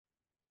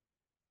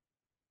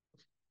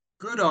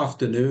Good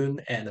afternoon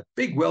and a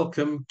big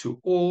welcome to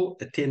all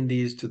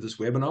attendees to this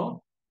webinar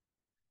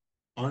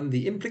on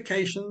the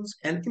implications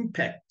and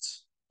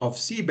impacts of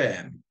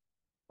CBAM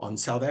on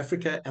South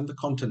Africa and the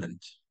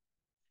continent.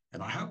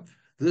 And I hope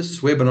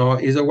this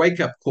webinar is a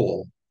wake-up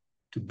call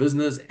to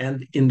business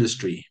and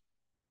industry.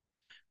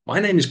 My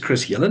name is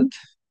Chris Yelland,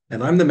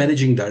 and I'm the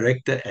Managing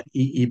Director at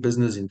EE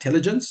Business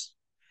Intelligence,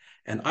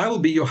 and I will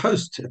be your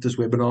host at this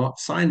webinar,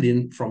 signed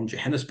in from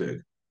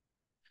Johannesburg.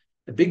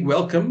 A big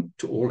welcome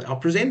to all our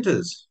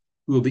presenters,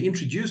 who will be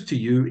introduced to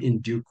you in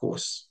due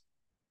course.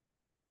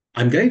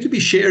 I'm going to be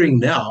sharing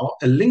now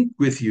a link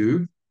with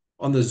you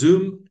on the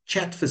Zoom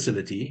chat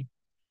facility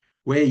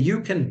where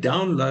you can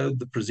download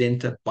the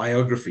presenter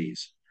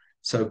biographies.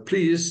 So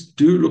please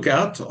do look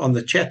out on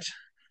the chat,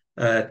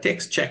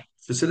 text chat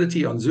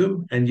facility on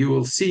Zoom, and you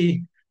will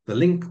see the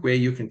link where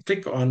you can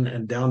click on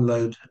and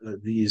download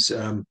these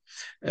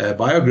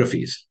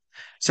biographies.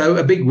 So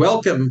a big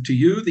welcome to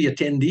you, the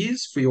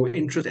attendees, for your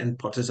interest and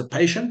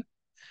participation.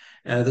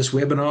 This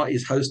webinar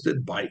is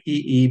hosted by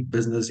EE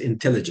Business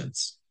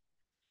Intelligence.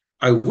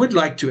 I would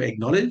like to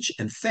acknowledge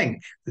and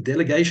thank the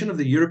delegation of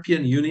the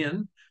European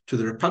Union to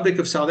the Republic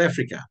of South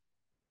Africa.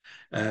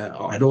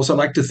 I'd also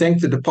like to thank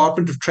the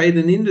Department of Trade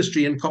and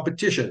Industry and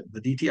Competition,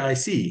 the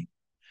DTIC,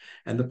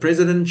 and the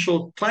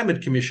Presidential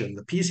Climate Commission,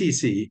 the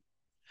PCC,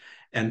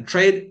 and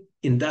Trade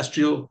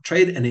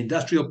and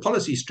Industrial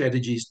Policy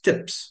Strategies,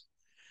 TIPS,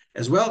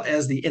 as well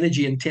as the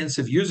Energy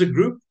Intensive User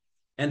Group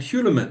and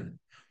Hulamin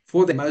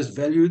for their most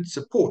valued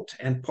support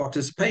and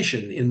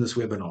participation in this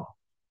webinar,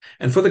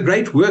 and for the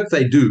great work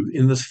they do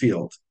in this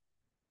field.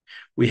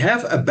 We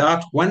have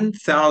about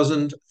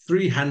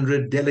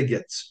 1,300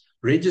 delegates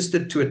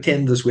registered to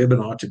attend this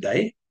webinar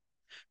today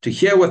to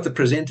hear what the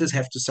presenters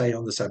have to say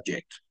on the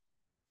subject.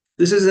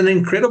 This is an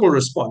incredible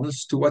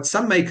response to what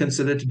some may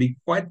consider to be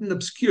quite an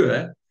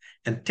obscure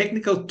and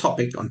technical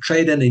topic on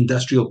trade and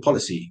industrial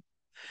policy.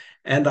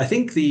 And I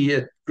think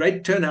the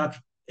great turnout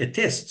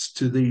attests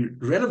to the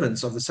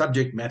relevance of the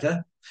subject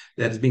matter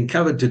that has been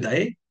covered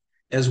today,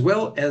 as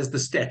well as the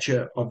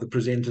stature of the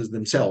presenters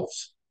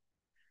themselves.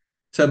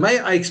 So may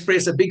I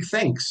express a big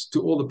thanks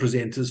to all the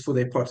presenters for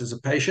their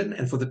participation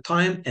and for the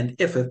time and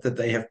effort that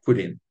they have put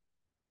in.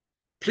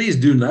 Please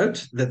do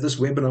note that this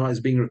webinar is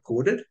being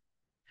recorded,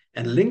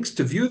 and links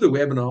to view the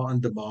webinar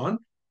on demand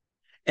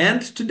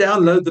and to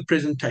download the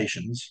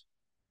presentations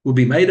will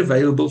be made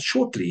available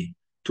shortly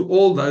to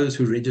all those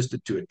who registered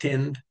to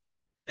attend,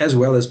 as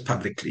well as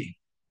publicly.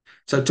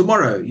 So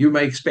tomorrow you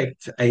may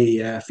expect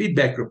a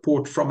feedback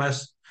report from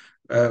us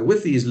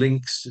with these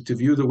links to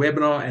view the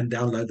webinar and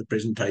download the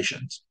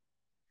presentations.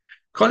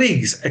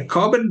 Colleagues, a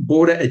carbon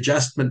border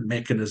adjustment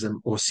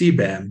mechanism, or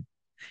CBAM,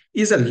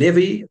 is a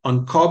levy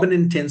on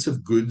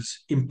carbon-intensive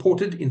goods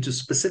imported into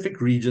specific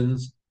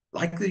regions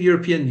like the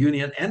European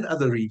Union and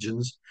other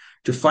regions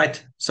to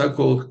fight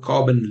so-called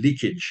carbon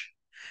leakage.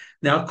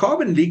 Now,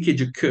 carbon leakage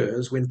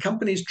occurs when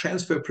companies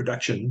transfer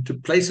production to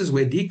places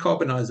where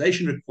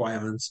decarbonisation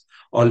requirements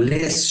are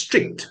less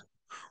strict,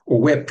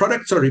 or where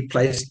products are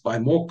replaced by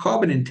more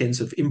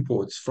carbon-intensive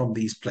imports from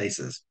these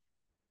places.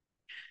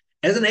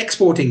 As an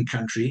exporting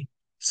country,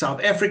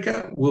 South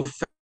Africa will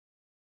face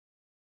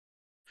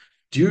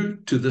due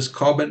to this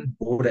carbon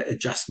border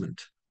adjustment,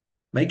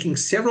 making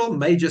several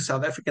major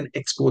South African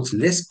exports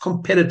less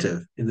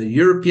competitive in the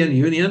European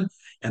Union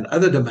and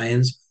other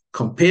domains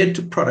compared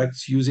to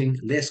products using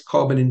less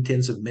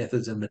carbon-intensive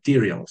methods and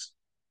materials.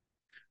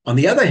 On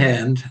the other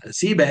hand,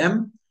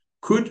 CBAM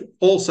could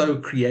also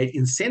create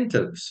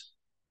incentives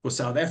for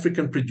South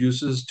African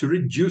producers to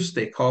reduce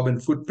their carbon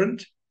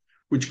footprint,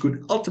 which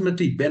could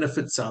ultimately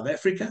benefit South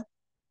Africa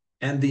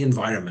and the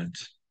environment.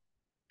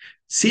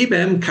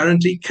 CBAM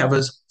currently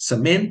covers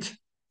cement,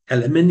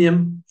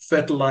 aluminium,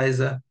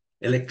 fertiliser,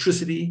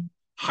 electricity,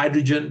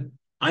 hydrogen,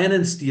 iron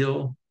and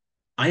steel,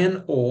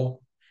 iron ore,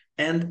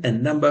 and a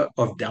number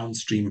of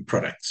downstream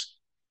products.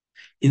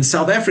 In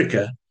South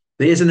Africa,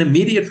 there is an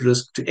immediate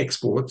risk to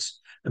exports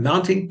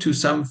amounting to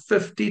some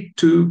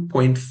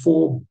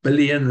 52.4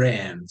 billion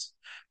rands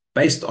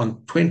based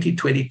on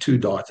 2022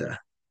 data.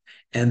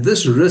 And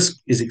this risk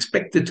is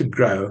expected to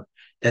grow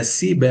as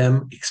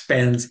CBAM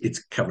expands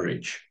its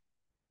coverage.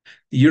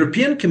 The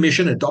European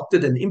Commission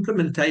adopted an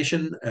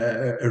implementation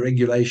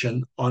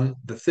regulation on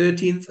the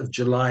 13th of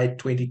July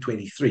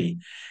 2023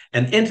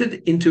 and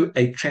entered into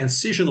a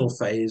transitional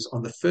phase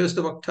on the 1st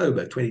of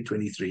October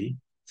 2023,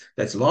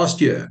 that's last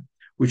year,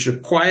 which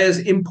requires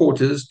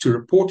importers to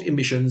report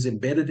emissions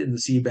embedded in the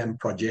CBAM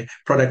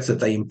products that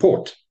they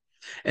import.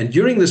 And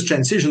during this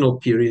transitional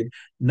period,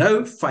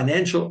 no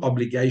financial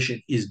obligation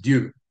is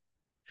due.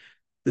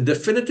 The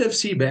definitive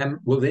CBAM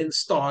will then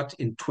start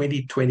in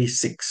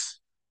 2026.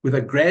 With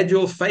a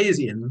gradual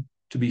phase-in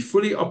to be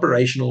fully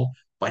operational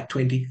by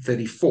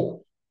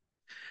 2034.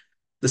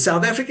 The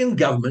South African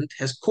government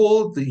has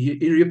called the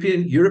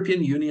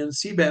European Union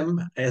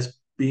CBAM as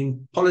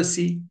being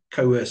policy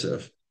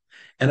coercive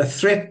and a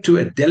threat to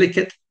a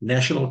delicate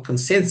national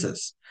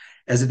consensus,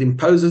 as it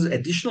imposes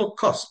additional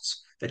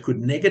costs that could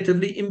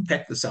negatively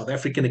impact the South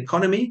African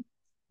economy,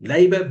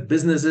 labour,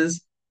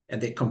 businesses,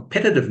 and their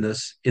competitiveness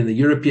in the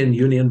European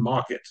Union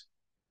market.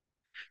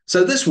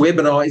 So this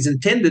webinar is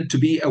intended to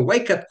be a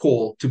wake-up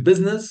call to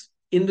business,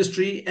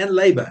 industry, and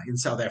labor in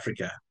South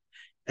Africa,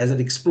 as it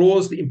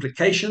explores the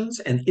implications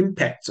and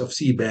impacts of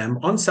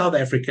CBAM on South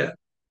Africa,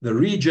 the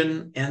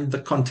region, and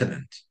the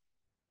continent.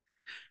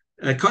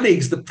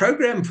 Colleagues, the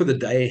program for the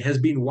day has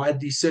been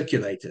widely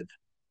circulated,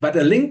 but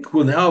a link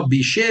will now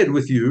be shared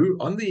with you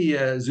on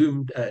the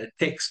Zoom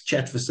text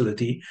chat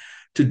facility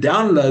to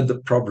download the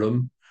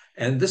problem.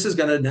 And this is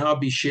going to now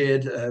be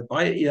shared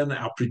by Ian,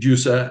 our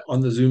producer,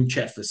 on the Zoom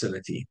chat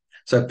facility.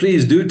 So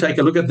please do take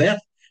a look at that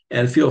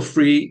and feel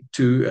free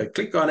to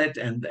click on it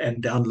and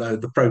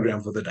download the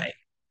program for the day.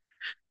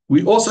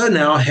 We also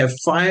now have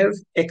 5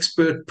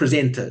 expert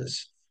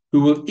presenters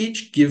who will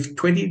each give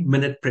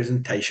 20-minute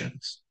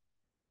presentations.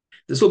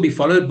 This will be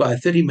followed by a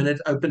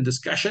 30-minute open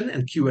discussion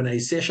and Q&A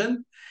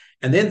session,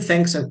 and then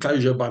thanks and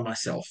closure by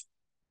myself.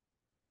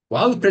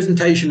 While the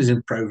presentation is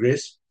in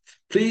progress,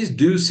 please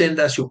do send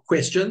us your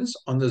questions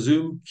on the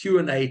Zoom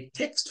Q&A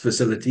text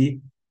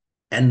facility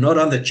and not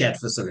on the chat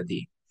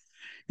facility.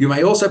 You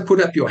may also put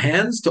up your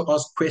hands to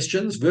ask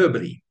questions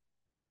verbally.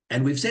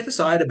 And we've set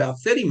aside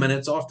about 30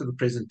 minutes after the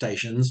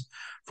presentations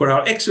for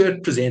our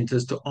expert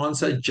presenters to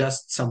answer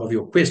just some of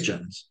your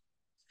questions.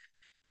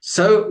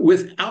 So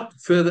without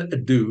further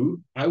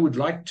ado, I would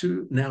like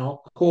to now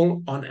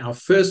call on our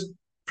first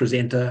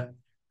presenter,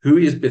 who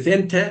is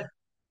Bethente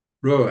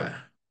Roa,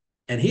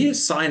 and he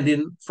is signed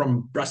in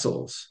from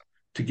Brussels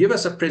to give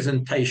us a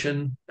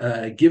presentation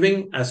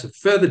giving us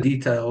further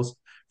details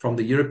from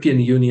the European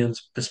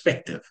Union's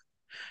perspective.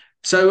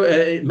 So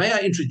may I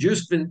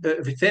introduce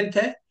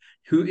Vicente,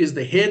 who is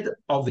the head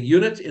of the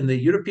unit in the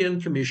European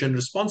Commission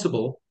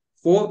responsible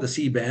for the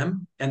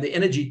CBAM and the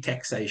energy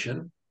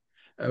taxation,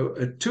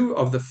 2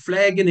 of the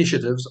flag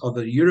initiatives of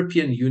the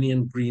European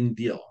Union Green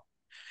Deal.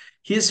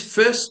 His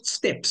first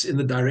steps in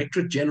the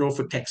Directorate General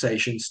for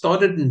Taxation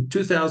started in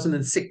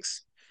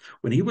 2006,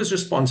 when he was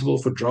responsible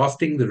for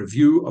drafting the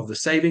review of the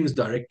Savings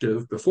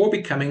Directive before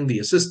becoming the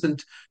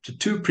assistant to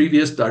 2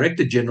 previous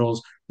Director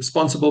Generals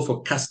responsible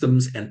for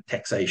customs and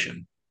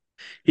taxation.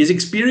 His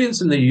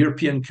experience in the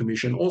European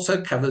Commission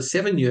also covers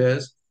 7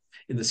 years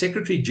in the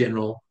Secretary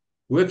General,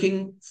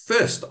 working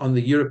first on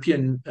the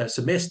European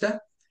semester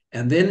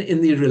and then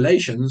in the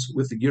relations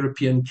with the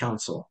European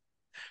Council.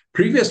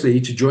 Previously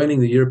to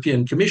joining the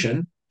European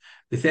Commission,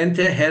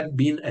 Vicente had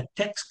been a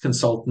tax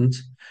consultant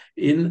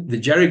in the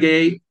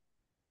Jarugay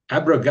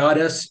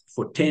Abrogadas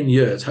for 10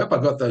 years. Hope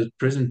I got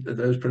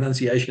those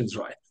pronunciations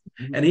right.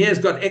 Mm-hmm. And he has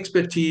got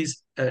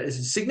expertise,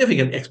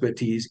 significant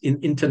expertise in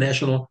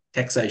international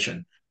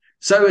taxation.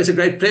 So it's a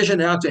great pleasure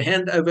now to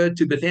hand over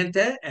to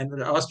Vicente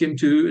and ask him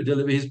to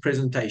deliver his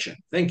presentation.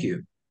 Thank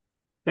you.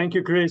 Thank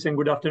you, Chris, and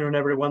good afternoon,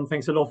 everyone.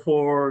 Thanks a lot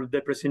for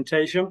the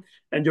presentation.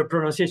 And your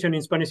pronunciation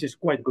in Spanish is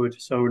quite good,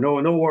 so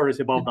no worries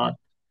about that.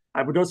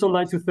 I would also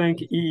like to thank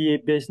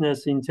EEA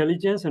Business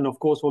Intelligence and, of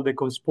course, all the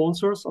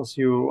co-sponsors, as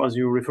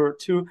you referred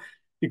to,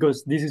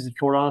 because this is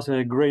for us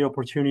a great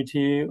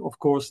opportunity, of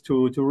course,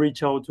 to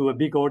reach out to a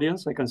big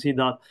audience. I can see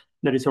that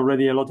there is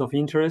already a lot of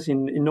interest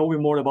in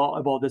knowing more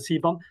about the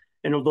CBAM.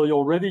 And although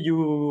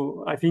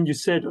I think you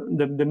said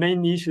the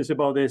main issues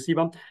about the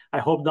CBAM, I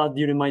hope that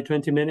during my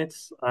 20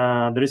 minutes,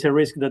 there is a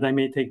risk that I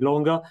may take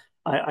longer.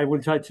 I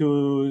will try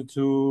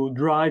to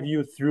drive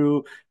you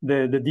through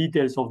the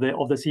details of the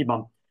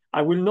CBAM.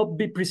 I will not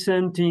be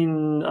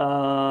presenting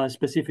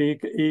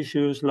specific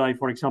issues like,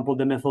 for example,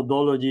 the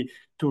methodology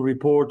to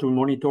report, to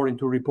monitor, and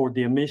to report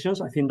the emissions.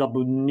 I think that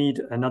would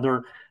need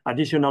another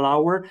additional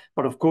hour.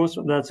 But of course,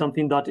 that's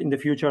something that in the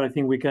future, I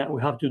think we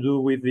have to do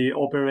with the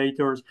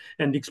operators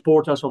and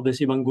exporters of the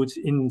CBAM goods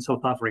in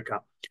South Africa.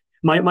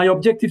 My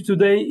objective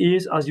today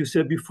is, as you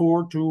said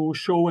before, to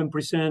show and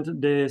present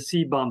the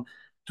CBAM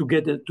to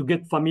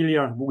get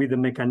familiar with the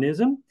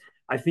mechanism.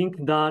 I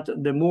think that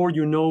the more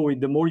you know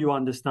it, the more you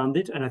understand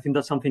it. And I think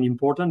that's something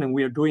important. And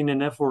we are doing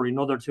an effort in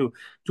order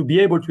to be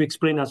able to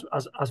explain as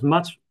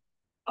much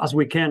as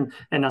we can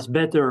and as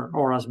better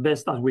or as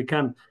best as we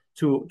can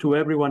to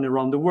everyone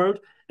around the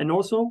world. And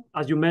also,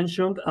 as you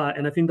mentioned,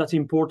 and I think that's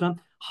important,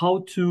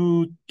 how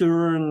to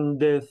turn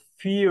the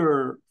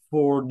fear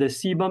for the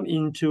CBAM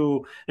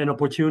into an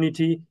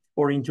opportunity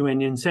or into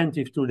an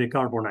incentive to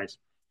decarbonize.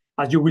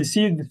 As you will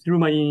see through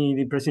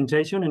my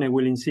presentation, and I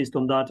will insist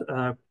on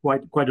that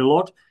quite a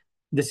lot,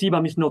 the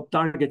CBAM is not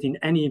targeting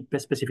any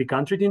specific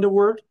country in the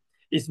world.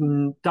 It's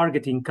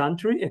targeting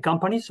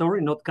companies,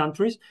 not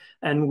countries.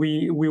 And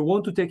we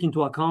want to take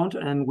into account,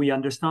 and we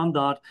understand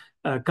that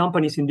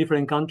companies in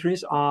different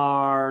countries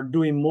are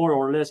doing more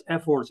or less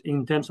efforts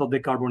in terms of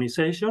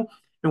decarbonization.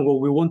 And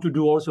what we want to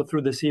do also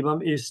through the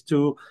CBAM is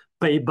to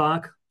pay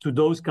back to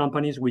those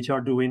companies which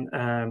are doing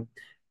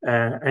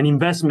an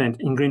investment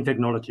in green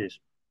technologies.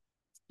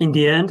 In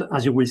the end,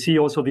 as you will see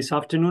also this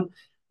afternoon,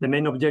 the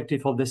main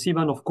objective of the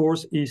CBAM, of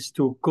course, is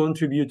to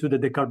contribute to the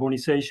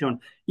decarbonization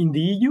in the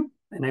EU,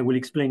 and I will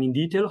explain in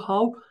detail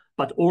how,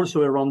 but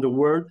also around the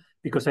world,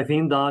 because I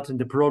think that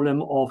the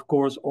problem, of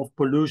course, of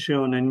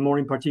pollution, and more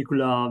in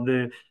particular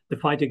the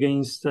fight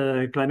against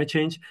climate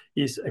change,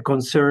 is a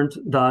concern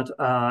that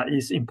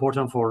is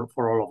important for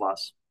all of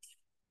us.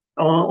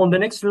 On the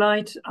next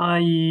slide,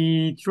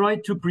 I try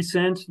to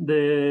present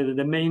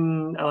the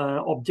main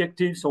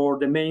objectives, or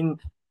the main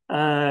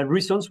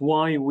reasons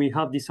why we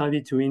have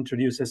decided to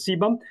introduce a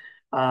CBAM.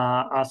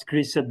 As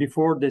Chris said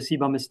before, the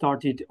CBAM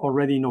started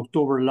already in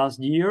October last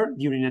year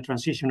during a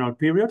transitional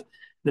period.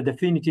 The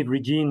definitive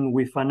regime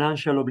with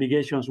financial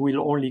obligations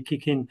will only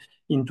kick in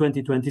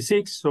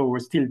 2026, so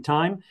we're still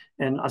time.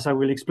 And as I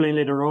will explain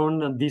later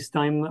on, this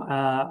time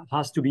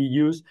has to be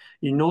used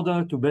in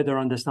order to better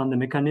understand the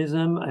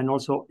mechanism, and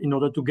also in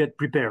order to get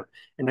prepared.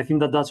 And I think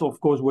that that's, of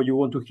course, what you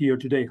want to hear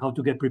today, how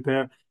to get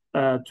prepared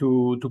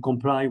to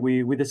comply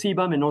with the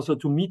CBAM, and also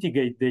to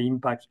mitigate the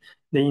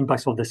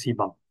impacts of the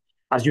CBAM.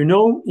 As you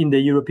know, in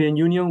the European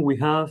Union, we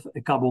have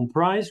a carbon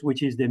price,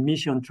 which is the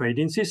emission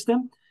trading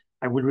system.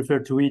 I will refer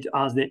to it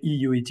as the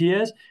EU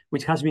ETS,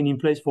 which has been in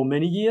place for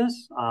many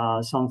years,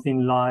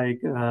 something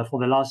like for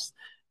the last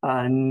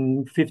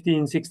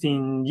 15,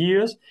 16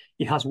 years.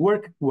 It has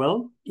worked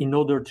well in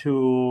order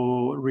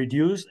to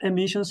reduce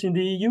emissions in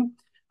the EU.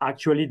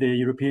 Actually, the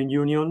European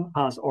Union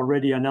has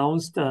already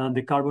announced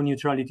the carbon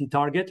neutrality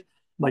target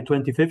by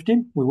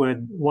 2050. We were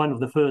one of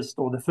the first,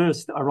 or the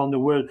first around the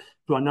world,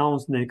 to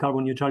announce the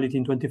carbon neutrality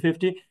in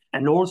 2050.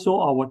 And also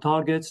our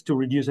targets to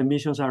reduce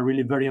emissions are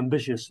really very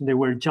ambitious. They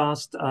were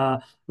just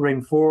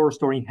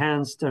reinforced or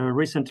enhanced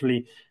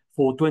recently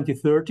for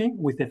 2030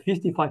 with a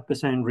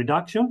 55%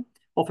 reduction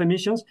of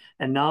emissions.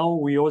 And now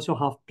we also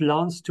have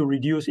plans to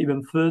reduce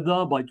even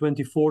further by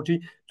 2040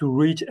 to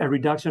reach a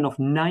reduction of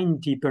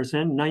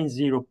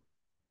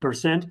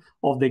 90%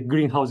 of the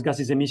greenhouse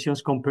gases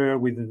emissions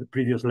compared with the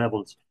previous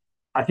levels.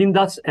 I think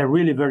that's a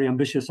really very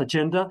ambitious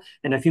agenda,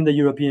 and I think the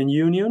European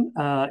Union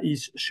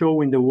is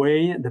showing the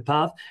way, the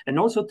path, and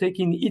also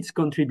taking its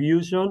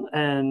contribution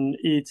and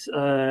its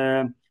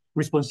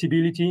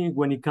responsibility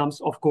when it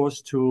comes, of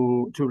course,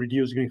 to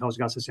reduce greenhouse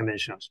gases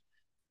emissions.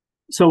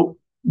 So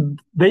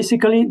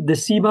basically, the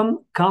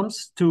CBAM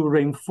comes to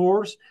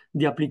reinforce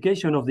the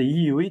application of the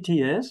EU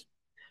ETS,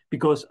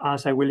 because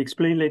as I will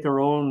explain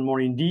later on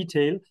more in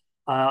detail,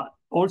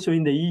 also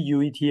in the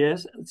EU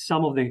ETS,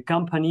 some of the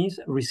companies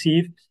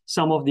receive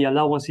some of the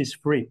allowances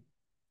free.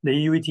 The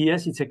EU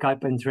ETS, it's a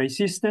cap and trade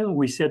system.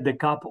 We set the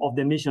cap of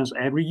the emissions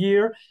every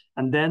year,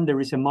 and then there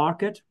is a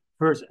market,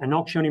 first an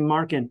auctioning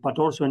market, but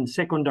also a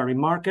secondary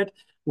market,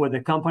 where the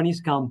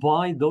companies can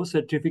buy those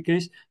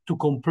certificates to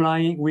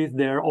comply with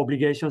their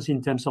obligations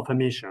in terms of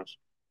emissions.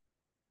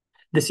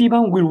 The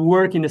CBAM will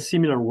work in a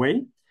similar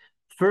way.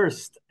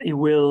 First, it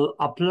will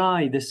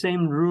apply the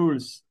same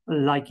rules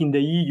like in the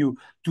EU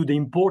to the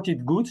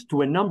imported goods,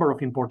 to a number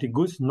of imported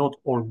goods, not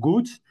all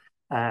goods.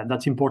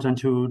 That's important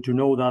to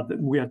know that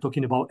we are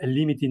talking about a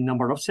limited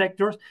number of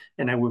sectors,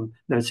 and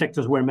the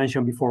sectors were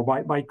mentioned before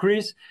by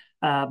Chris.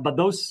 But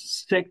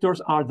those sectors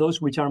are those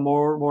which are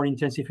more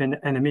intensive in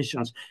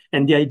emissions.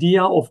 And the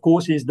idea, of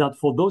course, is that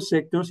for those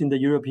sectors in the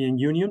European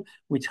Union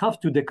which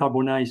have to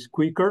decarbonize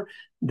quicker,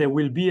 there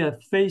will be a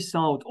phase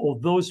out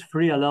of those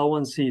free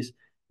allowances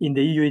in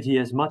the EU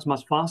ETS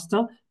much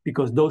faster,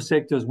 because those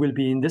sectors will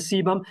be in the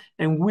CBAM,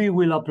 and we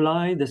will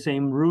apply the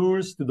same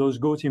rules to those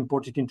goods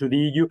imported into the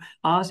EU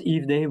as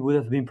if they would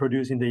have been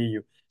produced in the EU.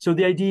 So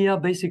the idea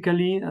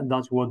basically, and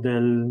that's what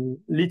the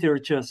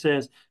literature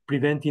says,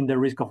 preventing the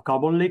risk of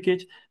carbon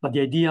leakage, but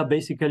the idea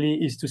basically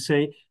is to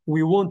say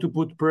we want to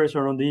put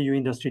pressure on the EU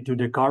industry to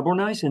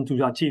decarbonize and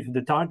to achieve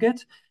the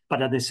target,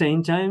 but at the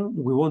same time,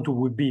 we want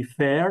to be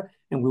fair,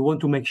 and we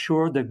want to make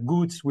sure that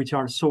goods which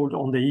are sold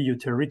on the EU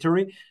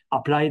territory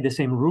apply the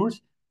same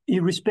rules,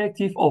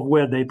 irrespective of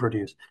where they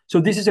produce. So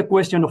this is a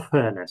question of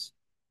fairness.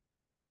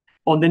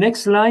 On the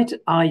next slide,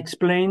 I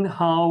explain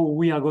how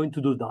we are going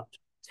to do that.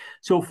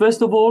 So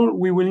first of all,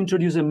 we will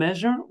introduce a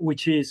measure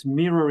which is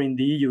mirroring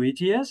the EU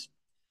ETS.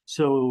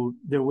 So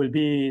there will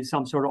be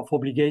some sort of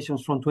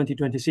obligations from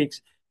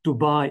 2026 to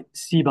buy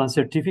CBAM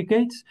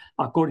certificates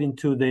according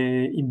to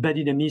the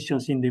embedded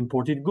emissions in the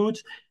imported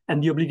goods,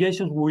 and the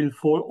obligations will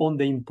fall on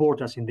the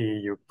importers in the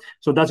EU.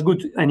 So that's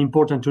good and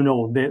important to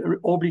know. The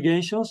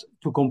obligations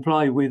to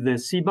comply with the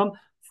CBAM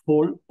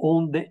fall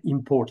on the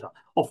importer.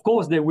 Of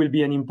course, there will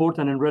be an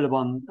important and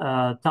relevant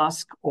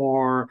task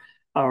or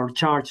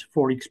charge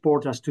for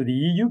exporters to the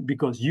EU,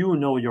 because you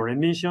know your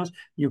emissions,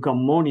 you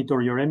can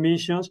monitor your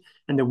emissions,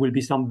 and there will be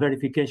some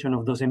verification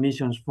of those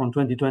emissions from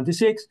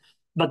 2026.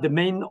 But the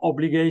main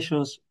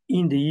obligations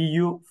in the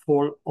EU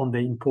fall on the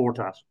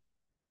importers.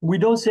 We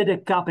don't set a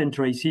cap and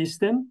trade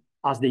system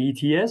as the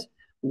ETS.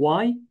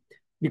 Why?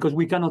 Because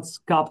we cannot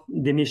cap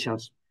the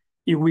emissions.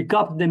 If we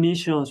cap the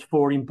emissions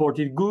for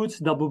imported goods,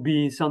 that would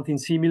be something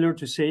similar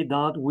to say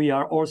that we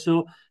are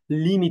also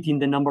limiting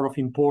the number of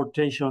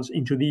importations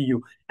into the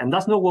EU. And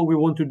that's not what we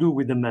want to do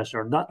with the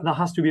measure. That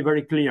has to be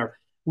very clear.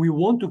 We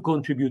want to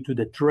contribute to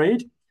the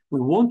trade.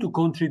 We want to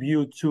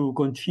contribute to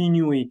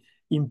continuing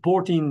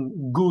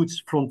importing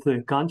goods from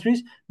third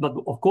countries. But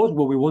of course,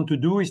 what we want to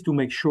do is to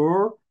make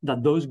sure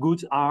that those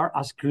goods are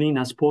as clean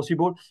as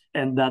possible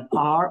and that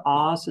are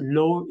as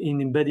low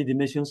in embedded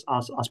emissions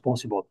as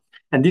possible.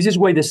 And this is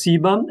why the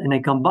CBAM, and I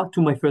come back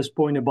to my first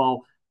point about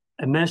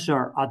a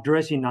measure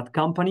addressing at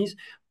companies,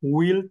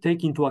 will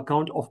take into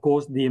account, of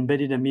course, the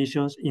embedded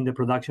emissions in the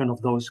production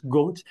of those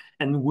goods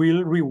and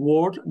will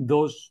reward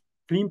those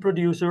clean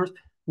producers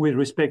with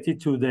respect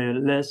to the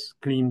less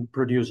clean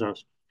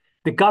producers.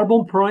 The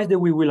carbon price that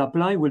we will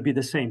apply will be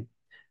the same.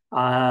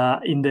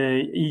 In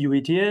the EU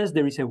ETS,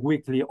 there is a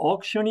weekly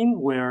auctioning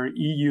where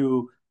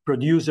EU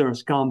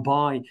producers can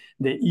buy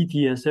the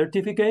ETS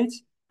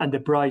certificates and the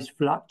price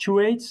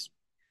fluctuates.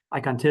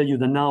 I can tell you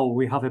that now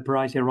we have a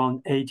price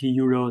around 80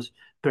 euros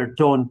per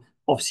ton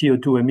of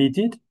CO2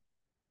 emitted.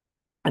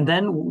 And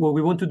then what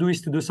we want to do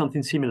is to do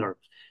something similar.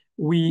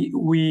 We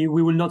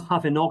will not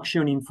have an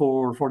auctioning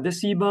for the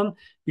CBAM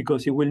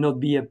because it will not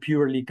be a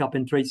purely cap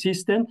and trade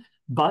system,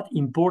 but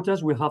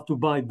importers will have to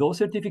buy those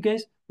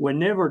certificates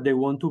whenever they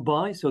want to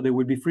buy. So they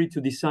will be free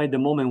to decide the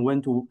moment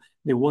when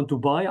they want to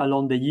buy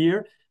along the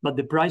year, but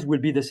the price will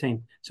be the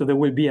same. So there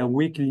will be a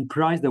weekly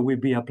price that will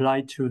be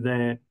applied to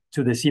the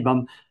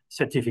CBAM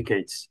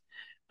certificates.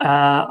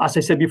 As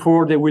I said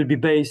before, they will be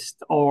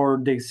based, or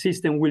the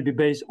system will be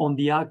based on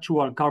the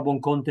actual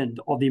carbon content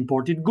of the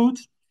imported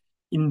goods.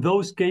 In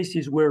those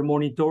cases where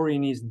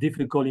monitoring is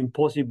difficult,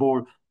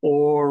 impossible,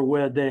 or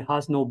where there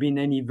has not been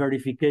any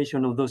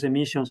verification of those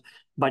emissions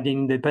by the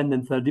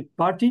independent third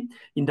party,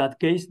 in that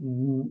case,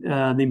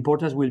 the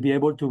importers will be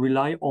able to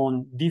rely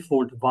on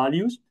default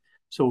values.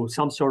 So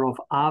some sort of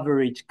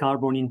average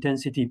carbon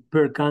intensity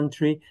per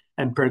country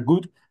and per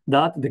good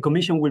that the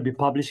Commission will be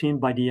publishing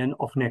by the end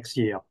of next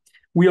year.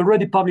 We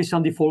already published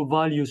some default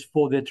values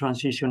for the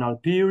transitional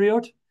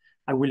period.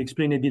 I will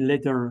explain a bit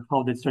later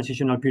how the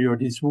transitional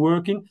period is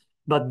working,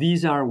 but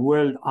these are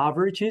world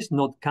averages,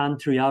 not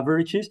country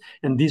averages.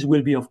 And this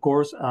will be, of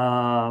course,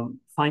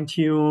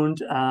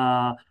 fine-tuned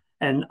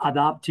and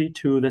adapted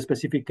to the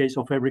specific case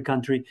of every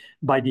country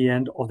by the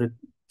end of the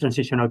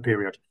transitional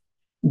period.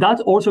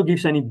 That also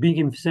gives a big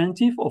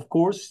incentive, of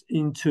course,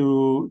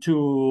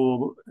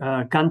 to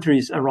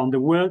countries around the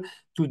world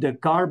to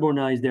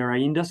decarbonize their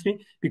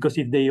industry, because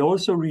if they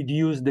also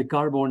reduce the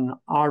carbon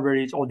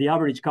average or the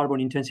average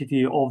carbon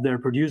intensity of their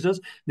producers,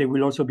 they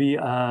will also be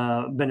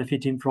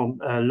benefiting from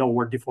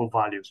lower default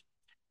values.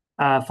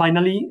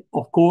 Finally,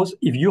 of course,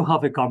 if you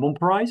have a carbon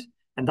price,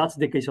 and that's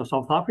the case of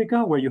South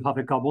Africa, where you have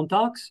a carbon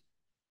tax,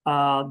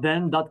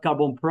 then that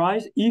carbon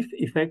price, if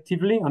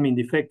effectively, I mean,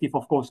 the effective,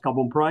 of course,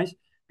 carbon price,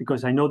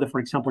 because I know that,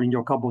 for example, in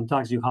your carbon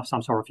tax, you have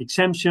some sort of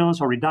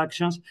exemptions or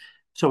reductions.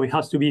 So it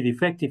has to be the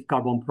effective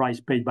carbon price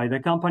paid by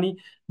the company.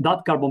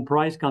 That carbon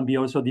price can be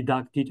also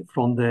deducted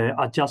from the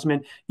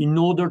adjustment in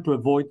order to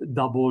avoid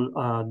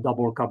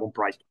double carbon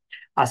price.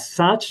 As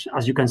such,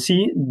 as you can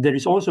see, there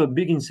is also a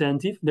big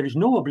incentive. There is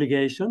no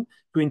obligation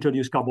to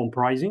introduce carbon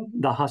pricing.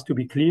 That has to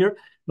be clear,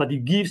 but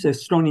it gives a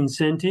strong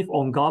incentive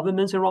on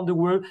governments around the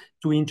world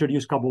to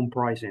introduce carbon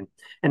pricing.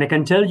 And I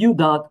can tell you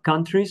that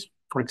countries,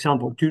 for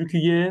example,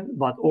 Turkey,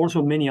 but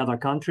also many other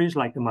countries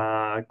like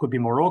could be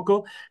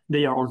Morocco,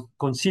 they are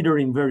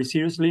considering very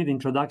seriously the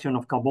introduction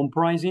of carbon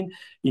pricing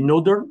in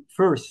order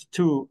first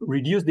to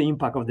reduce the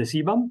impact of the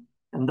CBAM,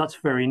 and that's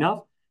fair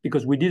enough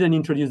because we didn't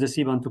introduce the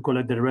CBAM to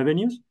collect the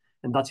revenues,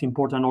 and that's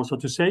important also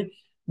to say,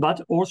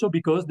 but also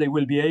because they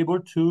will be able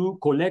to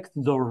collect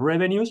those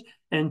revenues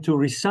and to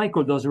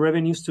recycle those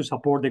revenues to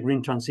support the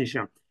green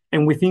transition.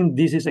 And we think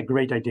this is a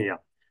great idea.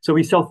 So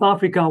if South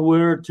Africa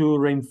were to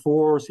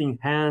reinforce,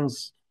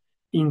 enhance,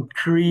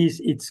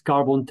 increase its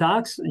carbon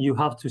tax, you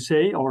have to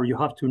say, or you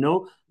have to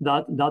know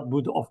that that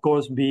would, of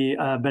course, be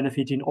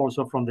benefiting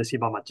also from the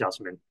CBAM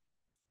adjustment.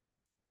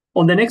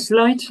 On the next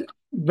slide,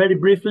 very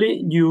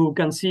briefly, you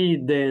can see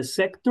the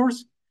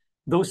sectors.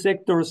 Those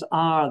sectors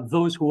are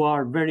those who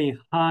are very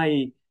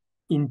high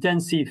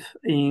intensive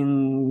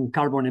in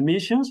carbon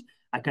emissions.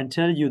 I can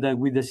tell you that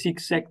with the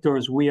 6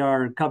 sectors, we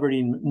are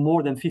covering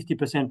more than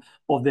 50%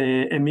 of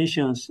the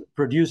emissions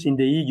produced in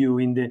the EU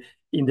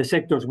in the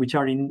sectors which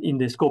are in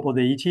the scope of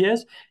the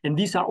ETS. And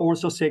these are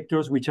also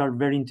sectors which are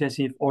very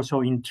intensive also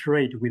in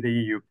trade with the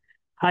EU.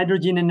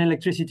 Hydrogen and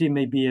electricity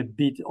may be a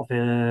bit of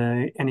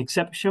an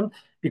exception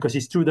because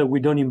it's true that we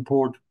don't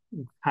import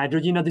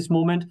hydrogen at this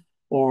moment,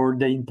 or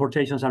the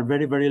importations are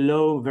very, very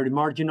low, very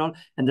marginal,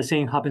 and the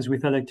same happens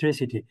with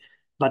electricity.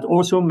 But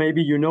also,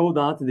 maybe you know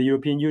that the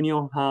European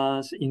Union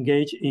has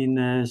engaged in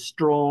a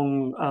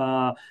strong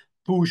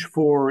push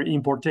for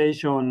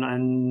importation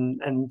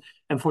and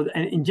for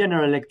in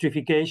general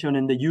electrification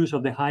and the use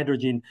of the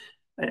hydrogen,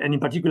 and in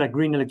particular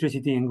green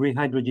electricity and green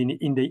hydrogen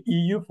in the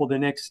EU for the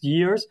next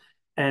years.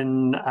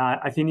 And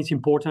I think it's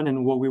important,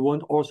 and what we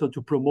want also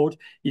to promote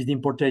is the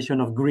importation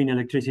of green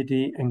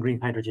electricity and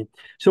green hydrogen.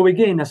 So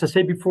again, as I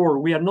said before,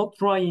 we are not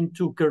trying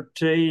to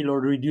curtail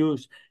or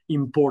reduce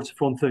imports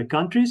from third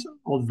countries,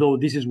 although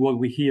this is what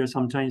we hear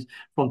sometimes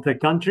from third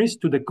countries.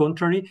 To the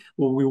contrary,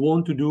 what we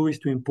want to do is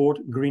to import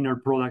greener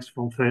products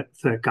from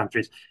third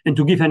countries and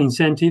to give an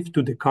incentive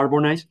to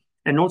decarbonize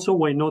And also,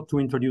 why not to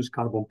introduce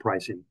carbon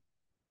pricing?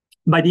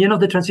 By the end of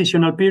the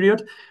transitional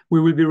period,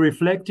 we will be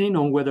reflecting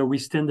on whether we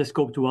extend the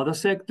scope to other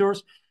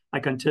sectors. I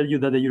can tell you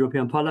that the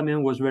European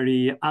Parliament was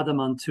very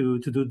adamant to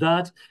do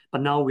that,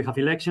 but now we have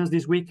elections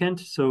this weekend,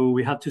 so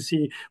we have to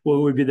see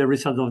what will be the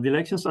result of the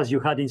elections, as you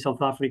had in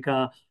South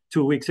Africa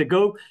 2 weeks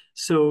ago.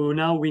 So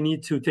now we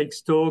need to take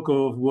stock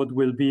of what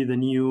will be the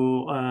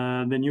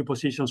new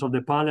positions of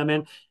the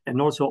Parliament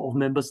and also of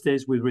member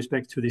states with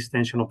respect to the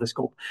extension of the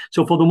scope.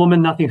 So for the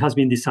moment, nothing has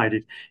been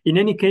decided. In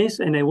any case,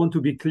 and I want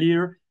to be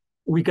clear,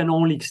 we can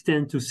only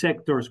extend to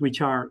sectors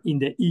which are in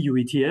the EU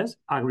ETS.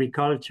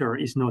 Agriculture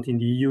is not in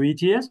the EU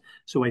ETS.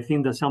 So I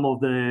think that some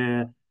of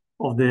the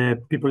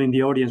people in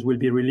the audience will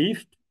be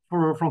relieved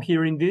from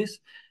hearing this.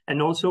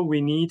 And also we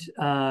need,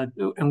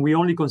 and we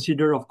only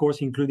consider, of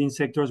course, including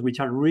sectors which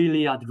are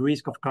really at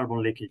risk of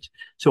carbon leakage.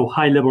 So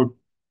high level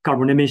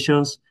carbon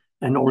emissions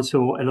and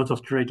also a lot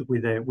of trade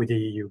with the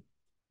EU.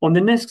 On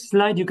the next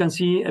slide, you can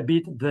see a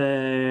bit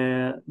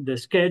the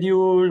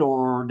schedule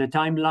or the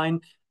timeline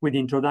with the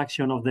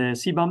introduction of the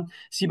CBAM.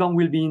 CBAM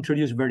will be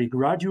introduced very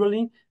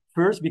gradually.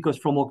 First, because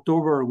from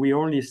October, we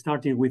only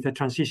started with a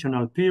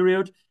transitional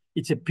period.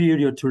 It's a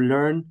period to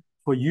learn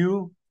for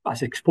you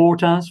as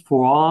exporters,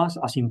 for us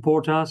as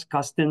importers,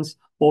 customs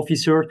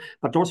officers,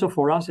 but also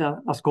for us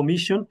as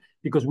Commission,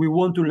 because we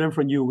want to learn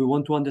from you. We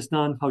want to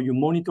understand how you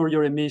monitor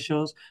your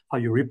emissions, how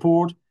you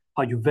report,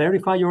 how you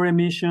verify your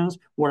emissions,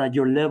 what are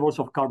your levels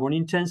of carbon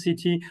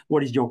intensity,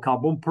 what is your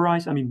carbon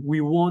price. I mean,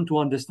 we want to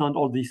understand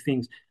all these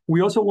things.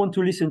 We also want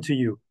to listen to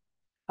you.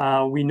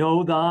 We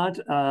know that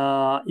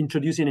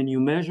introducing a new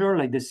measure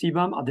like the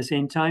CBAM at the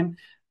same time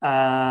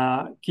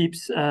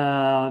keeps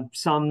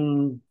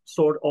some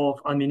sort of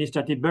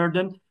administrative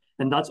burden.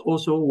 And that's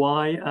also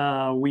why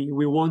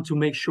we want to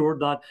make sure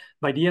that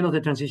by the end of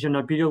the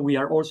transitional period, we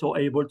are also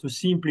able to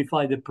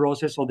simplify the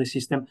process of the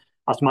system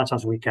as much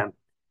as we can.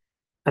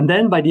 And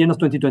then by the end of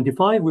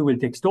 2025, we will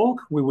take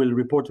stock, we will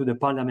report to the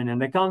Parliament and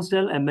the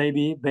Council, and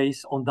maybe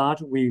based on that,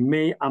 we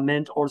may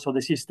amend also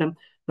the system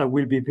that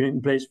will be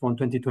in place from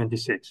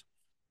 2026.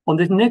 On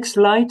the next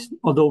slide,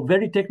 although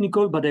very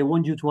technical, but I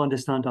want you to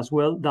understand as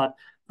well that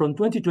from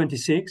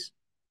 2026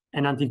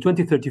 and until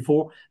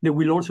 2034, there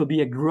will also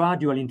be a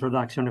gradual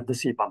introduction of the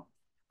CBAM.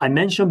 I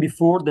mentioned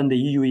before that the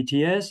EU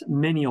ETS,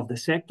 many of the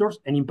sectors,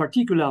 and in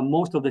particular,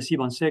 most of the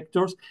CBAM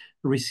sectors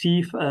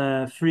receive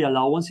free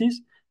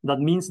allowances. That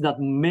means that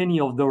many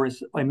of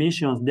those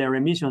emissions, their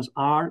emissions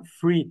are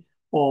free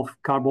of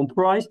carbon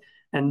price.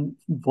 And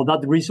for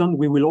that reason,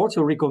 we will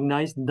also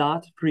recognize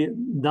that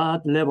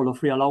level of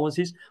free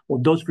allowances or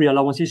those free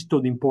allowances to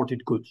the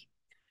imported goods.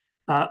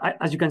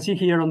 As you can see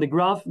here on the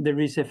graph, there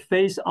is a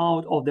phase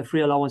out of the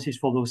free allowances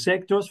for those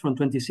sectors from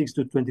 26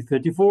 to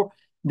 2034.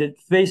 The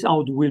phase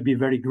out will be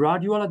very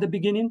gradual at the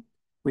beginning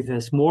with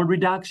small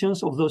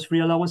reductions of those free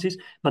allowances.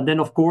 But then,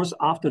 of course,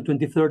 after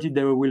 2030,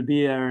 there will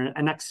be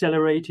an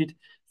accelerated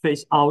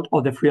phase out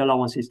of the free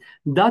allowances.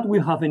 That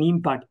will have an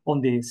impact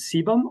on the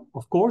CBAM,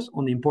 of course,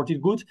 on the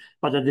imported goods,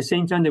 but at the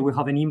same time, they will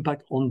have an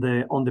impact on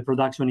the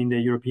production in the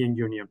European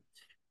Union.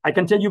 I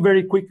can tell you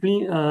very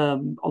quickly,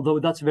 although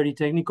that's very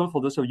technical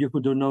for those of you who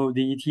don't know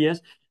the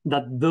ETS,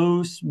 that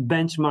those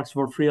benchmarks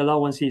for free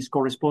allowances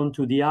correspond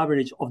to the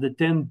average of the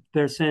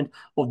 10%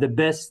 of the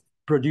best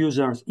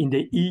producers in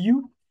the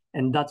EU,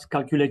 and that's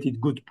calculated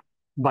good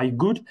by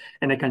good.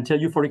 And I can tell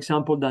you, for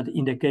example, that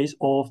in the case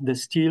of the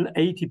steel,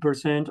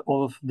 80%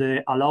 of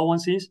the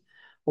allowances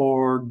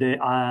or the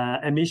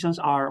emissions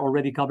are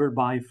already covered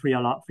by free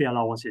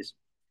allowances.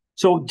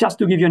 So just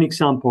to give you an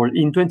example,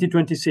 in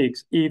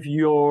 2026, if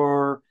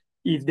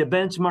the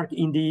benchmark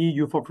in the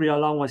EU for free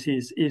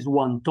allowances is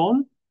 1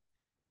 ton,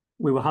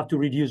 we will have to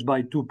reduce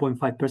by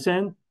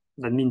 2.5%.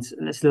 That means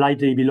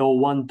slightly below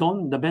 1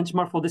 ton, the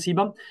benchmark for the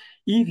CBAM.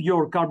 If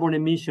your carbon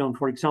emission,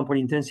 for example,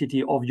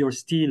 intensity of your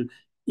steel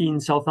in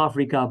South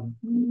Africa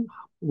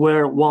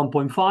were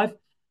 1.5,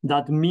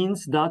 that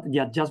means that the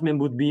adjustment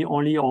would be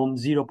only on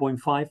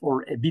 0.5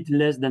 or a bit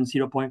less than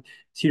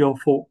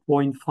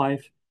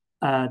 0.05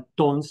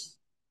 tons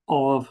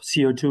of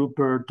CO2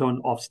 per ton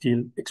of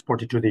steel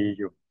exported to the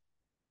EU.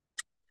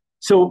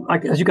 So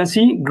as you can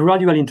see,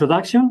 gradual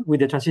introduction with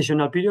the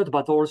transitional period,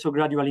 but also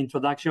gradual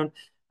introduction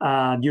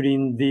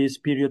during this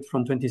period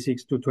from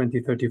 26 to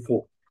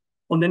 2034.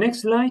 On the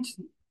next slide,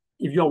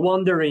 if you're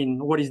wondering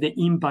what is the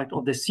impact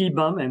of the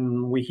CBAM,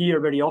 and we hear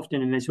very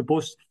often, and I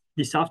suppose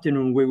this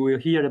afternoon we will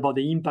hear about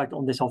the impact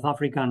on the South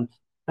African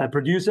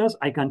producers,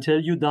 I can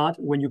tell you that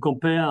when you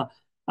compare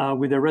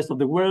with the rest of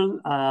the world,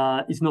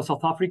 it's not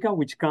South Africa,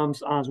 which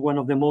comes as one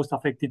of the most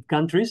affected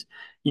countries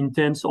in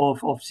terms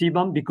of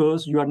CBAM,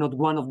 because you are not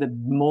one of the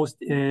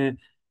most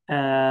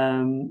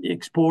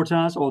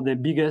exporters or the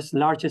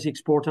largest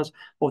exporters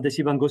of the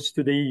CBAM goods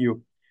to the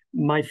EU.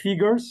 My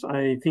figures,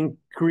 I think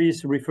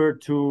Chris referred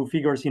to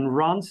figures in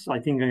rands. I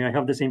think I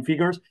have the same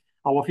figures.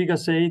 Our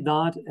figures say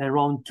that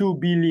around 2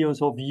 billion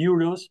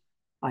euros,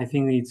 I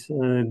think it's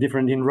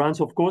different in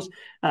rands, of course,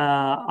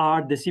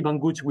 are the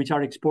CBAM goods which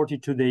are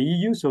exported to the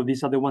EU. So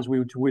these are the ones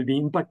which will be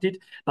impacted,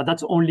 but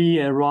that's only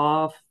a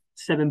rough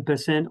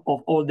 7%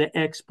 of all the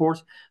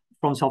exports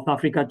from South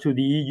Africa to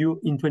the EU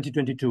in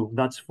 2022.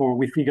 That's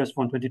with figures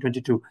from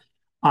 2022.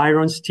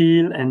 Iron,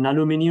 steel, and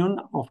aluminium,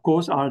 of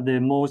course, are the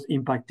most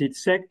impacted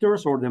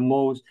sectors, or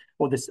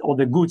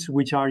the goods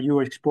which are you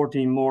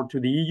exporting more to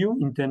the EU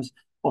in terms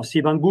of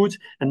CBAM goods.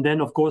 And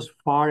then, of course,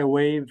 far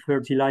away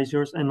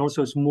fertilizers and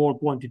also small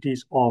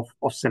quantities of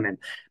cement.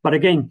 But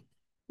again,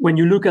 when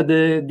you look at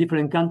the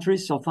different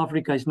countries, South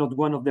Africa is not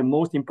one of the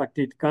most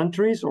impacted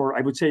countries, or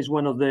I would say is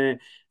one of the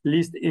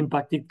least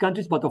impacted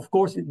countries. But of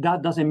course,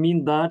 that doesn't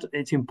mean that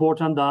it's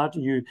important that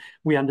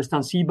we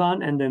understand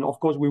CBAM, and then of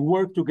course we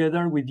work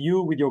together with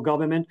you, with your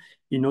government,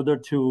 in order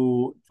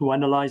to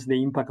analyze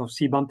the impact of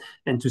CBAM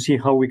and to see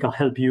how we can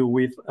help you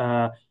with,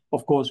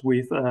 of course,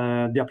 with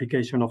the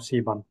application of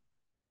CBAM.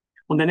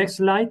 On the next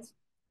slide,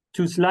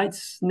 2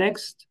 slides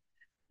next.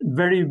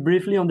 Very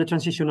briefly on the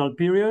transitional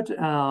period,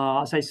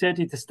 as I said,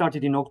 it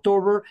started in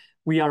October.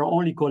 We are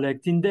only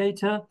collecting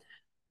data.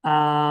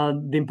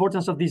 The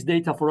importance of this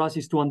data for us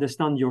is to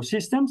understand your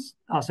systems,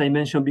 as I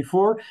mentioned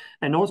before,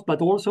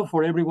 but also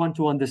for everyone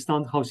to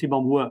understand how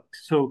CBAM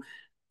works. So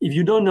if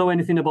you don't know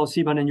anything about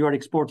CBAM and you are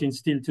exporting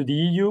steel to the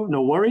EU,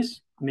 no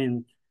worries.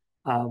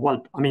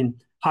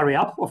 Hurry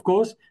up, of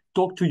course.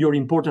 Talk to your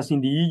importers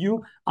in the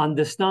EU,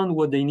 understand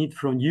what they need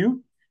from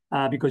you,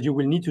 because you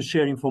will need to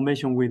share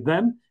information with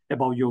them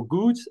about your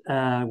goods,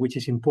 which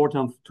is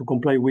important to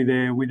comply with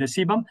the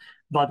CBAM.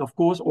 But of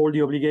course, all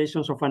the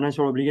obligations or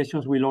financial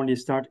obligations will only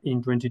start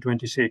in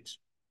 2026.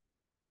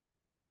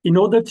 In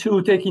order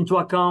to take into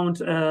account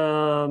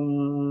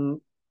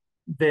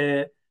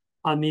the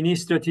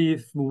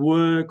administrative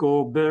work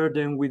or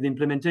burden with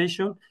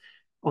implementation,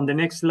 on the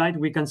next slide,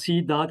 we can see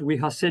that we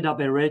have set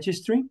up a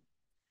registry,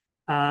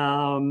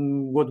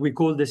 what we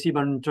call the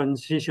CBAM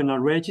Transitional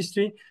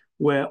Registry,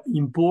 where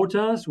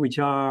importers, which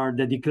are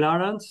the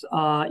declarants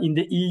in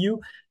the EU,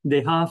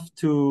 they have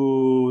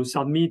to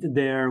submit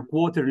their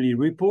quarterly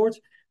reports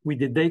with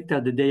the data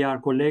that they are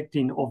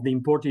collecting of the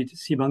imported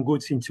CBAM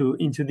goods into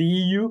the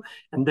EU.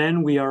 And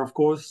then we are, of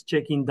course,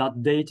 checking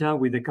that data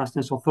with the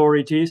customs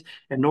authorities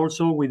and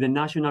also with the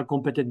national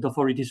competent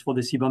authorities for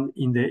the CBAM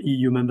in the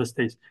EU member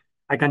states.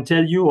 I can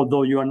tell you,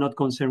 although you are not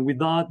concerned with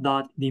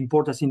that the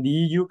importers in the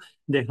EU,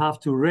 they have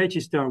to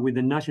register with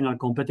the national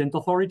competent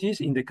authorities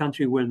in the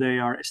country where they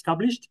are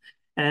established,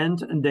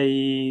 and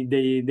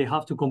they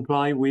have to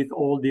comply with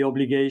all the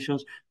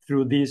obligations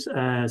through this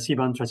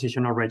CBAM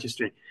Transitional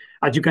Registry.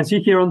 As you can see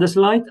here on the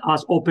slide,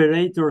 as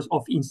operators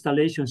of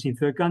installations in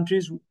third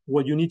countries,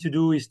 what you need to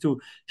do is to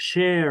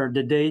share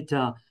the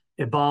data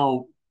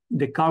about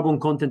the carbon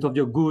content of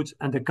your goods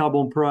and the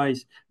carbon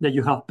price that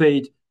you have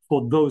paid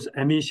for those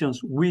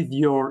emissions with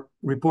your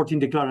reporting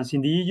declarants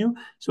in the EU.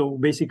 So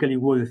basically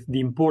with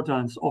the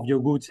importance of your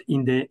goods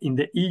in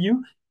the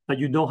EU, but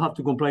you don't have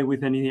to comply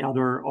with any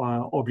other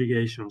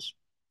obligations.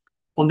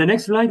 On the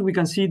next slide, we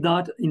can see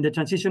that in the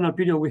transitional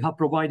period, we have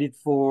provided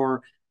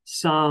for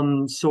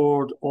some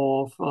sort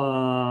of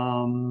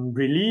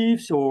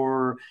reliefs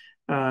or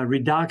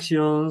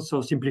reductions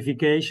or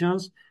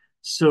simplifications.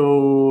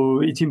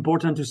 So it's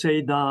important to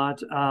say that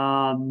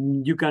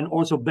you can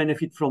also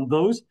benefit from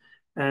those.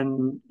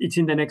 And it's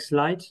in the next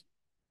slide,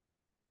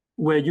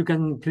 where you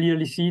can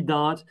clearly see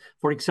that,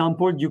 for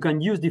example, you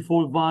can use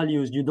default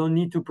values. You don't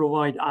need to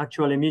provide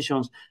actual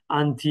emissions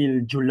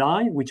until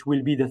July, which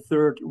will be the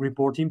third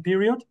reporting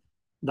period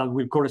that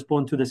will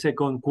correspond to the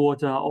second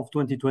quarter of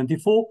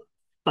 2024.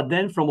 But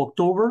then from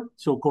October,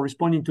 so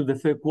corresponding to the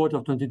third quarter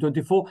of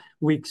 2024,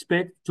 we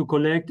expect to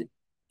collect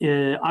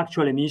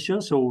actual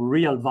emissions, so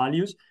real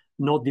values,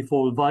 not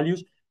default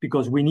values,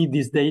 because we need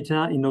this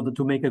data in order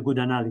to make a good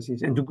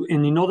analysis and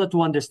in order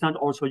to understand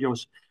also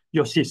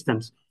your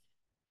systems.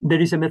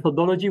 There is a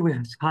methodology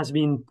which has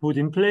been put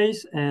in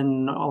place,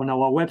 and on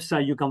our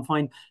website you can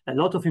find a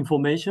lot of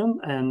information,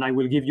 and I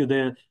will give you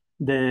the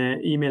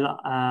email,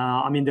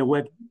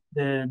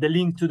 the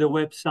link to the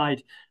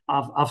website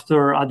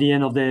at the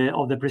end of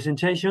the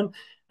presentation.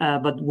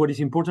 But what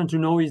is important to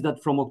know is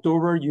that from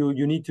October,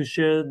 you need to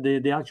share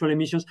the actual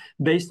emissions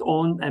based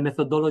on a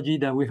methodology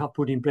that we have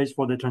put in place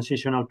for the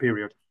transitional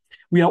period.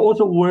 We are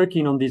also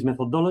working on this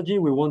methodology.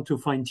 We want to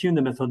fine-tune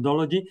the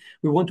methodology.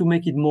 We want to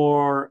make it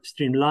more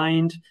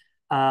streamlined,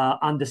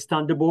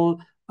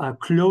 understandable,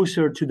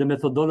 closer to the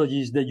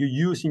methodologies that you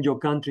use in your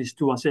countries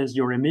to assess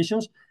your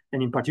emissions,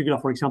 and in particular,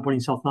 for example,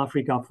 in South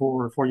Africa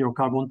for your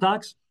carbon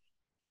tax.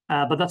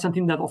 But that's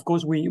something that, of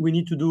course, we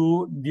need to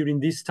do during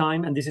this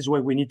time, and this is why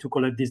we need to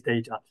collect this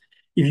data.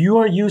 If you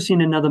are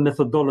using another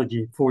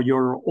methodology for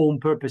your own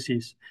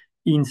purposes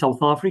in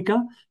South Africa,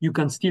 you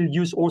can still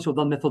use also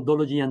that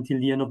methodology until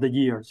the end of the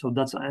year. So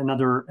that's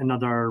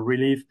another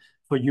relief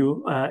for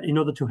you in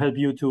order to help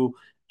you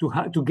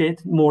to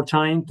get more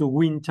time, to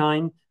win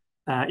time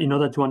in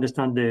order to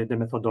understand the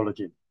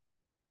methodology.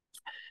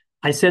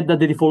 I said that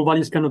the default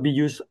values cannot be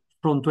used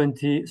from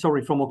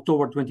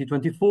October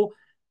 2024.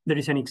 There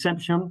is an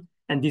exception,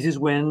 and this is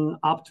when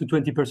up to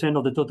 20%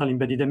 of the total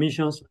embedded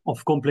emissions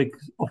of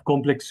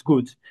complex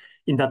goods.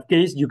 In that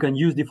case, you can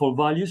use default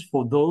values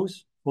for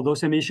those for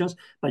those emissions,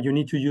 but you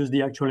need to use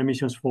the actual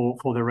emissions for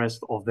the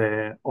rest of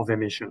the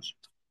emissions.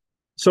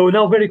 So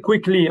now very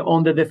quickly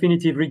on the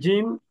definitive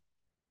regime,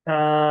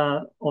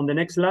 on the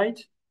next slide.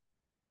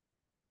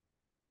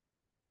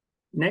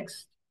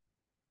 Next.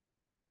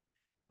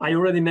 I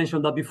already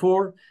mentioned that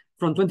before.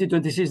 From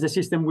 2026, the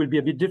system will be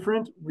a bit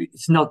different.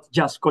 It's not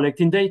just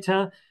collecting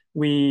data.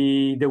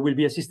 There will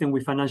be a system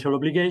with financial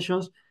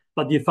obligations,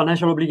 but the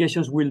financial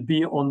obligations will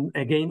be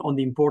again on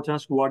the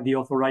importers who are the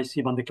authorized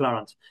CBAM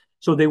declarants.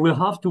 So they will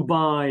have to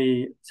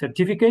buy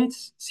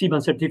certificates,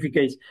 CBAM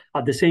certificates,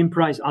 at the same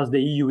price as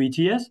the EU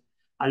ETS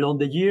along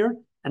the year,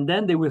 and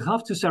then they will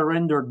have to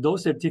surrender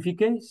those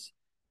certificates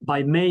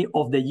by May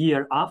of the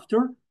year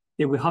after.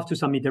 They will have to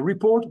submit a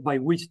report by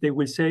which they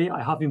will say,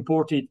 I have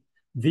imported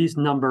this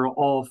number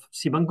of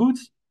CBAM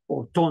goods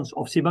or tons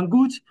of CBAM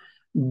goods.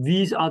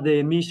 These are the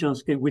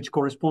emissions which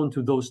correspond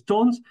to those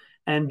tons,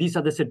 and these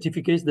are the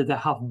certificates that I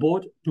have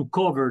bought to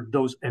cover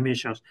those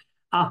emissions.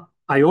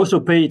 I also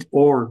paid,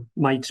 or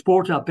my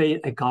exporter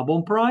paid, a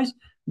carbon price.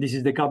 This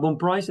is the carbon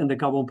price, and the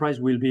carbon price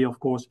will be, of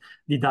course,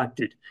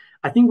 deducted.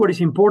 I think what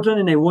is important,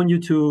 and I want you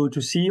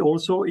to see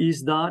also,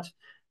 is that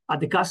at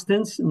the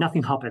customs,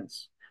 nothing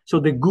happens. So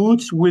the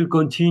goods will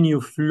continue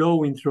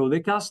flowing through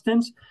the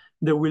customs.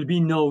 There will be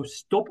no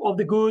stop of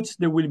the goods.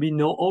 There will be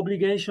no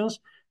obligations.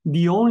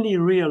 The only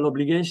real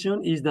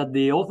obligation is that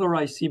the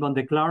authorized CBAM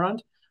declarant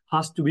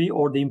has to be,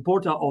 or the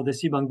importer of the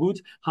CBAM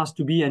goods has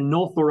to be an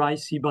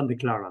authorized CBAM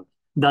declarant.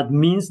 That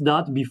means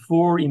that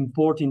before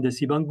importing the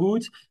CBAM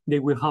goods, they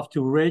will have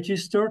to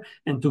register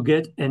and to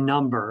get a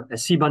number, a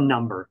CBAM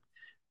number.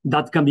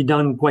 That can be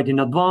done quite in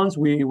advance.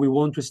 We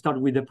want to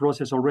start with the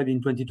process already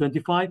in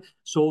 2025,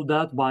 so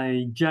that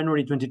by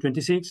January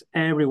 2026,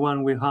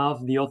 everyone will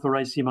have the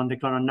authorized CBAM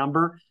declarant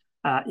number,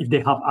 if they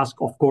have asked,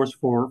 of course,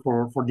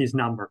 for this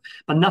number.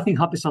 But nothing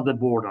happens at the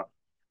border.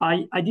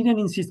 I didn't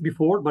insist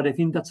before, but I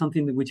think that's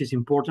something which is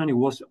important. It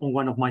was on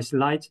one of my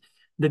slides.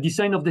 The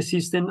design of the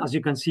system, as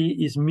you can see,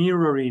 is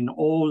mirroring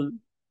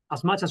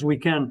as much as we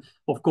can,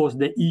 of course,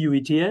 the EU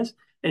ETS.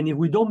 And if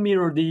we don't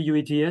mirror the EU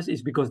ETS,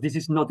 it's because this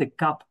is not a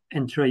cap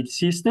and trade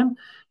system,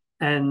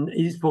 and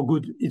it's for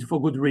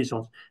good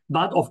reasons.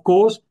 But of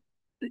course,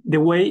 the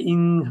way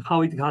in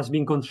how it has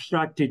been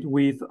constructed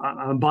with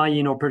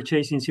buying or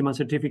purchasing CBAM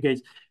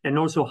certificates, and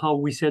also how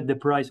we set the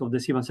price of the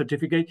CBAM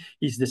certificate,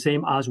 is the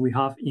same as we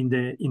have in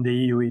the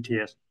EU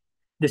ETS.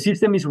 The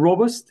system is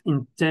robust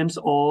in terms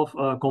of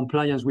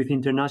compliance with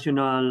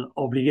international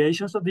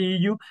obligations of the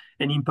EU,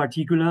 and in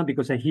particular,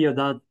 because I hear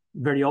that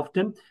very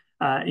often,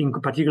 in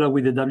particular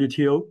with the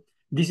WTO,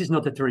 this is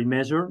not a trade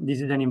measure,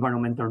 this is an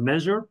environmental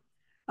measure.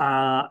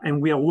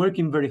 And we are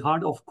working very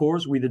hard, of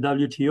course, with the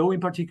WTO in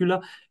particular,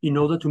 in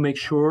order to make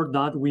sure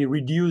that we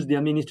reduce the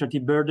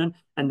administrative burden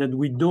and that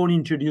we don't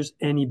introduce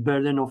any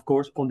burden, of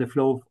course, on the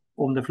flow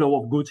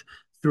of goods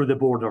through the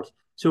borders.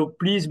 So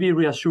please be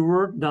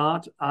reassured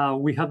that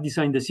we have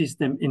designed the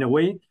system in a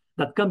way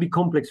that can be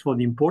complex for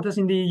the importers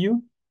in the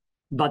EU,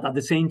 but at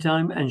the same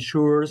time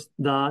ensures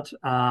that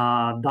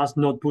does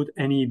not put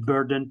any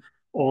burden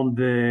on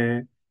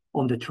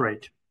the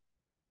trade.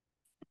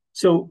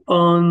 So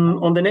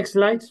on the next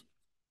slide,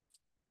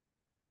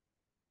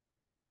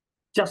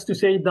 just to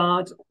say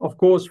that, of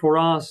course, for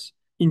us,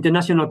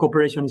 international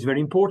cooperation is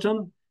very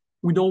important.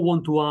 We don't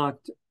want to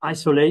act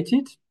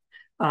isolated.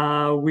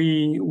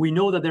 We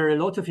know that there are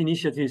a lot of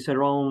initiatives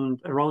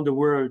around the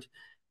world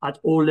at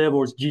all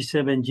levels,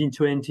 G7,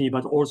 G20,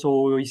 but also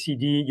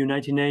OECD,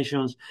 United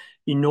Nations,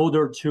 in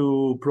order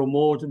to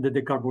promote the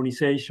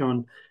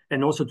decarbonization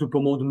and also to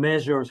promote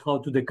measures how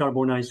to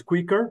decarbonize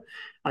quicker.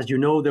 As you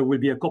know, there will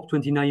be a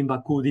COP29 in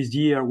Baku this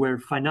year where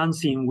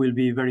financing will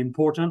be very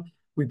important.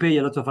 We pay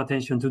a lot of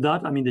attention to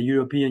that. I mean, the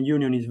European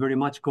Union is very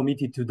much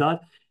committed to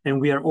that.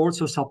 And we are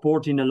also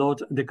supporting a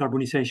lot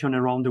decarbonization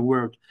around the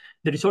world.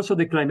 There is also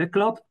the Climate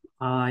Club.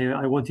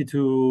 I wanted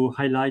to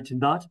highlight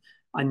that.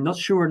 I'm not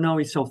sure now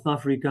if South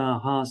Africa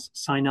has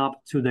signed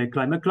up to the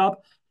Climate Club,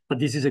 but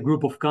this is a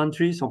group of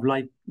countries, of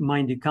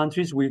like-minded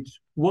countries, which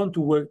want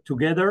to work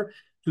together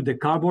to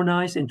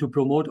decarbonize and to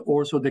promote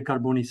also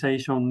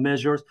decarbonization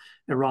measures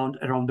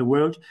around the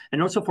world.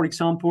 And also, for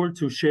example,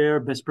 to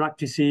share best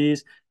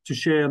practices, to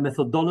share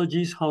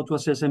methodologies, how to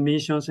assess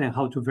emissions and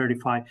how to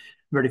verify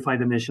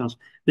the emissions.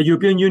 The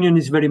European Union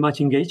is very much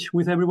engaged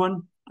with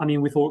everyone, I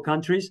mean, with all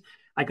countries.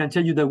 I can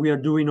tell you that we are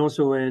doing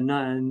also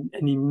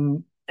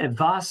a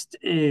vast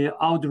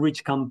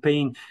outreach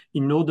campaign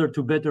in order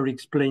to better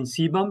explain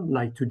CBAM,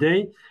 like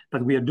today,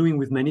 but we are doing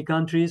with many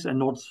countries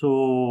and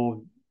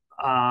also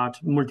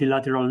at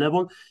multilateral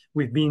level.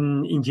 We've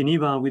been in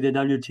Geneva with the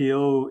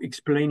WTO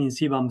explaining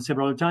CBAM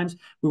several times.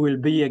 We will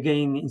be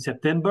again in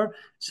September.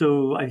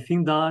 So I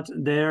think that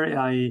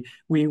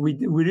we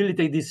really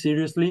take this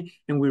seriously,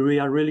 and we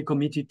are really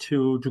committed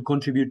to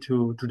contribute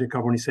to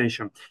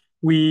decarbonization.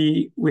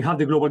 We have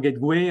the Global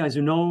Gateway, as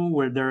you know,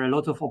 where there are a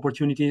lot of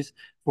opportunities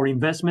for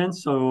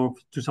investments, so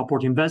to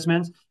support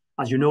investments.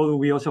 As you know,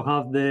 we also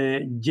have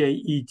the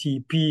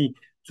JETP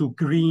to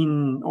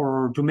green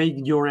or to make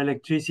your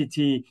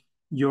electricity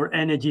your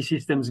energy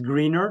systems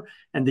greener,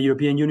 and the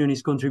European Union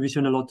is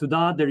contributing a lot to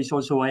that. There is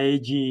also a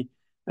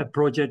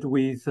project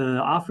with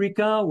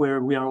Africa,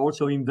 where we are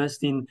also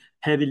investing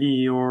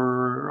heavily,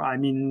 or I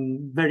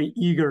mean, very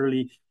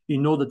eagerly,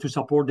 in order to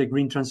support the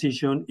green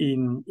transition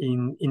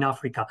in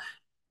Africa.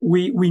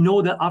 We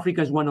know that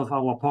Africa is one of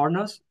our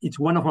partners. It's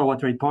one of our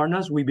trade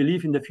partners. We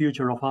believe in the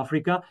future of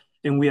Africa,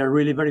 and we are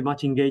really very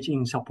much engaged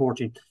in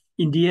supporting.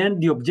 In the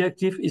end, the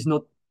objective is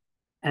not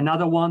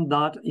another one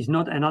that is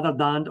not another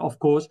than, of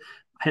course,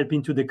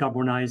 helping to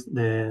decarbonize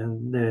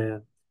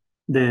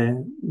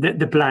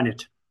the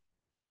planet.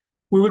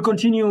 We will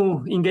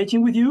continue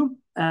engaging with you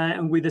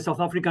and with the South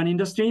African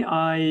industry.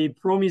 I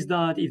promise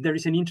that if there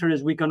is an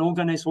interest, we can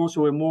organize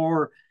also a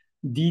more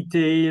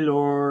detailed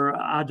or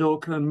ad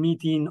hoc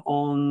meeting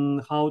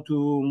on how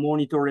to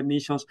monitor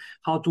emissions,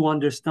 how to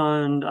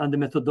understand the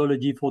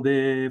methodology for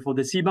the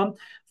CBAM.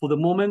 For the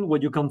moment,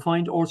 what you can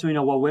find also in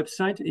our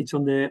website, it's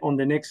on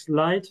the next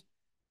slide.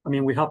 I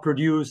mean, we have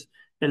produced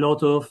a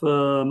lot of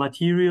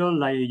material,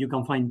 like you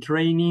can find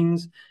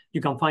trainings,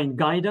 you can find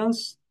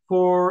guidance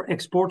for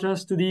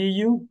exporters to the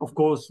EU. Of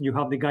course, you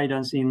have the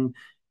guidance in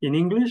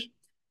English,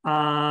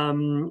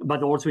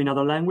 but also in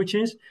other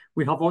languages.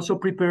 We have also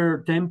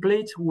prepared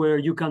templates where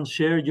you can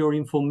share your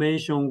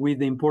information with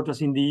the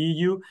importers in the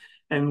EU.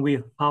 And we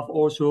have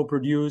also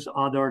produced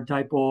other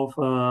type of,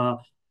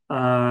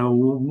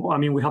 I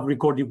mean, we have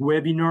recorded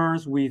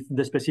webinars with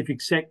the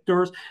specific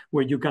sectors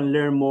where you can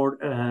learn more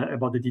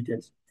about the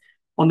details.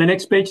 On the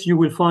next page, you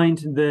will find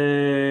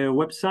the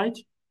website.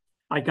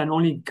 I can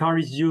only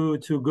encourage you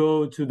to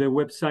go to the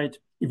website.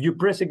 If you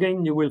press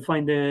again, you will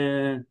find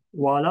the,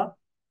 voila.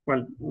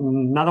 Well,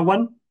 another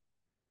one.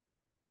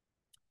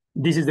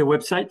 This is the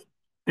website.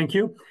 Thank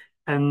you.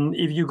 And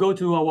if you go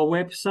to our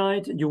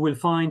website, you will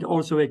find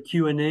also a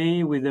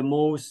Q&A with the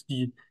most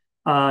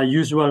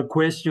usual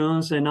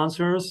questions and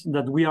answers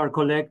that we are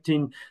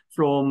collecting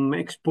from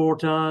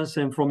exporters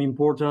and from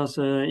importers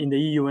in the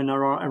EU and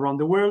around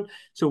the world.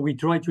 So we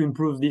try to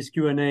improve this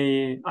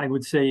Q&A, I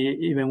would say,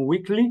 even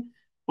weekly,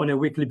 on a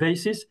weekly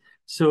basis.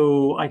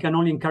 So I can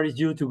only encourage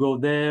you to go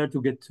there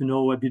to get to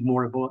know a bit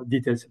more about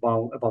details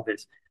about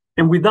this.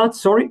 And with that,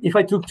 sorry if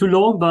I took too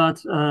long,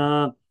 but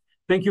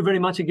thank you very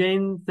much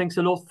again. Thanks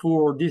a lot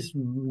for this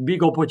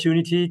big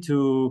opportunity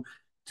to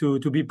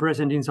be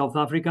present in South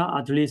Africa,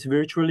 at least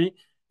virtually,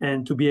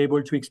 and to be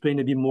able to explain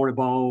a bit more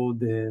about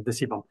the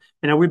CBAM.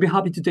 And I will be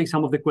happy to take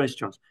some of the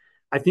questions.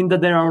 I think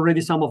that there are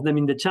already some of them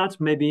in the chat.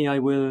 Maybe I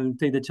will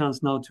take the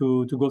chance now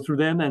to go through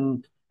them,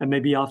 and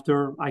maybe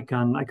after I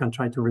can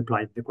try to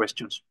reply to the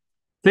questions.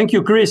 Thank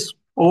you, Chris.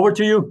 Over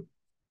to you.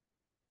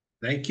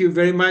 Thank you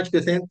very much,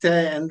 Vicente.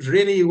 And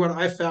really what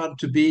I found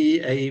to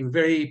be a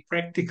very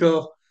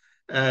practical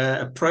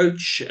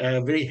approach,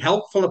 a very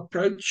helpful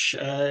approach,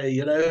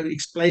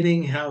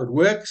 explaining how it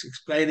works,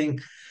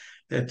 explaining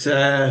that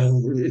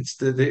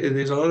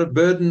there's a lot of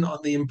burden on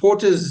the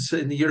importers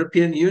in the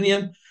European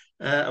Union.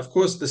 Of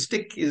course, the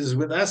stick is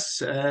with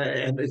us,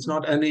 and it's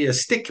not only a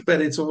stick,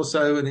 but it's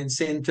also an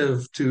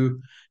incentive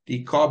to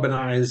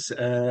decarbonize,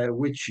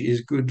 which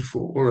is good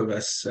for all of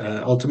us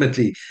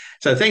ultimately.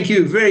 So thank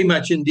you very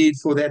much indeed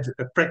for that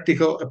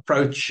practical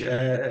approach.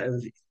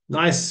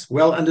 Nice,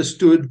 well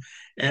understood.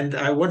 And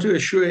I want to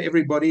assure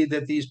everybody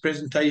that these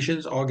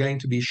presentations are going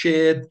to be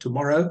shared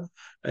tomorrow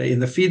in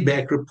the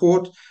feedback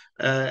report.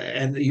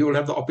 And you will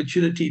have the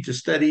opportunity to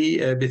study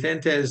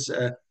Vicente's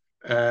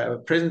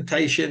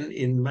presentation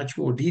in much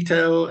more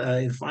detail,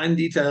 in fine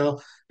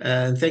detail.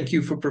 And thank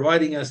you for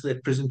providing us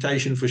that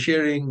presentation, for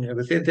sharing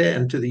Vicente,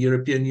 and to the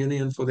European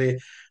Union for their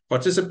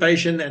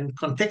participation and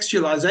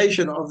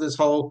contextualization of this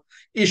whole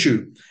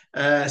issue.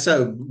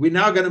 So we're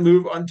now going to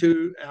move on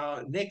to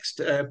our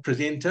next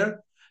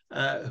presenter,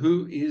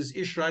 who is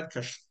Ishrad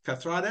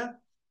Kathrada.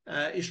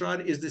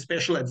 Ishrad is the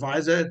special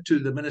advisor to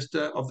the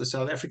Minister of the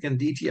South African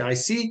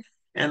DTIC,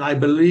 and I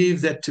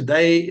believe that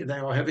today they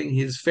are having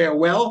his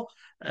farewell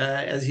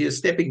as he is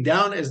stepping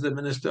down as the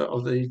Minister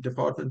of the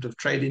Department of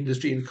Trade,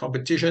 Industry and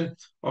Competition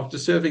after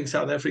serving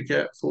South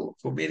Africa for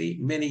many,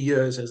 many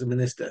years as a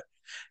minister.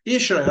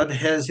 Ishrad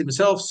has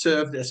himself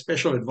served as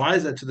special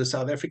advisor to the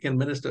South African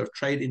Minister of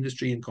Trade,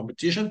 Industry and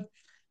Competition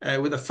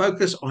with a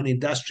focus on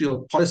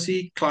industrial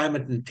policy,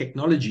 climate and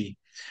technology.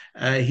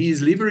 He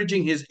is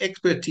leveraging his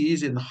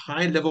expertise in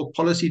high-level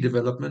policy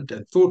development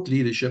and thought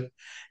leadership,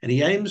 and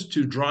he aims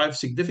to drive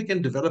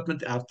significant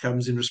development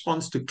outcomes in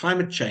response to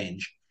climate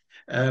change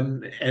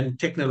and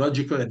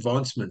technological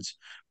advancements.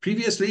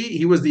 Previously,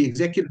 he was the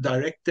executive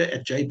director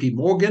at JP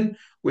Morgan,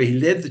 where he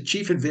led the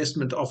Chief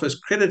Investment Office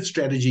Credit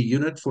Strategy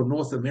Unit for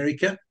North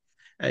America.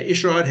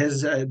 Ishrad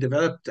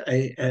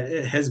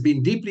has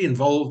been deeply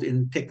involved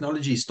in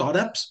technology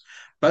startups,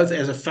 both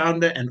as a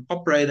founder and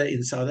operator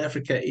in South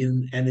Africa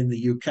and in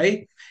the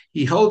UK.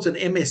 He holds an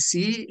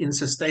MSc in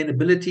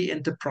Sustainability,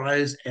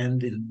 Enterprise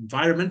and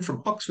Environment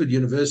from Oxford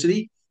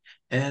University,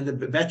 and a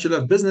Bachelor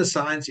of Business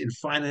Science in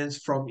Finance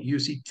from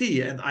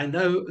UCT. And I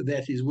know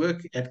that his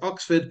work at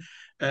Oxford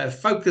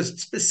focused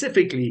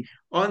specifically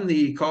on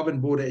the carbon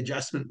border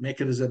adjustment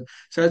mechanism.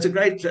 So it's a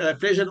great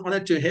pleasure and honor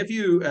to have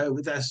you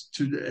with us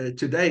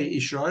today,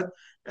 Ishrad.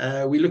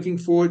 We're looking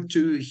forward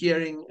to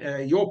hearing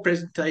your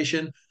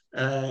presentation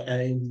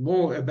and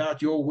more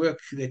about your work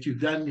that you've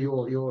done,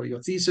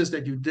 your thesis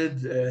that you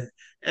did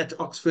at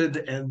Oxford,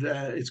 and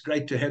it's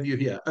great to have you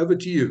here. Over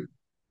to you.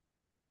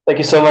 Thank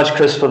you so much,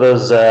 Chris, for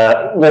those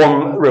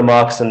warm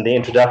remarks and the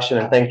introduction,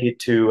 and thank you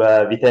to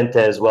Vicente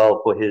as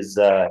well for his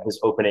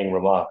opening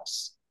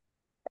remarks.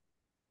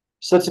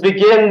 So to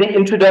begin, the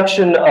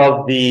introduction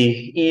of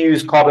the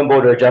EU's Carbon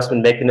Border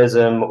Adjustment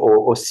Mechanism,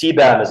 or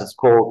CBAM as it's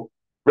called,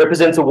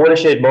 represents a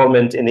watershed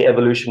moment in the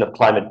evolution of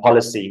climate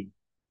policy.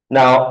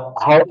 Now,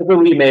 however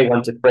we may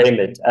want to frame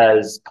it,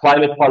 as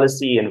climate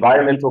policy,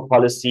 environmental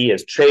policy,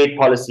 as trade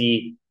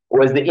policy,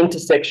 or as the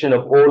intersection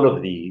of all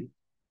of these,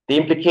 the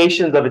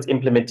implications of its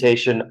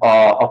implementation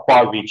are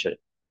far-reaching.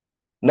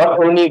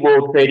 Not only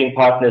will trading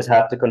partners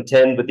have to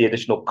contend with the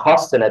additional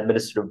costs and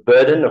administrative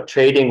burden of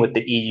trading with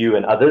the EU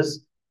and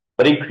others,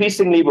 but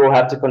increasingly we'll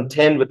have to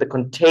contend with the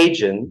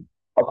contagion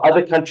of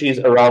other countries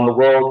around the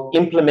world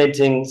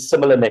implementing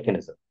similar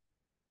mechanisms.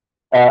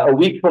 A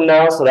week from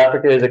now, South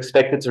Africa is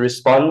expected to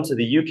respond to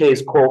the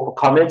UK's call for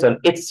comment on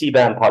its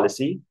CBAM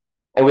policy,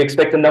 and we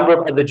expect a number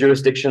of other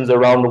jurisdictions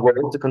around the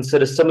world to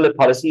consider similar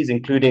policies,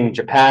 including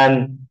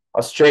Japan,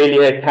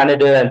 Australia,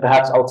 Canada, and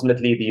perhaps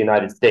ultimately the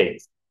United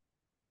States.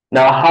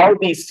 Now, how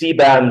these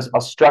CBAMs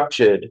are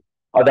structured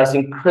are thus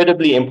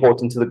incredibly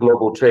important to the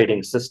global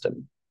trading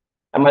system.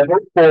 And my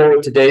hope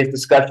for today's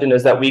discussion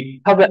is that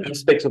we cover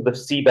aspects of the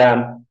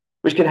CBAM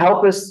which can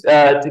help us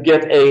to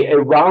get a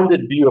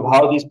rounded view of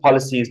how these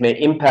policies may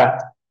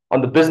impact on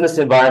the business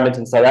environment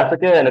in South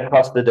Africa and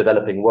across the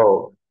developing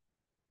world.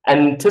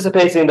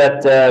 Anticipating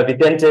that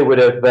Vicente would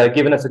have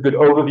given us a good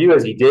overview,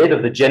 as he did,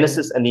 of the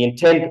genesis and the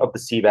intent of the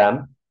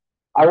CBAM,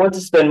 I want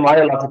to spend my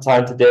allotted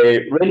time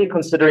today really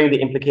considering the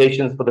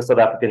implications for the South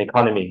African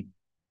economy.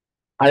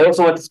 I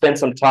also want to spend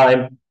some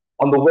time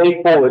on the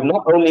way forward,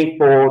 not only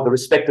for the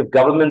respective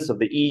governments of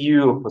the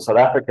EU, for South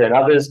Africa and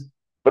others,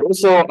 but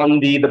also on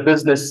the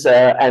business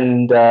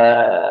and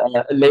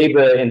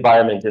labor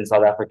environment in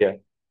South Africa.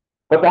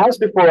 But perhaps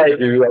before I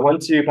do, I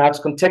want to perhaps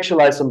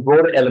contextualize some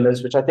broader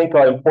elements which I think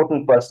are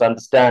important for us to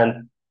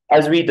understand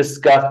as we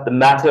discuss the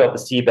matter of the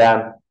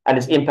CBAM and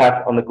its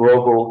impact on the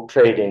global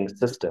trading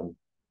system.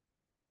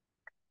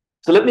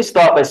 So let me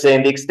start by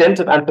saying the extent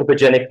of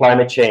anthropogenic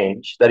climate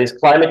change, that is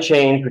climate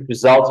change which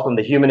results from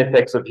the human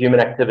effects of human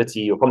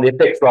activity, or from the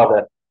effects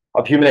rather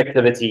of human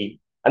activity,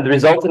 and the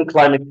resultant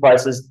climate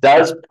crisis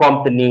does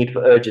prompt the need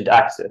for urgent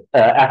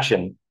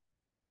action.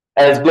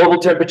 As global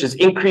temperatures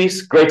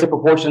increase, greater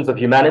proportions of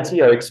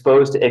humanity are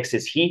exposed to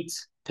excess heat,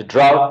 to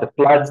drought, to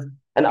floods,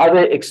 and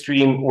other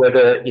extreme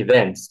weather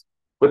events,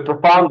 with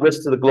profound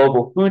risks to the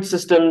global food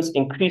systems,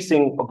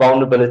 increasing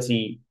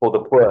vulnerability for the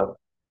poor.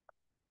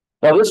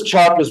 Now, this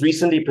chart was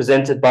recently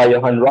presented by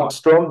Johan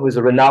Rockström, who is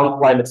a renowned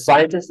climate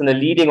scientist and a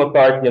leading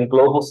authority on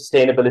global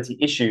sustainability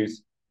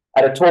issues,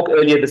 at a talk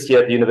earlier this year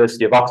at the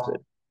University of Oxford.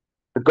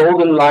 The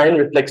golden line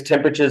reflects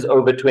temperatures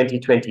over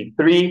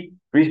 2023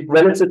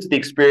 relative to the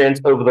experience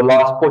over the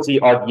last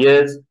 40-odd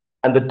years,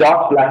 and the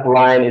dark black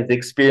line is the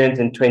experience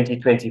in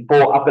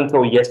 2024 up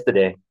until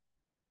yesterday.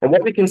 And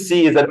what we can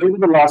see is that over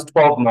the last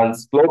 12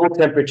 months, global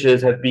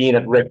temperatures have been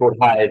at record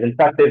highs. In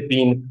fact, they've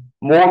been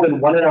more than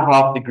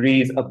 1.5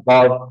 degrees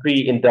above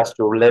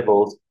pre-industrial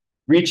levels,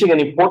 reaching an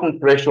important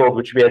threshold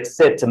which we had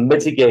set to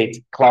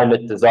mitigate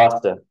climate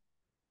disaster.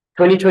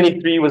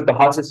 2023 was the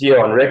hottest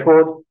year on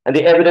record, and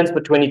the evidence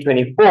for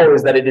 2024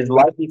 is that it is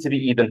likely to be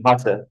even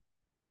hotter.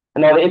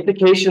 And now the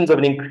implications of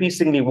an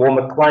increasingly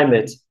warmer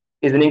climate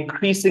is an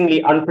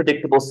increasingly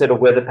unpredictable set of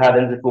weather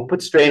patterns that will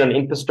put strain on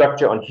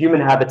infrastructure, on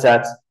human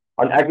habitats,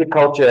 on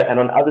agriculture, and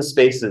on other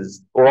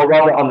spaces, or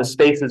rather on the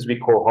spaces we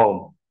call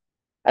home.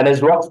 And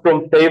as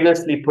Rockström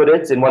famously put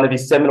it in one of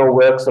his seminal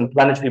works on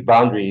planetary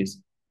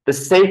boundaries, the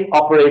safe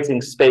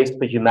operating space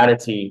for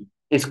humanity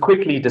is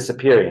quickly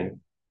disappearing.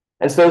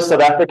 And so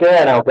South Africa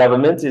and our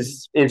government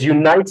is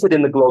united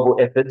in the global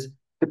effort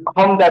to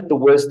combat the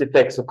worst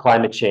effects of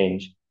climate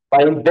change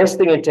by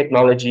investing in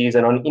technologies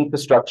and on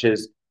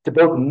infrastructures to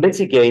both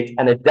mitigate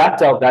and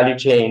adapt our value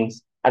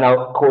chains and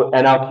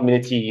our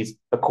communities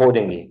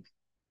accordingly.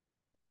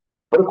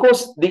 But of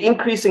course, the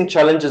increasing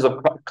challenges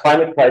of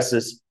climate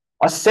crisis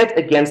are set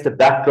against a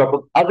backdrop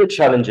of other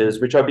challenges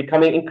which are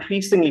becoming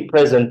increasingly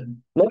present,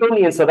 not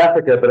only in South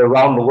Africa, but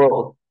around the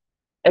world.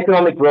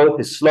 Economic growth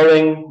is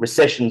slowing,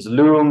 recessions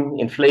loom,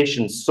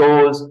 inflation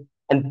soars,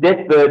 and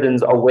debt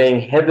burdens are weighing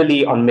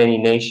heavily on many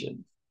nations.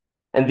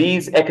 And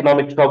these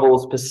economic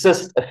troubles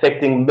persist,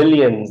 affecting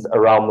millions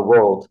around the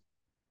world.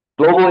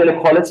 Global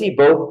inequality,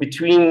 both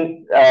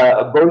between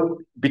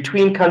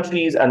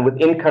countries and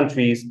within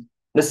countries,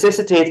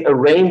 necessitates a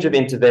range of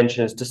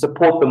interventions to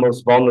support the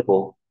most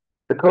vulnerable.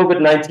 The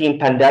COVID-19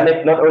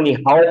 pandemic not only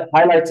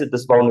highlighted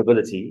this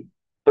vulnerability,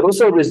 but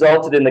also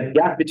resulted in the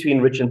gap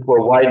between rich and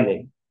poor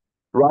widening.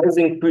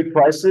 Rising food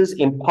prices,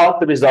 in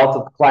part the result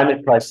of the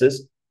climate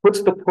crisis,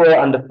 puts the poor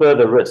under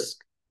further risk.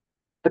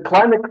 The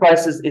climate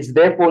crisis is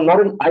therefore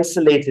not an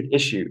isolated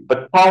issue,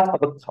 but part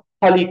of a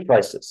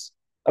poly-crisis,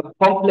 a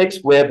complex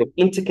web of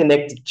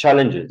interconnected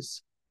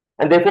challenges.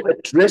 And therefore,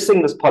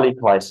 addressing this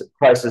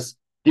poly-crisis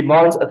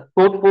demands a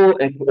thoughtful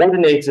and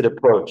coordinated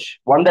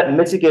approach, one that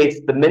mitigates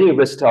the many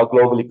risks to our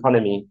global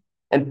economy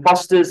and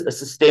fosters a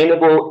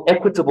sustainable,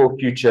 equitable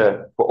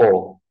future for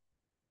all.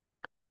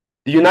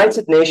 The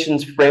United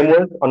Nations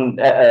framework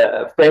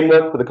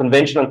for the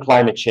Convention on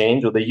Climate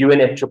Change, or the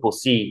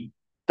UNFCCC,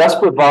 thus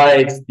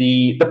provides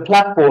the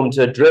platform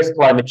to address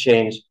climate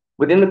change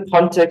within the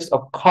context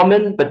of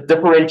common but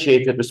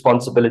differentiated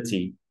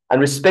responsibility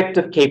and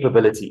respective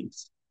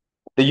capabilities.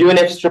 The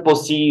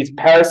UNFCCC's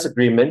Paris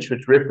Agreement,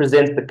 which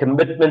represents the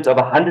commitment of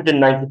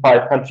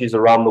 195 countries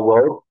around the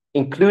world,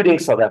 including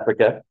South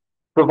Africa,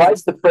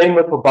 provides the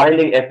framework for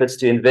binding efforts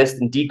to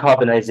invest in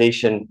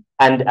decarbonisation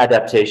and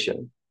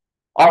adaptation.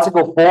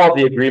 Article 4 of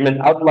the agreement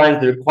outlines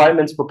the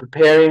requirements for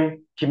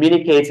preparing,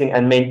 communicating,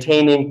 and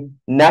maintaining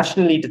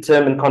nationally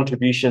determined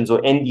contributions, or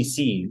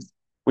NDCs,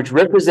 which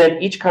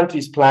represent each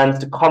country's plans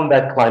to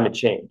combat climate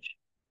change.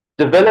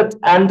 Developed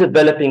and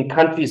developing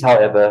countries,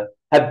 however,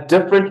 have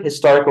different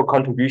historical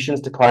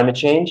contributions to climate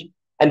change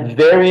and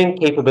varying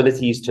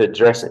capabilities to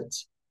address it.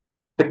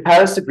 The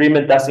Paris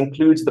Agreement thus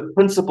includes the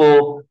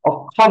principle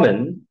of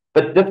common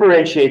but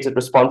differentiated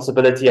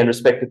responsibility and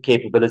respective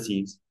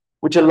capabilities,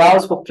 which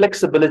allows for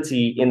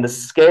flexibility in the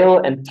scale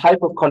and type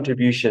of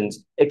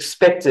contributions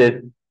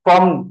expected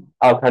from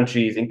our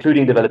countries,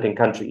 including developing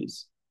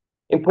countries.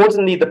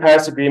 Importantly, the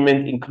Paris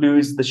Agreement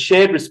includes the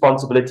shared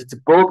responsibility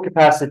to build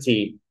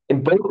capacity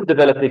in both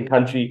developed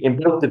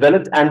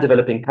and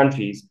developing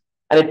countries,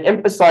 and it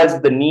emphasizes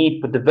the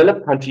need for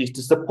developed countries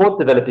to support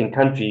developing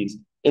countries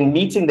in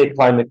meeting their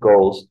climate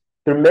goals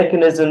through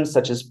mechanisms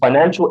such as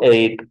financial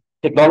aid,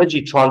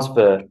 technology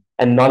transfer,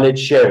 and knowledge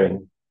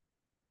sharing.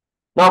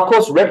 Now, of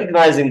course,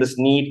 recognizing this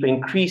need for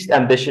increased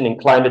ambition in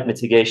climate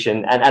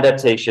mitigation and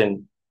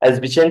adaptation, as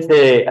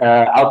Vicente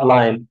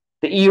outlined,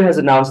 the EU has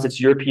announced its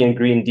European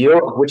Green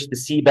Deal, of which the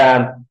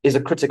CBAM is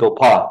a critical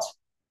part.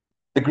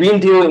 The Green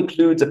Deal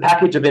includes a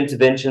package of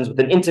interventions with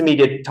an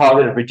intermediate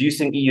target of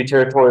reducing EU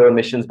territorial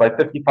emissions by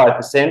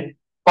 55%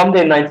 from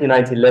their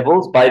 1990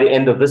 levels by the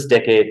end of this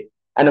decade,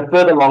 and a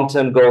further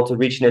long-term goal to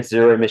reach net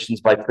zero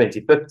emissions by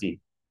 2050.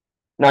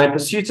 Now, in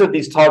pursuit of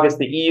these targets,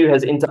 the EU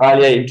has inter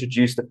alia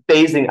introduced the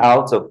phasing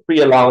out of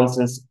free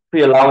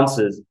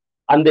allowances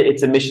under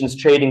its emissions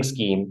trading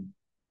scheme,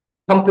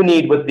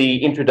 accompanied with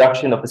the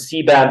introduction of the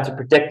CBAM to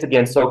protect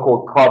against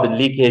so-called carbon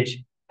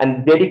leakage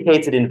and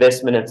dedicated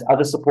investment and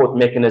other support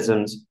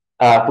mechanisms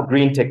for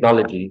green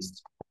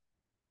technologies.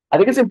 I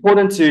think it's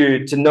important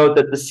to note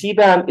that the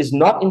CBAM is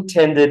not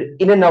intended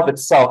in and of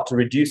itself to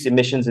reduce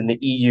emissions in the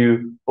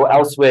EU or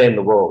elsewhere in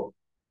the world.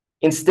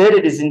 Instead,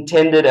 it is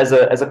intended as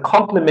a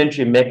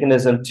complementary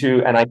mechanism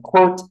to, and I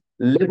quote,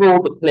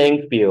 level the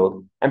playing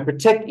field and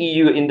protect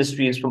EU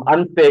industries from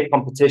unfair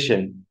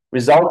competition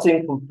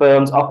resulting from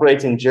firms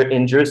operating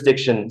in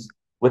jurisdictions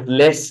with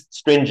less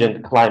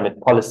stringent climate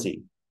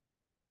policy.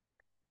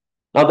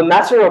 Now, the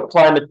matter of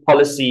climate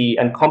policy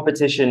and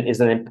competition is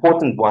an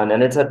important one,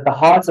 and it's at the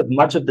heart of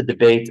much of the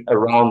debate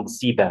around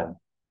the CBAM.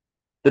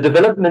 The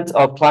development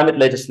of climate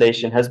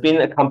legislation has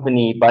been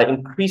accompanied by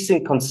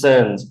increasing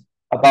concerns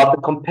about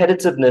the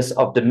competitiveness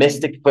of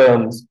domestic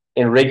firms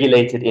in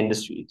regulated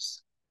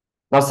industries.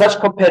 Now,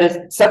 such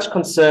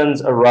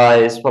concerns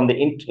arise from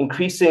the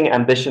increasing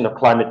ambition of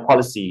climate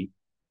policy,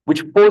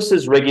 which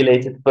forces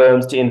regulated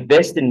firms to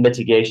invest in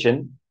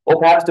mitigation or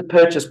perhaps to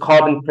purchase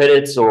carbon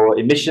credits or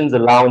emissions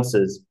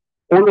allowances,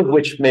 all of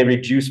which may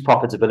reduce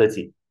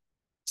profitability.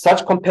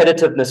 Such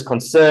competitiveness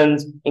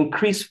concerns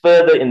increase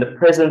further in the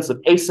presence of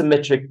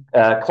asymmetric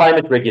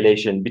climate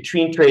regulation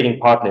between trading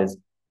partners,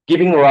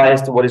 giving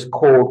rise to what is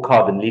called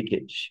carbon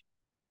leakage.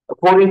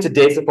 According to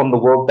data from the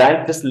World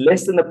Bank, just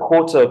less than a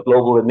quarter of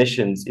global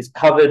emissions is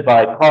covered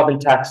by carbon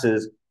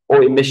taxes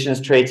or emissions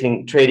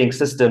trading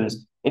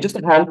systems in just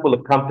a handful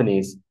of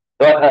countries,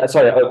 though I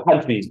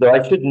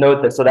should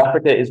note that South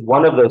Africa is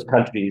one of those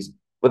countries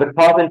with a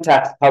carbon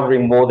tax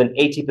covering more than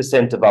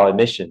 80% of our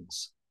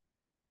emissions.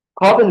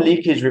 Carbon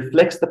leakage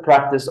reflects the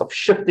practice of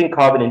shifting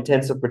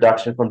carbon-intensive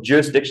production from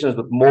jurisdictions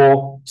with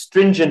more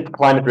stringent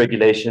climate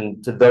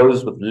regulation to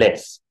those with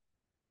less.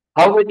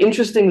 However,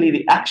 interestingly,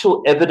 the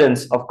actual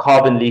evidence of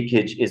carbon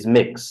leakage is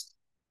mixed.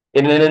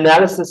 In an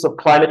analysis of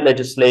climate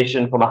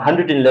legislation from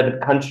 111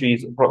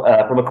 countries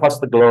from across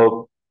the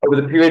globe over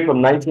the period from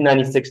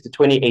 1996 to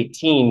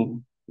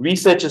 2018,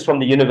 researchers from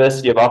the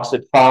University of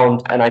Oxford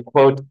found, and I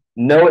quote,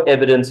 no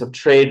evidence of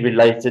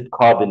trade-related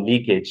carbon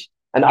leakage,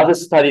 and other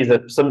studies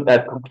have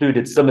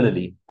concluded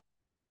similarly.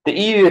 The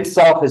EU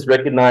itself has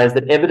recognized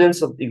that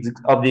evidence of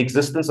the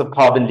existence of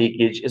carbon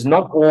leakage is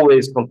not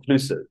always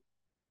conclusive.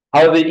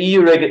 However,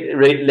 EU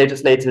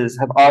legislators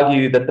have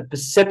argued that the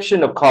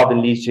perception of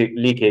carbon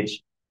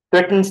leakage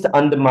threatens to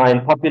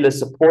undermine popular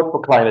support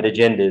for climate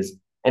agendas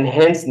and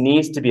hence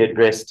needs to be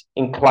addressed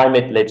in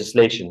climate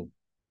legislation.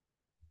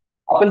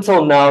 Up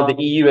until now,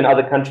 the EU and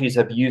other countries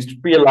have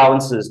used free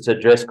allowances to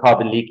address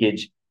carbon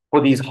leakage,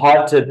 for these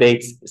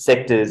hard-to-abate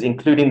sectors,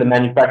 including the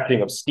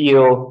manufacturing of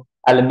steel,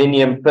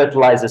 aluminium,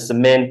 fertilizer,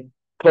 cement,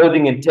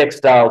 clothing and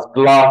textiles,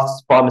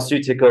 glass,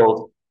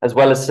 pharmaceuticals, as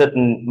well as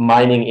certain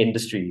mining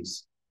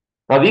industries.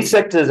 Now, these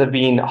sectors have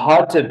been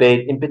hard to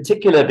abate, in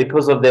particular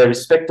because of their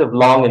respective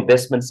long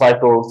investment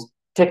cycles,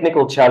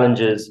 technical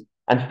challenges,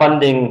 and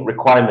funding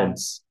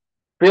requirements.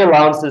 Free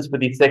allowances for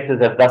these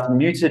sectors have thus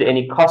muted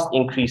any cost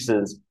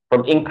increases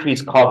from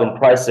increased carbon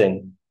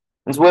pricing.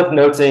 It's worth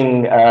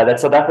noting that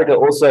South Africa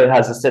also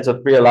has a set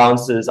of free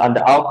allowances under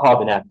our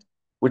Carbon Act,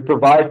 which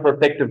provide for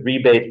effective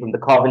rebate from the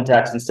carbon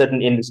tax in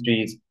certain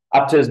industries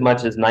up to as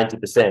much as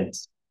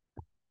 90%.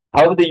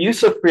 However, the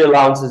use of free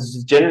allowances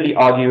is generally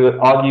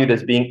argued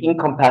as being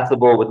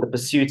incompatible with the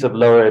pursuit of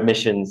lower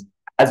emissions,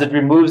 as it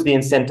removes the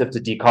incentive to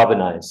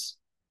decarbonize.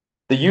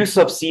 The use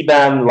of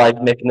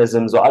CBAM-like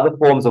mechanisms or other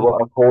forms of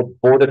what are called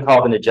border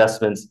carbon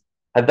adjustments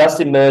have thus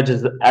emerged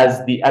as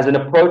an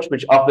approach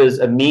which offers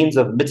a means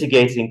of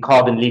mitigating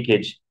carbon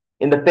leakage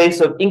in the face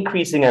of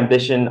increasing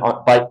ambition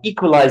by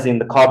equalizing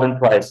the carbon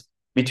price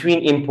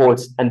between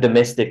imports and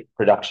domestic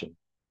production.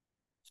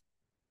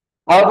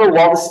 However,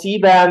 while the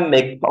CBAM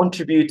may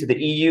contribute to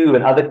the EU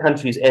and other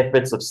countries'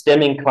 efforts of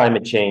stemming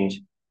climate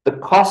change, the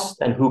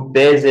cost and who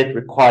bears it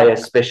require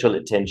special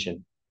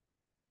attention.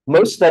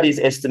 Most studies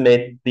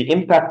estimate the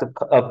impact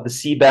of the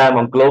CBAM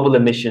on global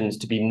emissions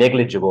to be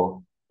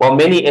negligible, while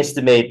many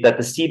estimate that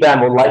the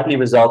CBAM will likely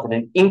result in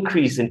an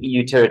increase in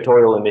EU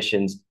territorial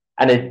emissions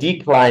and a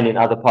decline in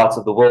other parts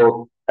of the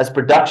world as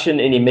production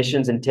in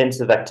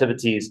emissions-intensive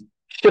activities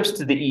shifts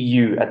to the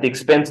EU at the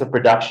expense of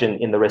production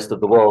in the rest of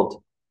the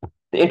world.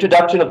 The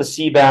introduction of the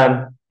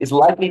CBAM is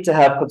likely to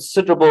have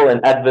considerable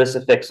and adverse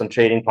effects on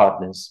trading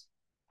partners.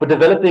 For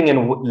developing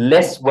in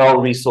less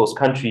well-resourced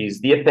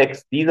countries, these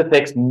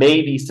effects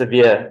may be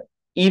severe,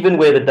 even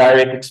where the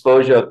direct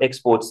exposure of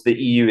exports to the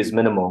EU is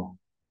minimal.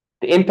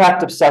 The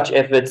impact of such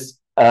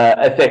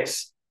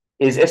effects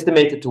is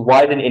estimated to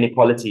widen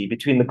inequality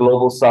between the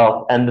global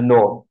south and the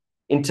north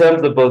in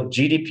terms of both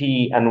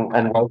GDP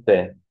and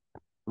welfare.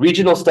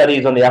 Regional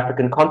studies on the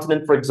African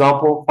continent, for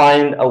example,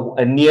 find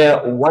a near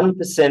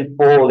 1%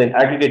 fall in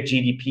aggregate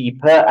GDP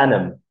per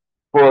annum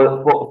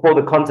for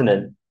the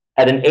continent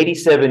at an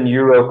 87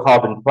 euro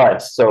carbon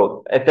price.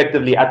 So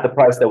effectively at the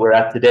price that we're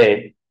at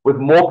today, with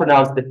more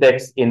pronounced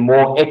effects in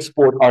more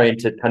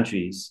export-oriented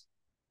countries.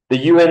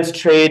 The UN's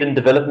Trade and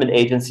Development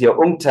Agency, or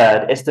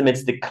UNCTAD,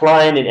 estimates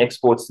decline in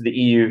exports to the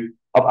EU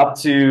of up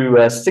to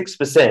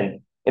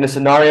 6% in a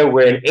scenario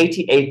where an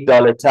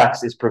 $88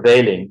 tax is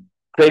prevailing,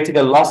 creating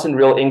a loss in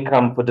real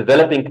income for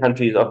developing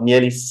countries of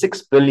nearly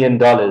 $6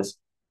 billion,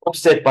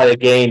 offset by a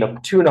gain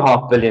of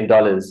 $2.5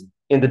 billion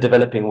in the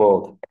developing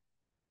world.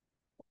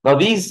 Now,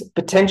 these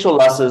potential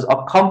losses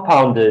are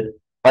compounded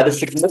by the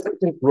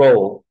significant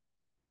role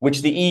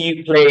which the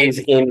EU plays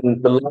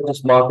in the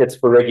largest markets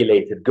for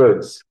regulated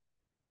goods.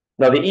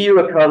 Now, the EU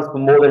accounts for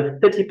more than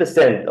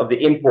 30% of the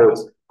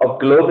imports of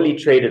globally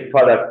traded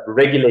products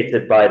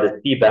regulated by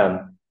the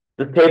CBAM.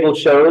 The table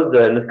shows,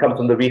 and this comes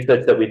from the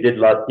research that we did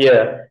last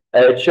year,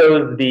 it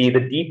shows the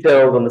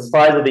details on the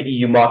size of the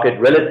EU market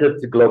relative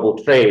to global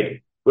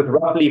trade, with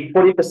roughly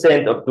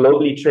 40% of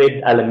globally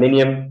traded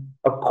aluminium,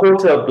 a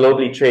quarter of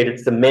globally traded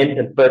cement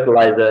and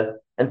fertilizer,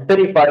 and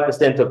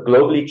 35% of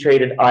globally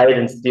traded iron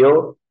and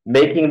steel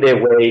making their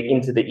way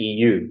into the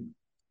EU.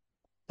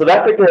 South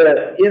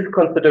Africa is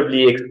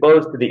considerably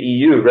exposed to the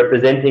EU,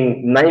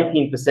 representing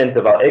 19%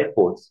 of our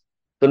exports.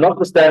 So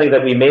notwithstanding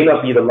that we may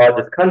not be the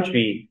largest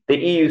country, the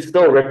EU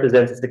still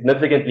represents a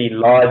significantly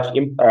large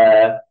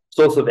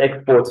source of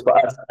exports for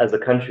us as a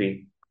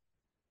country.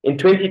 In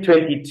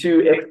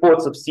 2022,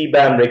 exports of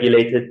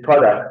CBAM-regulated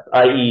products,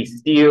 i.e.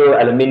 steel,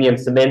 aluminium,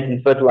 cement,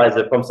 and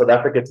fertilizer from South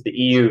Africa to the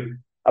EU,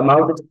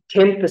 amounted to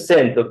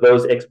 10% of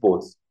those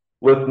exports,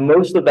 with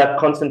most of that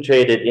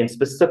concentrated in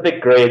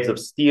specific grades of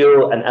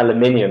steel and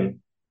aluminium.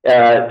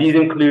 These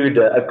include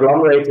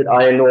agglomerated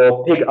iron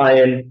ore, pig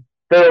iron,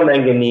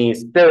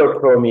 ferromanganese,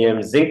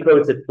 ferrochromium,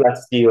 zinc-coated flat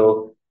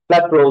steel,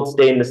 flat-rolled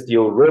stainless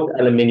steel, wrought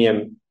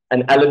aluminium,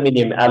 and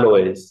aluminium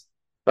alloys.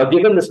 Now,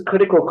 given this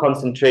critical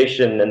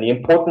concentration and the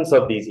importance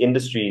of these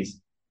industries,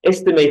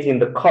 estimating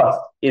the cost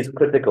is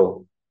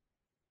critical.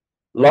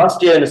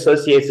 Last year, in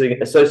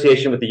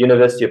association with the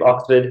University of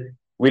Oxford,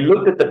 we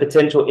looked at the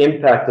potential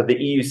impact of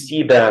the EU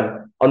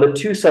CBAM on the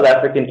two South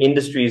African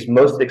industries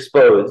most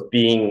exposed,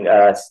 being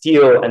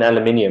steel and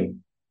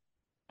aluminium.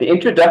 The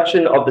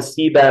introduction of the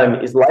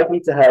CBAM is likely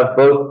to have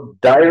both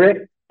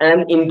direct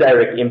and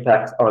indirect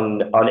impacts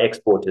on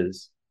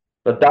exporters.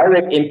 The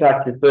direct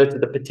impact refers to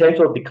the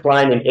potential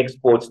decline in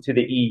exports to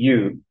the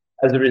EU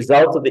as a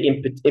result of the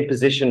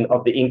imposition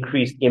of the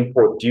increased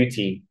import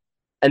duty.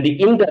 And the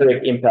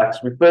indirect impacts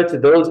refer to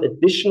those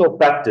additional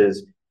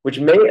factors which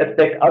may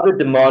affect other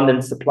demand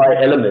and supply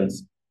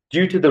elements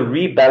due to the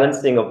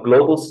rebalancing of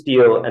global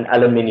steel and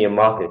aluminium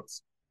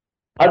markets.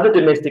 Other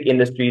domestic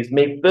industries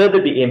may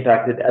further be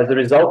impacted as a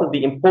result of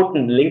the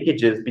important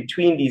linkages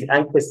between these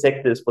anchor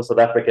sectors for South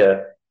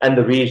Africa and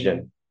the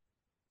region.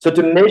 So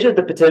to measure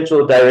the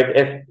potential direct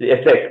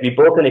effect, we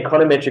built an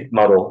econometric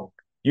model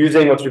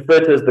using what's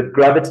referred to as the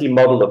gravity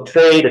model of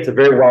trade. It's a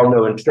very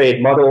well-known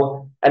trade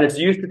model, and it's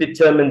used to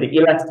determine the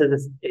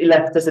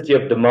elasticity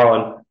of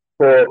demand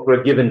for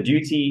a given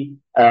duty,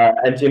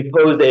 and to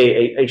impose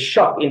a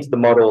shock into the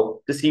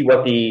model to see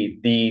what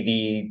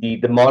the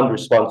demand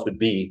response would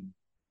be.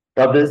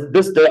 Now,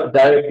 this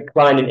direct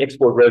decline in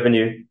export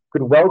revenue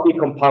could well be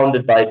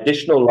compounded by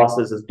additional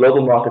losses as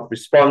global markets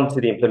respond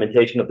to the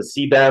implementation of the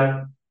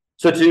CBAM.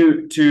 So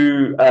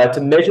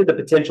to measure the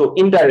potential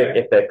indirect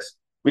effects,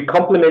 we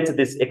complemented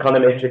this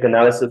econometric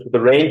analysis with a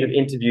range of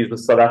interviews with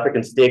South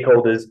African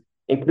stakeholders,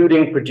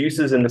 including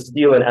producers in the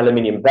steel and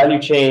aluminium value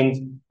chains,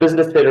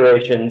 business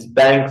federations,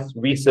 banks,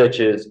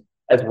 researchers,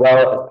 as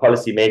well as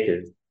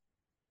policymakers.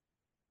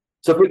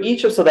 So for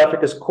each of South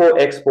Africa's core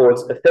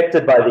exports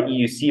affected by the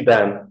EU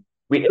CBAM,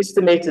 we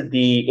estimated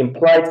the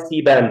implied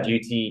CBAM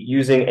duty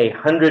using a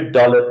 $100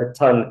 per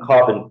ton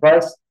carbon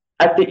price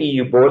at the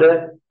EU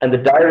border and the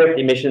direct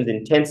emissions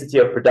intensity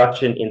of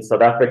production in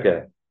South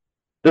Africa.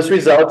 This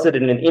resulted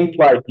in an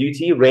implied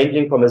duty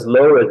ranging from as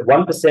low as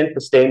 1% for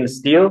stainless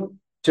steel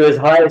to as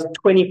high as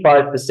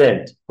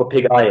 25% for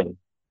pig iron.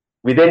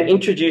 We then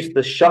introduced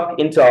the shock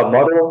into our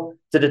model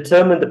to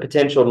determine the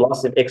potential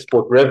loss in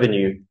export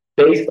revenue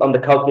based on the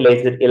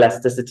calculated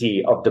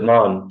elasticity of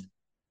demand.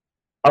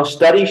 Our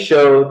study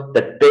showed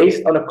that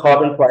based on a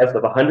carbon price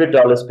of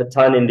 $100 per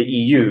ton in the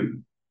EU,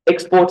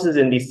 exporters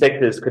in these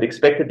sectors could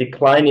expect a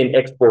decline in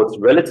exports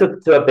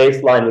relative to a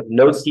baseline with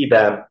no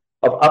CBAM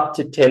of up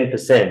to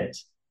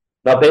 10%.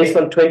 Now, based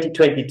on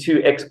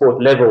 2022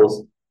 export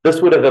levels,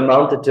 this would have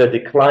amounted to a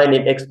decline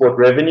in export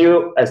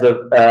revenue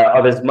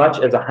of as much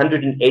as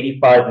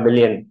 $185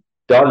 million,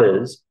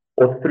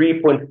 or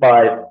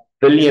 3.5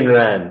 billion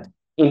rand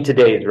in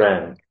today's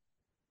rand.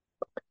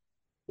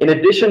 In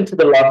addition to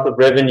the loss of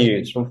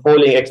revenues from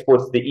falling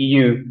exports to the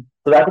EU,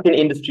 South African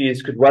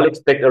industries could well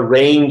expect a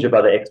range of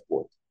other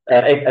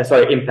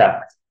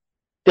impacts.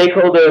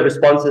 Stakeholder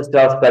responses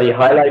to our study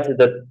highlighted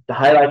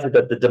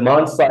that the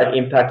demand side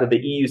impact of the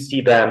EU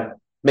CBAM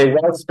may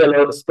well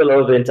spill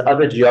over into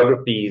other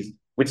geographies,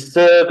 which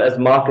serve as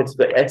markets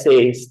for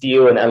SA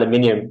steel and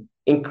aluminium,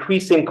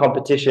 increasing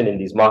competition in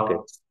these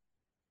markets.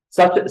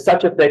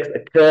 Such effects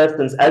occur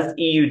since as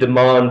EU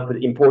demand for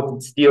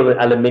imported steel and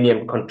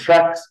aluminium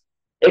contracts,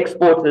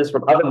 exporters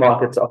from other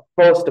markets are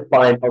forced to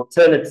find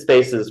alternate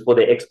spaces for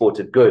their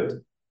exported goods.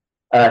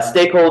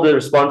 Stakeholder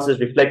responses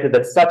reflected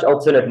that such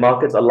alternate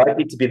markets are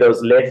likely to be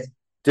those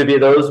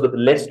with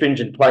less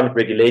stringent climate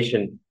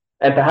regulation,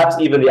 and perhaps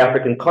even the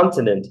African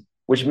continent,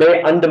 which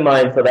may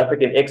undermine South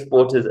African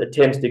exporters'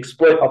 attempts to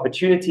exploit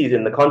opportunities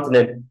in the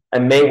continent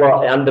and may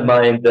well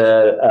undermine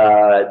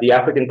the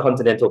African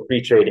continental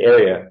free trade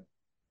area.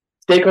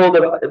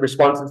 Stakeholder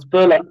responses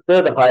further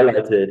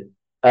highlighted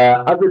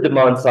other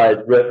demand-side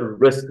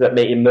risks that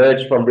may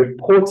emerge from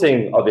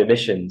reporting of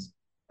emissions.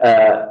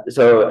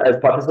 So, as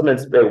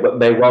participants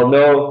may well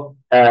know,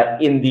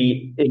 in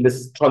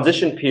this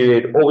transition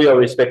period, all we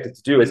are expected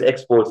to do as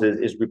exporters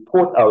is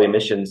report our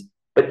emissions.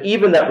 But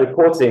even that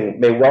reporting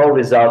may well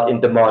result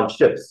in demand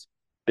shifts,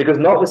 because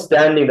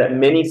notwithstanding that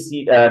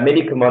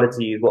many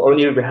commodities will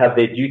only have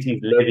their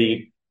duties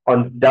levied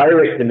on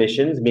direct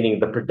emissions, meaning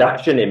the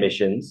production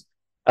emissions,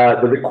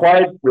 the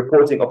required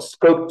reporting of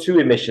Scope 2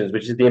 emissions,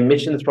 which is the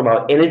emissions from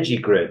our energy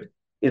grid,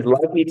 is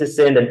likely to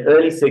send an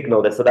early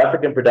signal that South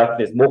African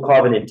production is more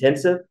carbon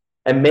intensive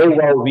and may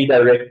well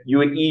redirect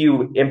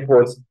EU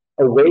imports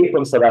away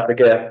from South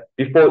Africa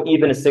before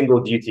even a single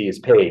duty is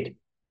paid.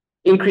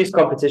 Increased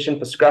competition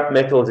for scrap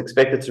metal is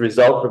expected to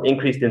result from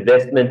increased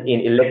investment in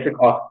electric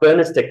arc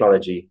furnace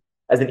technology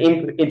as an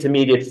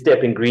intermediate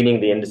step in greening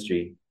the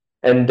industry.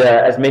 And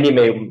as many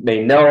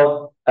may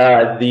know,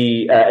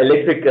 the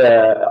electric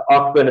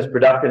arc furnace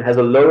production has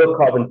a lower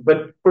carbon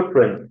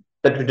footprint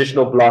than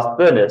traditional blast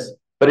furnace,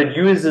 but it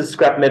uses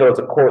scrap metal as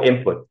a core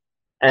input.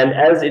 And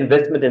as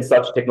investment in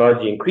such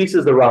technology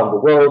increases around the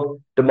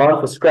world, demand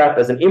for scrap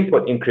as an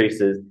input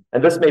increases,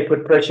 and this may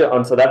put pressure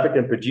on South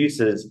African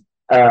producers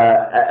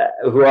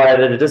who are at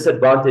a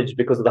disadvantage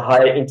because of the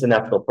higher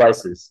international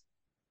prices.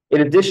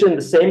 In addition,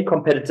 the same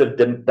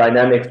competitive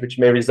dynamics which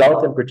may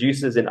result in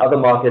producers in other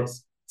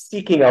markets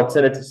seeking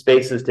alternative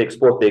spaces to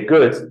export their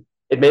goods,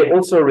 it may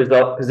also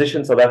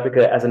position South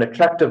Africa as an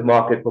attractive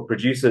market for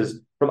producers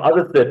from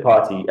other third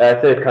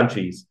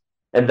countries,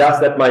 and thus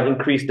that might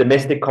increase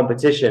domestic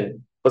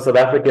competition for South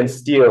African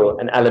steel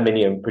and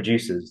aluminium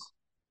producers.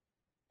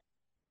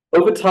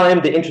 Over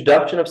time, the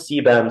introduction of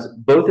CBAMs,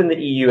 both in the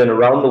EU and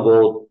around the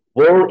world,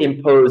 will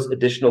impose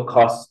additional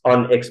costs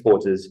on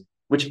exporters,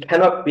 which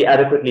cannot be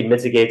adequately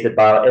mitigated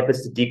by our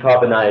efforts to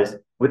decarbonize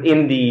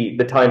within the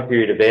time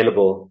period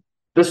available.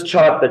 This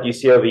chart that you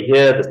see over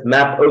here, this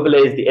map,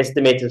 overlays the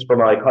estimators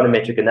from our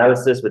econometric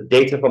analysis with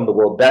data from the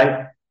World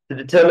Bank to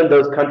determine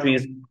those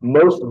countries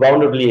most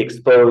vulnerably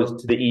exposed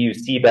to the EU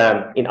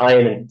CBAM in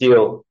iron and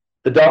steel.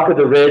 The darker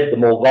the red, the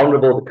more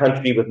vulnerable the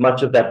country, with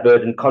much of that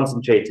burden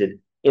concentrated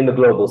in the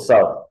global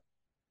south.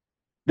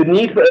 The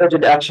need for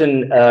urgent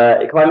action,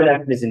 climate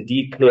action, is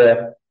indeed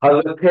clear.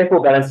 However,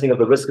 careful balancing of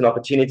the risk and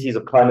opportunities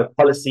of climate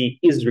policy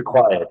is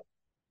required.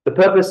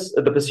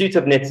 The pursuit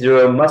of net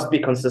zero must be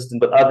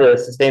consistent with other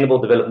sustainable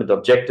development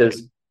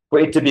objectives for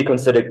it to be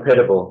considered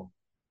credible.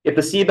 If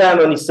the CBAM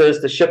only serves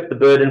to shift the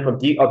burden of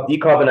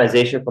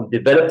decarbonisation from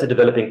developed to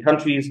developing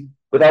countries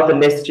without the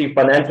necessary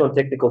financial and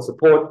technical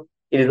support,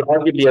 it is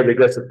arguably a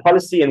regressive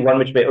policy and one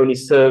which may only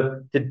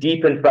serve to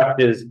deepen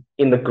fractures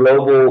in the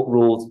global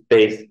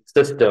rules-based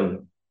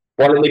system.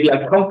 While it may be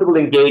uncomfortable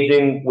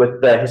engaging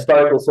with the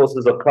historical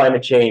sources of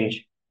climate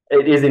change,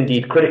 it is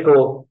indeed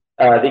critical.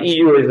 The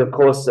EU is, of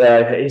course,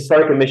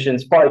 historic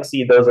emissions far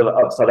exceed those of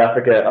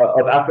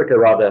Africa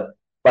rather,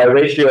 by a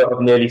ratio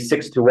of nearly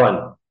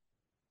 6-1.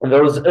 And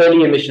those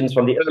early emissions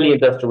from the early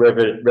industrial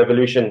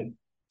revolution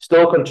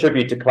still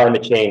contribute to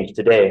climate change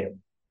today.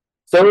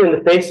 So in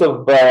the face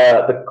of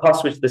the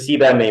cost which the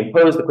CBAM may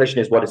impose, the question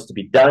is what is to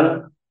be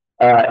done.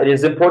 It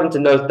is important to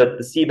note that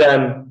the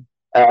CBAM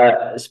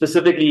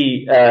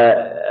specifically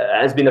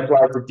has been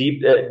applied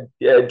to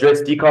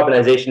address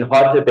decarbonisation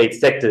hard-to-abate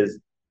sectors,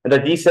 and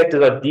that these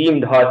sectors are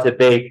deemed hard to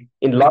abate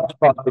in large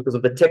part because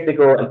of the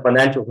technical and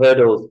financial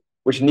hurdles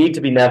which need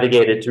to be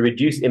navigated to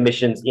reduce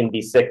emissions in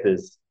these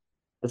sectors.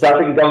 The South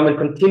African government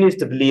continues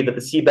to believe that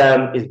the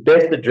CBAM is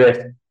best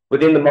addressed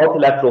within the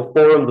multilateral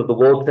forums of the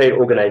World Trade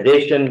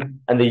Organization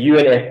and the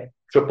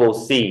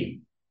UNFCCC.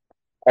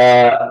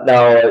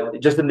 Now,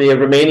 just in the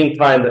remaining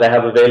time that I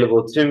have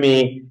available to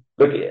me,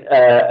 look,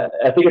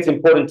 I think it's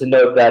important to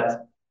note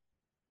that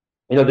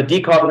the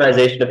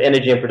decarbonization of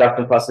energy and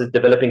production processes in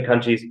developing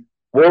countries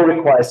will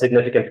require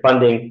significant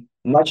funding,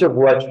 much of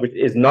which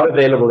is not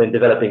available in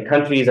developing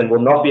countries and will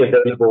not be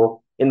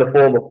available in the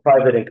form of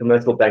private and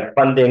commercial bank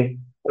funding.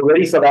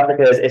 Already, South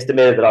Africa has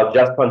estimated that our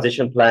Just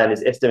Transition Plan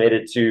is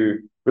estimated to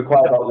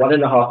require about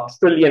 1.5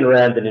 trillion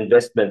rand in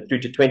investment through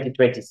to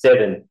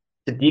 2027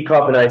 to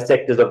decarbonize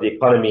sectors of the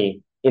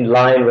economy in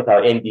line with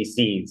our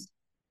NDCs.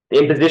 The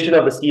imposition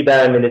of the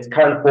CBAM in its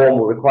current form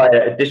will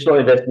require additional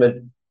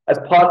investment as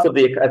parts of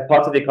the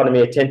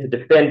economy attempt to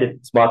defend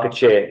its market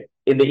share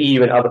in the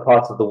EU and other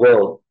parts of the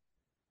world.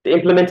 The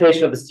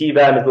implementation of the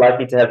CBAM is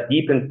likely to have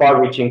deep and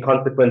far-reaching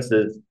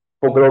consequences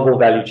for global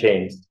value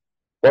chains.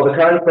 While the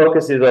current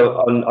focus is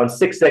on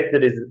six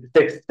sectors,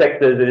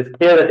 it is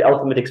clear that the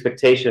ultimate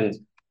expectations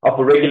are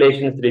for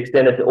regulations to be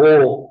extended to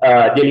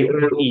nearly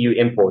all EU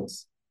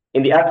imports.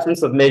 In the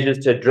absence of measures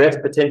to address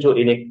potential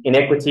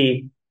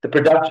inequity, the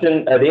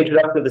introduction of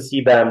the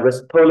CBAM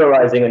risks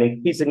polarizing an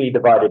increasingly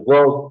divided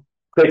world,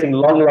 creating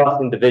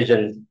long-lasting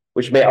divisions,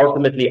 which may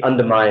ultimately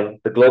undermine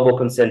the global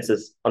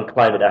consensus on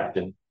climate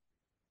action.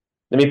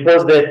 Let me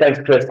pause there. Thanks,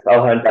 Chris.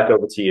 I'll hand back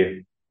over to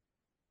you.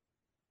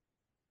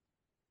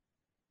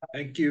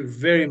 Thank you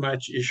very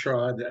much,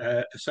 Ishrad.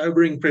 A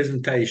sobering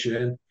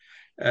presentation,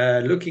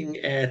 looking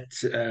at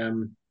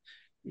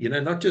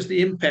not just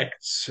the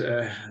impacts,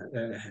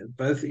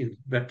 both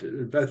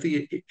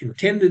the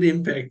intended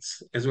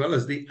impacts as well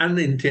as the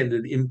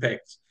unintended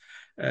impacts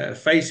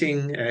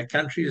facing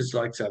countries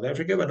like South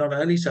Africa, but not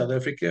only South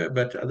Africa,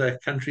 but other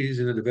countries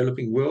in the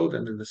developing world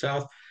and in the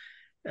South.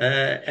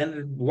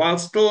 And while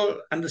still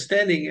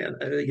understanding,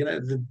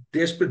 the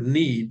desperate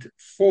need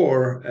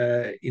for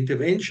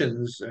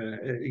interventions,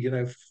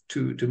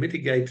 to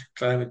mitigate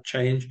climate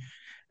change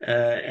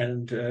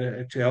and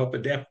to help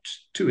adapt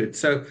to it.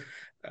 So,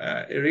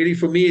 really,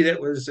 for me, that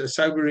was a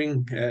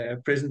sobering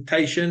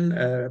presentation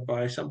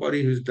by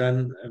somebody who's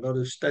done a lot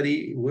of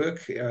study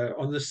work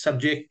on this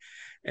subject,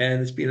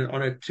 and it's been an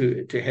honor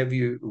to have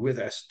you with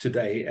us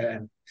today,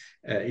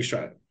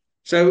 Ishrad.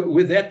 So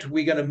with that,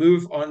 we're going to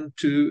move on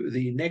to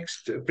the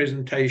next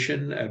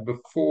presentation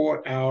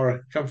before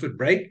our comfort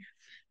break,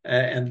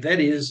 and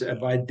that is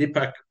by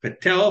Deepak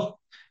Patel,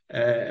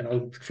 an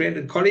old friend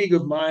and colleague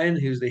of mine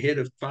who's the head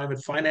of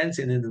climate finance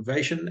and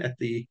innovation at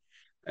the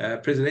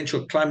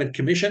Presidential Climate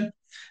Commission.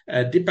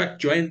 Deepak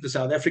joined the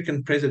South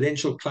African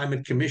Presidential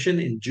Climate Commission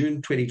in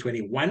June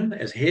 2021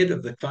 as head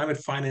of the climate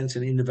finance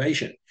and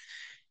innovation.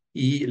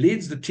 He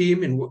leads the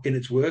team in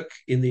its work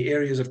in the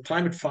areas of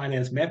climate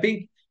finance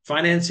mapping,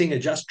 financing a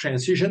just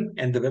transition,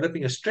 and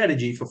developing a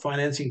strategy for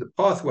financing the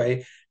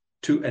pathway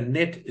to a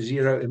net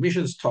zero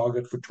emissions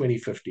target for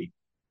 2050.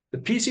 The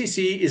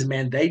PCC is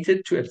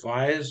mandated to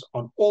advise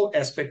on all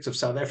aspects of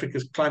South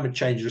Africa's climate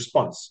change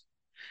response.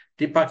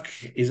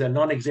 Deepak is a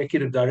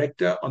non-executive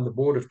director on the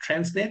board of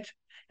Transnet,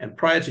 and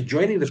prior to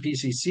joining the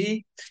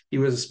PCC, he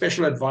was a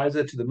special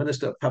advisor to the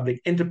Minister of Public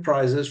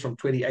Enterprises from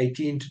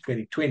 2018 to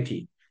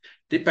 2020.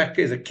 Deepak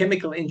is a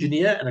chemical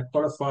engineer and a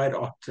qualified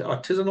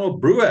artisanal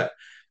brewer.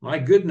 My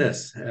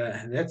goodness,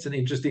 that's an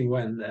interesting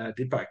one,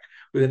 Deepak,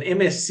 with an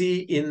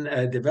MSc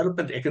in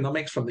Development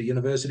Economics from the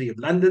University of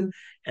London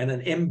and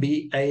an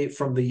MBA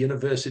from the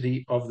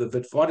University of the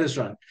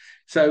Witwatersrand.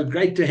 So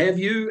great to have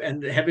you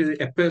and have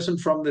a person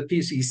from the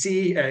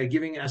PCC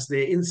giving us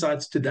their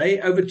insights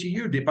today. Over to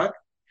you, Deepak.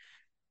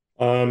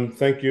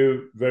 Thank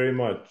you very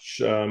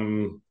much.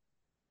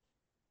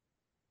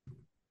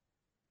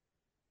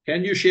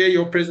 Can you share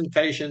your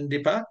presentation,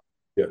 Deepak?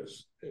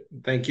 Yes.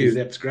 Thank you.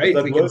 That's great.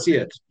 We can see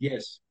it.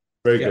 Yes.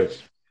 Very good.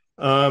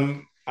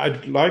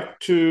 I'd like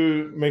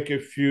to make a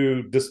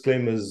few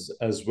disclaimers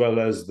as well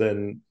as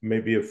then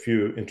maybe a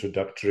few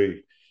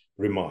introductory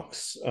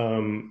remarks.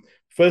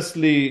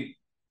 Firstly,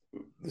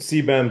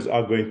 CBAMs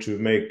are going to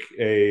make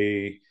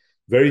a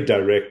very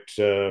direct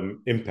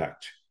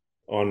impact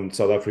on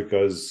South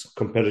Africa's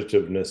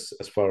competitiveness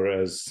as far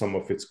as some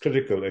of its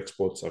critical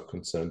exports are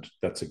concerned.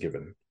 That's a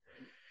given.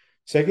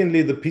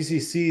 Secondly, the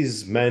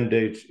PCC's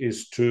mandate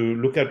is to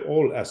look at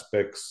all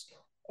aspects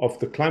of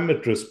the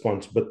climate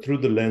response, but through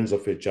the lens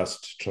of a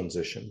just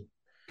transition.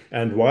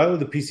 And while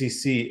the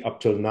PCC up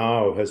till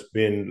now has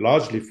been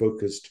largely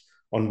focused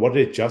on what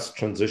a just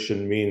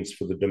transition means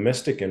for the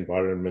domestic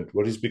environment,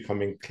 what is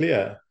becoming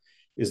clear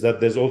is that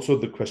there's also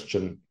the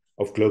question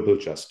of global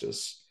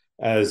justice,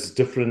 as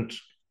different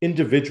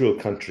individual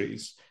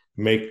countries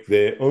make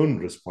their own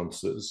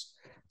responses,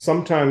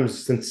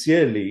 sometimes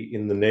sincerely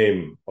in the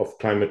name of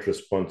climate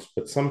response,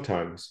 but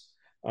sometimes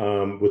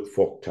with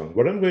forked tongue.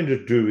 What I'm going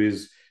to do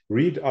is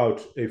read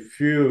out a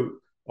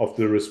few of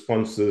the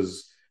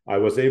responses I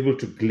was able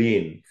to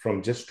glean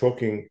from just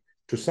talking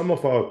to some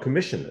of our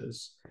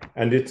commissioners.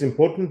 And it's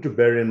important to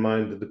bear in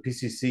mind that the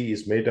PCC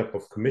is made up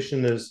of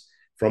commissioners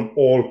from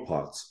all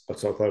parts of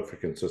South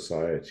African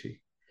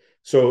society.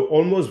 So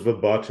almost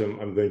verbatim,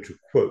 I'm going to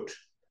quote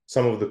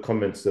some of the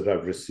comments that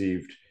I've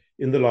received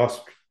in the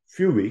last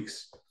few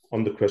weeks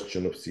on the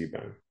question of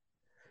CBAM.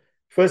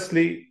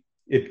 Firstly,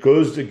 it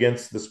goes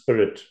against the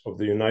spirit of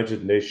the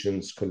United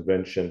Nations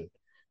Convention,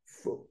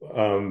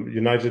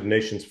 United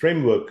Nations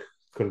Framework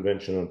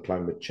Convention on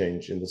Climate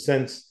Change, in the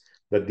sense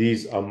that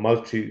these are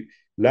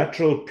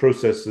multilateral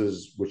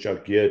processes which are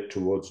geared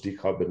towards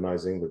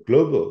decarbonizing the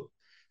global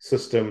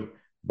system,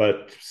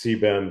 but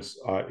CBAMs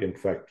are in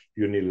fact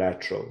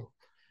unilateral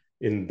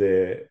in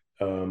their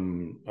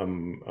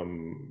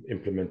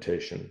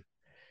implementation.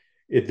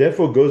 It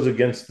therefore goes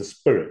against the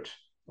spirit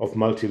of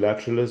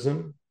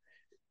multilateralism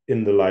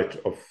in the light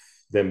of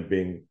them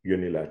being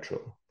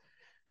unilateral.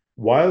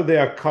 While they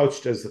are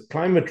couched as a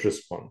climate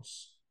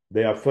response,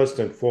 they are first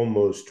and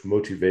foremost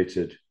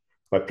motivated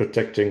by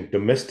protecting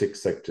domestic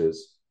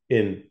sectors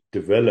in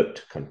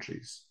developed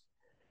countries.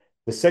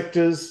 The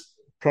sectors,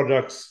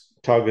 products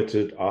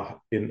targeted are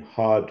in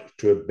hard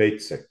to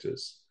abate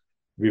sectors.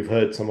 We've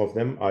heard some of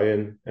them: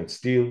 iron and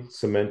steel,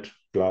 cement,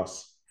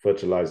 glass,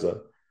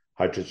 fertilizer,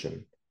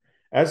 hydrogen.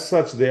 As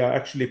such, they are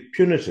actually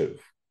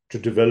punitive to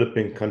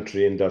developing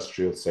country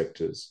industrial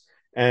sectors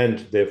and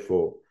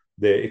therefore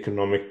their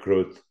economic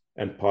growth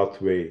and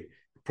pathway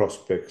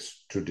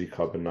prospects to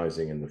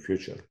decarbonizing in the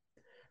future.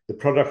 The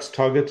products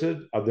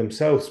targeted are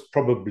themselves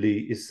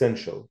probably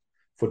essential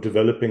for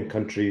developing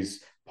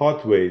countries'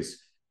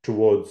 pathways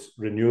towards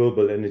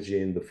renewable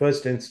energy in the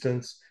first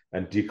instance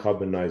and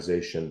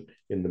decarbonization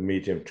in the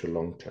medium to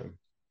long term.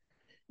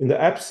 In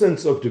the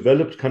absence of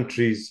developed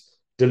countries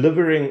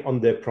delivering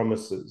on their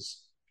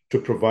promises to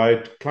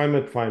provide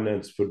climate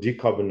finance for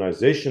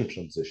decarbonization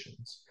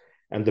transitions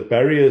and the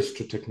barriers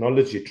to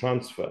technology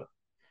transfer,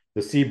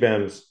 the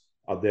CBAMs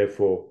are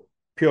therefore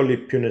purely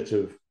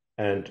punitive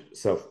and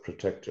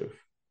self-protective.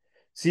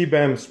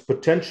 CBAMs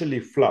potentially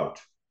flout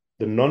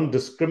the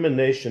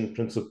non-discrimination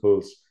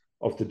principles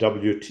of the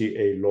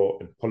WTA law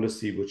and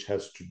policy, which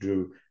has to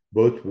do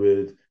both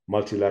with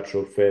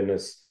multilateral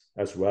fairness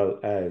as well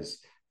as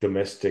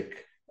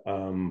domestic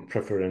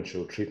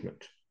preferential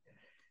treatment.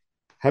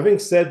 Having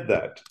said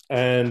that,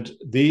 and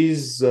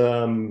these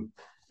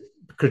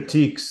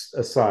critiques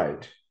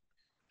aside,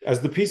 as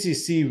the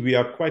PCC, we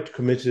are quite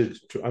committed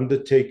to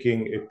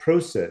undertaking a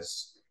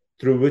process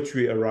through which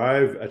we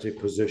arrive at a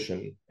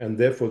position, and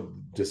therefore,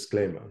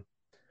 disclaimer.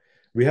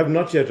 We have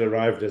not yet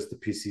arrived as the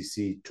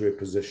PCC to a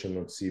position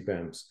on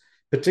CBAMs,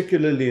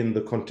 particularly in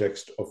the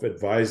context of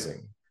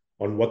advising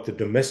on what the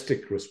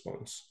domestic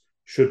response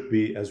should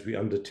be as we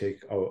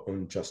undertake our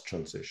own just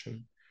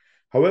transition.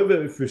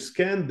 However, if we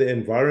scan the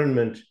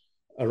environment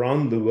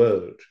around the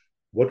world,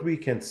 what we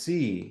can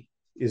see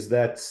is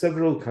that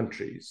several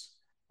countries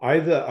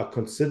either are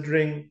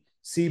considering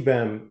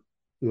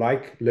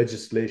CBAM-like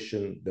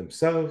legislation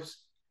themselves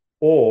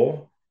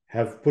or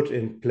have put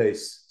in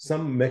place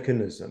some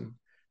mechanism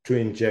to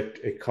inject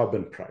a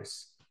carbon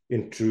price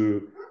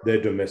into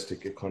their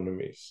domestic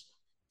economies.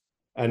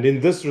 And in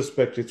this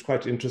respect, it's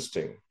quite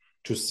interesting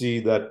to see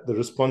that the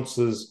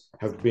responses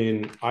have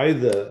been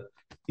either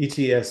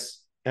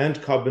ETS and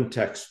carbon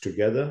tax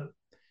together,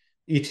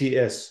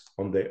 ETS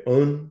on their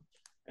own,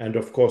 and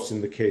of course,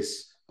 in the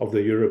case of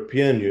the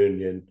European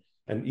Union,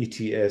 an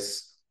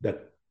ETS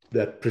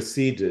that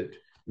preceded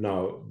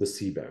now the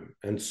CBAM.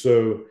 And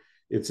so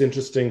it's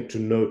interesting to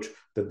note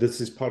that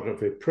this is part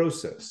of a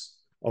process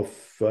of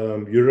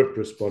Europe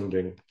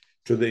responding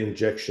to the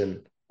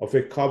injection of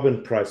a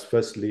carbon price,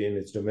 firstly in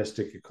its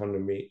domestic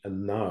economy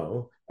and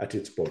now at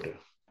its border.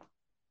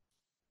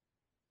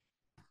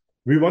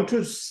 We want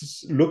to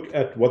look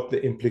at what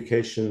the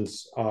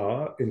implications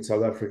are in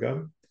South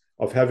Africa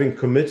of having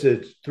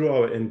committed through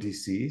our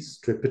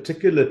NDCs to a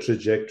particular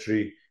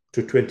trajectory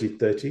to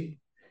 2030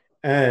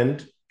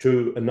 and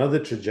to another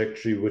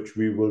trajectory which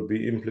we will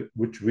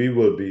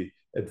be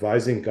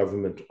advising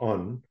government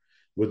on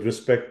with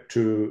respect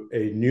to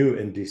a new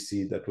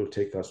NDC that will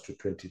take us to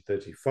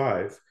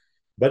 2035.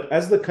 But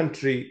as the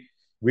country,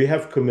 we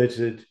have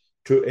committed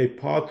to a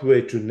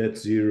pathway to net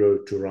zero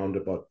to around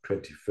about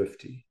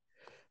 2050.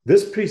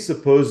 This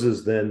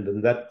presupposes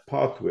then that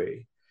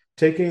pathway,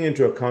 taking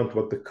into account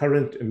what the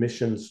current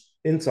emissions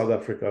in South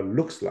Africa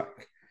looks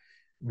like,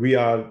 we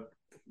are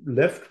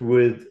left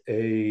with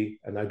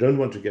and I don't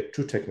want to get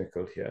too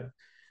technical here,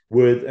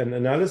 with an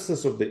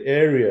analysis of the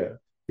area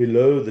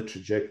below the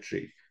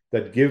trajectory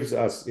that gives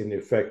us, in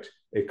effect,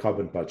 a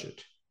carbon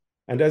budget.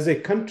 And as a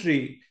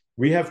country,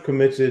 we have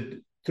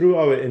committed through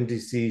our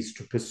NDCs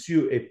to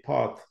pursue a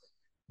path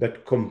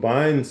that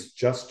combines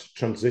just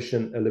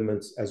transition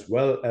elements as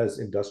well as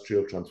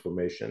industrial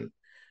transformation,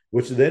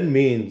 which then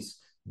means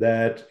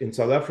that in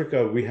South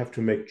Africa, we have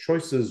to make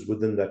choices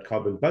within that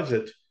carbon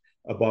budget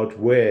about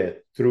where,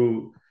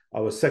 through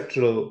our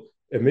sectoral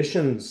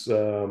emissions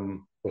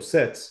or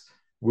sets,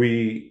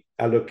 we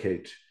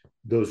allocate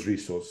those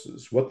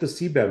resources. What the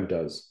CBAM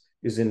does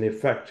is, in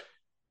effect,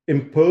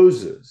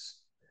 imposes,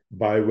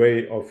 by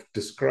way of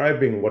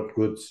describing what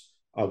goods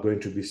are going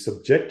to be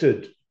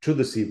subjected to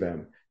the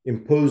CBAM,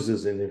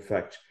 imposes, in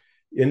effect,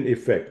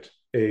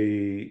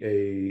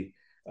 a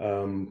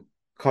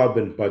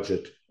carbon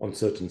budget on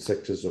certain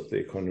sectors of the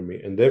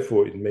economy. And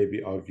therefore, it may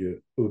be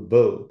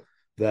arguable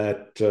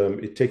that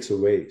it takes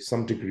away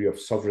some degree of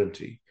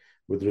sovereignty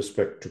with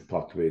respect to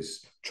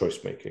pathways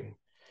choice making.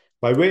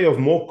 By way of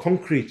more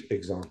concrete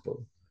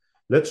example,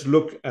 let's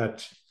look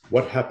at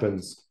what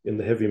happens in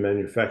the heavy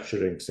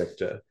manufacturing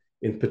sector,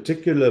 in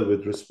particular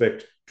with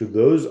respect to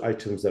those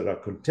items that are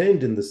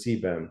contained in the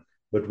CBAM,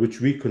 but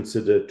which we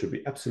consider to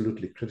be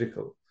absolutely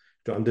critical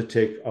to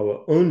undertake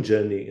our own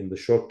journey in the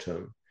short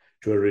term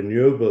to a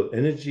renewable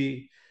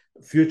energy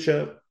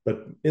future,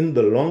 but in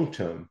the long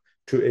term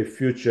to a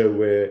future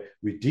where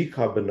we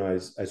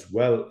decarbonize as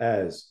well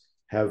as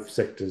have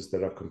sectors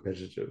that are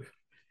competitive.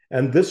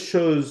 And this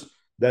shows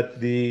that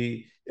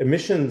the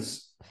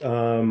emissions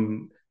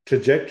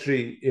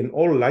trajectory, in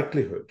all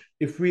likelihood,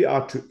 if we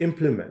are to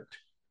implement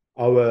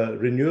our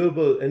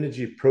renewable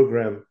energy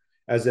program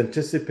as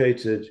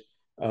anticipated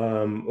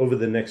over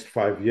the next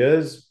 5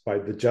 years by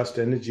the Just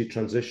Energy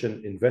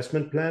Transition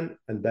Investment Plan,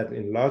 and that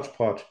in large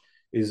part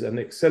is an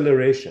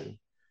acceleration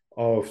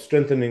of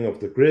strengthening of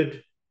the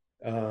grid,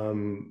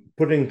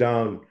 putting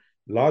down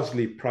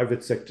largely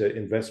private sector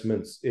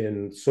investments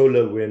in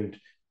solar, wind,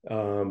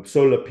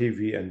 solar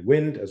PV and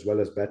wind, as well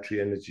as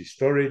battery energy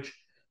storage,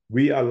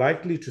 we are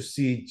likely to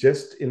see,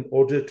 just in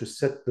order to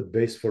set the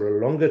base for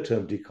a longer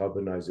term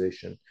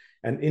decarbonization,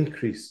 an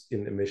increase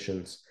in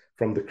emissions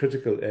from the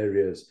critical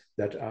areas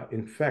that are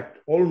in fact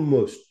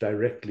almost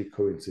directly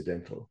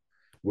coincidental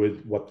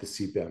with what the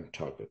CBAM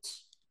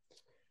targets.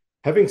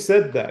 Having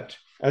said that,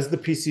 as the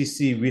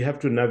PCC, we have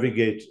to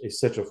navigate a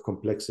set of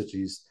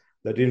complexities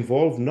that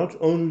involve not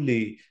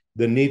only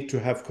the need to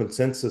have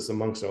consensus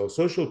amongst our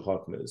social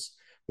partners,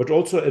 but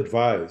also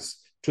advise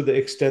to the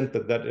extent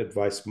that that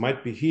advice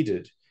might be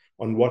heeded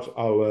on what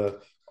our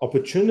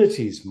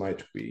opportunities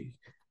might be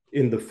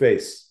in the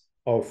face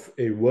of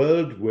a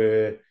world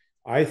where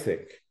I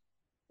think,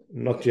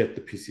 not yet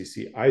the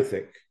PCC, I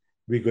think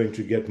we're going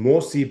to get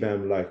more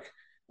CBAM-like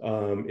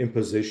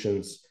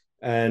impositions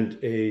and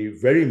a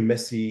very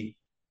messy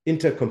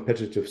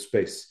intercompetitive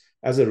space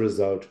as a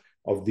result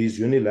of these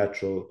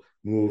unilateral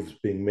moves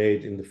being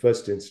made in the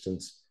first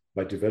instance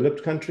by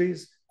developed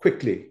countries,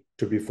 quickly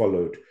to be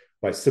followed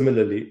by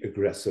similarly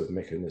aggressive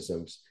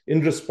mechanisms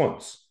in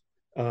response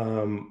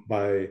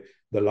by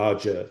the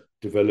larger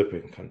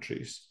developing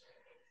countries.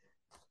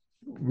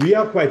 We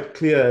are quite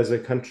clear as a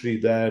country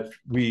that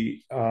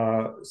we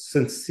are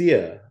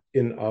sincere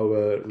in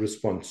our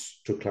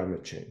response to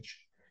climate change.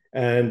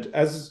 And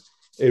as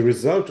a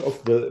result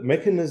of the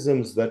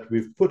mechanisms that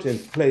we've put in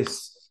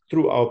place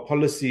through our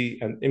policy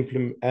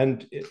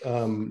and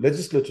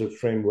legislative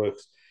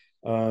frameworks,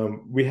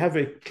 we have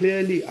a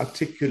clearly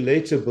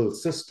articulatable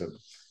system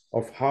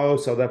of how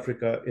South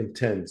Africa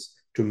intends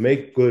to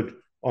make good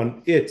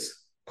on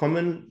its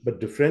common but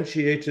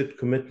differentiated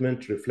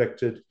commitment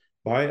reflected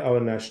by our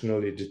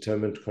nationally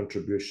determined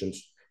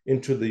contributions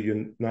into the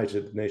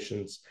United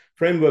Nations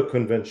Framework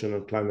Convention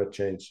on Climate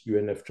Change,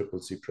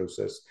 UNFCCC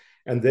process,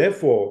 and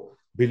therefore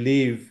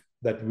believe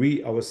that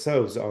we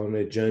ourselves are on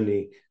a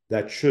journey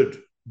that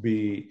should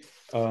be,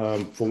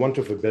 for want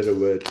of a better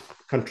word,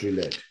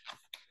 country-led.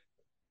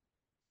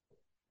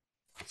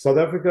 South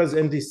Africa's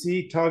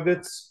NDC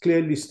targets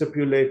clearly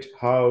stipulate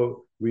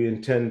how we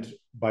intend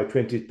by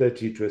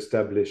 2030 to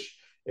establish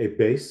a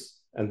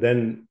base, and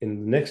then in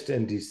the next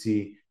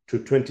NDC to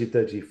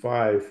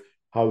 2035,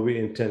 how we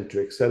intend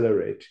to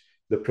accelerate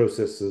the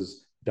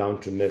processes down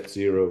to net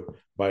zero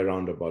by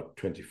around about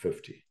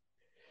 2050.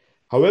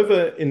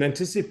 However, in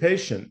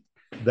anticipation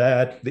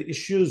that the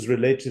issues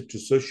related to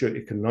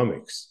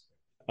socioeconomics,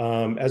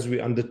 as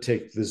we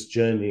undertake this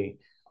journey,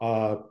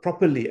 are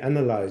properly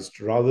analyzed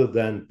rather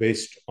than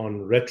based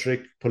on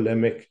rhetoric,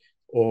 polemic,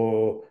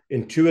 or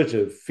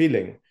intuitive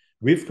feeling,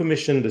 we've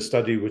commissioned a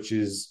study which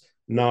is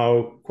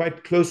now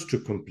quite close to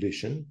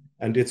completion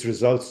and its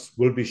results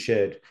will be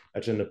shared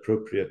at an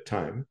appropriate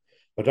time.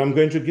 But I'm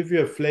going to give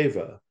you a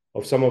flavor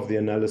of some of the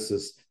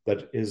analysis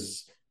that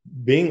is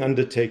being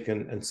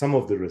undertaken and some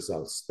of the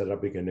results that are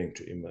beginning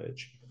to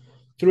emerge.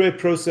 Through a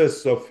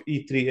process of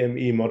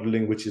E3ME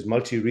modeling, which is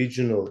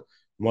multi-regional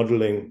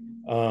modeling,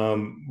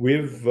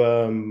 we've,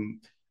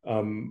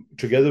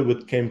 together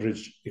with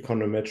Cambridge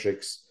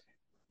Econometrics,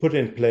 put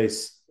in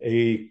place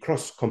a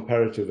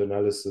cross-comparative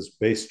analysis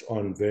based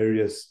on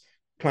various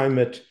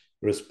climate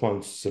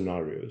response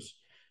scenarios.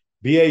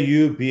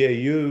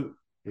 BAU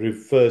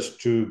refers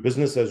to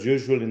business as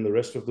usual in the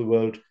rest of the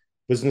world,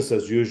 business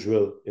as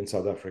usual in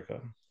South Africa.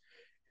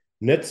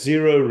 Net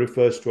zero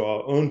refers to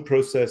our own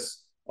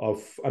process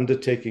of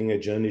undertaking a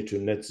journey to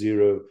net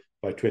zero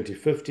by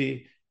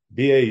 2050.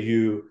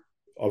 BAU,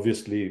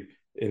 obviously,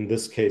 in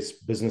this case,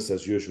 business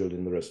as usual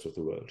in the rest of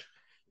the world.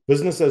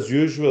 Business as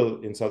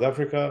usual in South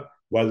Africa,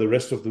 while the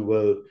rest of the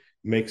world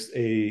makes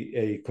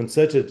a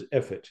concerted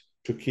effort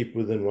to keep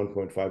within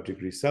 1.5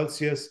 degrees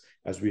Celsius.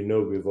 As we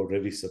know, we've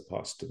already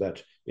surpassed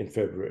that in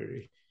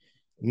February.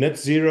 Net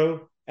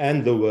zero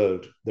and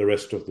the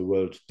rest of the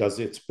world, does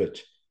its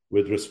bit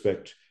with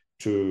respect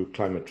to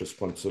climate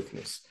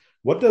responsiveness.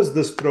 What does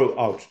this throw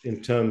out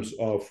in terms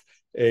of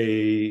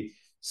a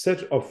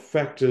set of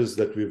factors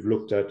that we've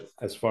looked at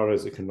as far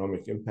as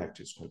economic impact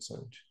is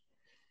concerned?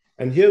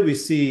 And here we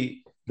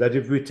see that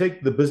if we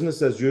take the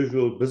business as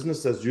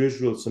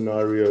usual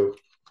scenario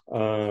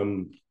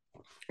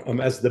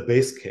as the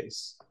base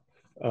case,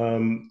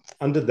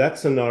 under that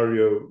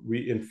scenario,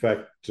 we in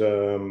fact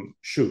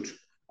shoot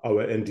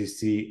our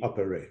NDC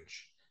upper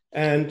range.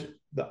 And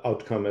the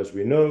outcome, as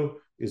we know,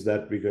 is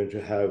that we're going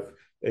to have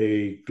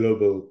a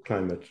global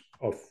climate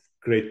of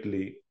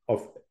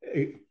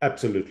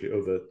absolutely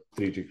over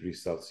 3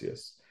 degrees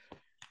Celsius.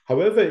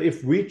 However,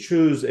 if we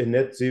choose a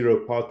net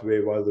zero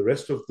pathway while the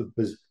rest of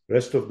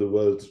the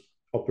world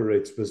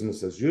operates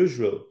business as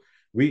usual,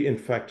 we in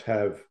fact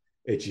have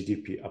a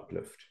GDP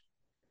uplift.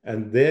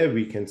 And there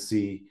we can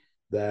see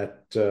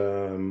that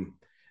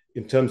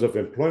in terms of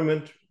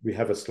employment, we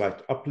have a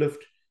slight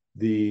uplift.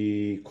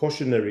 The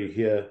cautionary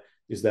here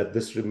is that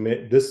this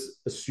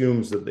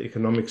assumes that the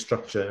economic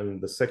structure and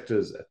the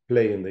sectors at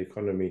play in the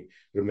economy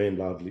remain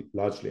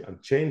largely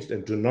unchanged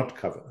and do not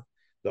cover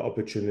the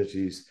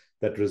opportunities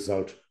that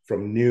result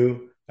from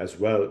new as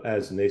well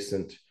as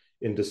nascent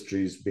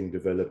industries being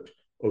developed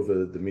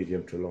over the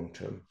medium to long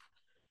term.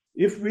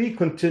 If we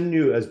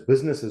continue as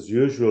business as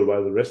usual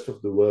while the rest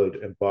of the world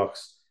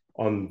embarks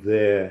on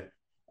their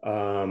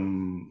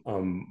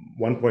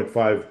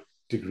 1.5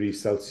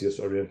 degrees Celsius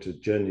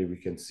oriented journey, we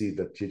can see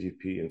that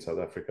GDP in South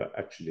Africa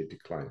actually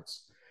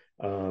declines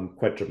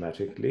quite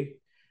dramatically.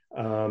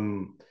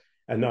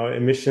 And our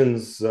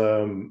emissions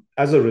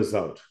as a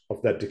result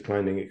of that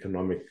declining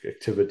economic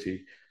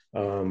activity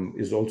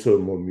is also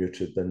more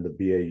muted than the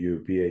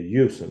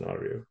BAU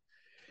scenario.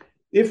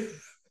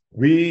 If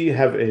we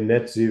have a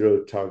net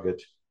zero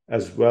target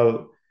as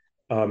well,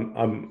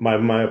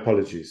 my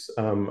apologies,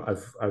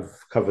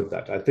 I've covered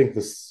that. I think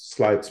this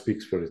slide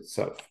speaks for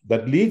itself.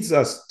 That leads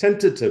us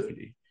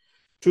tentatively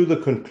to the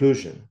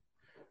conclusion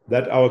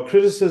that our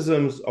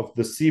criticisms of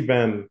the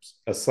CBAM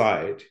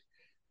aside,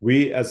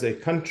 we as a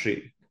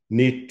country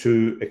need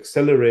to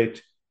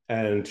accelerate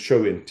and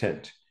show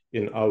intent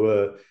in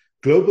our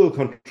global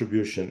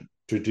contribution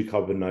to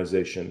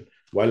decarbonisation,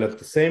 while at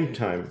the same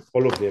time,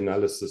 all of the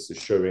analysis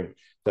is showing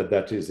that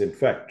that is, in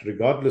fact,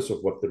 regardless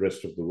of what the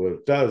rest of the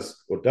world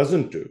does or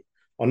doesn't do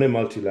on a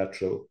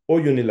multilateral or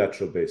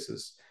unilateral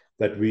basis,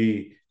 that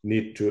we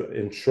need to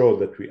ensure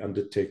that we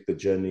undertake the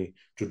journey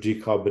to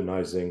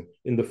decarbonising,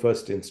 in the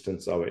first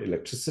instance, our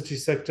electricity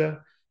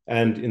sector,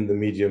 and in the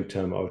medium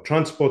term, our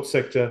transport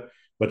sector,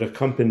 but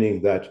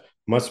accompanying that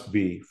must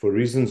be, for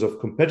reasons of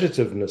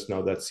competitiveness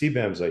now that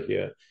CBAMs are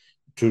here,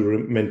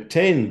 to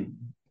maintain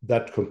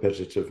that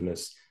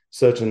competitiveness,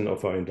 certain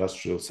of our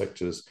industrial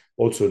sectors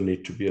also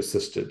need to be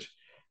assisted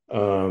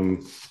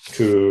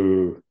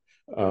to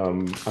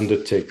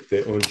undertake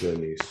their own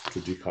journeys to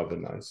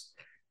decarbonize.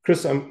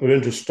 Chris, I'm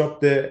going to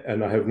stop there,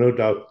 and I have no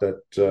doubt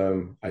that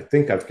I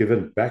think I've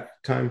given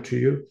back time to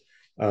you,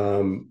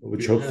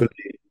 which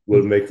hopefully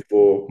will make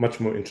for much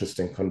more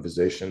interesting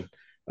conversation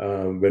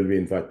when we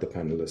invite the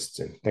panelists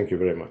in. Thank you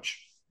very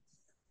much.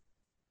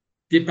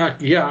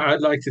 Deepak, yeah, I'd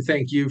like to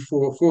thank you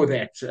for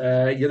that.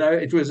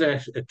 It was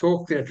a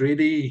talk that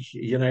really,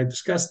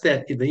 discussed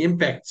that the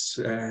impacts,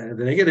 the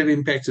negative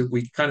impacts that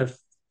we kind of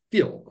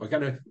feel, we're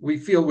going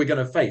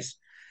to face.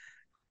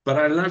 But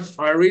I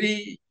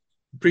really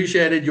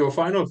appreciated your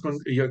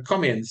your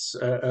comments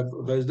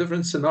of those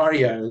different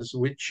scenarios,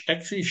 which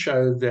actually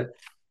show that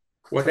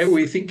whatever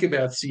we think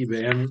about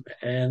CBAM,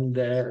 and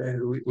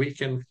we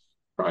can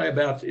cry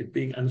about it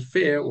being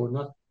unfair or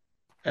not.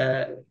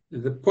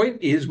 The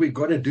point is we've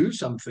got to do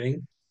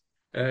something,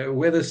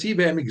 whether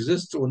CBAM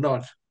exists or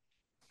not,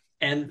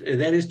 and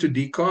that is to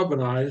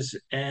decarbonize,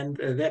 and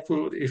that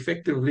will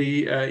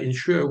effectively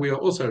ensure we are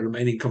also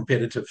remaining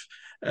competitive.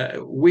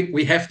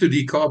 We have to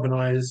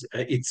decarbonize.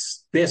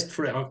 It's best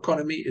for our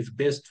economy. It's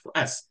best for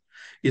us.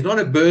 is not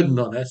a burden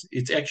on us.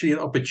 It's actually an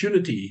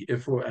opportunity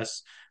for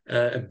us,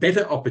 a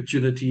better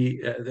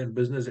opportunity than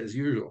business as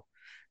usual.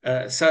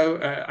 So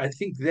I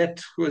think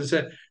that was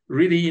a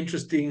really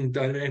interesting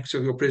dynamics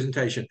of your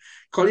presentation.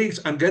 Colleagues,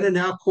 I'm going to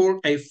now call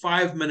a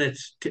 5-minute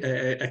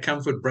a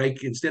comfort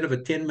break instead of a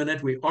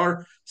 10-minute. We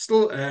are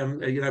still,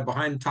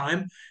 behind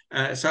time.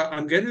 So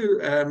I'm going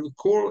to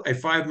call a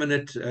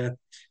 5-minute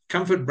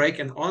comfort break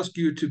and ask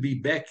you to be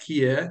back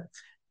here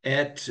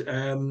at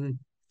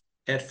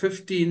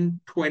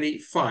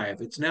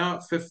 15:25. It's now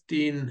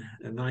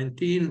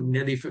 15:19,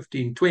 nearly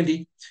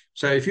 15:20.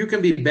 So if you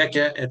can be back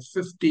at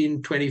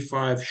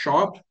 15:25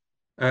 sharp,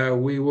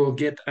 we will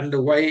get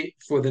underway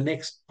for the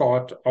next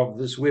part of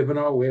this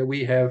webinar, where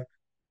we have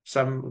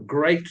some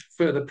great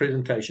further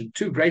presentation,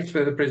 2 great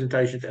further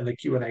presentations and a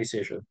Q&A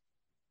session.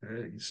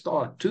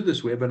 Start to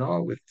this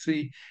webinar with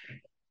 3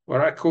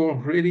 what I call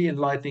really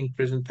enlightening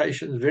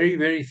presentations, very,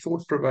 very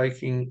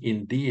thought-provoking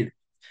indeed.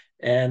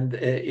 And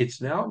it's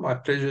now my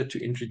pleasure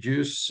to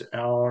introduce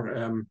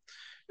our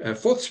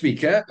 4th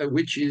speaker,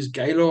 which is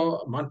Gaylor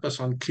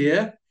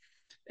Montbazon-Clear.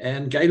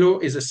 And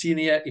Gaylor is a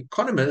senior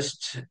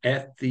economist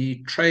at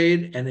the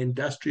Trade and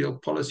Industrial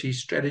Policy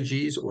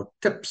Strategies, or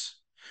TIPS,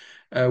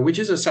 which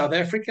is a South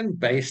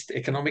African-based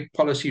economic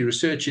policy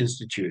research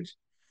institute.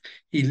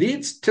 He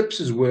leads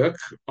TIPS's work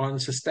on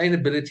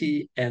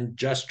sustainability and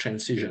just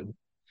transition,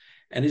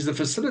 and is the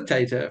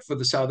facilitator for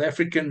the South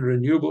African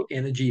Renewable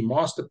Energy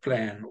Master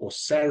Plan, or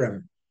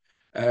SARIM,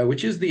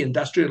 which is the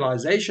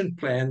industrialization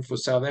plan for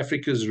South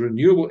Africa's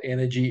renewable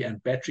energy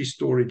and battery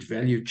storage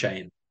value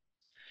chain.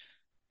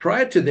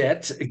 Prior to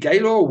that,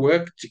 Gaylor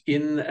worked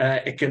in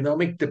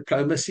economic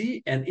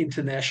diplomacy and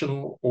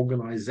international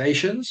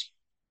organizations.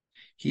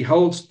 He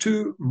holds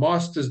 2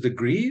 master's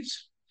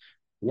degrees,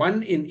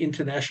 one in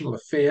international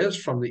affairs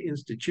from the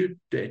Institut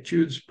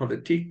d'études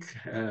politiques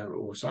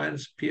or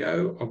Science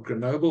PO of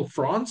Grenoble,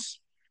 France,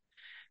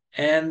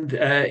 and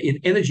in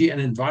energy and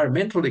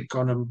environmental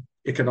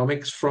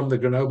economics from the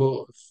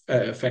Grenoble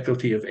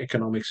Faculty of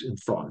Economics in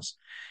France.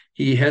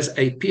 He has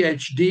a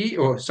PhD,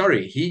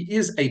 he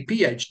is a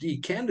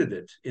PhD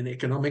candidate in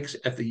economics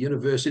at the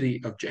University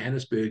of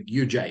Johannesburg,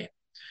 UJ.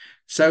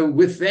 So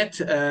with that,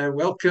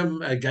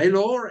 welcome,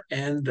 Gaylor,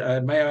 and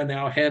may I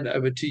now hand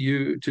over to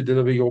you to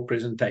deliver your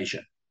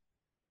presentation.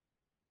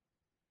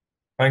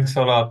 Thanks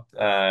a lot,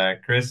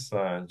 Chris.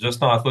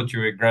 Just now I thought you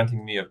were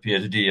granting me a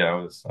PhD.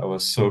 I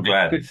was so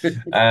glad.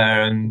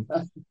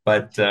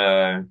 But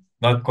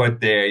not quite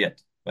there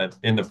yet, but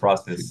in the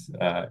process,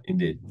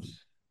 indeed.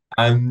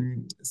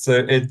 So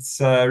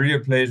it's really a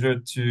pleasure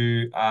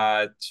to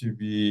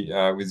be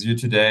with you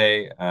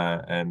today,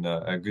 and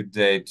a good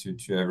day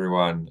to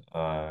everyone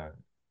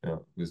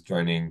who's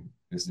joining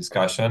this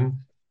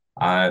discussion.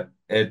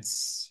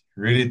 It's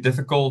really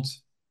difficult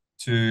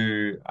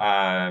to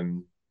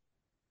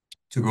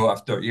go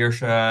after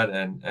earshot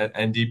and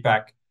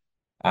DPAC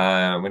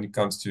when it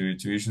comes to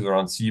issues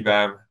around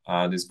CBAM.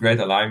 There's great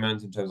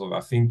alignment in terms of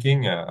our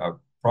thinking. I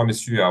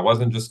promise you, I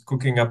wasn't just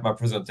cooking up my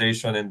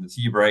presentation in the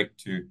tea break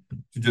to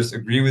just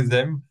agree with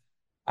them.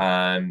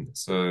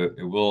 So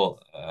it will,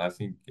 I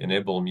think,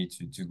 enable me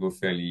to go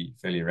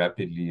fairly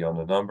rapidly on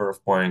a number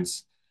of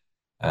points.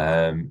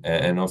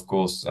 And of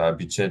course,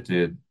 Bichette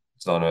has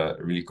done a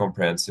really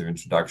comprehensive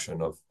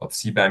introduction of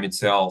CBAM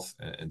itself,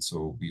 and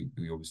so we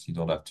obviously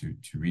don't have to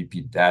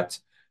repeat that.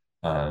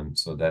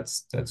 So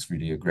that's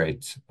really a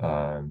great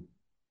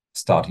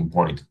starting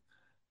point.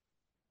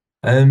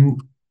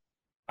 And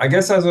I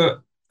guess as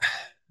a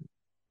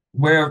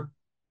way of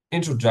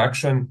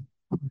introduction,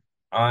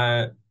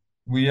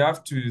 we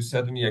have to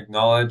certainly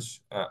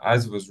acknowledge,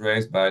 as was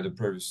raised by the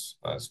previous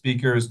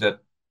speakers, that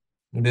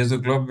there's a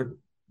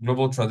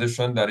global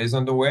transition that is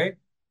underway,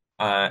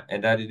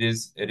 and that it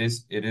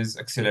is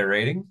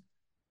accelerating,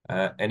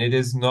 and it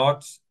is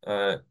not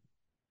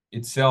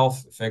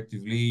itself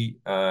effectively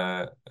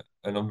an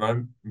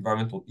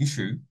environmental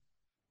issue,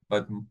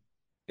 but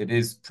it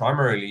is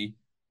primarily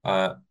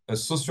a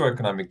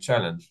socioeconomic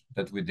challenge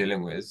that we're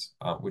dealing with,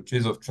 which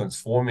is of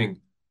transforming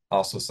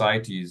our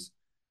societies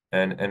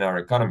and our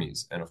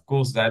economies. And of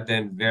course, that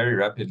then very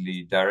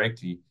rapidly,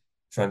 directly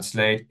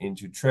translate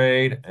into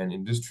trade and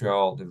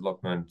industrial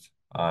development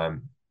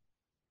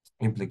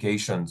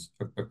implications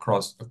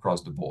across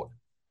the board.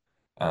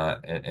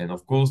 And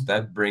of course,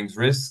 that brings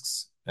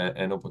risks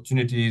and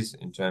opportunities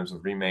in terms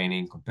of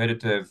remaining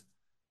competitive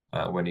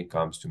when it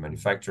comes to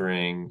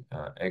manufacturing,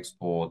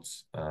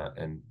 exports,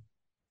 and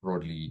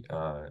broadly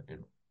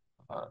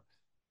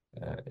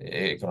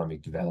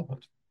economic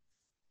development.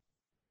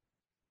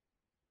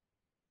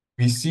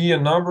 We see a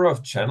number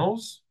of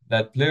channels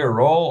that play a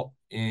role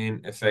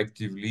in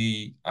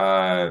effectively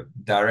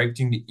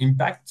directing the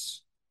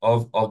impacts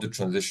of the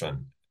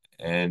transition.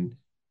 And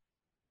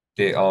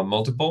they are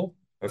multiple.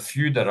 A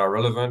few that are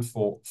relevant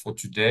for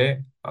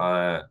today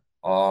are,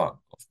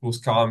 of course,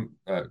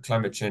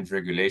 climate change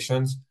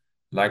regulations,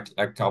 like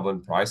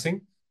carbon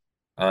pricing,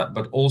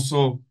 but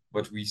also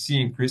what we see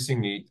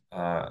increasingly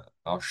are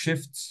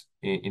shifts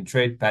in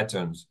trade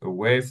patterns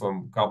away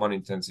from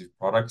carbon-intensive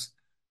products,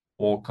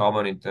 or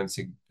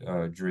carbon-intensive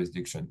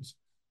jurisdictions.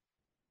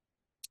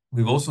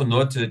 We've also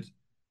noted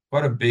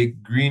quite a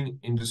big green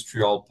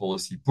industrial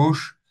policy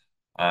push,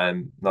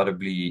 and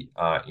notably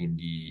in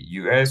the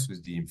US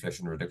with the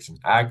Inflation Reduction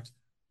Act,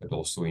 but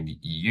also in the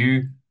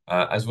EU,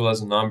 as well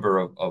as a number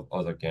of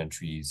other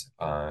countries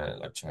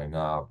like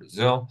China,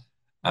 Brazil,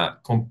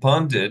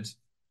 compounded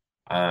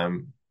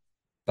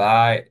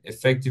by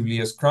effectively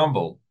a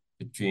scramble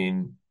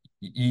between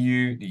the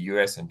EU, the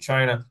US, and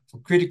China for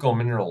critical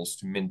minerals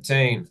to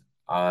maintain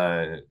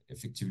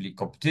effectively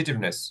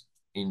competitiveness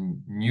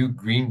in new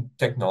green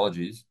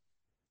technologies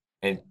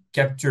and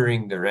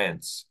capturing the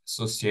rents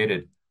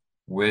associated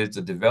with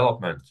the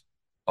development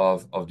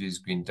of these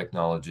green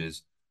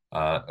technologies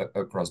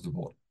across the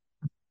board.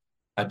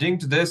 Adding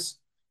to this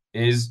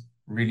is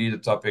really the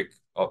topic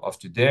of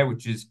today,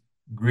 which is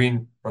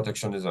green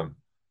protectionism,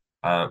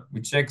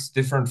 which takes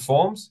different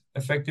forms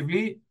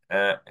effectively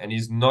and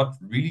is not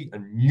really a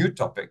new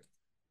topic.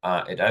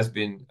 It has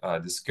been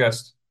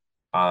discussed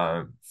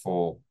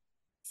for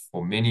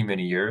many,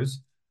 many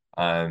years.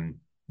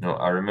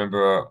 I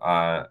remember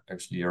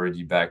actually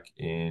already back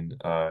in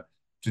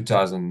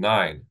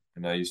 2009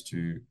 when I used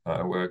to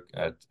work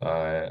at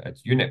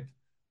UNEP,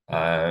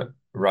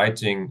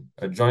 writing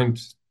a joint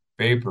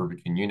paper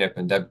between UNEP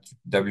and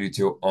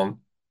WTO on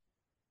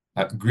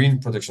green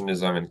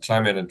protectionism and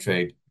climate and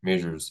trade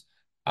measures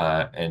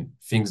and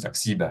things like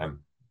CBAM,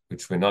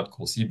 which were not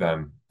called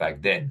CBAM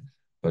back then,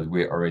 but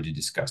were already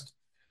discussed.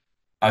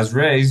 As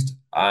raised,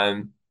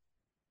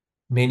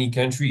 many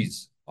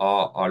countries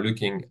are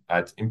looking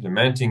at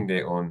implementing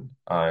their own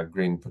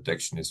green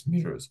protectionist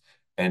measures,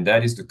 and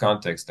that is the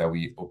context that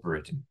we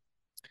operate in.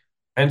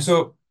 And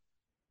so,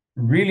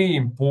 really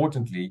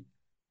importantly,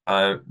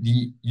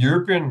 the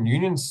European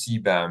Union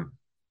CBAM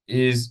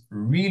is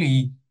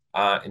really,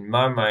 in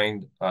my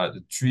mind,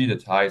 the tree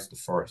that hides the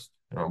forest.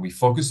 We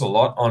focus a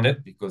lot on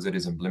it because it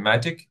is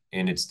emblematic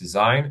in its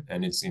design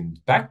and its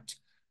impact,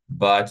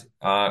 but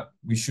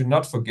we should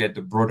not forget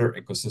the broader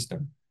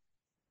ecosystem.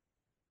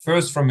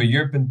 First, from a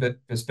European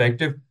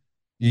perspective,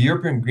 the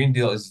European Green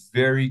Deal is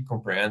very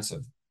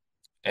comprehensive,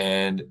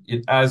 and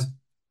it has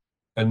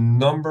a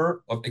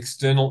number of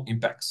external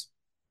impacts.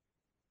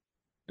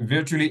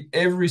 Virtually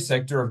every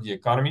sector of the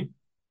economy,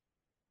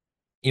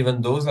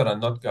 even those that are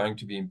not going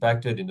to be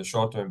impacted in the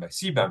short term by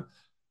CBAM,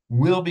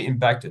 will be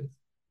impacted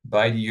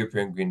by the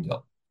European Green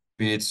Deal,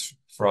 be it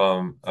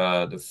from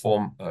the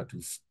farm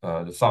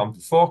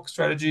to fork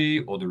strategy,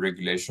 or the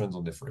regulations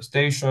on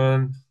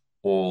deforestation,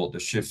 or the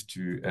shift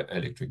to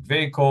electric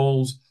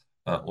vehicles,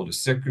 or the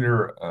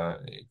circular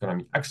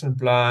economy action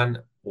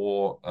plan,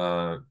 or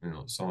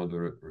some of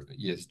the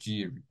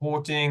ESG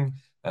reporting.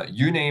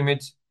 You name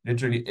it,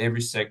 literally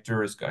every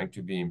sector is going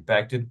to be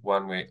impacted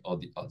one way or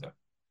the other.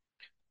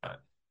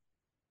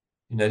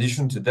 In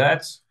addition to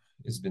that,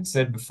 it's been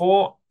said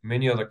before,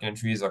 many other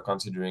countries are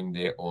considering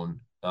their own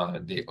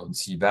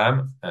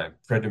CBAM,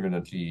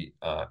 predominantly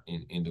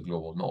in the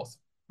global north.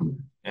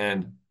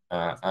 And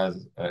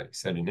as I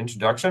said in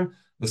introduction,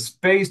 the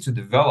space to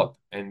develop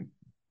and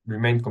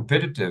remain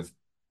competitive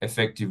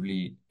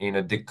effectively in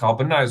a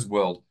decarbonized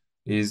world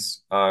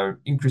is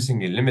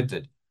increasingly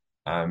limited,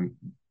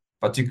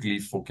 particularly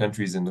for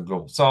countries in the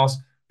global south,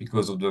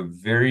 because of the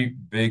very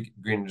big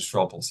green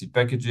industrial policy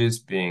packages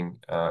being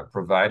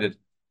provided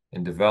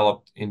and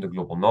developed in the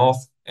global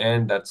north,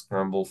 and that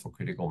scramble for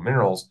critical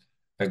minerals,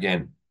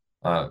 again,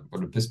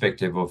 from the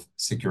perspective of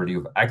security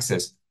of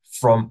access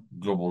from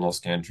global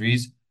north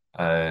countries,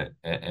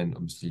 and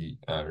obviously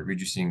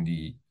reducing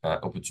the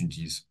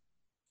opportunities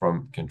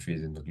from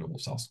countries in the global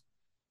south.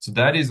 So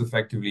that is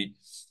effectively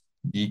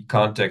the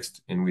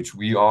context in which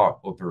we are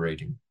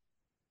operating.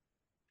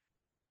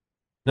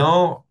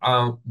 Now,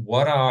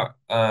 what are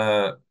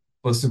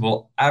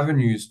possible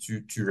avenues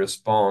to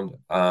respond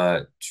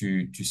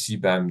to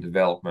CBAM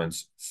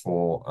developments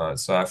for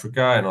South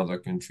Africa and other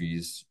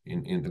countries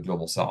in the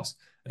global south?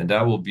 And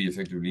that will be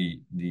effectively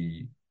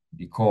the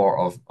core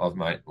of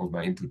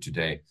my input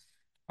today.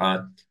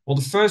 Well,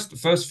 the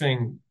first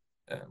thing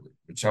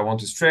which I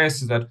want to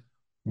stress is that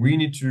we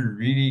need to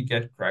really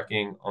get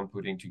cracking on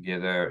putting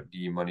together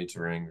the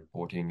monitoring,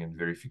 reporting, and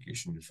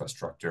verification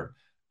infrastructure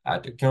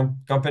at the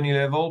company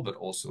level, but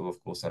also,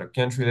 of course, at a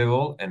country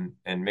level,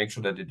 and make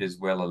sure that it is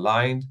well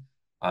aligned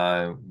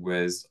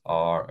with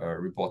our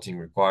reporting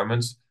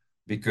requirements,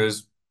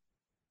 because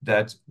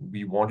that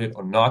we want it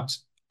or not,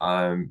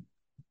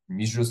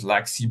 measures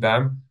like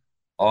CBAM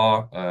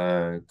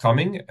are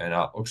coming and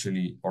are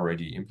actually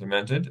already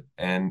implemented,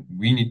 and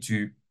we need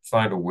to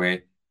find a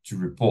way to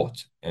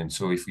report. And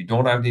so if we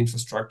don't have the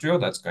infrastructure,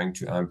 that's going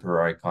to hamper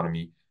our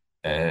economy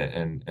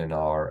and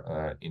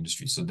our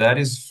industry. So that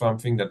is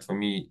something that for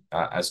me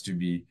has to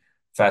be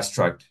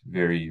fast-tracked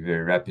very,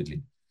 very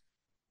rapidly.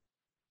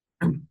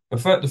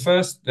 The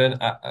first then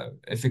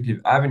effective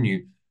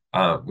avenue,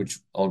 which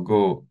I'll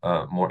go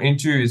more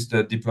into, is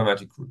the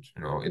diplomatic route.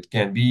 It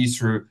can be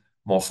through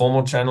more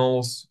formal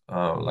channels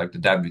like the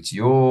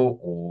WTO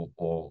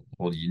or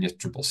the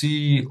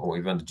UNESCOCC or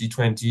even the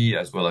G20,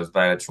 as well as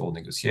bilateral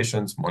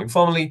negotiations more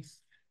informally.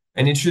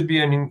 And it should be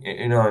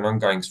an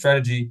ongoing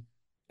strategy.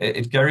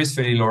 It carries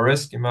fairly low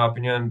risk, in my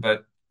opinion,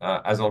 but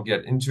as I'll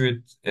get into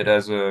it, it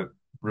has a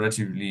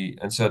relatively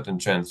uncertain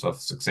chance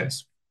of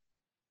success.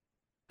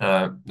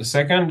 The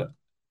second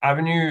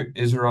avenue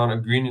is around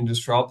a green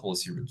industrial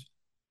policy route,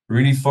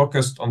 really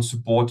focused on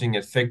supporting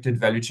affected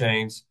value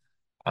chains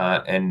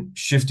and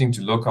shifting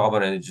to low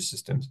carbon energy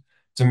systems.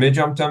 It's a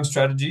medium-term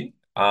strategy.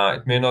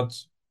 It may not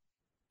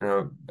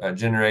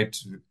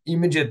generate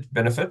immediate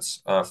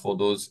benefits for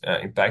those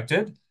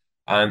impacted.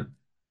 And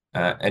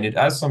it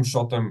has some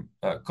short-term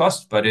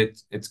costs, but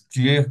it's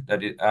clear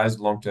that it has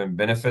long-term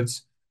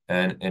benefits,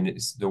 and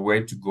it's the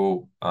way to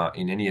go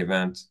in any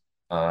event,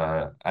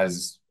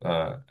 as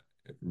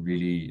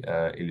really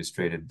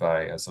illustrated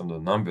by some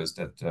of the numbers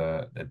that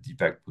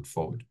Deepak put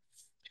forward.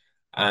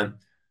 And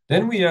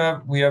then we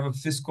have a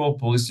fiscal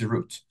policy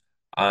route.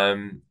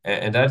 And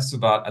that's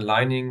about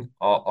aligning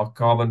our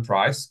carbon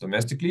price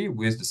domestically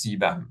with the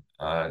CBAM,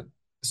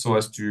 so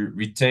as to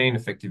retain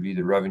effectively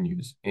the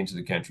revenues into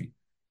the country.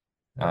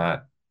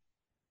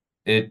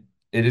 It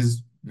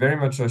is very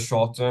much a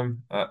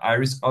short-term high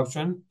risk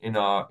option in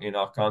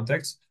our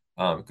context,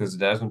 because it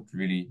doesn't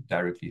really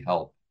directly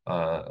help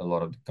a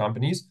lot of the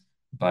companies,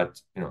 but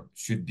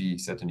should be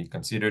certainly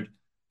considered,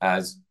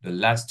 as the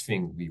last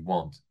thing we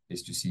want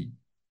is to see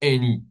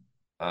any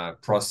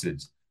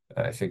proceeds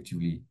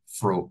effectively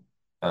flow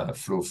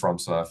from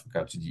South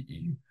Africa to the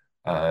EU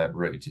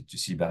related to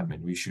CBAM,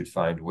 and we should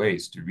find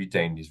ways to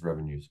retain these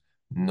revenues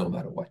no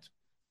matter what.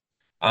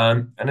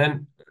 And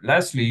then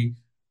lastly,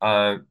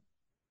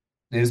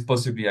 there's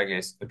possibly, I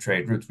guess, a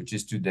trade route, which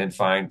is to then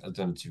find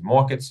alternative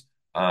markets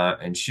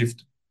and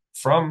shift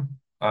from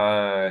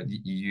the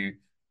EU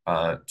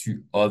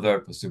to other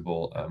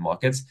possible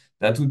markets.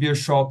 That would be a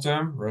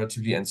short-term,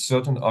 relatively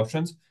uncertain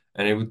options,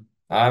 and it would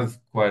have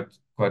quite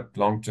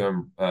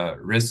long-term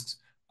risks,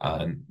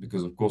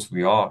 because of course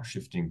we are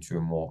shifting to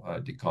a more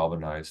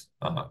decarbonized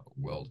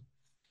world.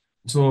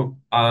 So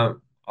I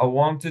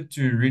wanted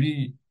to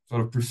really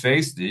sort of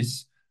preface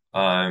this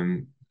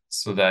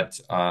so that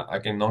I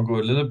can now go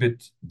a little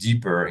bit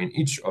deeper in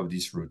each of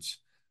these routes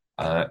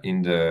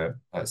in the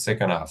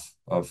second half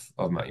of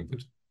my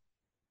input.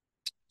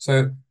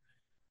 So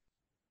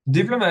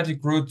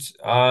diplomatic route,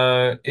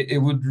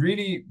 it would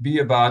really be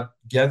about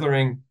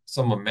gathering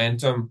some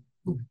momentum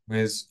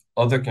with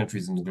other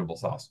countries in the global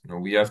south.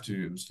 We have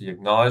to obviously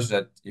acknowledge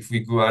that if we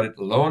go at it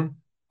alone,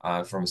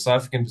 from a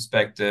South African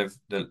perspective,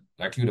 the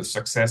likelihood of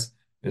success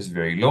is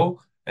very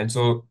low. And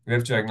so we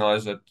have to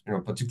acknowledge that,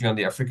 particularly on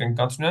the African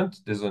continent,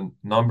 there's a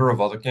number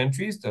of other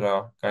countries that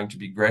are going to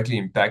be greatly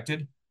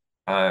impacted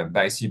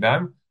by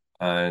CBAM,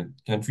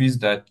 countries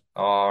that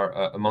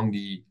are among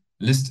the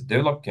least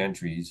developed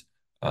countries,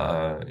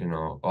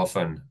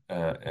 often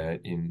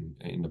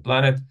in the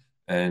planet,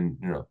 and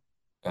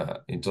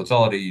in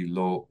totality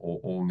low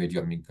or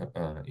medium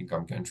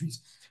income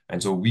countries.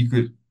 And so we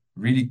could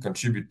really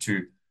contribute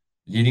to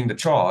leading the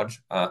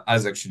charge,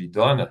 as actually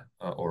done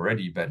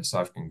already by the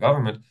South African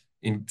government,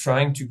 in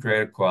trying to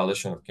create a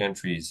coalition of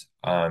countries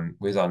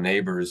with our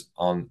neighbors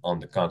on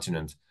the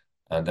continent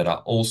that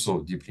are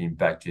also deeply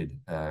impacted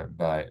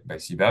by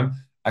CBAM,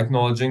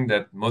 acknowledging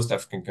that most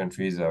African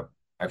countries are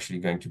actually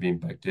going to be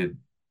impacted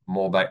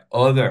more by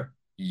other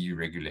EU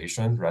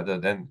regulations rather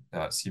than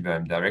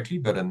CBAM directly,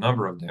 but a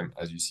number of them,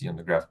 as you see on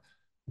the graph,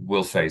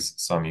 will face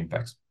some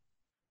impacts.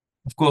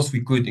 Of course, we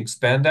could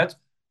expand that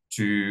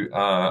to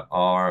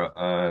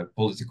our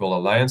political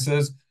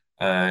alliances,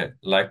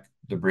 like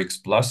the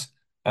BRICS Plus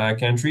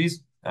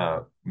countries.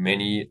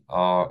 Many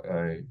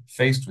are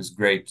faced with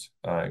great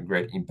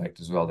impact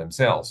as well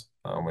themselves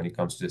when it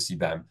comes to the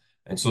CBAM.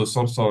 And so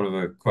some sort of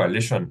a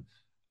coalition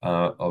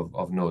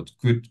of note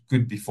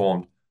could be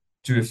formed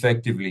to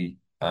effectively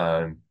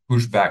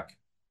push back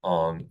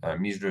on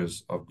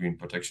measures of green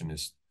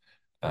protectionist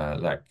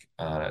like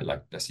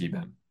the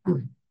CBAM.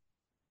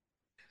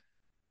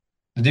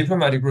 The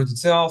diplomatic route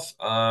itself,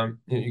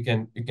 you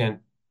can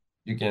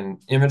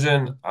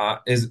imagine,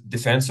 is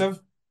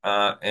defensive,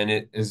 and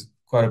it is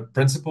quite a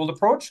principled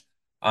approach.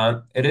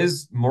 It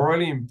is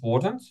morally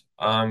important,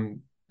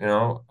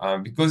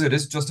 because it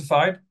is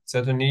justified,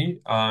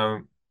 certainly,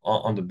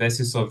 on the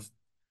basis of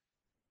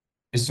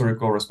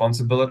historical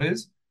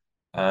responsibilities.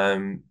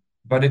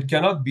 But it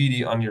cannot be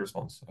the only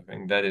response. I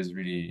think that is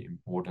really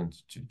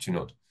important to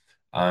note.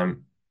 I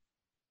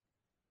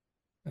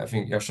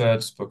think Yasha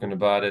had spoken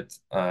about it.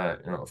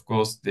 Of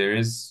course, there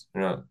is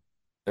a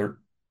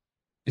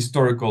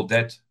historical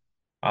debt,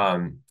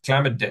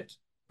 climate debt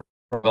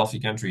for wealthy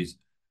countries,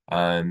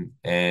 and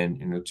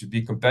to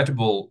be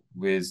compatible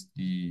with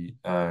the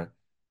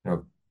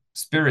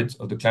spirit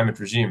of the climate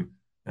regime,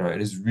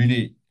 it is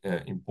really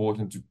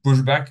important to push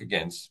back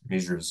against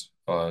measures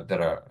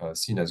that are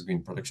seen as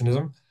green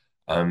protectionism.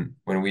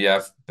 When we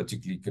have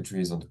particularly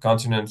countries on the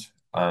continent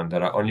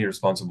that are only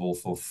responsible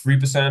for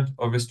 3%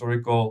 of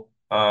historical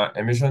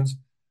emissions,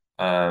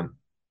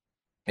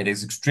 it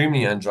is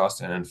extremely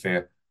unjust and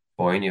unfair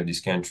for any of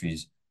these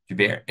countries to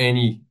bear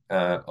any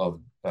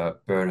of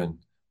burden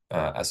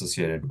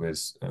associated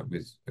with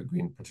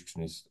green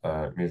protectionist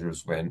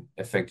measures when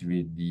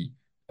effectively the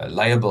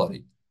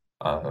liability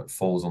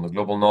falls on the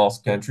global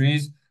north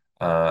countries,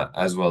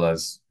 as well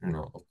as,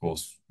 of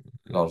course,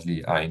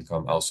 largely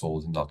high-income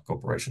households and not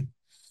corporation.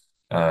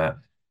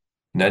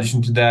 In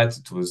addition to that,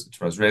 it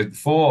was raised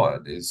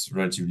before, there's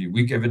relatively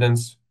weak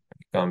evidence when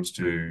it comes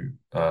to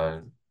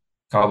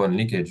carbon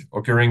leakage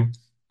occurring.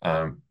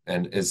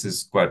 And this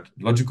is quite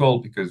logical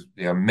because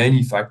there are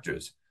many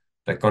factors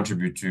that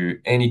contribute to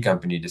any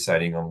company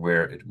deciding on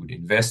where it would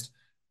invest.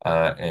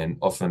 And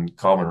often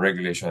carbon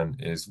regulation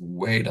is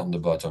way down the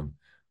bottom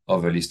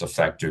of a list of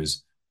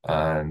factors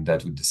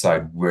that would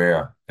decide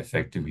where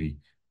effectively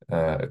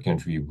a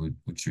country would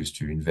choose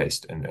to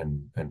invest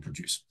and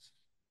produce.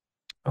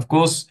 Of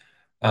course,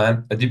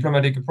 a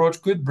diplomatic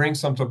approach could bring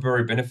some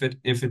temporary benefit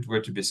if it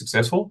were to be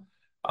successful.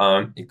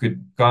 It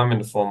could come in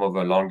the form of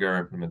a longer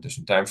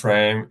implementation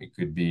timeframe. It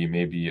could be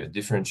maybe a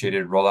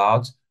differentiated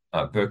rollout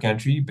per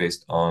country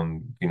based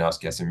on greenhouse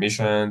gas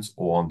emissions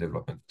or on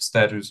development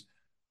status,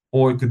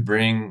 or it could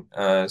bring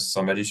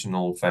some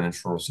additional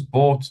financial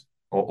support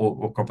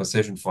or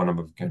compensation for a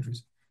number of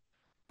countries.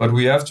 But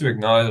we have to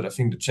acknowledge that I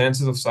think the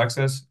chances of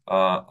success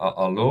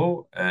are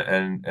low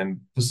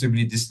and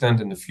possibly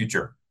distant in the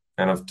future,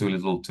 kind of too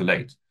little too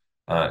late,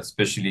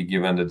 especially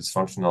given the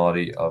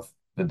dysfunctionality of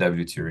the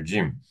WTO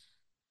regime.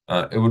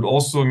 It would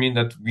also mean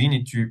that we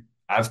need to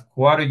have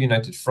quite a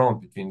united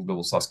front between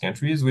global south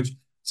countries, which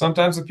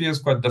sometimes appears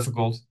quite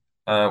difficult,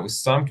 with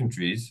some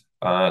countries,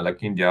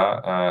 like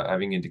India,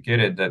 having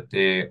indicated that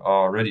they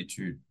are ready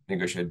to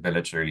negotiate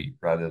bilaterally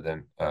rather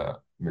than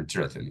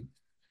multilaterally.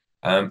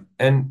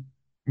 And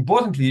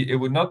importantly, it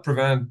would not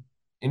prevent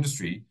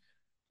industry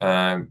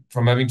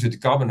from having to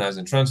decarbonize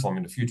and transform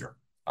in the future,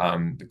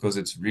 because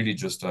it's really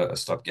just a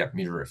stopgap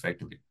measure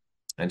effectively.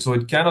 And so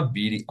it cannot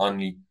be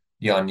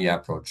the only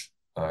approach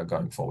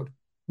going forward.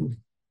 The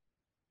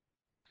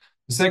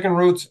second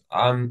route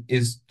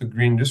is the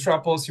green industrial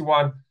policy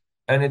one,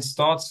 and it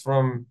starts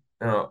from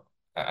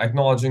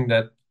acknowledging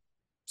that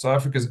South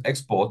Africa's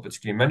export,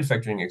 particularly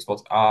manufacturing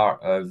exports,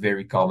 are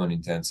very carbon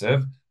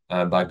intensive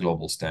by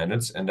global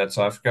standards, and that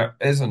South Africa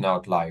is an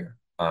outlier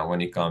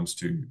when it comes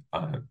to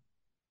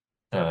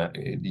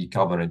the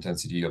carbon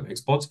intensity of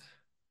exports,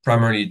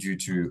 primarily due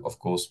to, of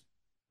course,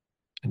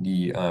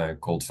 the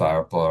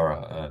coal-fired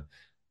power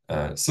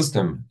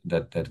system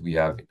that we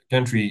have in the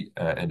country,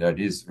 and that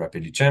is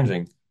rapidly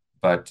changing,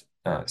 but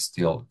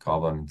still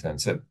carbon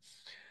intensive.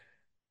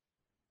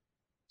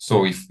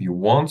 So if you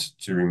want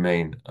to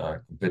remain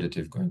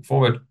competitive going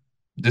forward,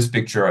 this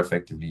picture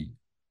effectively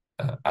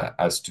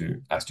has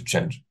to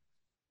change.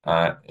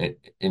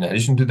 In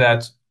addition to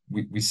that,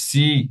 we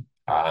see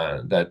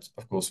that,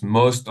 of course,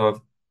 most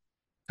of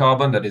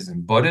carbon that is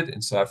embodied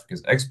in South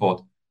Africa's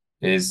export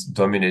is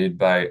dominated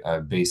by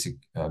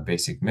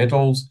basic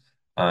metals,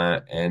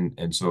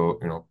 and so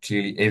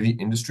clearly heavy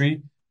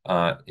industry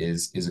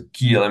is a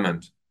key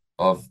element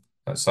of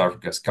South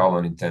Africa's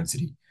carbon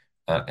intensity,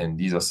 and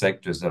these are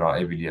sectors that are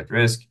heavily at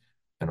risk.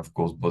 And of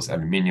course, both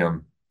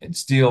aluminium and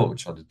steel,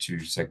 which are the two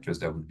sectors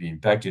that would be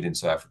impacted in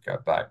South Africa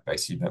by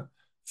CBAM,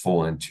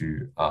 fall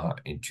into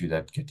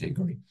that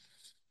category.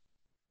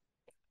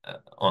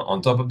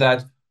 On top of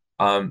that,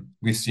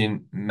 we've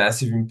seen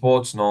massive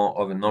imports now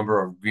of a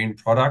number of green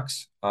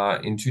products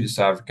into the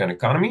South African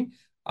economy,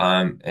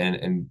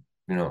 and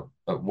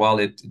while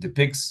it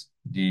depicts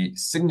the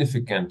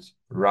significant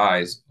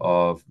rise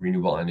of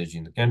renewable energy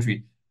in the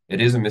country, it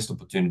is a missed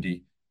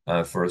opportunity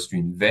for us to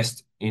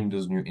invest in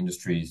those new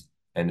industries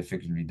and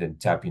effectively then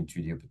tap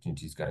into the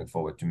opportunities going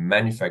forward to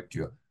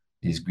manufacture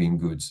these green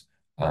goods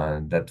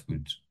that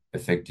would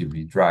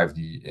effectively drive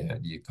the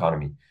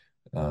economy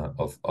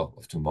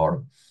of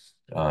tomorrow.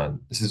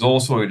 This is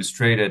also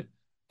illustrated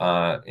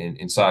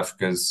in South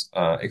Africa's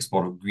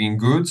export of green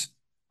goods,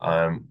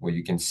 where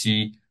you can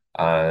see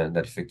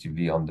that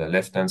effectively on the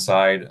left-hand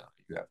side,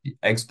 you have the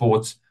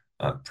exports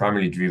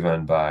primarily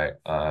driven by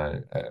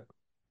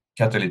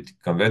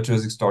catalytic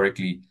converters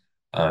historically,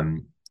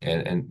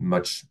 and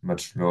much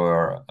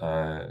lower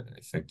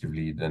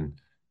effectively than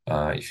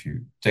if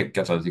you take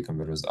catalytic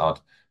converters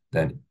out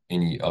than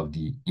any of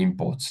the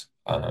imports.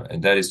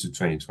 And that is to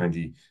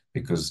 2020,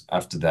 because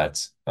after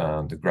that,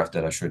 the graph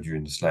that I showed you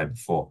in the slide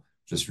before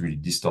just really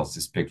distorts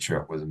this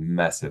picture with a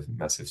massive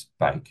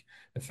spike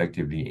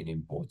effectively in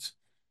imports.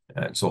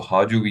 So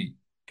how do we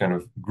kind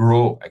of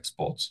grow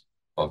exports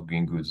of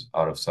green goods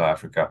out of South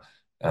Africa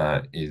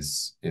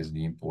is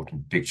the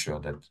important picture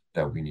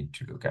that we need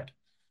to look at.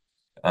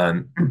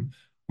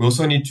 We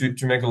also need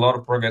to make a lot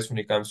of progress when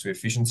it comes to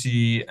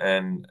efficiency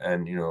and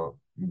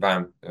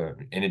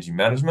energy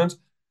management.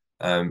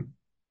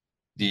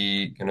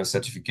 The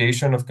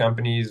certification of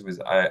companies with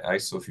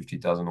ISO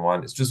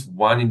 50001 is just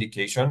one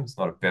indication. It's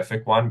not a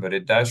perfect one, but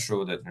it does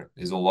show that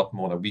there's a lot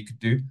more that we could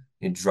do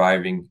in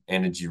driving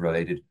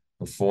energy-related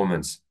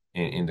performance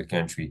in the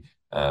country.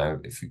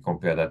 If we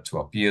compare that to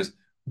our peers,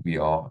 we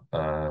are,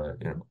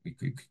 we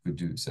could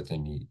do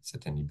certainly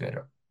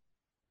better.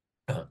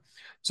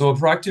 So a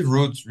proactive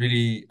route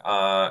really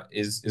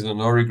is a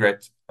no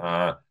regret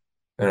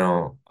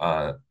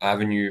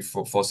avenue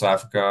for South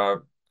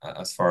Africa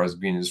as far as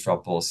green industrial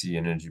policy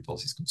and energy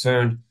policy is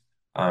concerned.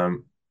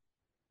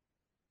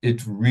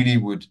 It really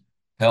would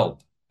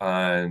help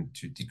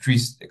to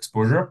decrease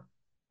exposure,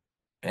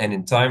 and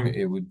in time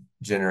it would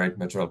generate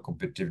material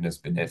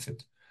competitiveness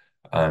benefit.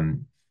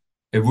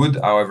 It would,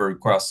 however,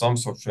 require some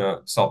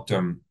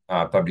short-term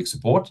public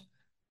support,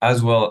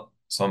 as well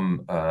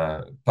some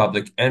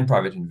public and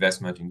private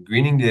investment in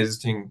greening the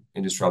existing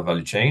industrial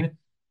value chain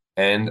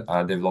and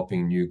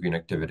developing new green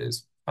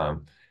activities.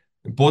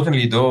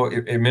 Importantly, though,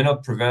 it may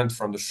not prevent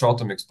from the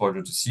short-term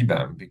exposure to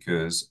CBAM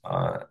because,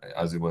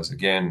 as it was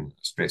again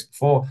stressed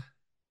before,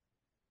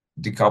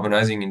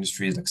 decarbonizing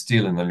industries like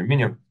steel and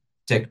aluminium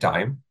take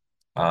time,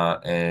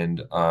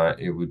 and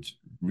it would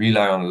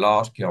rely on a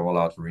large-scale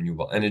rollout of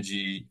renewable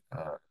energy,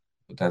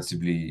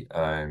 potentially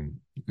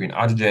green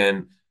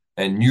hydrogen,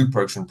 and new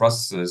production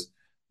processes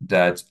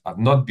that have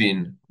not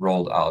been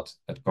rolled out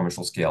at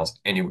commercial scales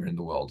anywhere in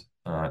the world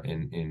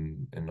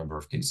in a number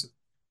of cases.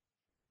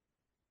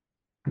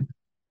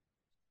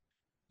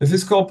 The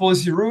fiscal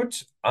policy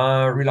route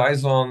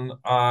relies on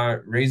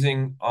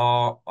raising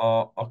our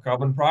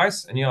carbon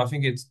price. And I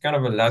think it's kind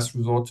of a last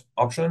resort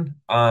option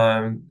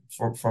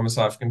from a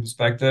South African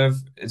perspective.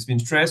 It's been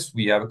stressed.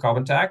 We have a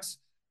carbon tax.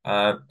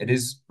 It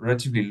is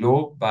relatively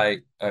low by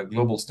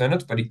global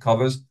standards, but it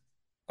covers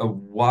a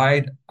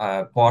wide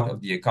part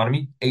of the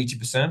economy,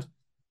 80%.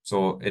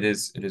 So it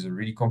is a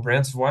really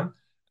comprehensive one.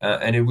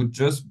 And it would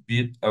just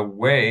be a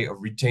way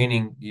of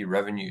retaining the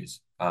revenues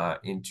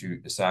into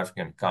the South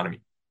African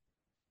economy.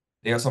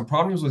 There are some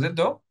problems with it,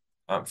 though.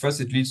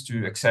 First, it leads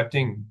to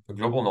accepting the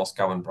global North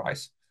carbon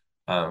price,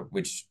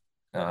 which,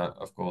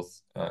 of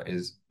course,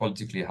 is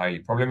politically highly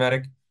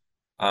problematic.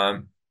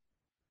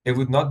 It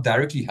would not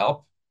directly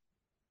help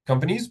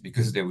companies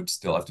because they would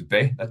still have to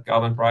pay that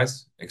carbon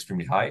price,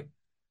 extremely high.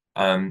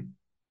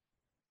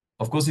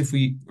 Of course, if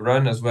we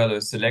run as well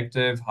a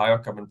selective higher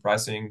carbon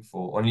pricing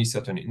for only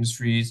certain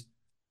industries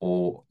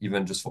or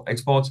even just for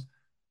exports,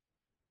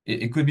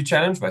 it could be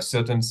challenged by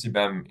certain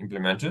CBAM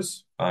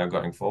implementers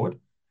going forward.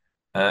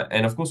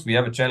 And of course, we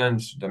have a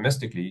challenge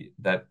domestically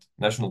that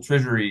National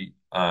Treasury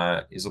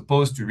is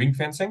opposed to ring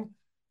fencing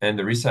and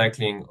the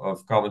recycling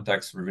of carbon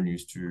tax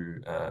revenues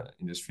to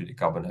industry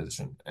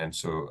decarbonization. And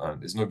so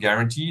there's no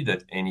guarantee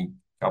that any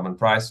carbon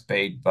price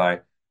paid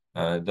by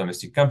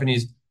domestic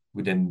companies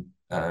would then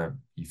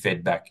be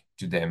fed back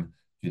to them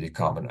to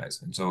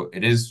decarbonize. And so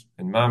it is,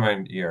 in my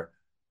mind here,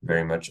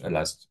 very much a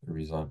last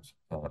resort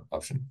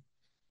option.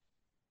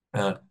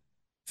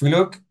 If we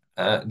look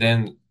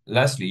then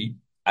lastly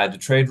at the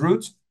trade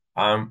route,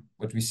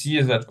 what we see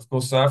is that, of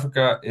course, South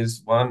Africa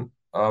is one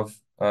of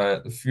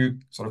the few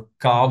sort of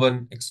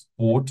carbon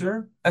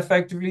exporter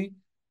effectively,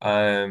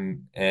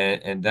 and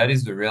that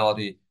is the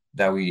reality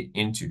that we're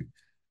into.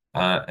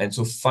 And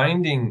so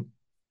finding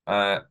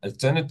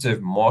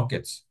alternative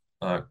markets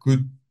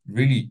could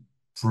really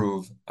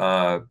prove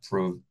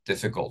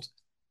difficult.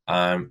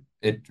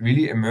 It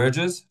really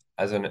emerges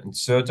as an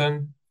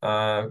uncertain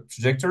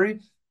trajectory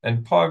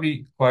and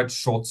probably quite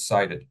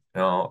short-sighted.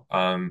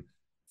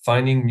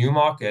 Finding new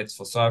markets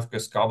for South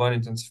Africa's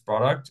carbon-intensive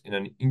product in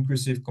an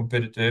inclusive,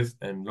 competitive,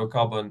 and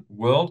low-carbon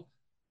world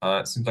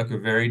seems like a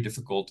very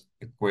difficult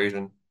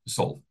equation to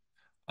solve.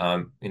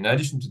 In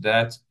addition to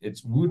that,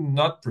 it would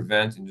not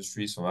prevent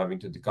industries from having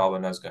to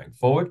decarbonize going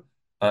forward,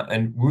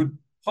 and would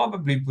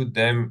probably put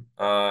them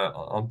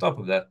on top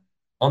of that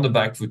on the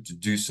back foot to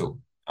do so.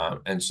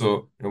 And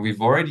so we've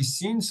already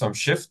seen some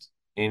shift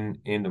in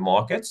the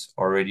markets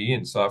already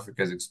in South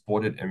Africa's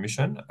exported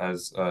emission,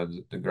 as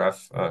the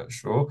graph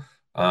show,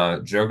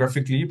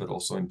 geographically, but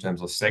also in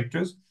terms of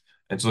sectors.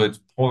 And so it's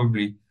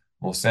probably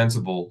more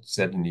sensible,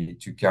 certainly,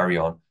 to carry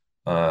on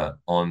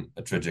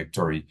a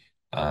trajectory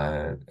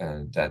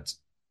that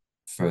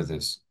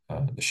furthers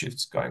the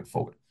shifts going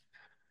forward.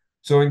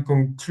 So in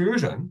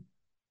conclusion,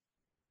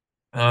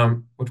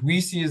 what we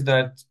see is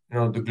that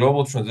the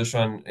global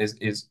transition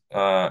is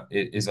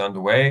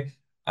underway,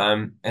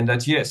 and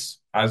that yes,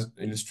 as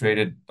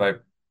illustrated by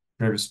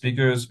previous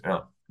speakers,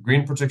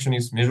 green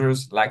protectionist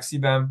measures like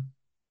CBAM,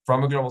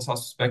 from a global south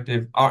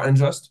perspective, are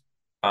unjust.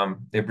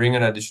 They bring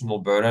an additional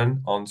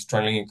burden on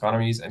struggling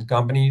economies and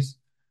companies.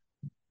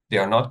 They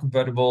are not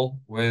compatible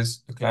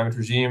with the climate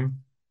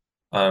regime.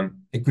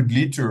 It could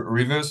lead to a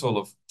reversal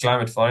of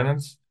climate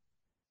finance,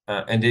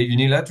 and they're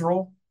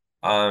unilateral,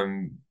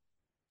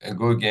 and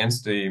go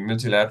against the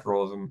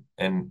multilateralism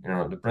and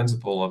the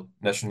principle of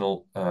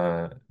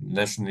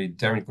nationally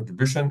determined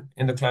contribution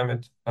in the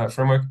climate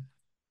framework.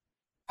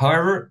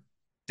 However,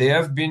 they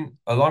have been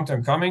a long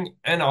time coming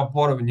and are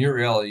part of a new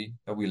reality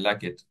that we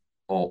like it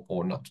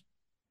or not.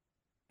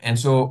 And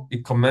so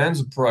it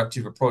commands a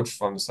proactive approach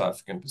from the South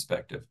African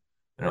perspective.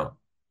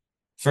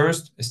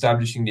 First,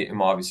 establishing the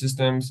MRV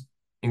systems,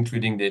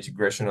 including the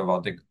integration of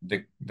our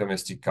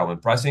domestic carbon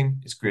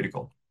pricing, is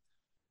critical.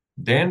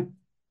 Then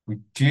we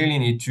clearly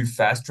need to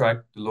fast-track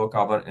the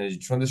low-carbon energy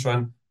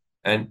transition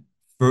and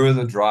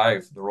further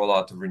drive the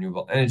rollout of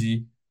renewable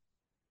energy,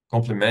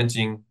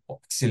 complementing or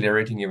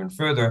accelerating even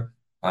further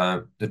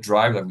the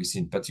drive that we've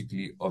seen,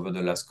 particularly over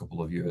the last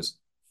couple of years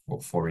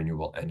for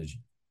renewable energy.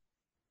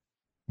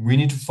 We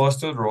need to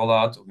foster the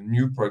rollout of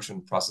new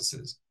production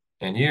processes.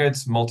 And here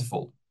it's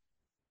multifold.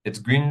 It's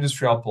green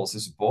industrial policy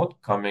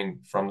support coming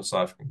from the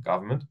South African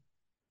government.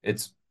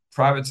 It's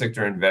private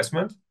sector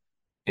investment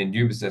in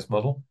new business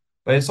model,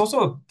 but it's also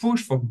a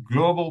push for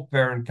global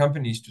parent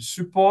companies to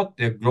support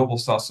their global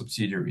South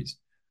subsidiaries.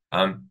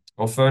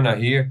 Often I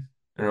hear,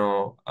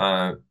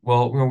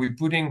 we're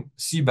putting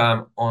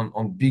CBAM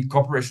on big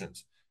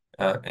corporations,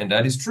 and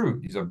that is true.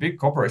 These are big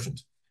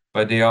corporations,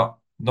 but they are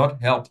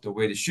not helped the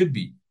way they should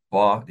be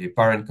by the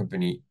parent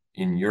company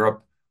in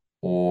Europe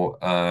or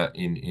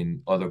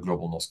in other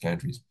global North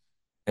countries.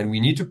 And we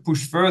need to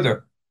push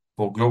further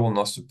for global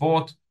North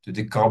support to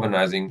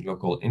decarbonizing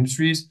local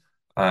industries,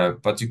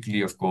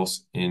 particularly, of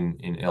course, in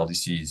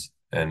LDCs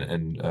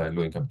and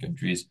low-income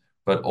countries,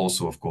 but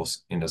also, of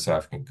course, in the South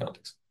African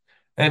context.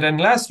 And then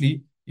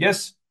lastly,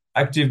 yes,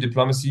 active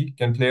diplomacy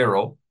can play a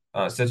role,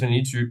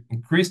 certainly to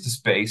increase the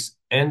space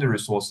and the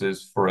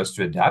resources for us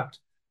to adapt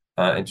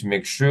and to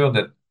make sure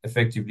that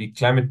effectively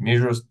climate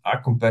measures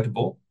are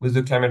compatible with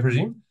the climate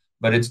regime,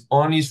 but it's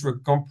only through a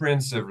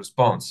comprehensive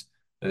response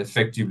that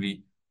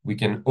effectively we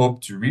can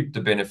hope to reap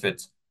the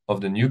benefits of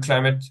the new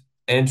climate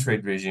and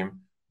trade regime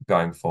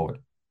going forward.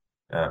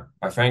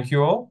 I thank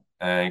you all.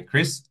 And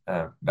Chris,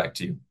 back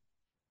to you.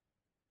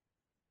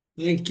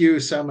 Thank you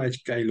so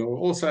much, Gaylor.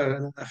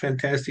 Also, a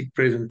fantastic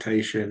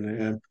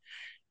presentation.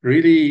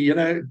 Really,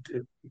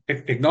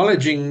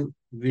 acknowledging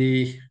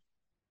the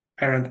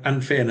apparent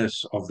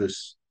unfairness of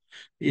this,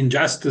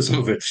 injustice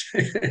of it,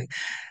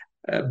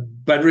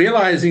 but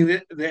realizing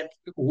that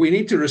we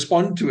need to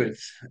respond to it.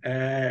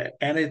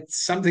 And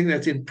it's something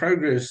that's in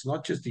progress,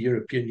 not just the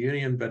European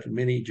Union, but in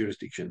many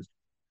jurisdictions.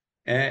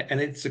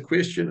 And it's a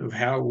question of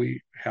how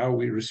we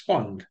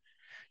respond.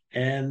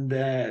 And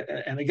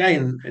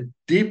again, a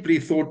deeply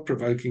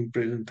thought-provoking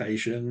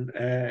presentation,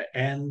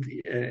 and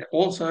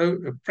also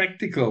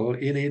practical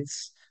in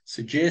its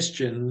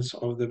suggestions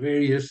of the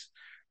various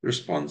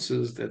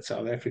responses that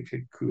South Africa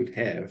could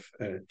have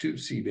to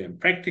CBAM.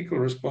 Practical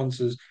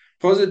responses,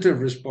 positive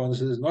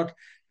responses, not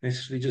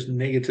necessarily just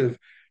negative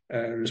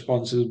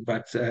responses,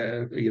 but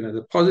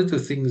the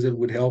positive things that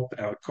would help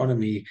our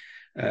economy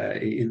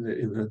in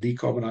the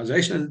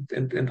decarbonisation.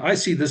 And I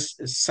see this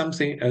as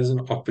something as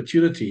an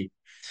opportunity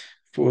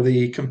for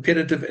the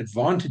competitive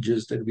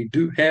advantages that we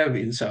do have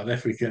in South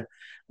Africa.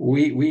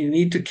 We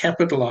need to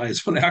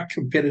capitalize on our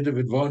competitive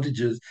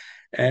advantages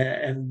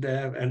and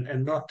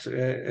not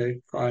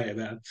cry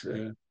about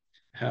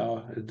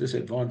how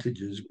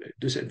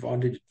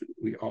disadvantaged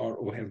we are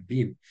or have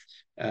been.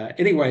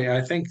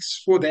 Anyway,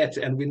 thanks for that.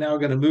 And we're now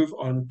going to move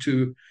on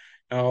to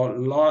our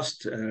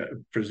last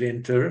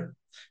presenter.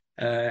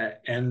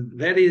 And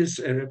that is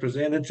a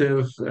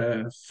representative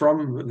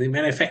from the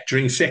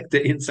manufacturing sector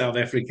in South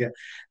Africa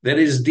that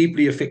is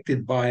deeply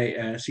affected by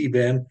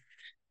CBAM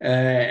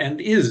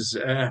and is,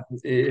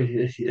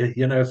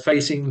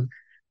 facing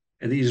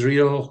these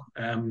real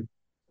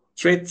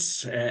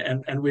threats.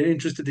 And we're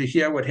interested to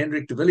hear what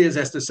Hendrik de Villiers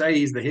has to say.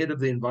 He's the head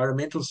of the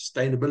environmental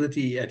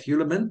sustainability at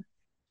Hulamin,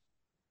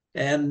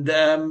 and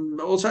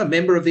also a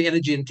member of the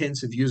energy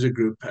intensive user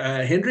group.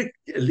 Hendrik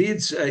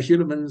leads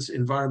Hulamin's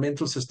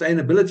environmental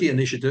sustainability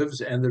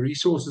initiatives and the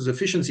resources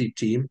efficiency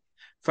team,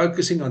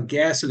 focusing on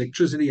gas,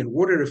 electricity, and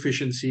water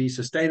efficiency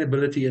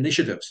sustainability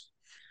initiatives.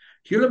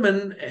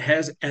 Hulamin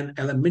has an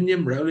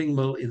aluminium rolling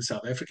mill in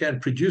South Africa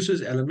and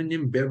produces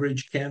aluminium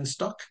beverage can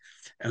stock,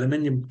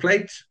 aluminium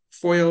plate,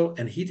 foil,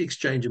 and heat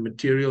exchanger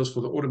materials for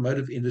the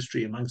automotive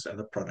industry, amongst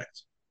other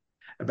products,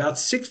 about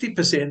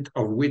 60%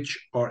 of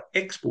which are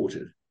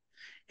exported.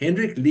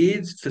 Hendrik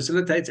leads,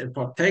 facilitates, and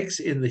partakes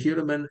in the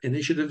Hulamin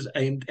initiatives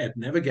aimed at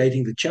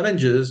navigating the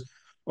challenges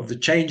of the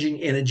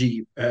changing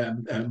energy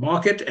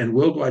market and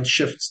worldwide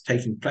shifts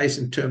taking place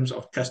in terms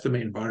of customer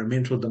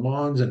environmental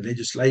demands and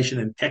legislation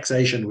and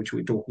taxation, which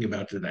we're talking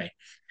about today.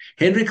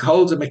 Hendrik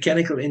holds a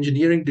mechanical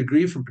engineering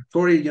degree from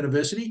Pretoria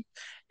University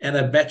and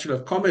a Bachelor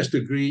of Commerce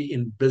degree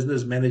in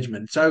business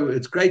management. So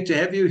it's great to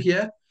have you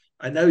here.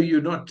 I know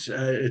you're not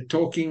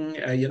talking,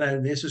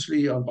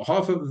 necessarily on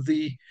behalf of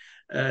the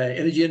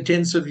energy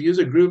intensive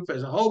user group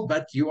as a whole,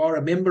 but you are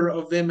a member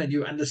of them and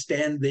you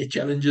understand their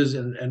challenges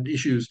and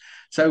issues.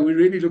 So we're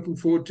really looking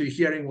forward to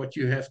hearing what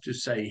you have to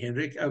say.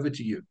 Hendrik, over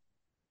to you.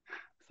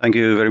 Thank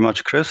you very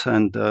much, Chris,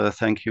 and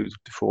thank you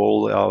for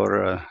all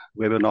our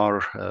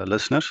webinar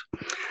listeners.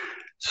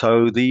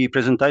 So the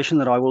presentation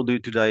that I will do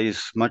today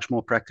is much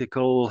more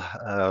practical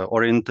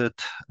oriented,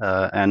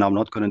 and I'm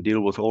not going to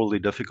deal with all the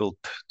difficult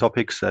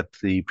topics that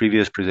the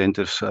previous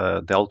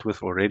presenters dealt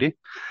with already.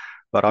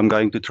 But I'm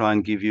going to try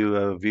and give you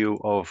a view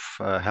of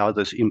how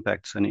this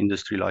impacts an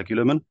industry like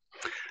Hulamin.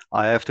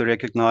 I have to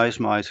recognize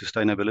my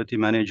sustainability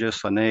manager,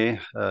 Sane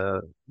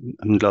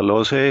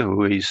Ndlalose,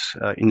 who is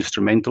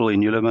instrumental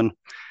in Hulamin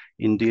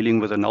in dealing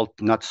with the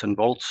nuts and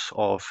bolts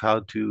of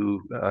how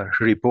to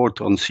report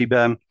on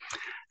CBAM.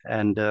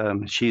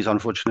 And she's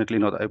unfortunately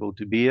not able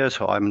to be here,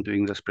 so I'm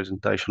doing this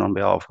presentation on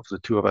behalf of the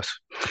two of us.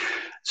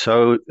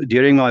 So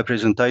during my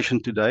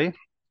presentation today,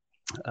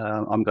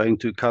 I'm going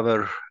to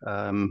cover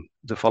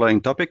the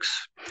following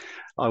topics.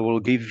 I will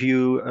give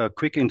you a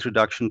quick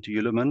introduction to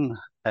Hulamin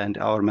and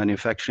our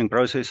manufacturing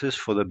processes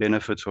for the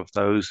benefits of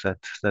those that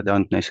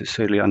don't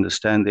necessarily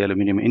understand the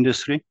aluminium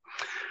industry.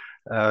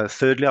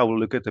 Thirdly, I will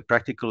look at the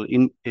practical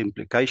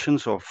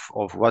implications of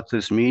what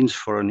this means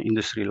for an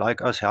industry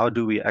like us. How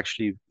do we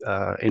actually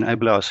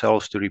enable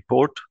ourselves to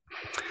report?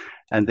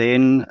 And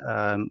then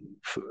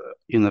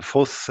in the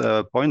fourth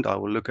point, I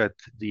will look at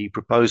the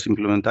proposed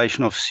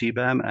implementation of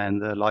CBAM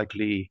and the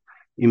likely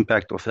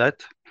impact of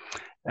that.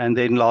 And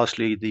then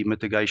lastly, the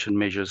mitigation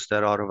measures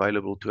that are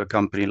available to a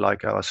company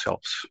like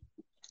ourselves.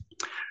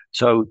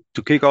 So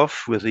to kick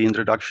off with the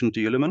introduction to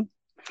Hulamin.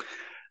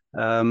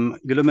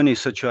 Hulamin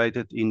is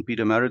situated in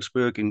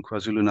Pietermaritzburg in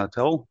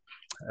KwaZulu-Natal.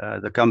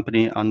 The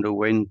company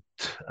underwent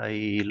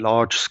a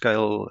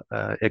large-scale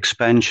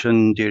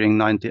expansion during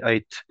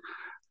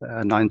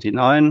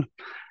 99,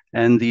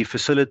 and the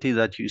facility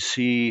that you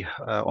see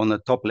on the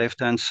top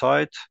left-hand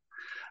side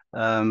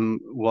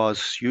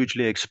was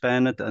hugely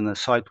expanded, and the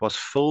site was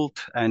filled,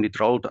 and it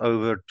rolled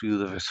over to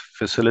the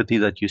facility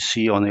that you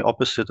see on the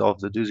opposite of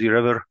the Duzi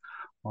River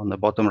on the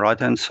bottom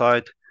right-hand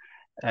side.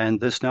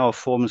 And this now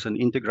forms an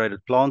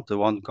integrated plant. The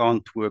one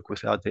can't work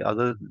without the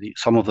other.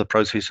 Some of the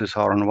processes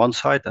are on one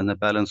side, and the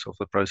balance of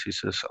the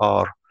processes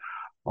are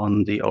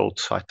on the old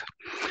site.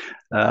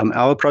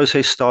 Our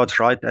process starts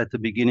right at the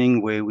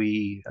beginning, where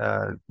we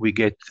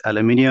get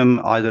aluminium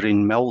either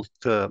in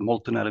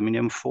molten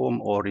aluminium form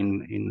or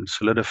in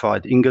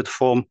solidified ingot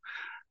form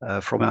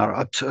from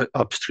our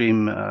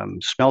upstream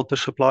smelter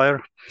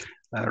supplier,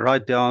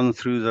 right down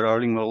through the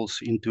rolling mills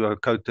into a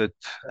coated,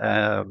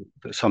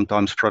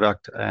 sometimes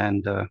product,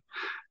 and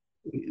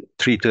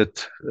treated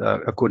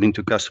according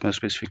to customer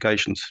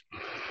specifications.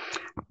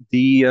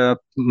 The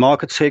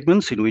market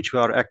segments in which we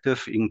are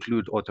active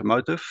include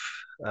automotive,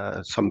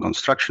 some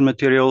construction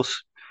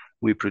materials.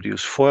 We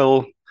produce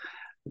foil,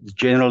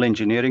 general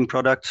engineering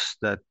products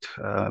that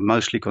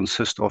mostly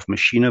consist of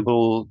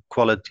machinable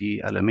quality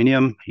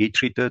aluminium, heat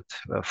treated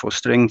for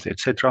strength,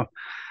 etc.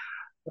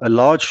 A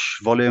large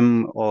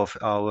volume of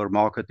our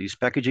market is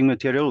packaging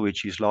material,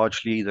 which is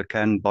largely the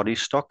can body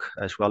stock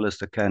as well as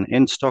the can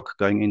end stock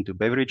going into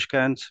beverage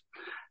cans.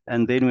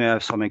 And then we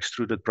have some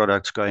extruded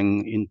products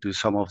going into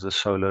some of the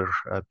solar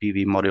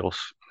PV modules.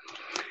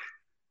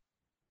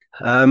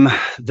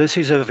 This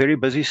is a very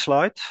busy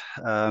slide.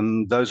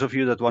 Those of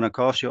you that want to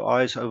cast your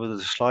eyes over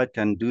the slide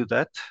can do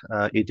that.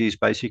 It is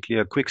basically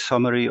a quick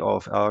summary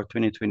of our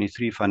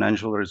 2023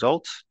 financial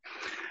results.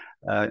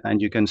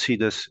 And you can see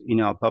this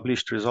in our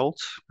published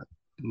results.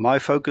 My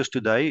focus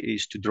today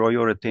is to draw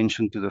your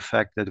attention to the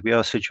fact that we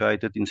are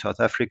situated in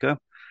South Africa.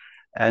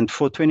 And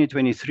for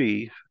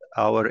 2023,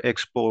 our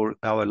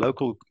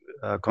local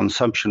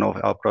consumption of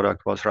our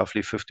product was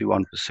roughly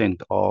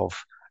 51%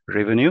 of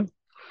revenue.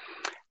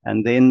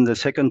 And then the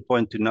second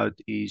point to note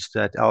is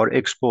that our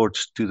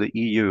exports to the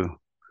EU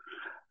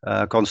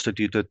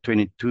constituted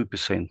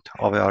 22%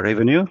 of our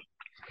revenue.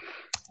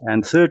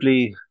 And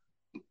thirdly,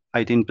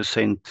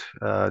 18%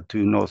 to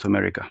North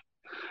America.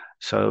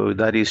 So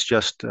that is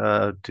just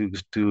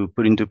to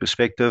put into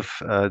perspective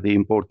the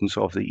importance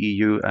of the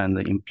EU and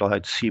the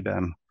implied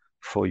CBAM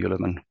for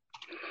Hulamin.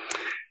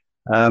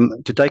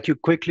 To take you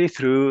quickly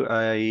through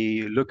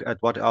a look at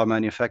what our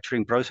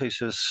manufacturing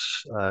processes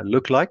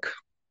look like.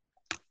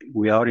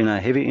 We are in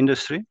a heavy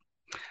industry.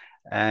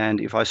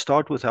 And if I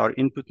start with our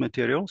input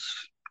materials,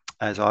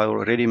 as I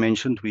already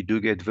mentioned, we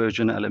do get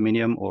virgin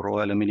aluminium or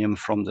raw aluminium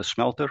from the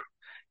smelter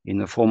in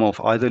the form of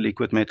either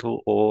liquid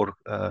metal or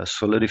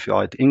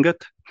solidified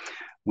ingot.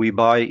 We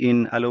buy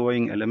in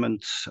alloying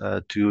elements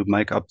to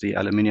make up the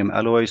aluminium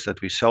alloys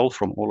that we sell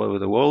from all over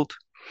the world.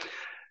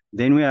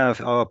 Then we have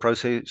our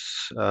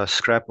process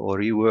scrap or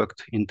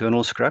reworked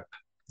internal scrap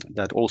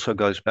that also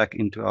goes back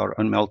into our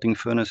own melting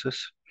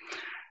furnaces.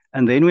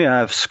 And then we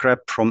have scrap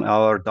from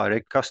our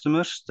direct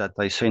customers that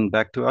they send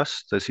back to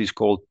us. This is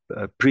called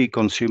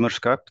pre-consumer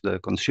scrap. The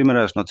consumer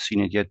has not seen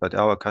it yet, but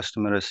our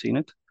customer has seen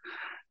it.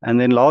 And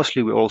then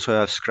lastly, we also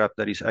have scrap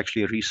that is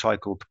actually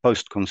recycled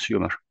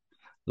post-consumer,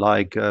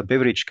 like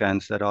beverage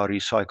cans that are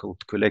recycled,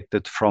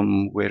 collected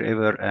from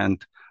wherever and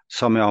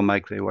somehow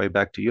make their way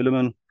back to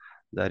Hulamin.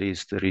 That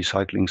is the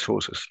recycling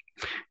sources.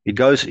 It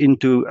goes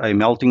into a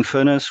melting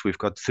furnace. We've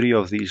got 3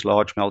 of these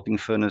large melting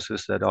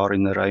furnaces that are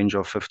in the range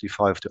of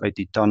 55 to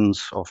 80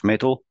 tons of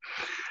metal.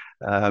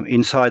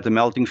 Inside the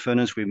melting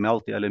furnace, we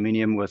melt the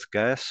aluminium with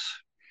gas.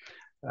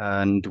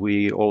 And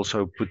we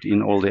also put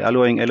in all the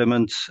alloying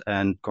elements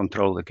and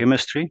control the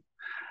chemistry.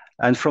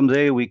 And from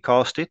there, we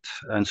cast it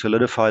and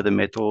solidify the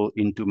metal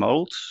into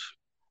molds.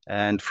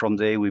 And from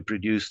there, we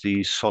produce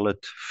these solid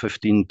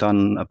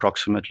 15-ton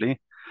approximately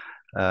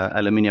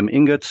aluminium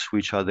ingots,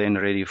 which are then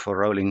ready for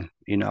rolling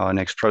in our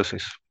next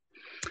process.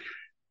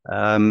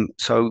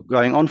 So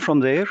going on from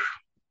there,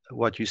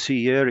 what you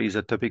see here is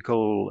a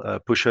typical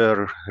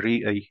pusher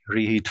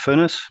reheat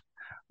furnace,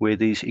 where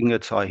these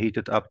ingots are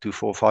heated up to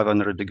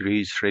 400-500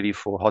 degrees, ready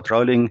for hot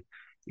rolling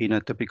in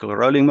a typical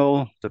rolling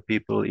mill. The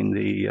people in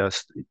the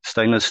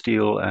stainless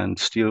steel and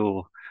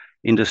steel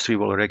industry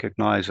will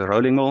recognize a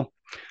rolling mill.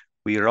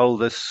 We roll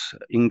this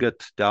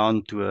ingot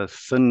down to a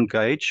thin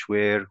gauge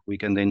where we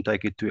can then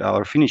take it to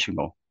our finishing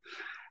mill.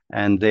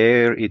 And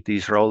there it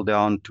is rolled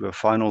down to a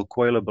final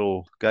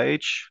coilable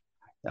gauge.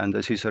 And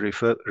this is a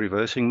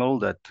reversing mill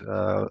that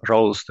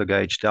rolls the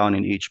gauge down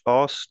in each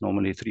pass,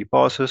 normally 3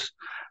 passes,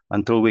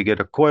 until we get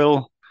a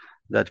coil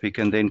that we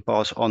can then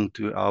pass on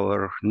to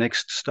our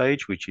next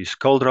stage, which is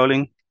cold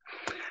rolling.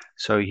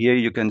 So here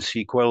you can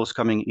see coils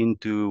coming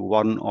into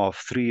one of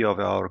 3 of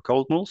our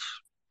cold mills.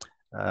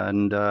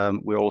 And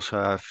we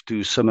also have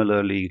 2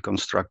 similarly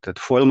constructed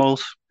foil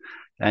mills.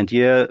 And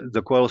here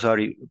the coils are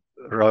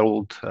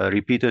rolled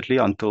repeatedly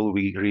until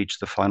we reach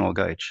the final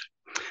gauge.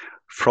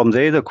 From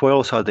there, the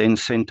coils are then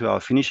sent to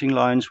our finishing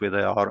lines, where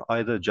they are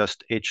either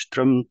just edge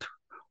trimmed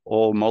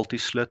or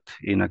multi-slit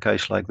in a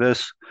case like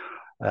this,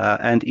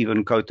 and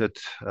even coated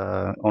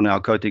on our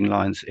coating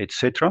lines,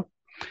 etc.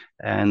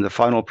 And the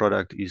final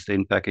product is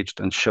then packaged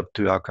and shipped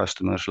to our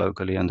customers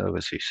locally and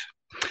overseas.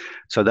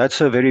 So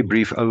that's a very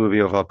brief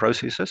overview of our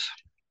processes.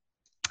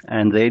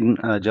 And then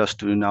just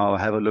to now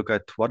have a look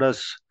at what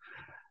does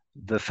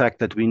the fact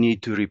that we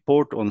need to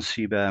report on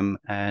CBAM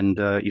and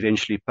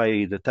eventually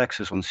pay the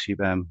taxes on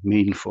CBAM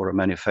mean for a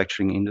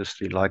manufacturing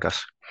industry like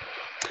us.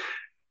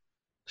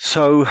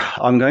 So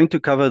I'm going to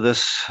cover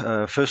this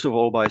first of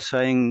all by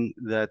saying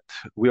that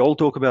we all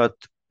talk about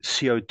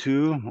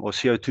CO2 or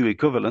CO2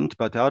 equivalent,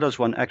 but how does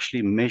one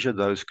actually measure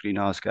those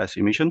greenhouse gas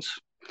emissions?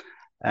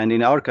 And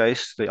in our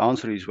case, the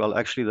answer is, well,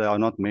 actually, they are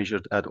not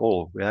measured at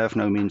all. We have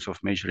no means of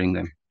measuring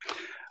them.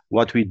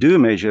 What we do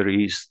measure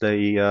is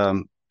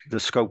the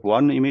scope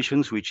 1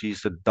 emissions, which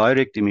is the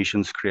direct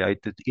emissions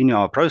created in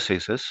our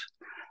processes.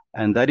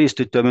 And that is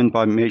determined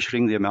by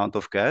measuring the amount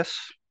of gas.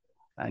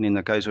 And in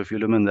the case of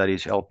aluminum, that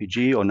is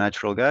LPG or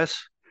natural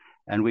gas.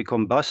 And we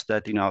combust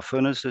that in our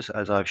furnaces,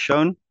 as I've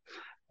shown,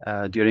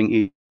 during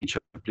each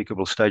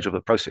applicable stage of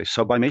the process.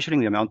 So by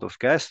measuring the amount of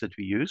gas that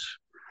we use,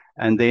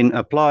 and then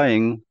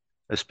applying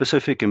a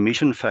specific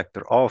emission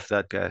factor of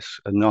that gas,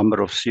 a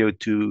number of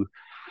CO2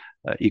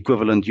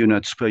 equivalent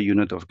units per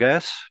unit of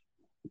gas,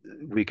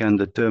 we can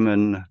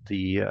determine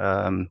the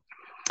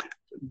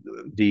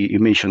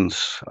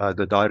emissions,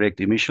 the direct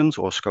emissions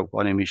or scope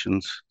 1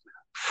 emissions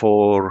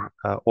for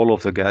all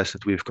of the gas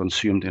that we've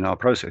consumed in our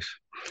process.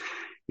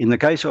 In the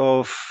case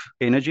of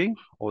energy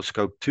or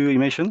scope 2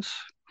 emissions,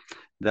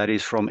 that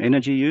is from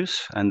energy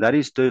use, and that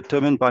is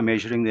determined by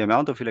measuring the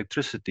amount of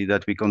electricity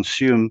that we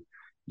consume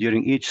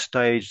during each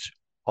stage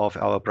of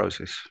our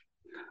process.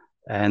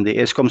 And the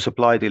Eskom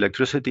supplied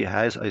electricity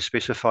has a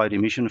specified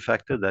emission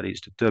factor that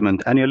is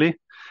determined annually,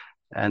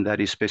 and that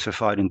is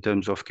specified in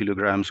terms of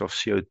kilograms of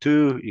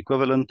CO2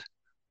 equivalent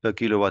per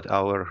kilowatt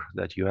hour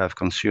that you have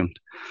consumed.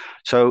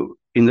 So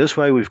in this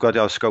way, we've got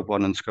our scope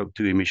 1 and scope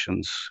 2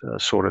 emissions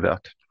sorted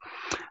out.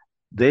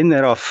 Then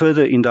there are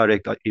further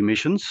indirect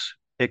emissions,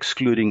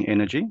 excluding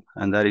energy,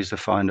 and that is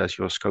defined as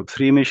your scope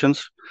 3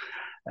 emissions.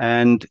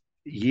 And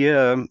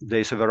here,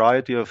 there's a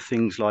variety of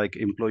things like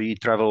employee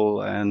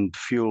travel and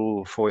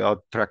fuel for our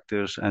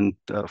tractors and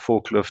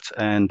forklifts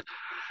and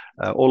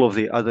all of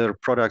the other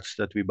products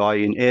that we buy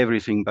in.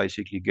 Everything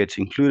basically gets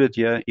included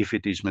here if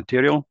it is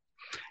material.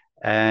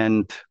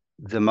 And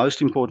the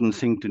most important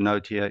thing to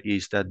note here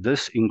is that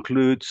this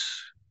includes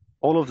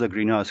all of the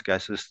greenhouse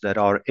gases that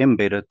are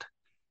embedded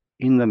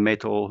in the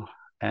metal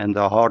and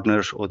the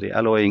hardeners or the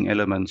alloying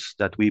elements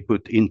that we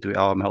put into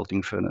our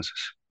melting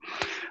furnaces.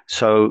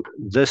 So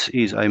this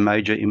is a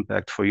major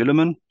impact for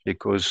Hulamin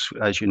because,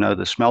 as you know,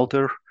 the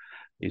smelter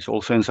is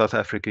also in South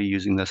Africa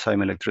using the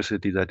same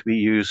electricity that we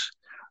use,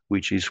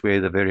 which is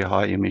where the very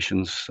high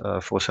emissions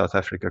for South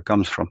Africa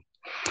comes from.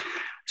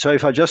 So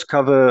if I just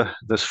cover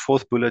this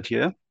 4th bullet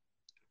here,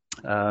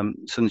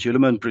 since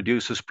Hulamin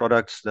produces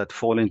products that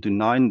fall into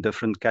 9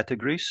 different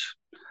categories,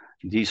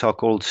 these are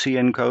called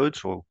CN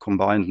codes or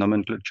combined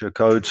nomenclature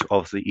codes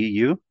of the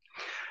EU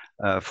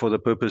for the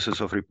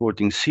purposes of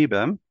reporting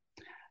CBAM.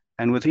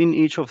 And within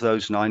each of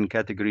those 9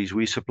 categories,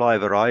 we supply a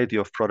variety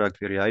of product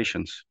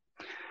variations,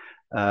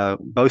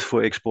 both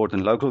for export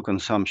and local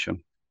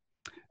consumption.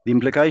 The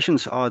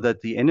implications are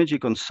that the energy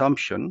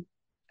consumption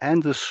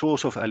and the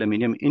source of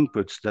aluminium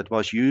inputs that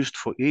was used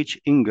for each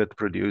ingot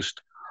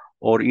produced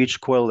or each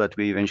coil that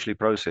we eventually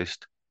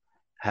processed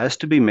has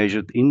to be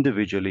measured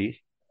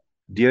individually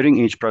during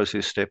each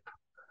process step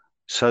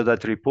so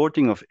that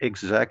reporting of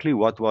exactly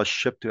what was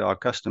shipped to our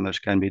customers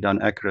can be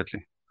done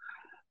accurately.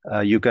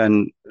 You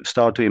can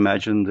start to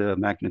imagine the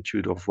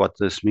magnitude of what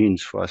this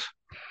means for us.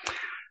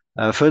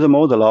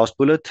 Furthermore, the last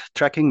bullet,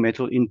 tracking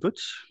metal inputs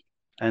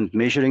and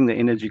measuring the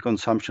energy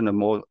consumption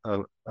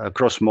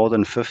across more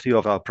than 50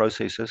 of our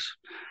processes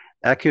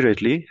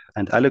accurately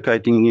and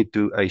allocating it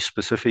to a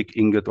specific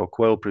ingot or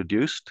coil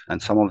produced, and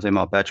some of them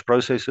are batch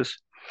processes,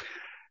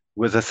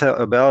 with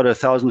about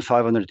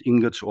 1,500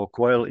 ingots or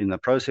coil in the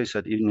process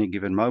at any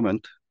given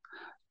moment.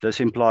 This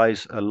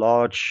implies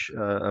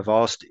a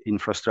vast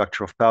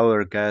infrastructure of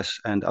power, gas,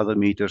 and other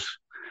meters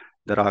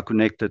that are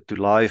connected to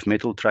live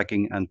metal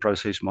tracking and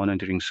process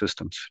monitoring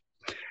systems.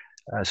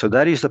 So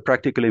that is the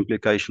practical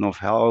implication of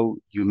how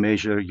you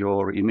measure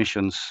your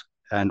emissions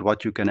and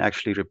what you can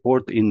actually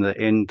report in the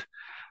end.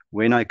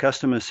 When a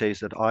customer says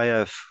that I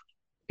have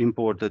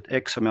imported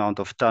X amount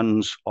of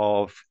tons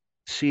of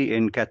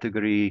CN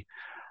category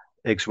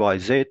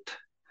XYZ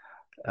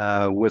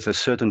with a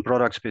certain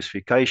product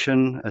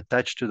specification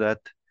attached to that,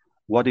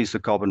 what is the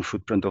carbon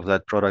footprint of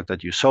that product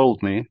that you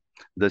sold me?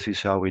 This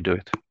is how we do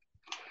it.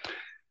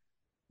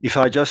 If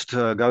I just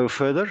go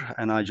further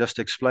and I just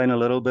explain a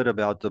little bit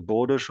about the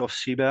borders of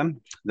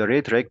CBAM, the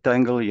red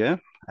rectangle here,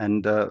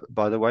 and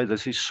by the way,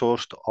 this is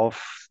sourced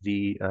off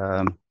the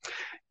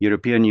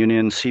European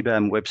Union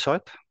CBAM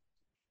website.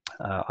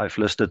 I've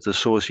listed the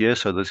source here,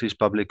 so this is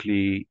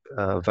publicly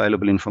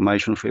available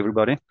information for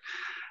everybody.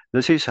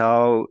 This is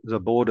how the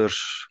borders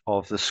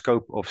of the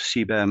scope of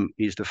CBAM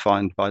is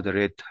defined by the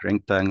red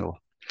rectangle.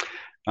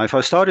 Now, if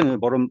I start in the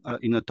bottom,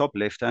 in the top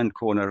left-hand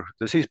corner,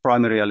 this is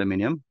primary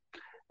aluminium,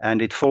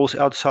 and it falls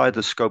outside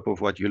the scope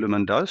of what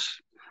Hulamin does.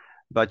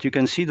 But you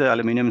can see the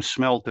aluminium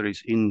smelter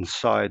is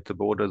inside the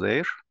border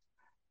there,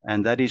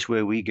 and that is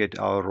where we get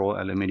our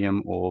raw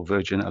aluminium or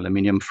virgin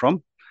aluminium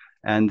from.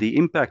 And the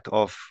impact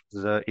of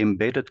the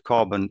embedded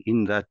carbon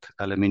in that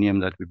aluminium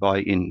that we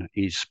buy in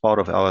is part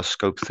of our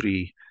scope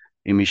 3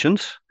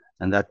 emissions,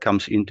 and that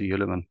comes into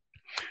Hulamin.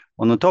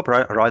 On the top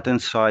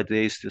right-hand side,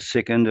 there's the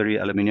secondary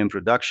aluminium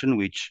production,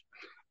 which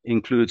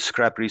includes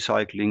scrap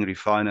recycling,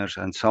 refiners,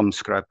 and some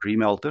scrap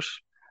remelters.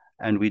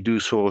 And we do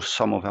source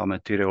some of our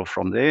material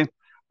from there,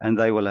 and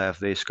they will have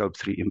their scope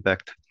 3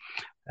 impact.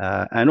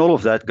 And all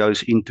of that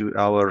goes into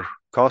our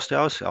cast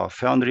house, our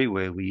foundry,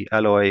 where we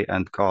alloy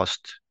and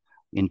cast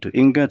into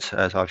ingots,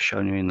 as I've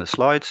shown you in the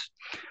slides.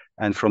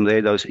 And from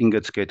there, those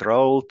ingots get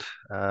rolled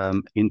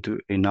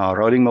in our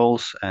rolling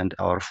mills and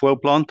our foil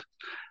plant.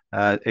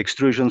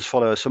 Extrusions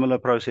follow a similar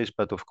process,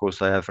 but of course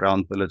they have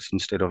round billets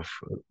instead of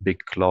big,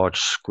 large,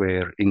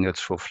 square ingots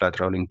for flat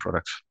rolling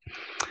products.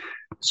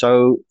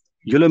 So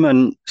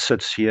Hulamin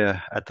sits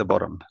here at the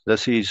bottom.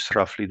 This is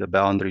roughly the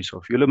boundaries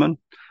of Hulamin.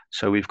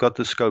 So we've got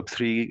the scope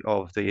 3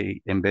 of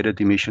the embedded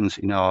emissions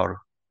in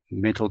our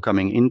metal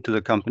coming into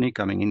the company,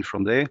 coming in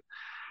from there.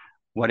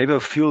 Whatever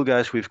fuel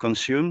gas we've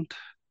consumed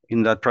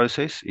in that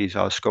process is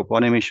our scope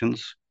 1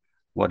 emissions.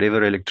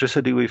 Whatever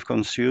electricity we've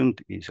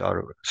consumed is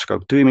our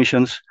scope 2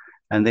 emissions,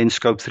 and then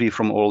scope 3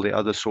 from all the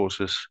other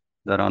sources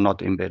that are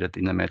not embedded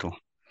in the metal.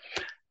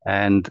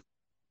 And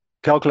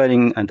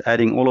calculating and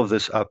adding all of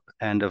this up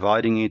and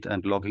dividing it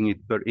and logging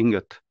it per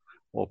ingot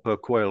or per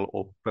coil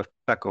or per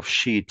pack of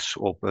sheets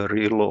or per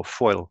reel of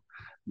foil,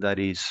 that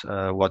is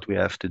what we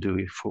have to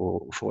do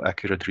for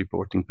accurate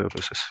reporting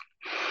purposes.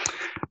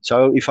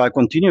 So if I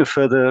continue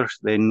further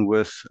then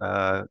with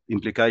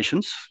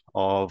implications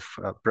of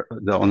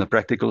on the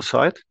practical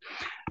side,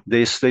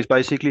 there's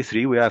basically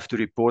 3. We have to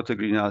report the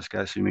greenhouse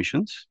gas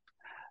emissions.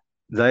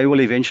 They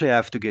will eventually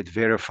have to get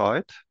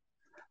verified.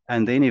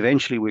 And then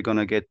eventually we're going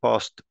to get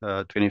past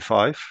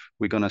 25.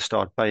 We're going to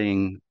start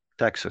paying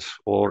taxes,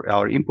 or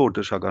our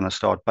importers are going to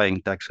start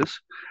paying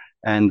taxes.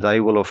 And they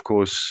will, of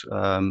course,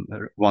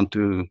 want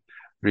to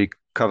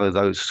recover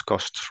those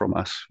costs from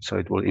us. So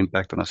it will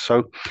impact on us.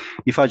 So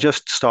if I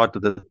just start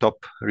at the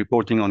top,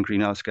 reporting on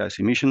greenhouse gas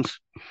emissions.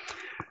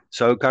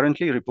 So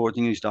currently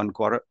reporting is done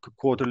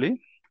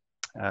quarterly.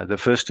 The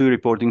first 2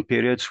 reporting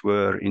periods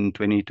were in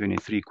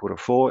 2023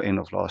 Q4, end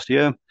of last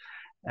year,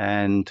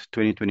 and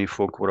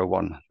 2024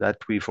 Q1. That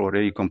we've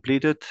already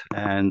completed,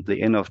 and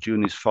the end of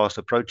June is fast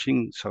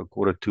approaching. So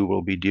Q2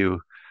 will be due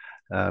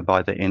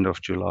by the end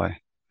of July.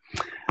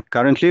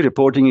 Currently,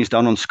 reporting is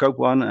done on scope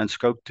 1 and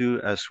scope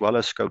 2, as well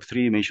as scope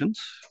 3 emissions,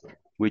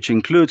 which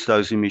includes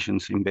those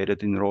emissions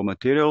embedded in raw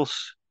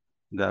materials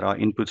that are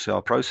inputs to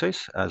our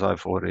process, as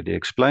I've already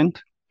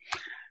explained.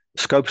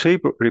 Scope 3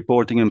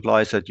 reporting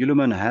implies that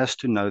Hulamin has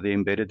to know the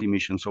embedded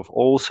emissions of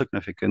all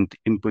significant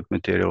input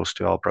materials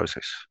to our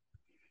process.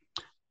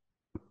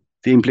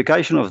 The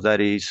implication of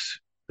that is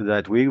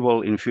that we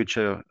will in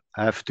future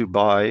have to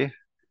buy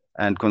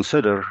and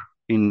consider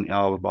in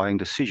our buying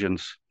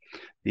decisions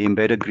the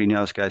embedded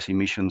greenhouse gas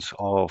emissions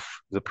of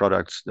the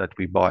products that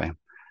we buy.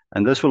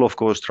 And this will, of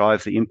course,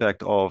 drive the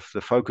impact of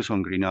the focus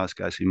on greenhouse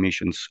gas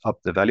emissions up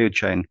the value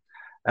chain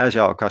as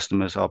our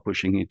customers are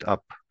pushing it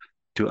up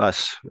to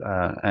us,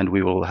 and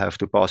we will have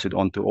to pass it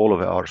on to all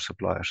of our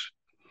suppliers.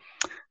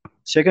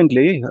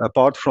 Secondly,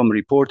 apart from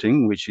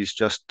reporting, which is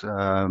just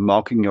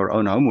marking your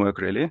own homework,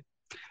 really,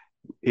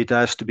 it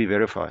has to be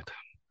verified.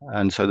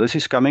 And so this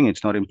is coming.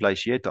 It's not in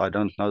place yet. I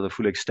don't know the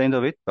full extent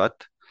of it, but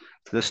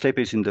the step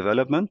is in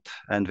development,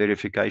 and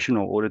verification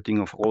or auditing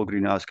of all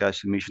greenhouse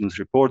gas emissions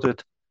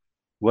reported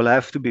will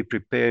have to be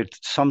prepared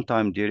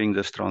sometime during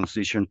this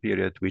transition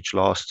period, which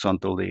lasts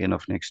until the end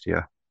of next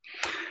year.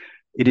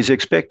 It is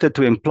expected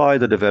to imply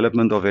the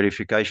development of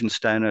verification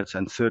standards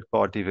and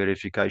third-party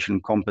verification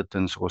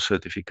competence or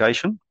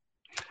certification.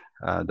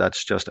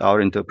 That's just our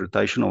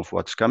interpretation of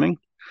what's coming.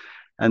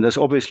 And this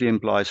obviously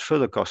implies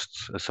further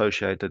costs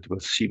associated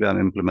with CBAM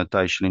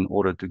implementation in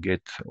order to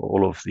get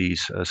all of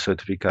these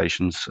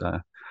certifications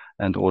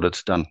and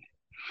audits done.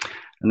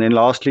 And then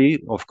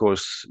lastly, of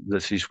course,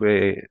 this is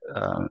where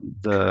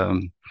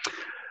the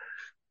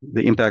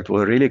impact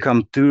will really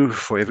come to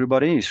for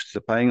everybody, is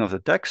the paying of the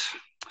tax.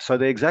 So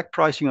the exact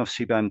pricing of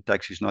CBAM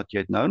tax is not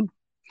yet known.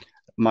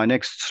 My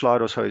next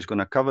slide or so is going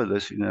to cover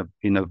this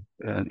in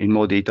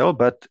more detail,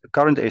 but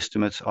current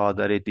estimates are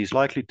that it is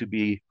likely to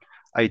be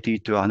 80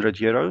 to 100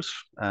 euros,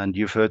 and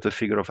you've heard the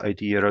figure of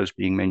 80 euros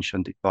being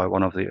mentioned by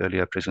one of the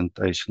earlier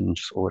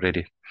presentations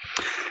already.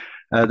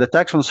 The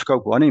tax on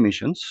Scope 1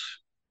 emissions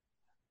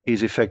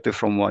is effective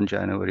from 1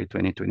 January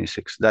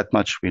 2026. That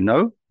much we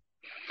know.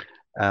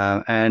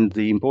 And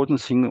the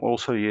important thing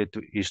also here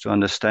is to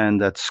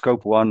understand that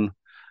Scope 1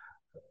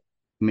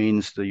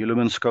 means the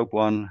Ulumun Scope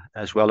 1,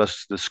 as well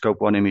as the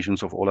Scope 1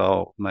 emissions of all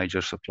our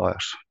major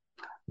suppliers.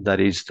 That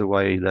is the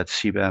way that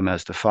CBAM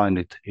has defined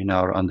it in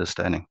our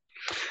understanding.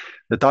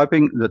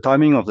 The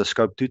timing of the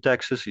Scope 2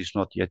 taxes is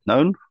not yet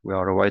known. We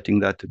are awaiting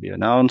that to be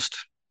announced.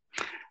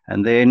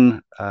 And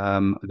then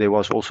there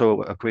was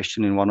also a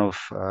question in one of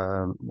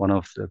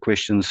the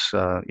questions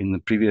in the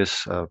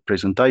previous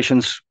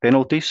presentations,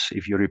 penalties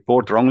if you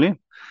report wrongly.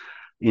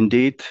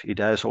 Indeed, it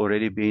has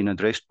already been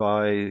addressed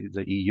by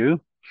the EU,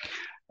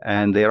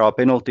 and there are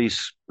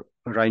penalties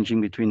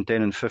ranging between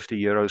 10 and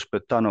 50 euros per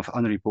ton of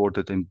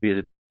unreported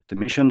embedded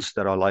emissions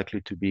that are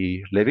likely to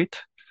be levied,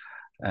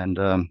 and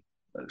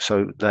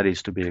so that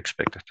is to be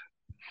expected.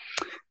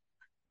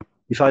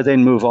 If I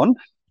then move on,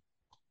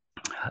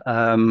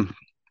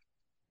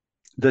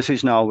 this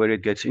is now where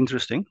it gets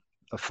interesting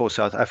for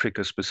South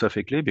Africa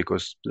specifically,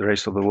 because the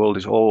rest of the world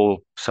is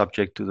all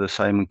subject to the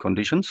same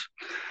conditions.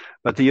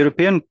 But the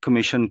European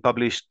Commission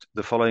published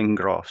the following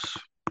graphs.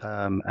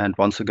 And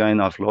once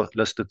again, I've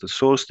listed the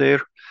source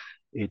there.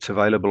 It's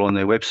available on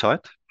their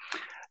website.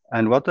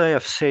 And what they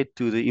have said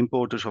to the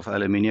importers of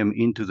aluminium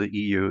into the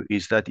EU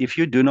is that if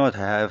you do not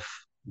have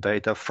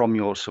data from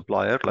your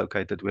supplier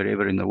located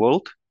wherever in the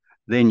world,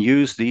 then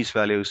use these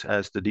values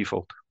as the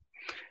default.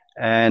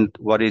 And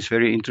what is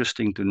very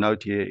interesting to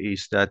note here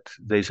is that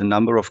there's a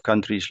number of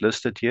countries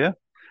listed here,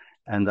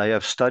 and they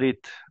have studied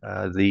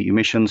the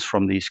emissions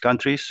from these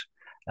countries,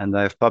 and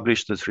they have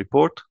published this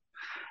report.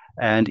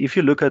 And if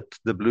you look at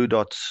the blue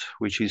dots,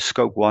 which is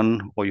Scope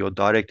 1 or your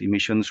direct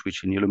emissions,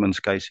 which in Ulumun's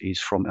case is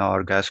from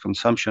our gas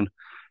consumption,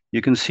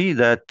 you can see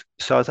that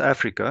South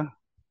Africa,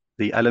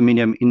 the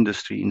aluminium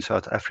industry in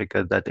South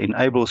Africa that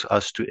enables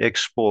us to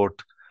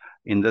export,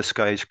 in this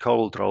case,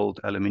 cold rolled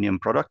aluminium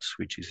products,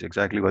 which is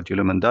exactly what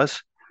Ulumun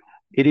does,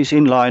 it is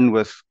in line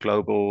with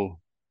global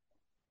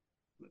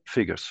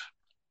figures.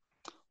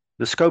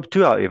 The Scope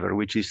 2, however,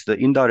 which is the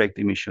indirect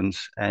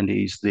emissions and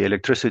is the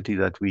electricity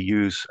that we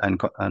use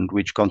and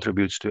which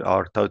contributes to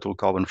our total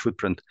carbon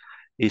footprint,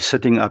 is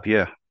sitting up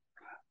here,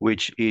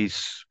 which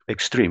is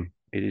extreme.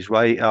 It is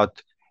way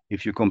out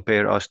if you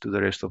compare us to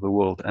the rest of the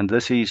world. And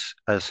this is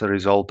as a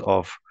result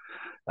of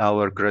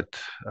our grid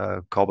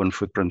carbon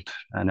footprint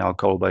and our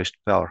coal-based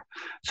power.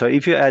 So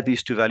if you add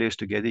these two values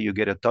together, you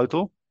get a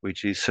total,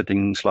 which is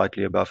sitting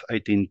slightly above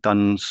 18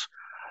 tons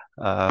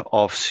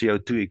of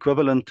CO2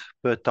 equivalent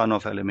per ton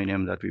of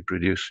aluminium that we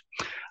produce.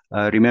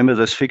 Remember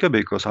this figure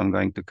because I'm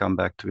going to come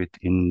back to it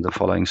in the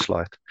following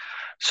slide.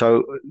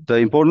 So the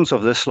importance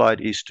of this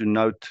slide is to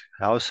note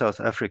how South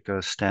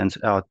Africa stands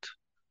out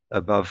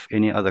above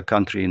any other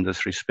country in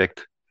this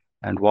respect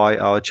and why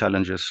our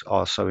challenges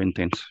are so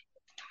intense.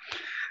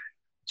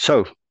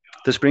 So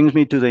this brings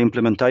me to the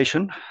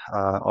implementation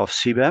of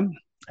CBAM,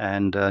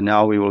 and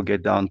now we will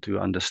get down to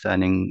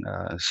understanding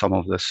some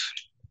of this.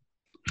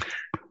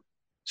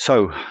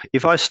 So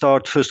if I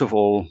start, first of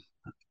all,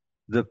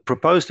 the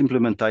proposed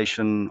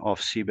implementation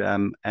of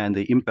CBAM and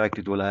the impact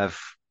it will have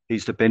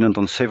is dependent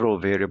on several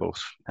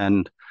variables.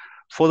 And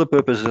for the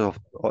purposes of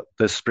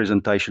this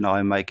presentation,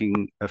 I'm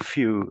making a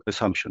few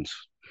assumptions.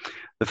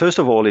 The first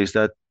of all is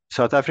that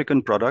South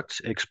African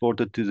products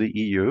exported to the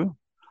EU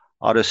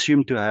are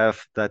assumed to have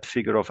that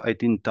figure of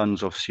 18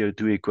 tons of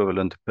CO2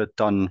 equivalent per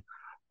ton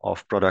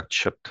of product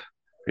shipped.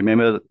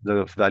 Remember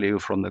the value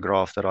from the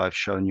graph that I've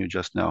shown you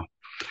just now.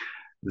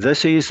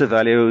 This is the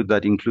value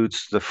that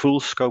includes the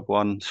full Scope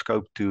 1,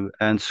 Scope 2,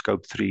 and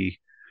Scope 3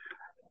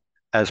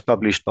 as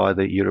published by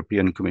the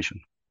European Commission.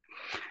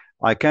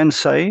 I can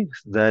say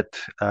that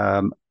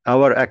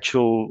our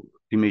actual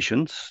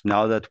emissions,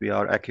 now that we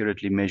are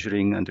accurately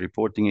measuring and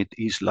reporting it,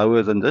 is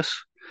lower than this,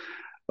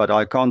 but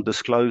I can't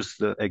disclose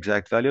the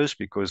exact values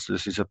because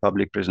this is a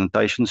public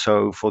presentation.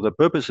 So for the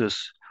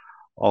purposes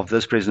of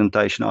this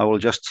presentation, I will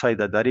just say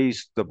that that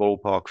is the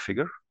ballpark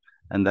figure,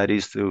 and that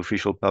is the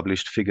official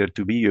published figure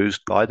to be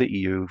used by the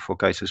EU for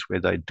cases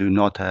where they do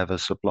not have a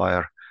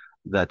supplier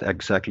that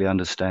exactly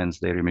understands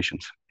their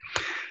emissions.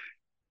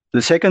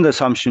 The second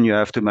assumption you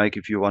have to make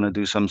if you want to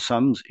do some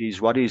sums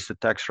is what is the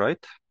tax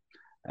rate?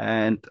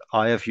 And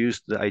I have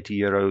used the 80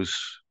 euros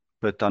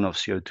per ton of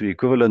CO2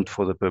 equivalent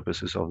for the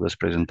purposes of this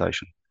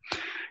presentation.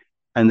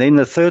 And then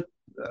the third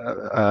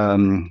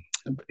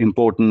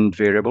important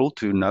variable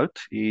to note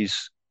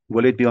is,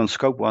 will it be on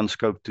Scope 1,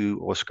 Scope 2,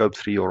 or Scope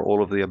 3, or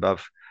all of the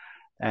above?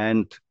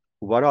 And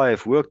what I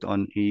have worked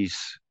on is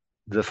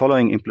the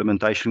following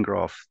implementation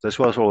graph. This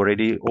was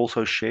already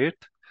also shared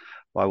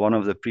by one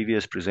of the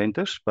previous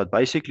presenters, but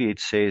basically it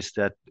says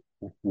that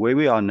where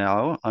we are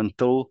now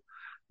until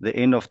the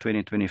end of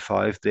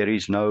 2025, there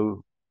is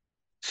no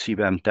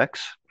CBAM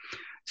tax.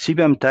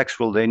 CBAM tax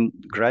will then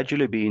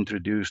gradually be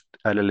introduced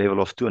at a level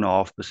of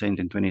 2.5%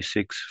 in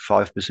 26,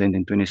 5%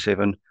 in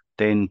 27,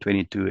 10,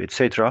 22,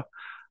 etc.,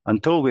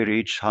 until we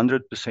reach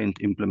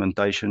 100%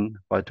 implementation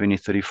by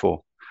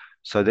 2034.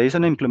 So there's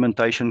an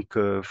implementation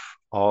curve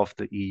of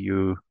the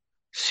EU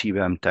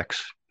CBAM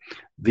tax.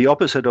 The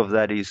opposite of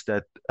that is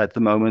that at the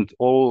moment,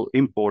 all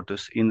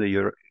importers in the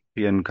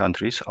European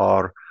countries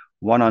are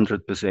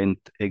 100%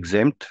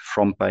 exempt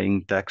from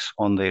paying tax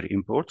on their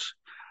imports.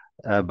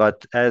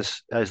 But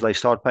as they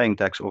start paying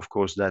tax, of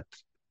course, that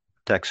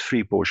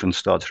tax-free portion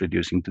starts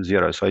reducing to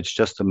zero. So it's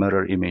just a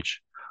mirror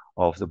image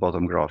of the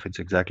bottom graph. It's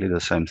exactly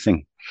the same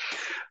thing.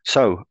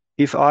 So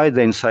if I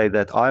then say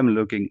that I'm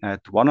looking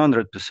at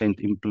 100%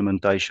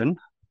 implementation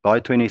by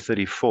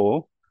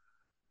 2034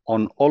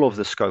 on all of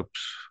the scopes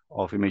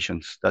of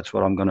emissions, that's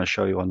what I'm going to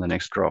show you on the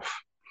next graph,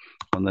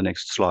 on the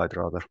next slide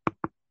rather.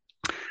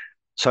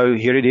 So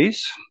here it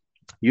is.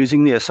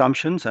 Using the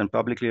assumptions and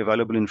publicly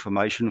available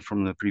information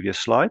from the previous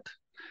slide,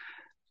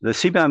 the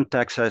CBAM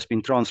tax has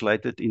been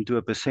translated into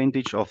a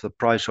percentage of the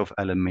price of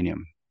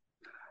aluminium.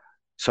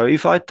 So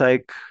if I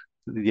take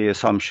the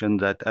assumption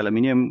that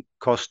aluminium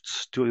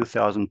costs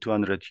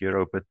 2,200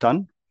 euro per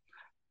ton,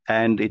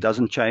 and it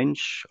doesn't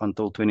change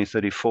until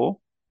 2034,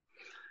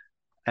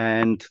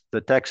 and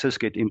the taxes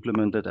get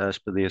implemented as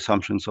per the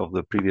assumptions of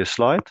the previous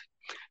slide,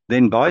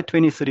 then by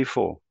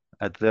 2034,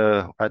 at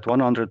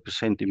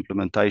 100%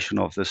 implementation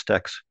of this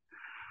tax,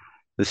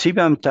 the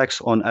CBAM tax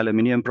on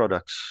aluminium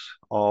products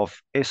of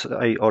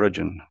SA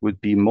origin would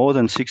be more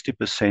than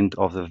 60%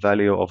 of the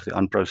value of the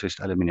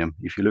unprocessed aluminium.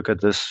 If you look at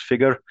this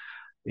figure,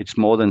 it's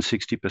more than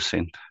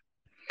 60%.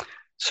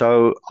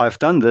 So I've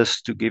done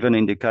this to give an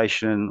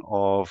indication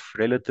of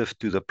relative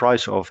to the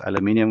price of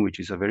aluminium, which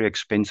is a very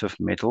expensive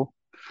metal.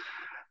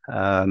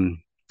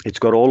 It's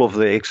got all of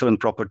the excellent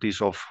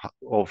properties of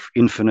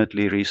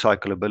infinitely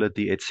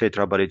recyclability,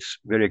 etc., but it's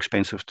very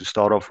expensive to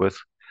start off with.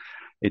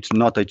 It's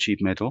not a cheap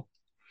metal.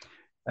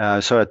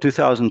 So at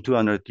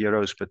 2,200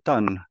 euros per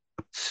ton,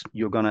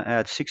 you're going to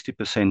add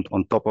 60%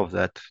 on top of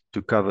that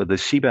to cover the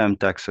CBAM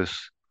taxes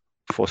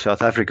for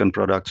South African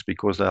products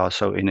because they are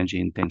so energy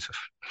intensive.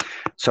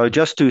 So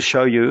just to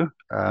show you,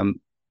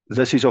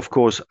 this is of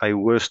course a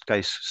worst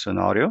case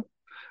scenario,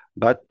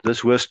 but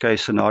this worst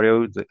case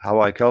scenario, how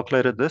I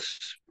calculated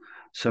this,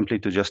 simply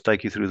to just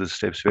take you through the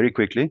steps very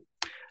quickly.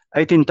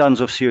 18 tons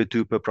of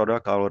CO2 per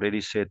product. I already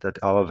said that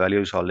our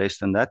values are less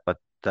than that, but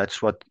that's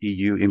what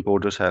EU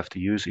importers have to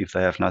use if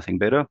they have nothing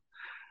better.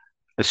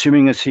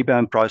 Assuming a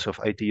CBAM price of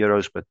 80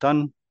 euros per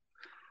ton,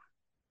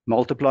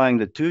 multiplying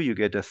the two, you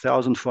get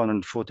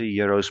 1,440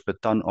 euros per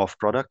ton of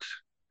product,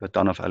 per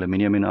ton of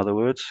aluminium, in other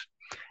words.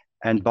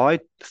 And by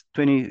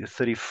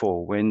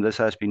 2034, when this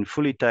has been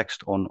fully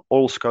taxed on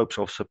all scopes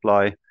of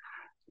supply,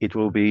 it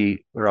will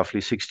be roughly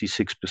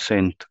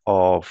 66%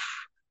 of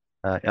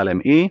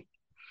LME,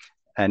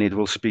 and it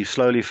will be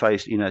slowly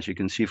phased in, as you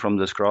can see from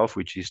this graph,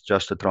 which is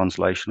just a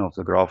translation of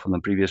the graph on the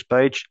previous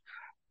page.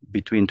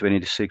 Between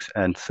 26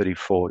 and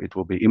 34, it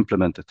will be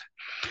implemented.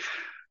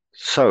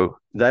 So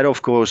that,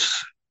 of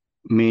course,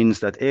 means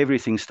that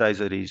everything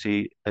stays as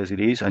it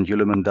is, and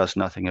Hulamin does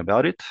nothing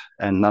about it,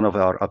 and none of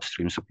our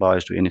upstream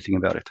suppliers do anything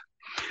about it.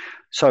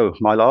 So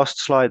my last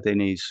slide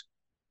then is,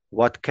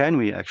 what can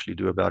we actually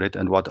do about it,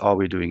 and what are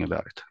we doing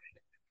about it?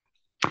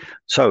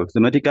 So the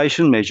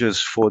mitigation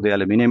measures for the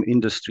aluminium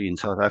industry in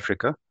South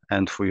Africa,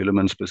 and for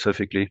Hulamin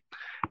specifically,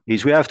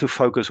 is we have to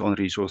focus on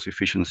resource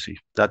efficiency.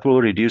 That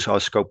will reduce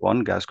our scope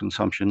 1 gas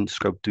consumption,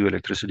 scope 2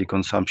 electricity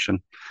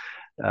consumption,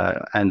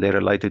 and their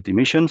related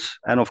emissions.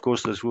 And of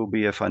course, this will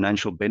be a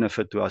financial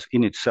benefit to us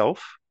in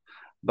itself,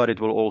 but it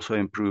will also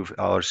improve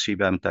our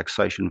CBAM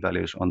taxation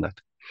values on that.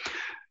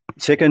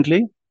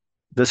 Secondly,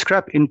 the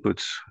scrap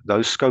inputs,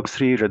 those scope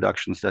 3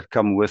 reductions that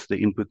come with the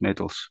input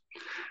metals,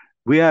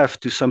 we have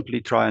to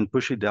simply try and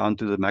push it down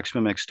to the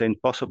maximum extent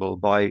possible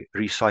by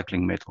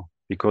recycling metal,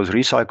 because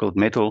recycled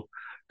metal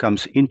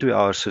comes into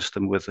our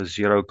system with a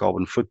zero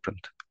carbon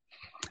footprint.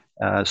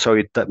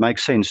 So that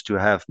makes sense to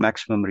have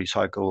maximum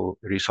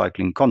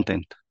recycling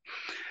content.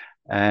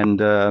 And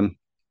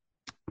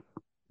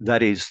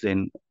that is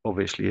then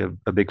obviously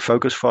a big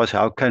focus for us.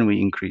 How can we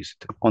increase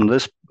it? On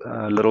this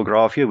little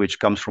graph here, which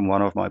comes from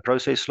one of my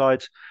process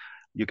slides,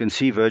 you can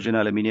see virgin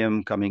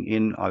aluminium coming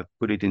in. I've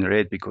put it in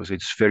red because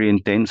it's very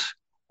intense,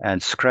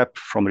 and scrap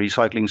from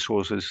recycling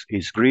sources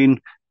is green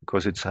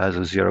because it has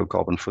a zero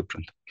carbon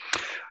footprint.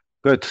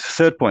 Good.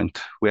 Third point,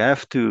 we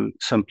have to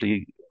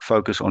simply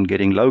focus on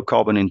getting low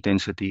carbon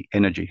intensity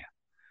energy.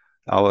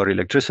 Our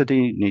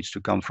electricity needs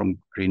to come from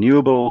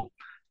renewable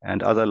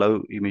and other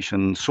low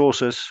emission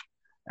sources,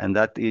 and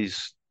that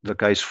is the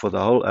case for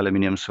the whole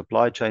aluminium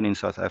supply chain in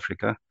South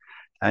Africa.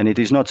 And it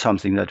is not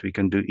something that we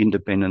can do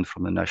independent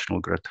from the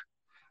national grid.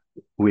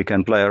 We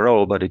can play a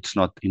role, but it's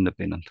not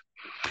independent.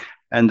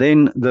 And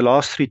then the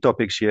last three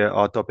topics here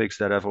are topics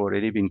that have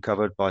already been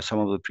covered by some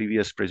of the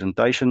previous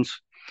presentations.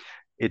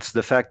 It's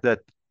the fact that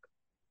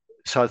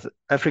South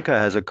Africa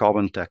has a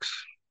carbon tax.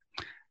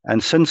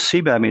 And since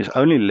CBAM is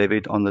only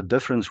levied on the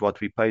difference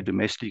what we pay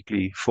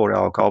domestically for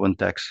our carbon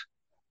tax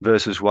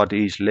versus what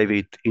is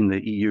levied in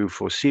the EU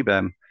for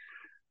CBAM,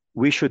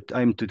 we should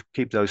aim to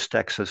keep those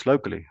taxes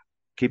locally,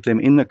 keep them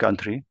in the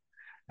country,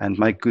 and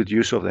make good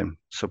use of them.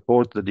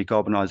 Support the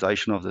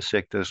decarbonisation of the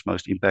sectors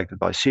most impacted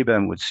by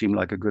CBAM would seem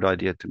like a good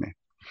idea to me.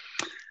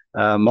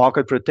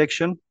 Market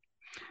protection.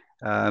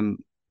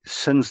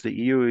 Since the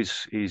EU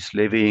is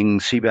levying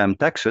CBAM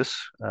taxes,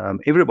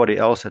 everybody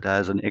else that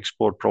has an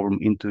export problem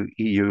into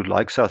EU,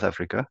 like South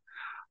Africa,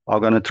 are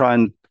going to try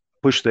and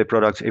push their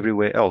products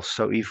everywhere else.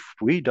 So if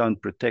we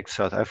don't protect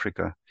South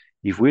Africa,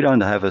 if we don't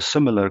have a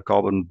similar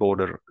carbon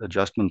border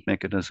adjustment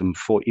mechanism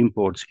for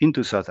imports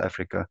into South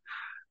Africa,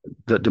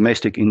 the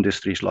domestic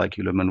industries like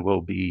aluminium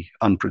will be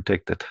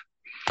unprotected.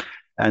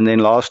 And then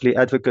lastly,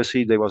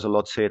 advocacy. There was a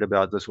lot said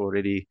about this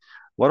already.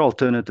 What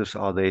alternatives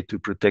are there to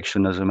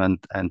protectionism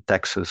and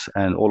taxes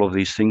and all of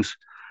these things?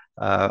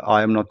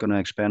 I am not going to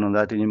expand on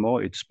that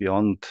anymore. It's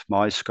beyond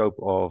my scope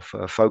of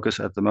focus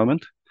at the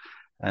moment.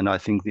 And I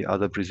think the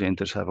other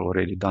presenters have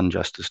already done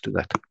justice to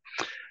that.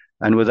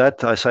 And with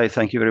that, I say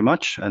thank you very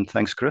much. And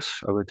thanks, Chris.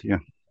 Over to you.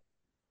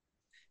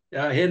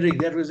 Hendrik,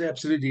 that was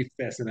absolutely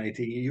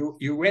fascinating.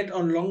 You went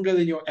on longer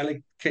than your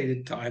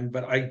allocated time,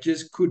 but I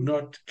just could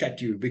not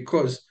cut you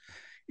because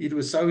it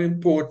was so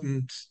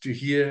important to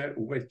hear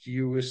what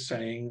you were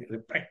saying, the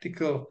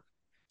practical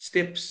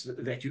steps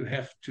that you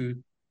have to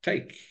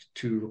take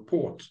to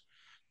report.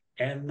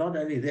 And not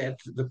only that,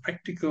 the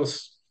practical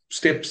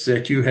steps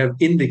that you have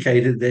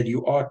indicated that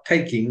you are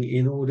taking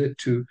in order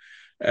to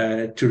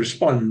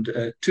respond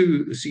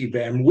to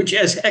CBAM, which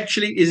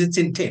actually is its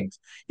intent.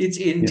 It's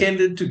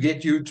intended to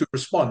get you to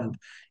respond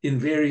in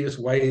various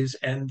ways,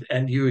 and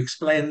you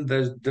explain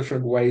those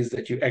different ways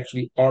that you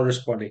actually are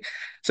responding.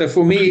 So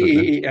for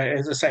me,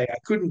 as I say, I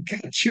couldn't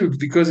catch you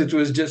because it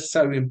was just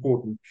so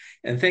important.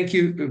 And thank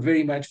you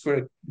very much for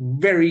a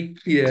very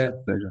clear,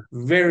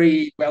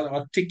 very well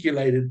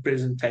articulated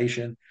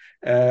presentation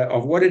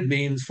of what it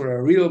means for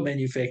a real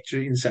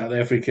manufacturer in South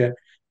Africa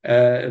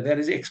that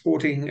is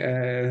exporting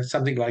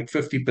something like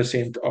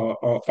 50%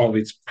 of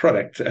its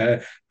product,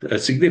 a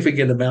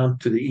significant amount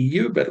to the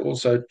EU, but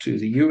also to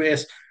the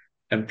US,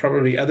 and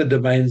probably other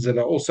domains that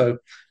are also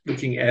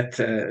looking at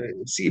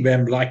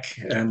CBAM-like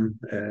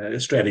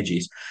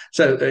strategies.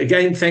 So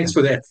again, thanks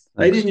for that.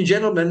 Ladies and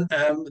gentlemen,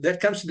 that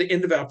comes to the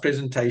end of our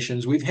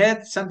presentations. We've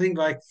had something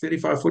like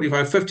 35,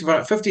 45,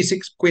 55,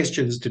 56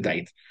 questions to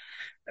date,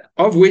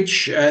 of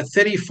which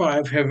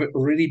 35 have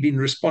already been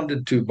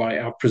responded to by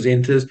our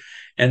presenters,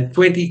 and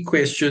 20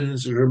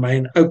 questions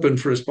remain open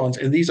for response.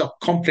 And these are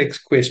complex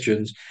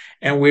questions,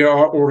 and we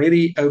are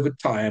already over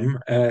time,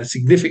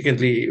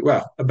 significantly,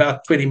 well,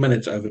 about 20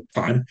 minutes over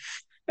time.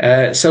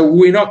 So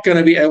we're not going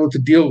to be able to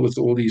deal with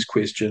all these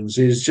questions.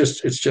 It's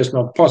just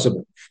not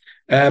possible.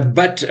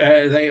 But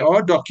they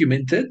are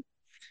documented,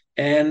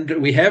 and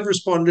we have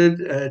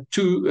responded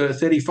to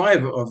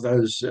 35 of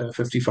those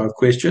 55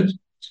 questions.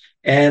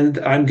 And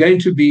I'm going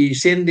to be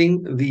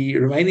sending the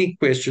remaining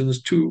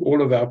questions to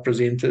all of our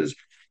presenters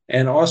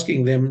and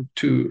asking them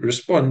to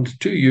respond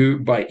to you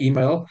by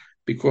email,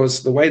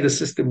 because the way the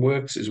system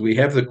works is we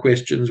have the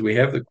questions, we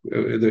have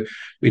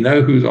we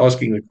know who's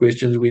asking the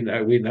questions, we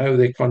know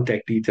their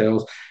contact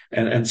details,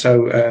 and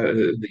so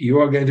you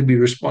are going to be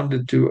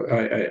responded to,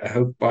 I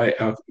hope, by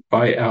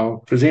our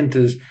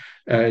presenters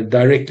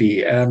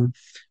directly.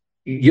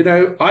 You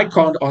know, I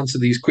can't answer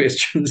these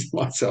questions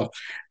myself.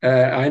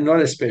 I'm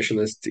not a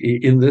specialist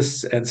in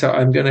this, and so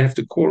I'm going to have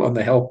to call on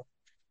the help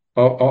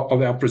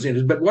of our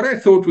presenters. But what I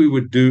thought we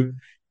would do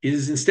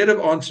is, instead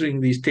of answering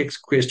these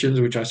text questions,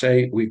 which I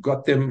say we've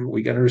got them,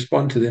 we're going to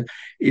respond to them,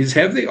 is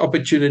have the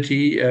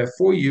opportunity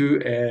for you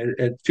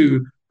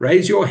to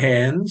raise your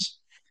hands,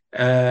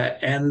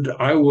 and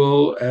I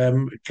will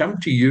come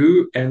to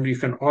you, and you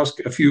can ask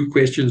a few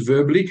questions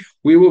verbally.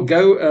 We will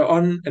go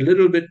on a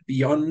little bit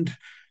beyond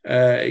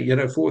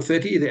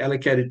 4:30, the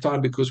allocated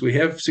time, because we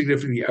have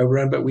significantly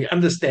overrun, but we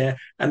understand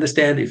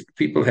if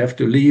people have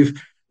to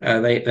leave,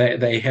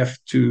 they have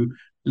to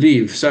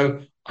leave. So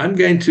I'm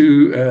going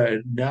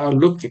to now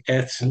look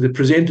at the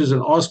presenters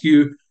and ask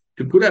you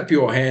to put up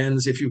your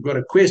hands if you've got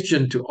a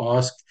question to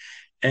ask.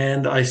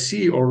 And I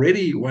see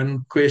already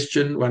one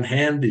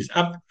hand is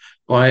up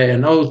by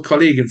an old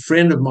colleague and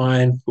friend of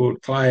mine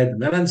called Clyde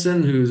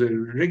Melanson, who's a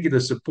regular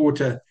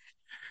supporter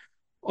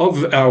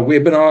of our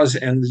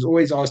webinars and is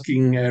always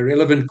asking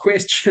relevant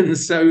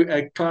questions. So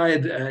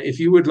Clyde, if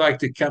you would like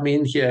to come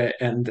in here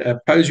and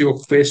pose your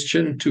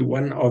question to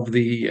one of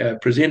the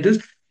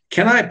presenters,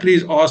 can I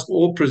please ask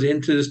all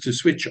presenters to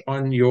switch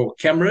on your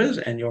cameras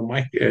and your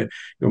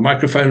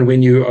microphone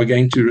when you are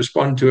going to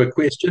respond to a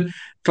question?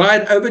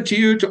 Clyde, over to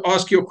you to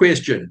ask your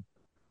question.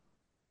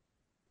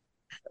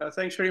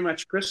 Thanks very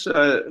much, Chris.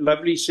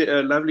 Lovely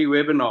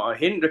webinar.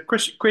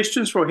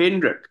 Questions for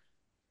Hendrik.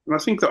 And I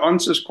think the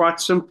answer is quite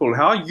simple.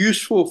 How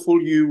useful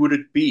for you would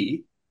it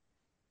be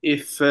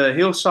if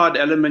Hillside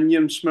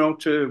Aluminium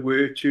Smelter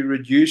were to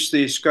reduce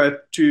their Scope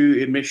 2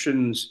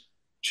 emissions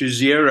to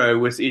zero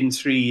within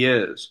 3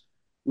 years?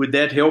 would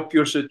that help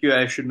your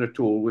situation at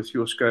all with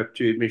your scope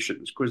 2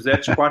 emissions? Because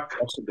that's quite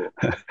possible.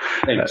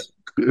 Thanks.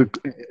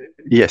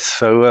 Yes.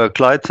 So,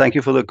 Clyde, thank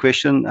you for the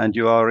question. And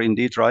you are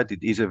indeed right.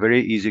 It is a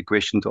very easy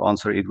question to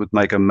answer. It would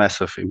make a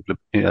massive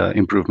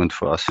improvement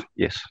for us.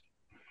 Yes.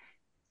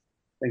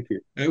 Thank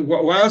you.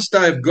 Whilst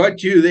I've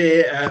got you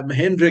there,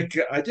 Hendrik,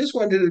 I just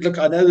wanted to look,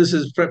 I know this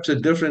is perhaps a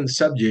different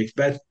subject,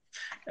 but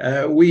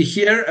we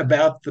hear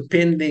about the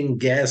pending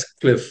gas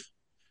cliff,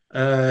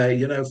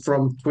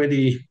 from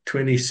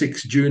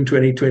 2026, June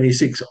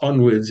 2026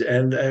 onwards.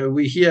 And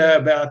we hear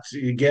about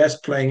gas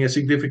playing a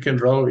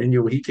significant role in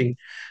your heating,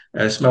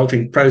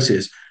 smelting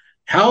process.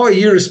 How are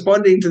you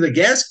responding to the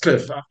gas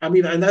cliff? I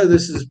mean, I know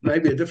this is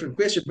maybe a different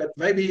question, but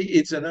maybe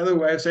it's another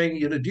way of saying,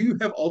 do you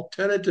have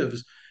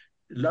alternatives,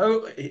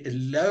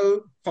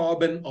 low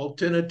carbon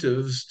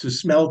alternatives to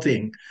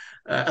smelting,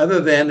 other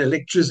than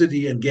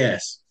electricity and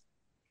gas?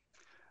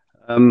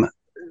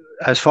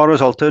 As far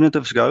as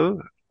alternatives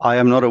go, I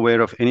am not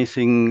aware of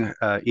anything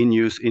in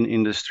use in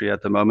industry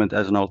at the moment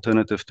as an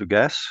alternative to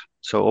gas.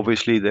 So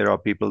obviously there are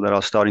people that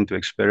are starting to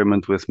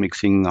experiment with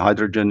mixing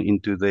hydrogen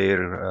into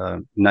their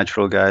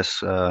natural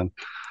gas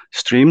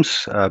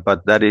streams,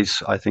 but that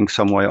is, I think,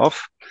 some way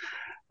off.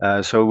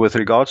 So with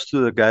regards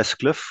to the gas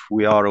cliff,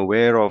 we are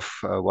aware of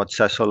what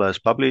Sasol has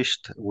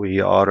published.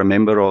 We are a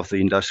member of the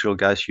Industrial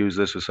Gas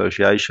Users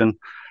Association.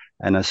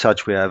 And as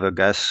such, we have a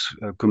gas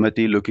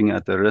committee looking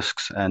at the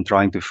risks and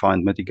trying to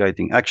find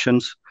mitigating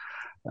actions,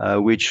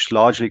 which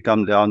largely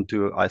come down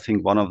to, I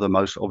think, one of the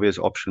most obvious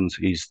options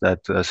is that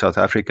South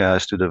Africa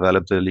has to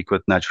develop the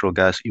liquid natural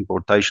gas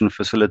importation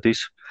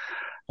facilities.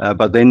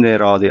 But then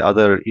there are the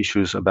other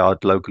issues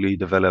about locally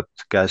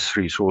developed gas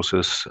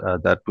resources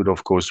that would,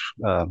 of course,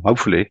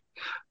 hopefully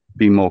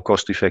be more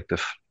cost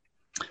effective.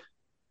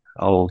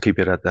 I'll keep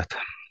it at that.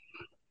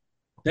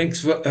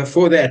 Thanks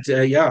for that.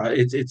 Yeah,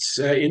 it's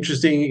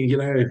interesting,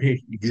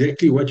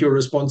 exactly what your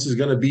response is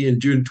going to be in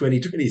June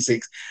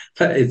 2026.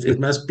 It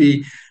must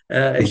be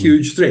a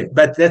huge threat,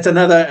 but that's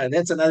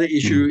another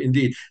issue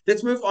indeed.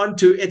 Let's move on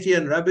to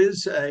Etienne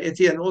Rubbers.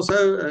 Etienne,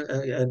 also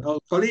an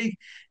old colleague.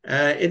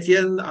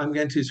 Etienne, I'm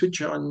going to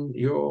switch on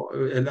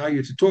allow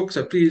you to talk.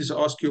 So please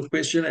ask your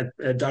question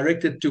and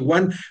direct it to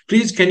one.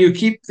 Please, can you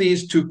keep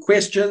these to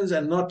questions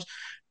and not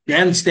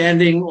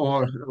grandstanding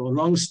or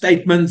long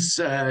statements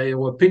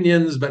or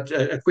opinions, but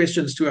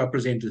questions to our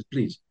presenters,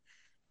 please.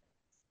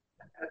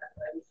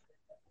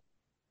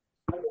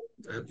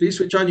 Please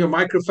switch on your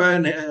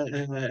microphone,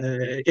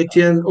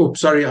 Etienne. Oh,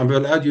 sorry, I've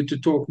allowed you to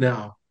talk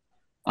now.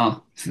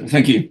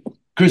 Thank you.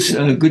 Chris,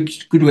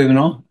 good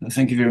webinar.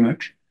 Thank you very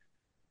much.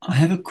 I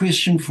have a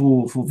question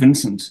for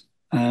Vincent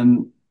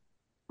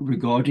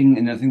regarding,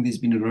 and I think there's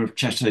been a lot of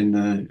chatter in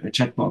the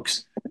chat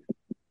box.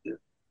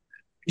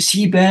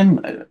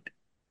 CBAM,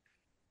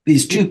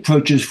 there's two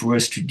approaches for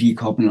us to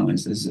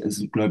decarbonize as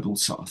a global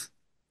south.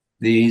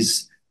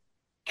 There's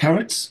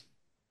carrots,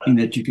 in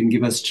that you can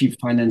give us cheap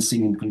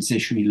financing and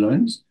concessionary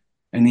loans,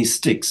 and there's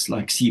sticks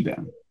like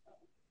CBAM.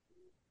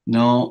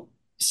 Now,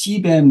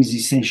 CBAM is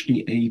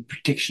essentially a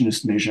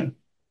protectionist measure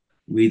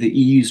where the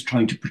EU is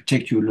trying to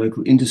protect your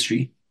local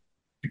industry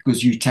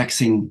because you're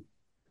taxing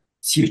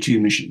CO2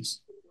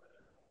 emissions.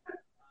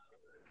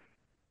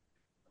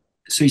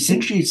 So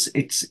essentially,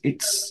 it's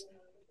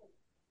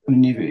I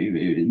mean,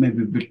 it may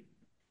be a bit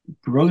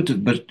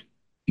prerogative, but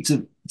it's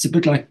a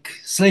bit like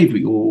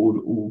slavery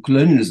or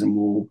colonialism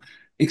or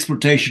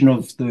exploitation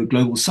of the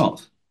global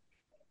south,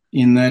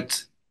 in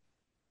that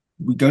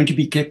we're going to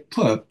be kept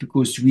poor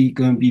because we're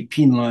going to be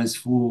penalized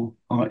for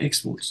our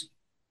exports.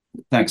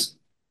 Thanks.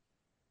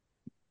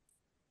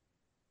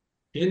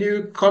 Can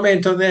you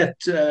comment on that,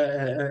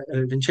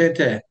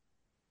 Vincente?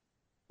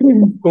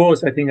 Of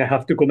course, I think I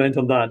have to comment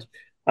on that.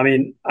 I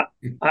mean,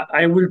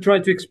 I will try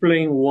to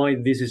explain why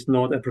this is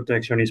not a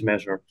protectionist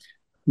measure.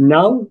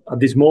 Now, at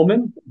this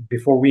moment,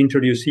 before we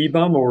introduce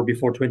CBAM or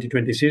before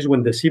 2026,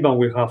 when the CBAM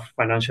will have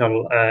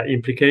financial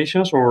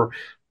implications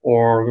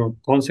or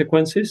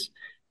consequences,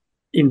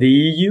 in the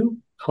EU,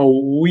 how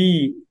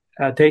we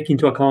take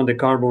into account the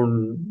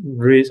carbon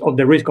risk of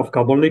the risk of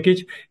carbon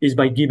leakage is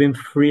by giving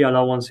free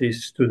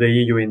allowances to the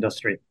EU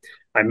industry.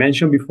 I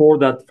mentioned before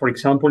that, for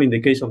example, in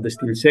the case of the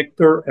steel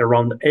sector,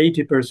 around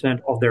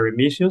 80% of their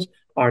emissions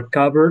are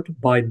covered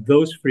by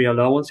those free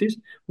allowances,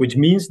 which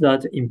means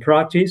that in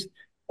practice,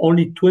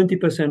 only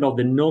 20% of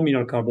the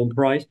nominal carbon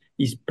price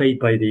is paid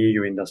by the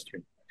EU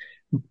industry.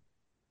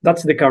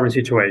 That's the current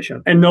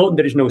situation. And no,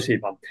 there is no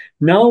CBAM.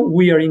 Now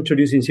we are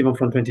introducing CBAM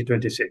from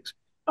 2026.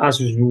 As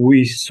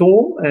we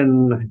saw,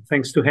 and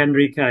thanks to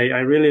Hendrik, I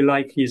really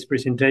like his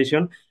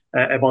presentation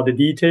about the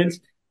details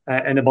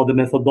and about the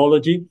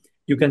methodology.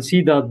 You can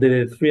see that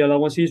the free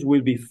allowances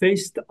will be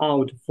phased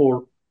out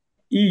for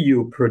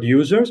EU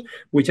producers,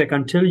 which I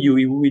can tell you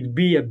it will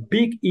be a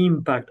big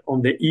impact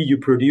on the EU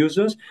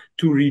producers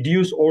to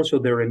reduce also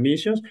their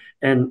emissions.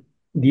 And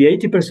the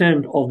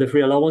 80% of the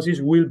free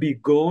allowances will be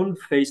gone,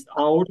 phased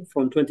out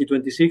from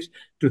 2026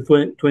 to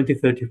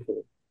 2034.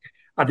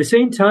 At the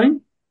same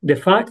time, the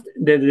fact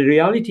that the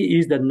reality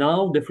is that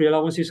now the free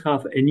allowances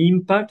have an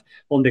impact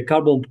on the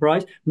carbon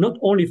price, not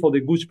only for the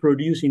goods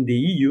produced in the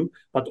EU,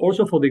 but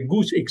also for the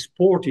goods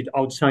exported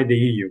outside the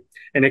EU.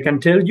 And I can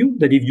tell you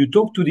that if you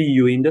talk to the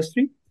EU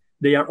industry,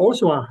 they are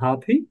also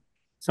unhappy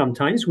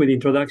sometimes with the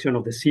introduction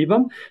of the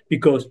CBAM,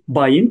 because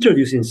by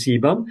introducing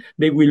CBAM,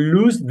 they will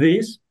lose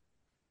this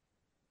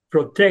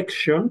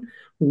protection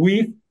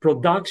with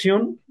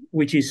production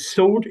which is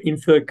sold in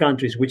third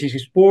countries, which is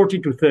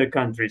exported to third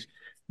countries.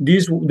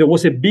 There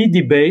was a big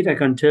debate, I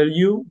can tell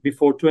you,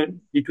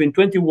 between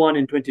 21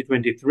 and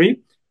 2023,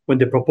 when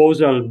the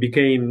proposal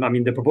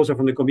the proposal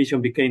from the Commission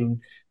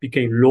became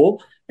law,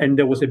 and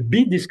there was a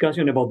big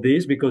discussion about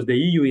this because the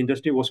EU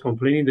industry was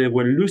complaining they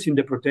were losing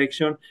the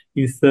protection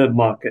in third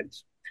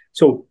markets.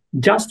 So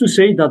just to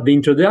say that the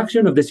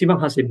introduction of the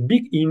CBAM has a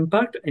big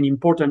impact, an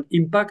important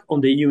impact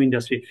on the EU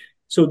industry.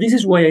 So this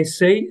is why I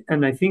say,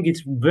 and I think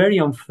it's very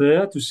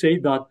unfair to say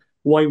that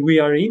while we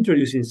are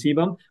introducing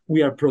CBAM,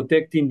 we are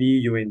protecting the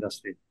EU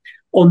industry.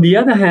 On the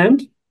other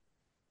hand,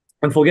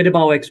 and forget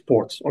about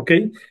exports,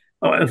 okay?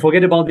 And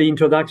forget about the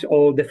introduction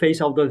or the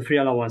phase out of the free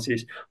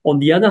allowances. On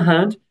the other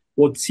hand,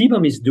 what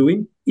CBAM is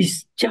doing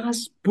is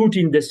just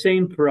putting the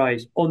same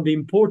price on the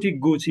imported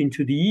goods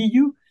into the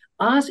EU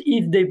as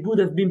if they would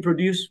have been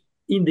produced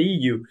in the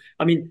EU.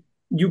 I mean,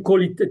 you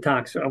call it a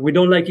tax. We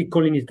don't like it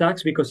calling it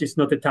tax because it's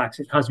not a tax.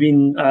 It has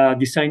been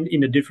designed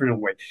in a different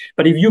way.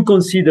 But if you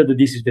consider that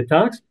this is the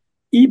tax,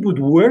 it would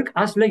work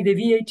as like the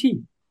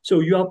VAT. So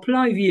you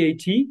apply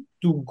VAT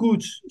to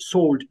goods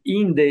sold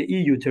in the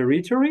EU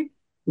territory,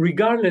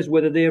 regardless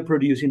whether they are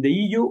produced in the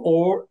EU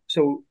or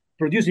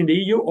produced in the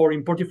EU or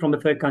imported from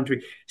a third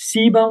country.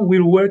 CBAM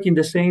will work in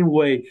the same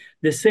way.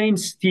 The same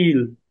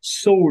steel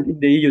sold in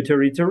the EU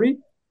territory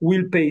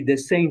will pay the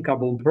same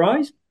carbon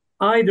price,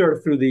 either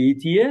through the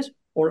ETS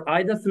or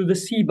either through the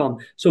CBAM.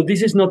 So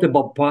this is not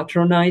about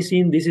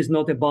patronizing. This is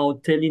not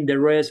about telling the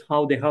rest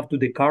how they have to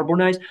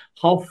decarbonize,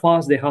 how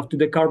fast they have to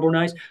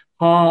decarbonize,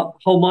 how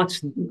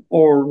much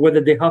or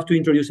whether they have to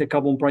introduce a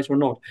carbon price or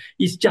not.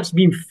 It's just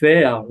being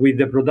fair with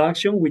the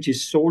production which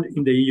is sold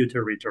in the EU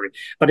territory.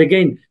 But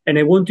again, and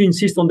I want to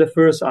insist on the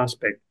first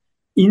aspect,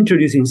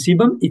 introducing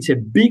CBAM, it's a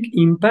big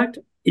impact.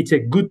 It's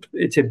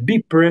a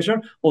big pressure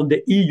on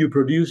the EU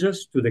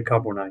producers to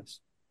decarbonize.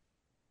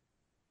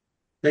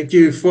 Thank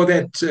you for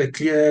that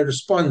clear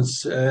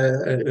response,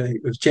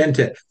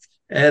 Chante.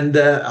 And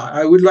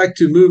I would like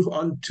to move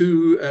on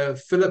to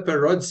Philippa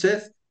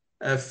Rodseth.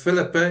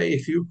 Philippa,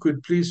 if you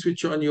could please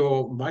switch on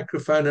your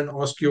microphone and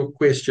ask your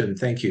question.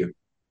 Thank you.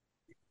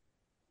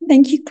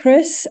 Thank you,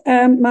 Chris.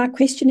 My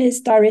question is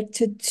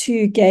directed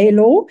to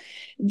Gaylor.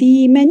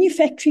 The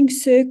Manufacturing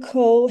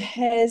Circle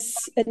has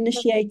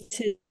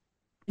initiated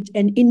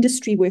an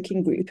industry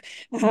working group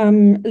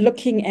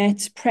looking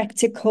at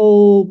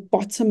practical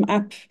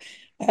bottom-up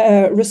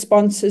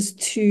responses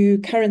to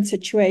current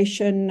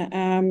situation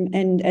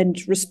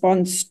and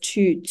response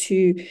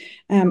to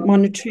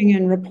monitoring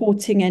and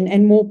reporting,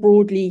 and more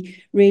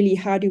broadly, really,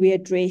 how do we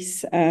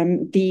address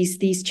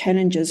these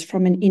challenges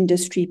from an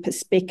industry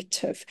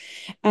perspective?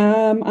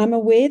 I'm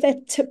aware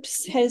that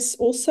TIPS has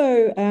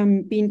also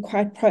been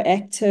quite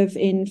proactive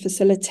in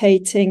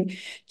facilitating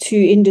to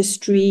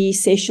industry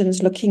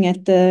sessions looking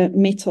at the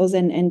metals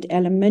and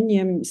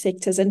aluminium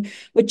sectors, and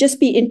would just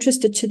be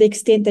interested to the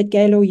extent that,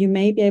 Gaylor, you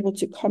may be able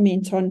to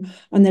comment on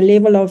the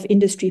level of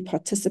industry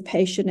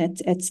participation at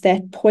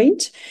that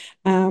point.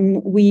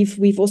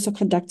 We've also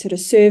conducted a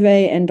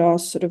survey and are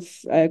sort of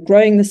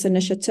growing this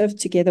initiative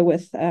together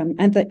with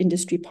other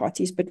industry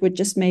parties, but would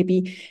just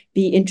maybe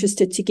be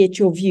interested to get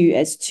your view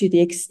as to the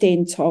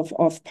extent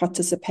of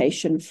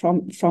participation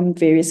from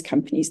various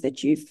companies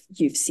that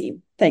you've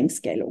seen. Thanks,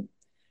 Gaylor.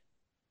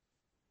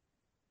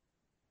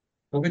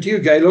 Over to you,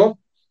 Gaylor.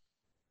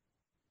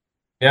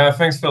 Yeah,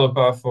 thanks,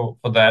 Philippa, for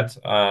that.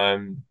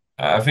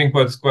 I think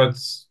what's quite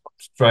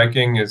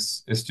striking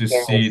is to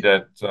see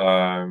that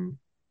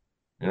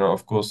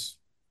of course,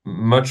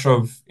 much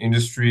of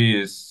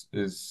industry is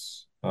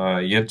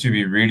yet to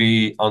be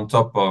really on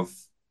top of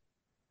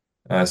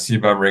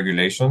CBAM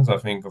regulations. I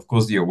think, of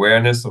course, the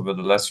awareness over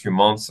the last few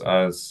months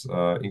has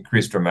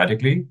increased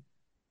dramatically,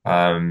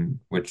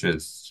 which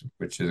is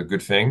a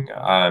good thing.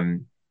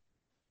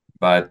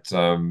 But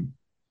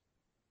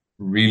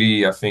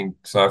really, I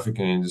think South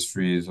African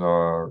industries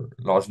are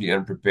largely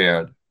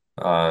unprepared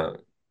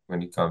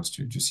when it comes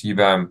to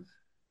CBAM,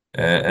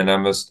 and I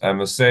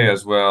must say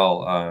as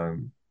well,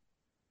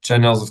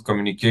 channels of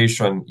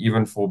communication,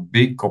 even for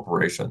big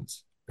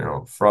corporations,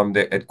 from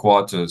their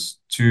headquarters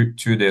to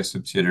their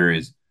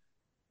subsidiaries,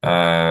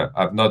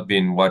 have not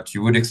been what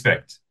you would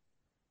expect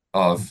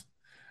of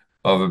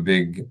a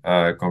big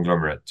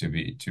conglomerate, to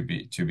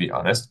be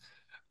honest.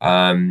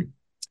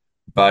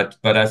 But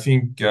I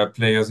think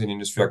players in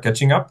industry are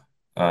catching up,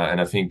 and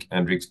I think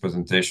Hendrik's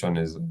presentation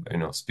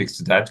speaks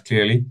to that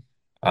clearly.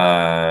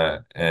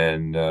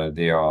 And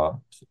they are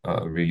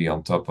really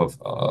on top of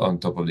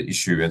the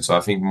issue, and so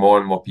I think more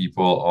and more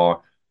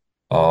people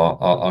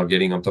are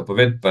getting on top of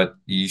it. But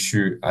the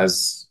issue,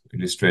 as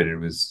illustrated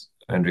with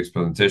Hendrik's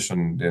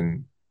presentation,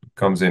 then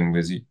comes in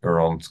with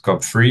around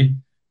scope 3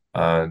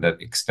 that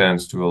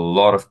extends to a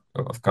lot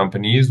of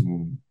companies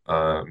who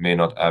may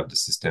not have the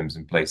systems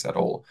in place at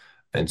all.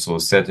 And so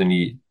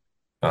certainly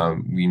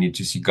we need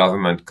to see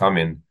government come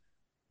in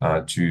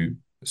to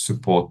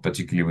support,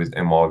 particularly with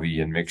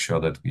MRV, and make sure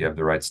that we have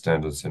the right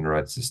standards and the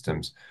right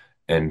systems,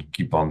 and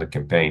keep on the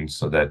campaign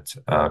so that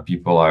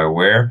people are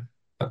aware,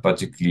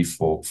 particularly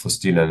for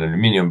steel and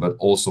aluminium, but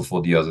also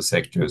for the other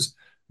sectors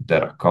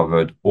that are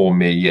covered or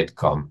may yet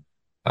come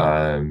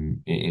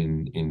in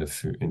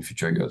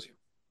future years.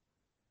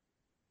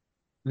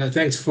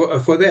 Thanks for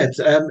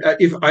that.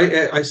 If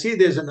I see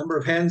there's a number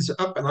of hands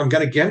up, and I'm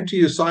going to jump to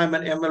you,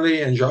 Simon,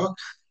 Emily, and Jacques.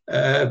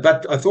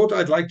 But I thought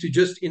I'd like to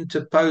just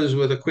interpose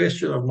with a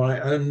question of my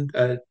own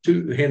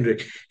to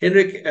Hendrik.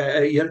 Hendrik,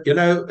 you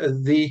know,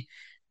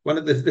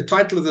 the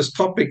title of this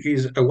topic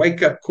is A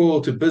Wake-Up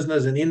Call to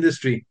Business and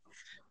Industry.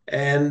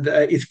 And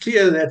it's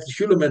clear that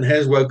Hulamin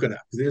has woken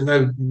up. There's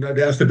no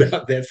doubt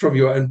about that from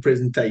your own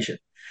presentation.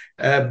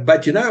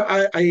 But, you know,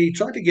 I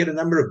tried to get a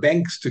number of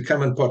banks to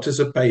come and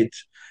participate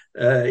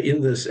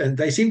in this, and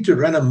they seem to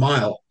run a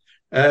mile.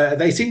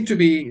 They seem to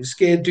be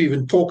scared to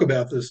even talk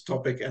about this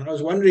topic. And I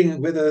was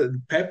wondering whether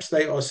perhaps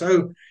they are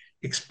so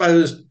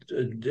exposed,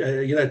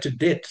 you know, to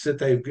debts that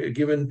they've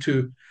given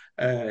to,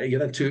 you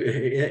know,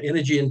 to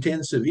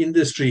energy-intensive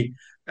industry,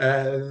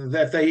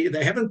 that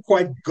they haven't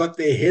quite got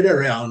their head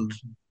around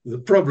the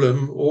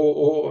problem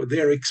or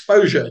their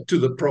exposure to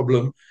the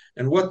problem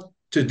and what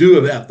to do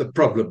about the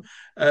problem.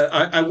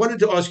 I wanted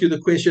to ask you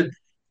the question,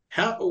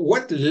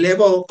 what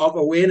level of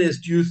awareness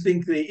do you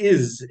think there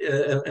is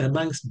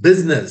amongst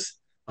business?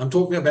 I'm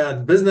talking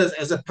about business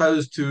as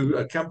opposed to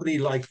a company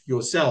like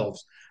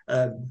yourselves,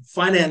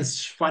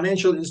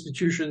 financial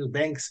institutions,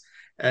 banks,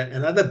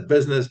 and other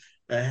business.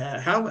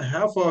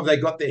 How far have they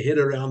got their head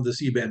around the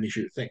CBAM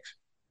issue? Thanks.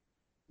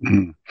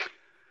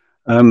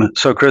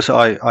 So, Chris,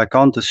 I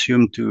can't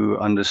assume to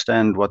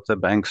understand what the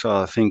banks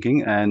are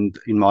thinking. And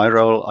in my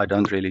role, I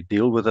don't really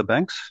deal with the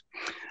banks.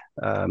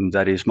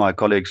 That is my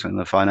colleagues in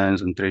the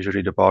finance and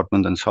treasury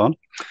department and so on.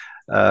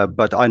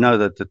 But I know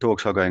that the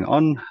talks are going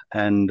on.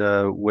 And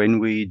when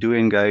we do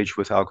engage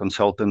with our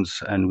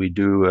consultants and we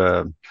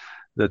do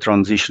the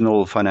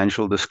transitional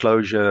financial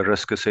disclosure,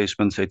 risk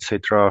assessments,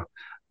 etc.,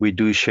 we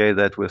do share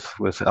that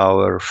with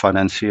our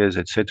financiers,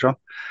 etc.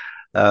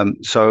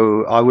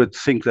 So I would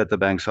think that the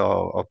banks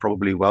are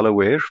probably well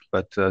aware,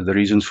 but the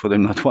reasons for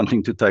them not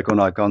wanting to take on,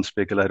 I can't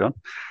speculate on.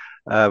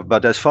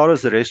 But as far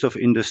as the rest of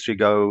industry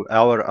go,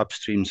 our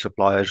upstream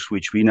suppliers,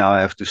 which we now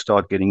have to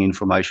start getting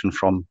information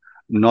from,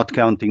 not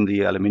counting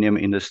the aluminium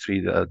industry,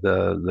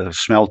 the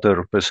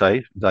smelter per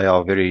se, they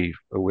are very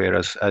aware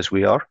as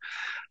we are.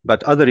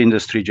 But other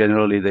industry,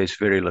 generally, there's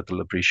very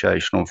little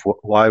appreciation of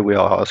why we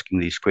are asking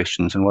these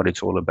questions and what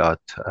it's all about.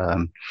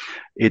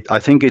 I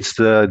think it's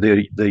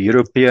the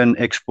European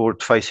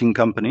export-facing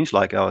companies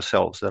like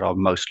ourselves that are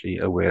mostly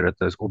aware of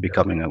this or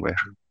becoming aware.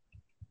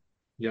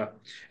 Yeah.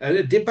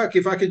 Deepak,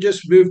 if I could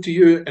just move to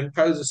you and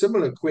pose a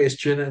similar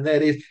question, and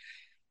that is,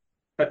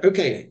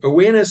 okay,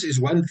 awareness is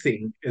one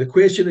thing. The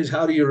question is,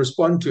 how do you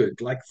respond to it?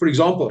 Like, for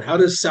example, how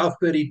does South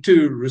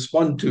 32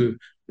 respond to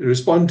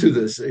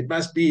this? It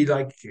must be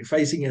like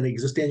facing an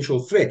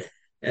existential threat.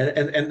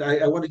 And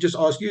I want to just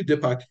ask you,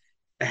 Deepak,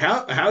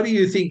 how do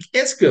you think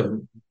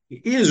Eskom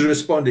is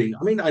responding?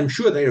 I mean, I'm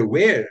sure they're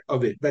aware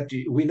of it, but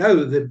we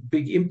know the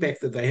big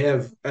impact that they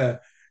have,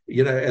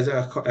 you know, as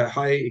a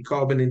high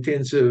carbon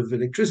intensive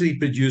electricity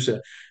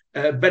producer.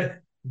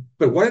 But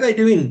what are they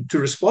doing to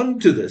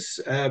respond to this?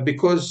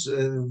 Because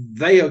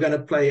they are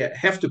going to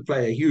have to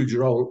play a huge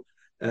role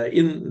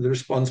in the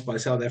response by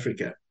South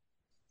Africa.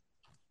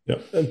 Yeah,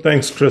 and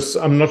thanks, Chris.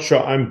 I'm not sure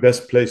I'm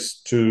best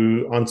placed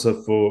to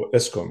answer for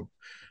Eskom.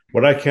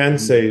 What I can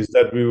say is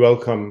that we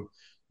welcome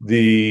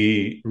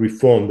the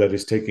reform that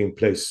is taking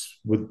place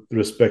with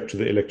respect to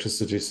the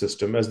electricity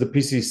system. As the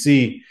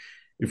PCC,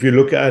 if you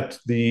look at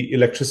the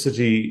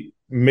electricity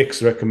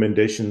mix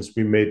recommendations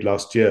we made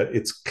last year,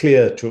 it's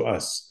clear to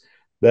us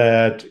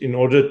that in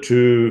order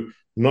to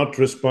not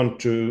respond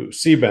to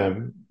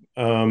CBAM,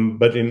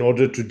 but in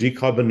order to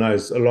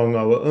decarbonize along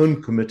our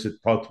own committed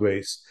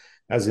pathways,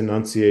 as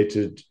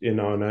enunciated in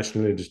our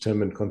nationally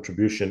determined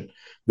contribution,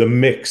 the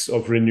mix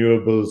of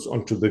renewables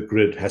onto the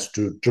grid has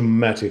to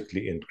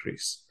dramatically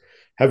increase.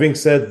 Having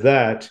said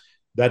that,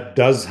 that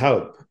does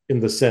help in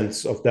the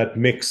sense of that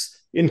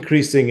mix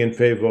increasing in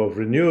favor of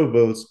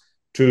renewables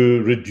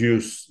to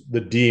reduce the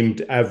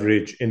deemed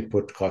average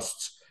input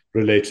costs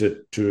related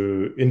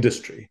to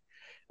industry.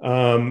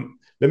 Let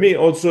me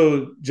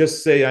also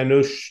just say, I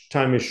know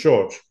time is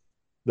short,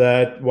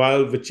 that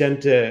while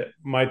Vicente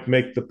might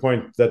make the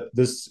point that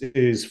this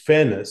is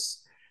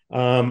fairness,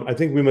 I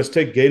think we must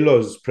take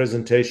Gaylo's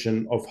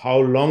presentation of how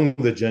long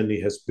the journey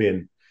has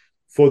been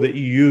for the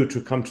EU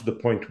to come to the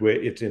point where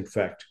it, in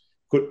fact,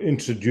 could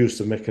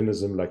introduce a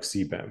mechanism like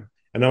CBAM.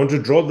 And I want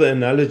to draw the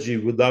analogy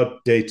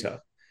without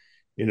data.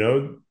 You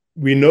know,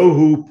 we know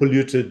who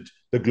polluted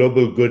the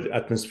global good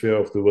atmosphere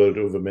of the world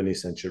over many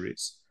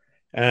centuries.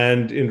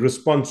 And in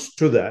response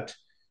to that,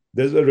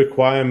 there's a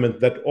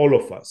requirement that all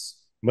of us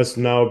must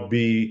now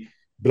be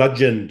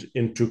bludgeoned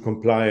into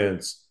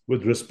compliance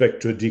with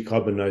respect to a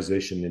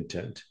decarbonisation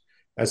intent.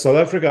 As South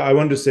Africa, I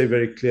want to say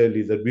very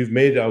clearly that we've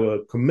made our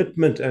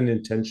commitment and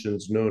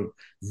intentions known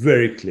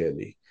very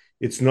clearly.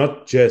 It's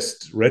not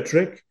just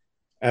rhetoric.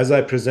 As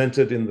I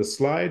presented in the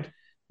slide,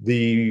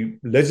 the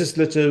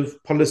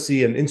legislative,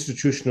 policy, and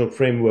institutional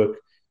framework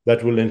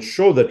that will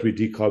ensure that we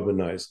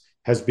decarbonize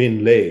has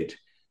been laid.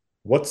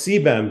 What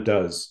CBAM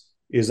does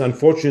is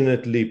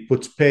unfortunately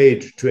puts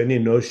paid to any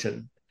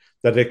notion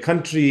that a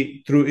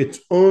country, through its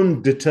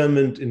own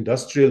determined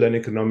industrial and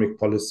economic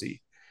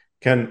policy,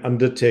 can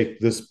undertake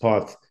this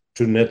path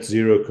to net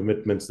zero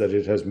commitments that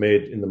it has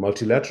made in the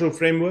multilateral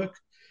framework.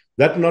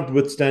 That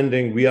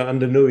notwithstanding, we are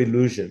under no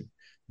illusion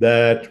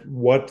that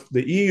what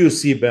the EU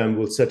CBAM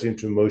will set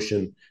into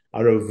motion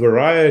are a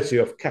variety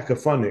of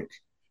cacophonic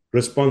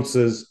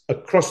responses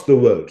across the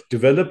world,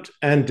 developed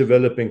and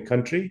developing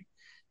country.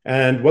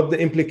 And what the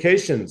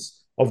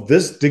implications of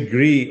this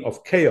degree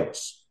of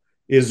chaos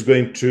is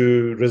going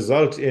to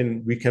result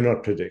in, we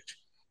cannot predict.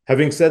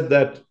 Having said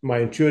that, my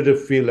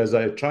intuitive feel, as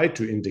I tried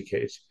to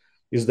indicate,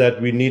 is that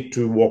we need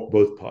to walk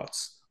both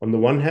paths. On the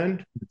one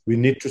hand, we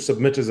need to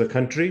submit as a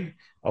country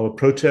our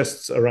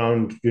protests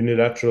around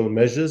unilateral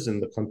measures in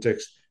the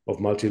context of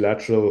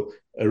multilateral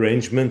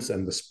arrangements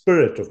and the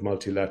spirit of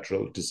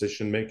multilateral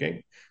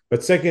decision-making.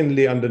 But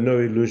secondly, under no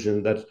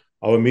illusion that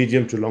our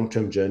medium to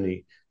long-term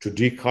journey to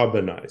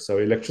decarbonize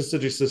our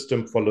electricity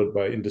system followed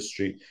by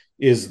industry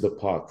is the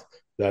path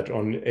that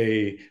on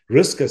a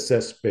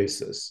risk-assessed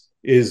basis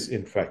is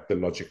in fact the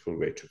logical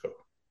way to go.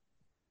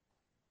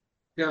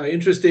 Yeah,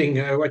 interesting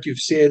what you've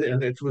said,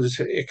 and it was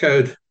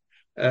echoed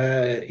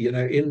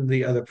in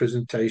the other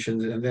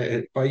presentations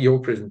and by your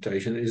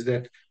presentation, is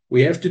that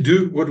we have to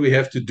do what we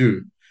have to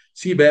do,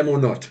 CBAM or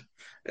not.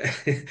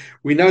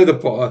 We know the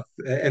path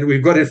and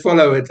we've got to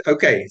follow it.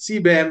 Okay,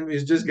 CBAM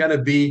is just going to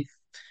be,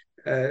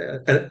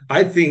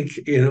 I think,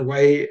 in a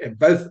way,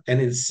 both,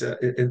 and it's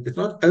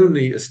not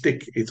only a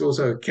stick, it's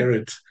also a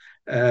carrot.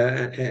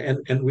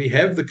 And we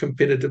have the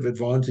competitive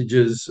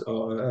advantages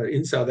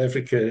in South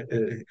Africa,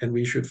 and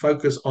we should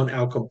focus on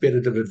our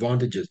competitive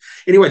advantages.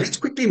 Anyway, let's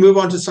quickly move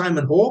on to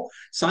Simon Hoare.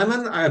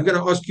 Simon, I'm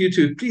going to ask you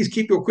to please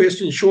keep your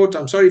questions short.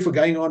 I'm sorry for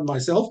going on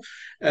myself,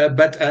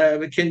 but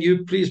can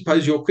you please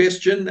pose your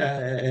question?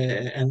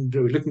 And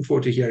we're looking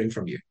forward to hearing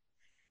from you.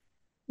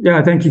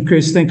 Yeah, thank you,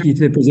 Chris. Thank you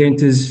to the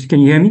presenters.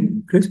 Can you hear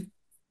me, Chris?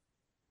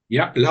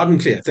 Yeah, loud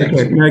and clear. Thank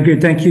you. No, good.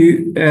 Thank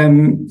you.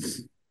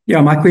 Yeah,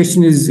 my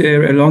question is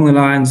along the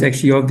lines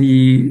actually of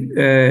the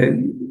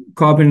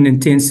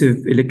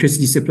carbon-intensive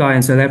electricity supply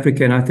in South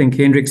Africa, and I think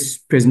Hendrik's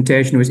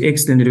presentation was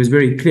excellent. It was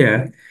very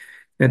clear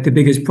that the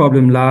biggest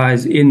problem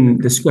lies in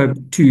the Scope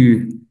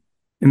 2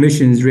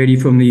 emissions ready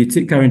from the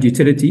current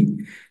utility.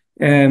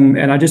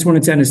 And I just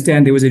wanted to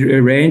understand, there was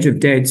a range of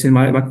dates, and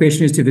my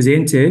question is to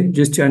Vicente,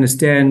 just to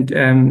understand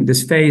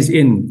this phase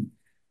in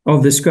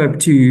of the Scope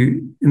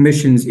 2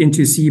 emissions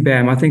into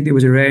CBAM. I think there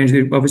was a range,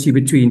 obviously,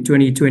 between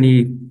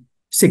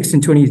 2026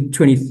 and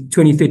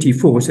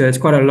 2034, so that's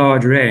quite a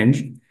large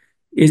range.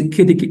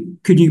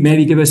 Could you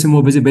maybe give us some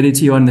more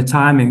visibility on the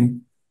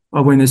timing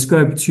of when the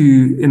Scope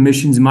 2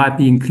 emissions might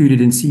be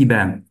included in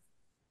CBAM?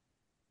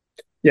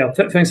 Yeah,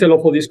 thanks a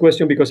lot for this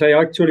question, because I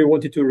actually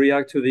wanted to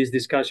react to this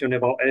discussion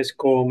about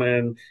ESCOM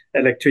and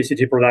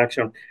electricity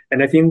production.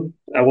 And I think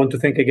I want to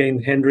thank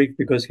again Hendrik,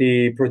 because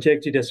he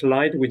projected a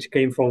slide which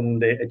came from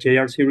the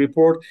JRC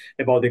report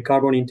about the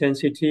carbon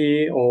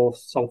intensity of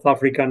South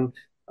African,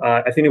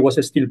 I think it was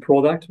a steel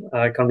product.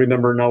 I can't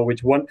remember now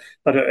which one,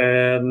 but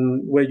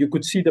where you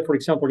could see that, for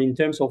example, in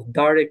terms of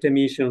direct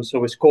emissions,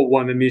 so Scope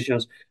 1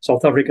 emissions,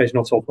 South Africa is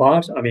not so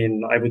bad. I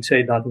mean, I would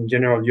say that in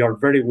general, you are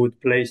very good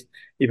placed,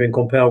 even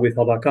compared with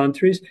other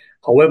countries.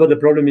 However, the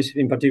problem is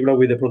in particular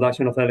with the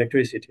production of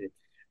electricity.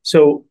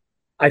 So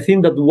I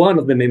think that one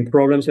of the main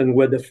problems, and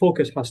where the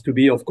focus has to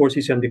be, of course,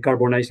 is on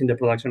decarbonizing the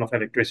production of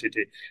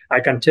electricity. I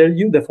can tell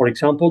you that, for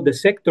example, the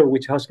sector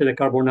which has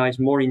decarbonized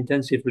more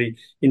intensively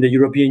in the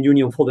European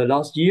Union for the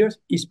last years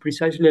is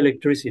precisely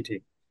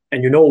electricity.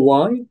 And you know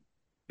why?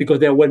 Because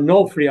there were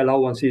no free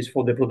allowances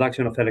for the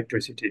production of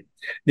electricity.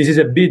 This is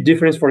a big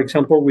difference, for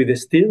example, with the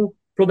steel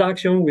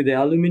production, with the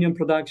aluminium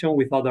production,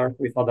 with other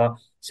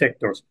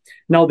sectors.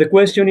 Now, the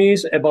question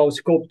is about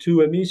Scope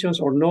 2 emissions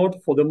or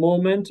not. For the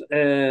moment,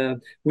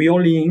 we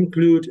only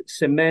include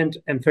cement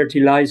and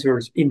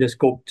fertilizers in the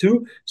Scope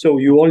 2. So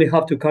you only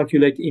have to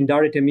calculate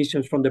indirect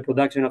emissions from the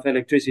production of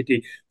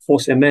electricity for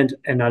cement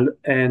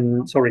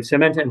and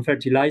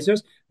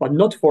fertilizers, but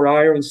not for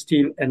iron,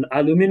 steel, and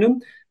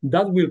aluminum.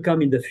 That will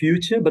come in the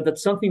future, but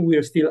that's something we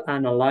are still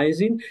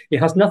analyzing. It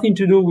has nothing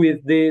to do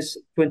with this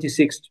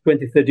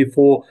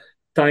 2034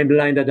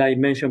 timeline that I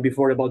mentioned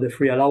before about the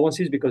free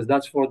allowances, because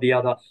that's for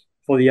the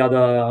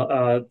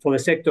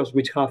sectors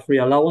which have free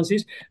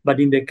allowances. But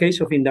in the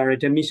case of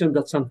indirect emissions,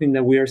 that's something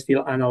that we are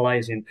still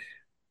analyzing.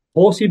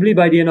 Possibly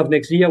by the end of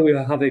next year, we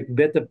will have a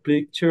better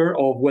picture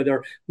of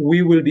whether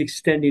we will be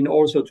extending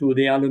also to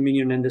the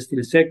aluminium and the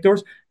steel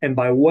sectors and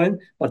by when.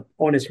 But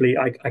honestly,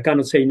 I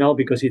cannot say now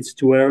because it's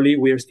too early.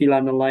 We are still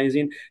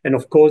analyzing. And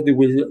of course,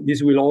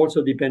 this will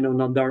also depend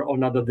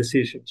on other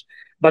decisions.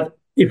 But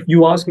if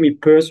you ask me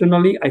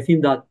personally, I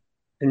think that,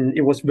 and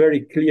it was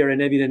very clear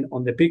and evident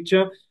on the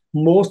picture,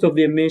 most of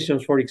the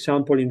emissions, for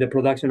example, in the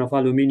production of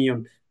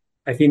aluminium,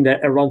 I think that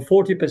around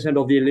 40%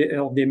 of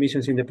the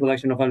emissions in the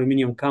production of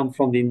aluminium come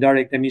from the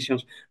indirect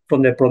emissions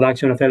from the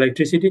production of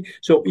electricity.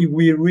 So if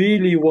we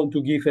really want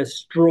to give a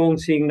strong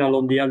signal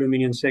on the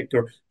aluminium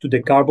sector to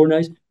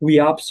decarbonize, we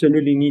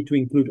absolutely need to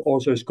include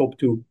also scope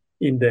 2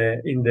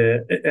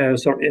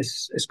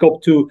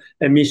 scope 2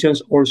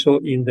 emissions also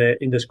in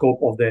the scope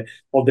of the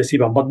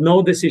CBAM. But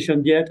no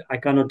decision yet. I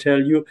cannot tell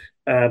you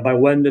by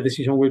when the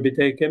decision will be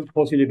taken,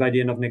 possibly by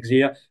the end of next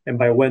year, and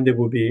by when they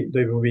will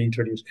be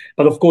introduced.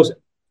 But of course,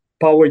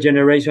 power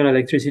generation,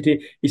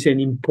 electricity is an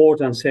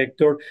important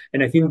sector.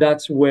 And I think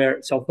that's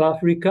where South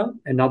Africa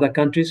and other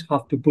countries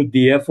have to put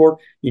the effort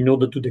in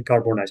order to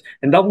decarbonize.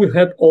 And that will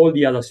help all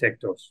the other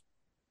sectors.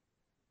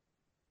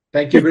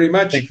 Thank you very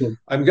much. Thank you.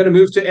 I'm going to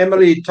move to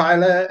Emily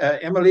Tyler.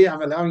 Emily,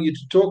 I'm allowing you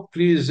to talk.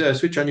 Please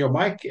switch on your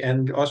mic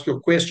and ask your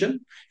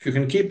question. If you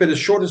can keep it as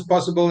short as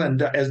possible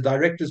and as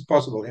direct as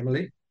possible,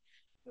 Emily.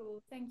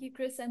 Thank you,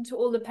 Chris, and to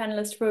all the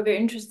panelists for a very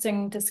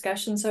interesting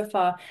discussion so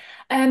far.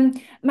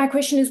 My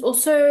question is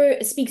also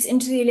speaks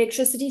into the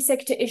electricity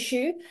sector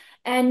will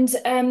and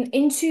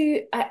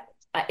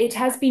it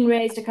has been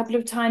raised a couple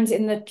of times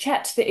in the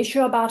chat, the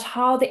issue about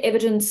how the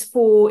evidence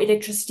for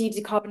electricity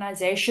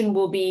decarbonisation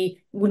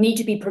will need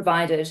to be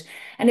provided.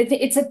 And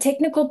it's a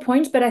technical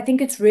point, but I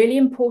think it's really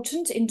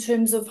important in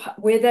terms of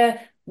whether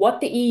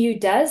what the EU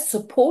does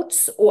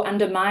supports or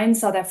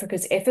undermines South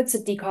Africa's efforts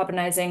at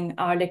decarbonising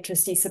our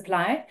electricity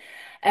supply.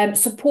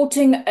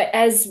 Supporting,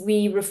 as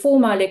we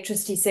reform our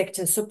electricity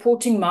sector,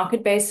 supporting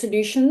market-based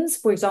solutions,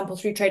 for example,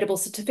 through tradable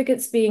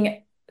certificates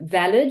being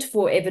valid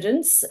for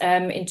evidence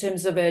in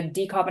terms of a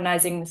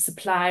decarbonising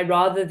supply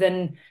rather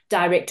than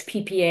direct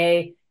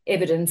PPA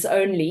evidence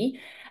only,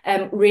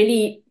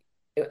 really,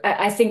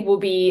 I think will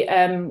be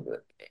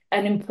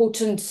an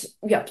important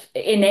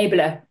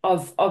enabler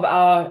of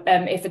our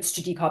efforts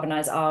to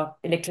decarbonize our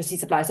electricity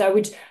supply.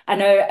 So I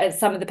know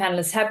some of the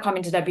panelists have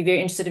commented, I'd be very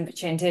interested in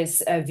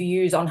Vicente's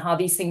views on how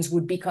these things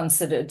would be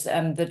considered,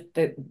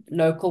 the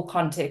local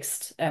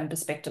context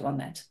perspective on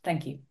that.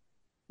 Thank you.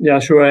 Yeah,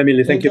 sure,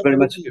 Emily. Thank you very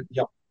much.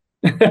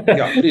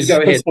 Yeah, please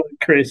go ahead.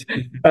 Chris.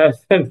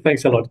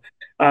 Thanks a lot.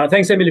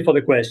 Thanks, Emily, for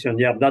the question.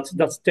 Yeah,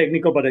 that's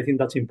technical, but I think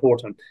that's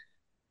important.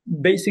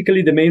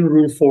 Basically, the main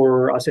rule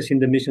for assessing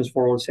the emissions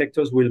for all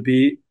sectors will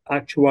be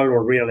actual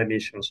or real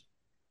emissions.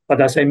 But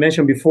as I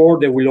mentioned before,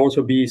 there will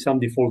also be some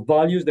default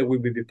values that we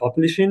will be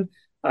publishing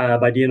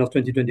by the end of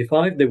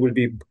 2025. They will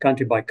be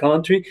country by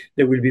country.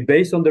 They will be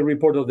based on the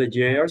report of the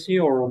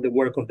JRC or on the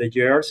work of the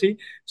JRC.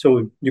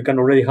 So you can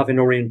already have an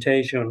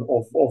orientation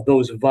of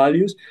those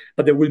values.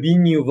 But there will be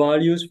new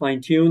values,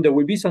 fine-tuned. There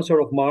will be some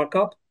sort of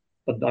markup.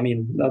 But I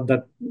mean,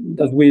 that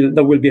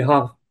will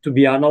have to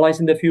be analyzed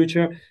in the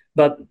future.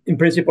 But in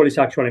principle, it's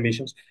actual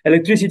emissions.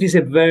 Electricity is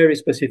a very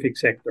specific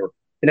sector.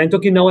 And I'm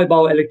talking now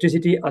about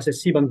electricity as a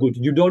CBAM good.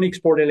 You don't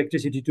export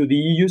electricity to the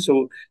EU,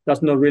 so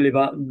that's not really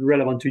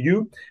relevant to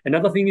you.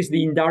 Another thing is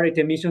the indirect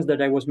emissions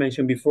that I was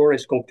mentioned before,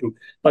 scope 2.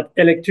 But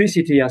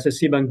electricity as a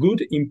CBAM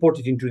good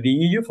imported into the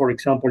EU, for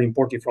example,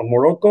 imported from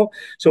Morocco.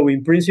 So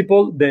in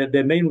principle,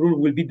 the main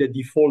rule will be the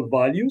default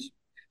values.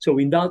 So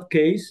in that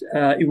case,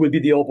 it will be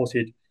the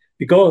opposite.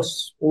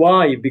 Because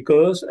why?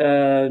 Because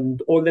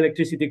all the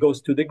electricity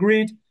goes to the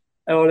grid.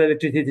 All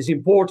electricity is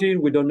imported.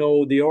 We don't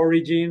know the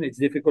origin. It's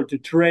difficult to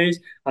trace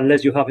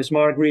unless you have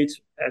smart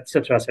grids,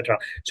 etc., etc.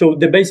 So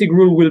the basic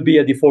rule will be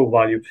a default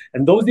value.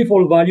 And those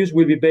default values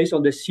will be based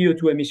on the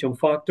CO2 emission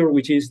factor,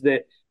 which is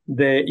the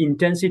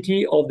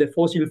intensity of the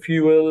fossil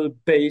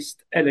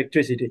fuel-based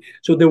electricity.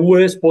 So the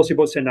worst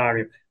possible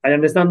scenario. I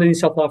understand that in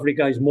South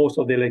Africa is most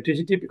of the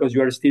electricity because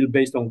you are still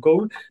based on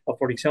coal. But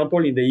for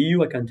example, in the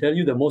EU, I can tell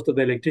you that most of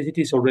the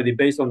electricity is already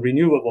based on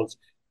renewables.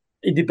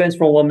 It depends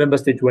from one member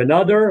state to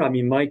another. I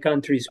mean, my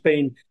country,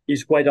 Spain,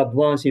 is quite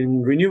advanced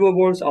in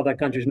renewables. Other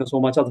countries not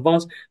so much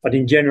advanced, but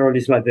in general,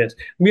 it's like this.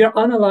 We are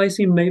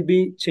analyzing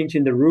maybe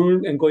changing the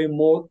rule and going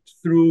more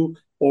through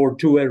or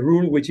to a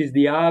rule which is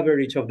the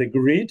average of the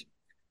grid.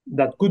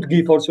 That could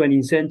give also an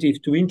incentive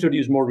to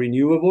introduce more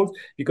renewables,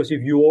 because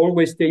if you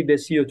always take the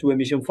CO2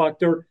 emission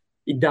factor,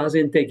 it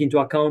doesn't take into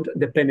account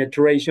the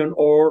penetration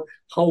or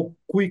how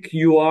quick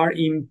you are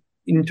in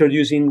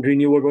introducing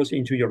renewables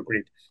into your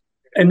grid.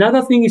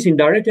 Another thing is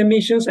indirect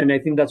emissions, and I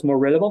think that's more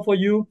relevant for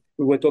you.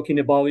 We were talking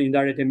about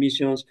indirect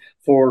emissions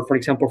for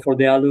example, for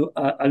the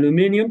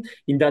aluminium.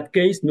 In that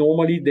case,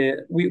 normally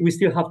we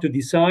still have to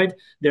decide.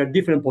 There are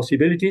different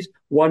possibilities.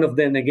 One of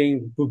them,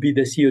 again, would be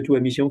the CO2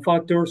 emission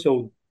factor,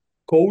 so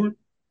coal.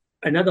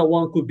 Another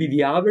one could be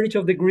the average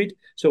of the grid.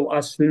 So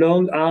as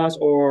long as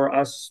or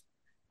as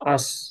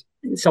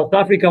South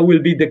Africa will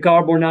be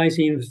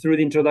decarbonizing through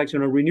the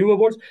introduction of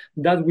renewables.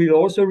 That will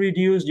also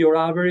reduce your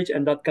average,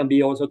 and that can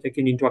be also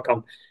taken into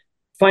account.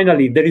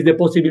 Finally, there is the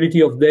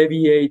possibility of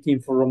deviating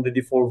from the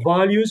default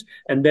values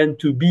and then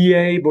to be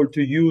able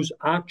to use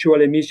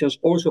actual emissions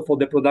also for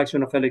the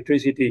production of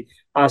electricity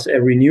as a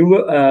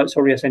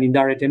as an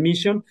indirect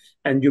emission.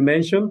 And you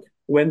mentioned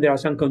when there are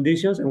some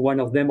conditions, and one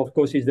of them, of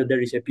course, is that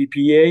there is a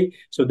PPA.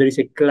 So there is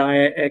a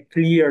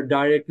clear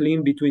direct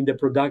link between the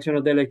production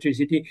of the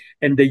electricity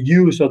and the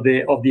use of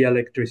the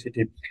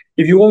electricity.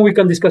 If you want, we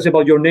can discuss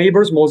about your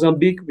neighbors,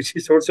 Mozambique, which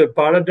is also a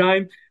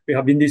paradigm. We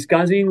have been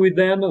discussing with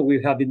them.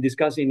 We have been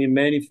discussing in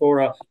many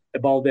fora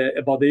about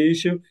the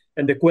issue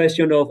and the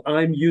question of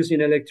I'm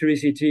using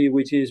electricity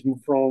which is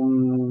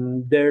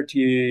from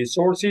dirty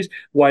sources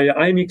while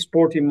I'm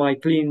exporting my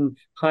clean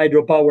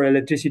hydropower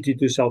electricity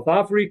to South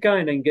Africa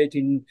and I'm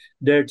getting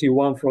dirty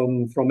one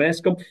from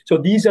Eskom. So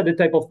these are the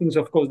type of things,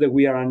 of course, that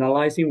we are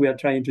analyzing. We are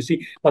trying to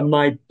see. But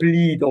my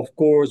plea, of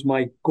course,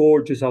 my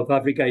call to South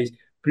Africa is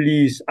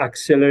please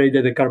accelerate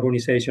the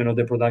decarbonization of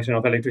the production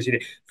of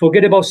electricity.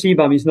 Forget about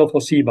CBAM. It's not for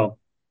CBAM.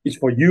 It's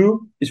for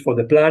you. It's for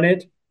the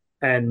planet.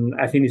 And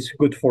I think it's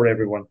good for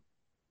everyone.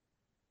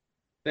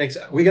 Thanks.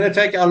 We're going to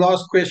take our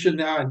last question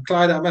now. And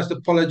Clyde, I must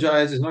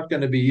apologize. It's not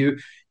going to be you.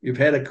 You've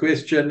had a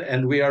question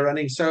and we are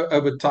running so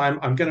over time.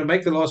 I'm going to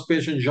make the last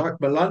question,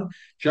 Jacques Malan.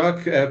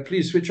 Jacques,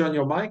 please switch on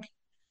your mic.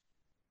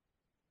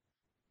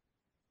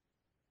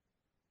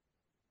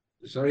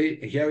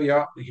 Sorry, here we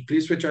are.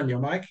 Please switch on your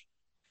mic.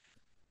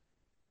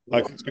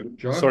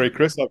 Sorry,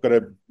 Chris, I've got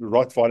a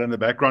Rottweiler in the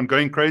background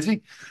going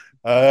crazy.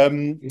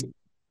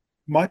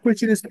 My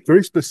question is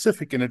very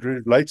specific and it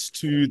relates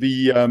to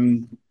the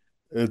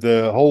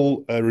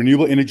whole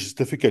renewable energy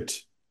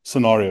certificate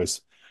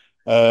scenarios,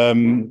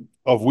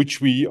 of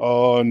which we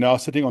are now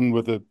sitting on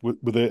with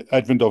the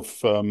advent of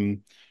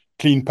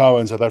clean power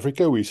in South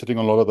Africa. We're sitting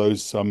on a lot of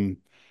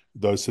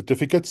those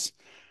certificates.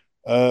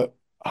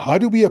 How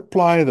do we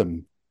apply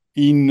them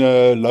in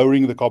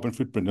lowering the carbon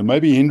footprint? And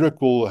maybe Hendrik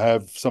will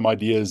have some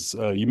ideas.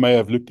 He may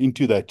have looked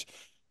into that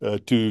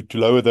to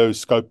lower those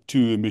scope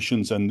 2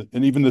 emissions and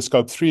even the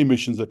scope 3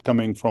 emissions that are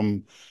coming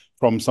from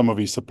some of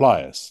his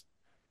suppliers.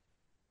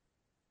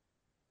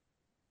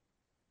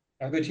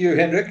 Over to you,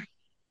 Hendrik.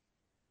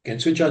 You can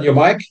switch on your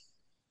mic.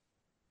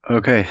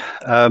 Okay.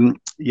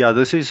 Yeah,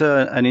 this is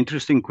an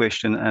interesting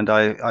question, and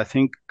I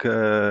think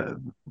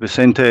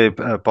Vicente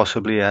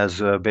possibly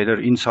has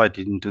better insight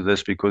into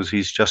this because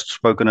he's just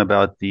spoken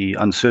about the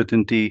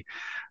uncertainty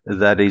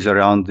that is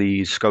around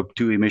the scope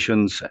 2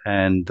 emissions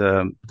and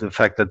the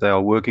fact that they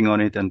are working on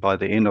it, and by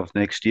the end of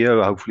next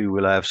year, hopefully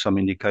we'll have some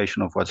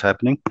indication of what's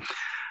happening.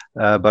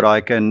 But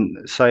I can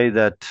say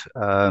that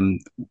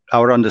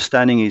our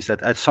understanding is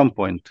that at some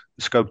point,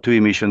 scope 2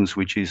 emissions,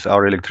 which is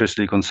our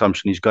electricity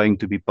consumption, is going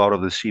to be part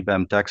of the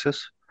CBAM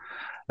taxes.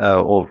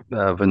 Or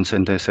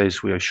Vicente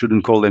says we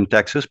shouldn't call them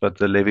taxes, but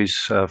the levies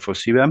for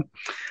CBAM.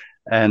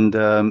 And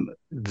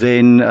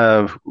then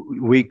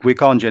we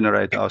can't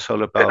generate our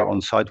solar power on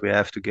site. We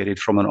have to get it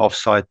from an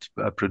off-site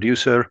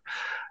producer.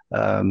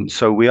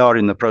 So we are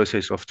in the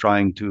process of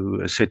trying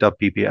to set up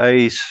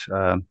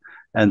PPAs.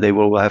 And there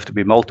will have to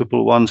be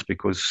multiple ones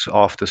because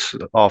after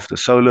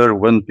solar,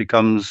 wind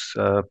becomes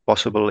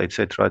possible,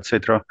 etc.,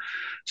 etc.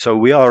 So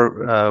we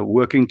are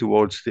working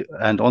towards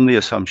and on the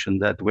assumption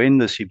that when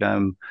the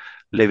CBAM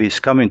levies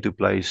come into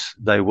place,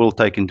 they will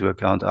take into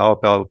account our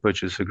power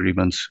purchase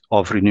agreements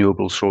of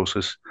renewable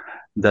sources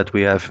that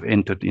we have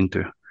entered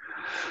into.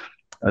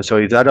 So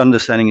if that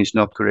understanding is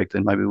not correct,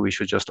 then maybe we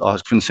should just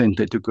ask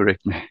Vicente to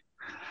correct me.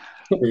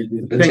 Thank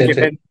you,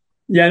 Hendrik.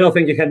 Yeah, no,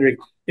 thank you, Hendrik.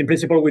 In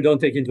principle, we don't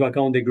take into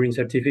account the green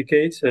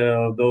certificates,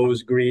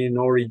 those green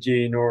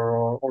origin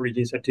or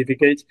origin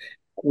certificates.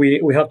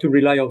 We have to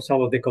rely on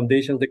some of the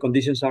conditions. The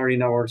conditions are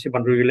in our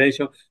CBAM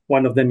regulation.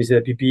 One of them is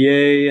the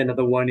PPA.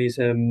 Another one is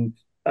that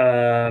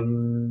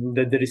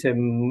there is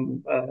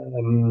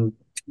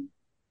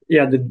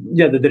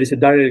that there is a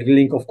direct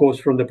link, of course,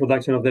 from the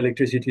production of the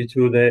electricity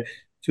to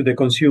the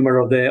consumer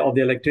of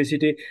the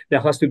electricity.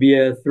 There has to be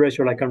a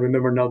threshold. I can't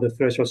remember now the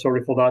threshold.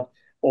 Sorry for that.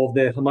 Of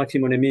the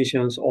maximum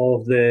emissions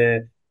of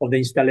the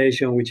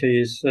installation, which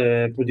is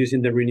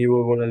producing the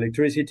renewable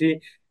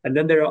electricity. And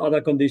then there are other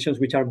conditions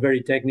which are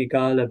very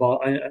technical about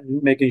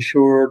making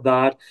sure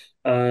that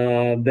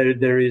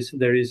there is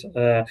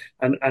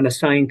an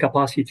assigned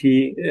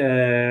capacity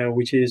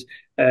which is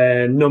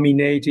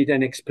nominated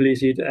and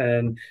explicit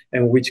and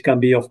which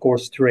can be, of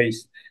course,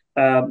 traced.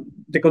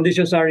 The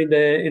conditions are in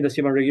the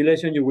CBAM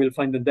regulation. You will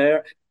find it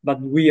there, but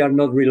we are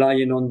not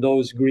relying on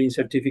those green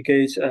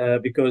certificates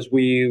because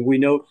we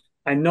know.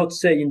 I'm not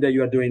saying that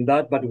you are doing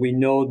that, but we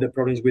know the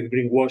problems with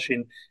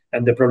greenwashing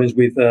and the problems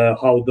with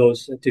how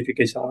those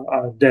certificates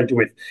are dealt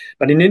with.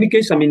 But in any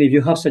case, I mean, if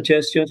you have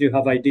suggestions, you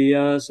have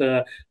ideas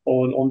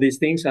on these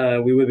things,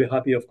 we will be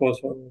happy, of course,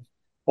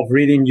 of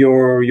reading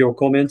your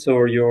comments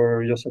or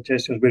your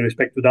suggestions with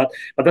respect to that.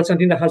 But that's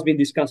something that has been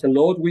discussed a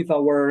lot with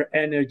our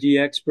energy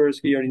experts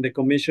here in the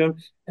Commission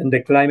and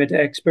the climate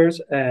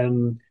experts.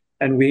 And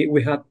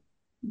we have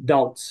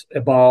doubts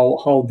about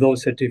how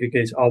those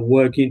certificates are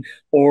working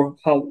or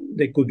how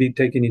they could be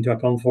taken into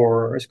account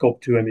for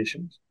Scope 2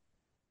 emissions.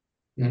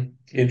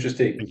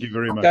 Interesting. Thank you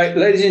very much. Okay,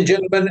 ladies and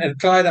gentlemen, and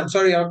Clyde, I'm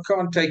sorry I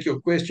can't take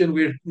your question.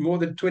 We're more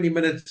than 20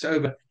 minutes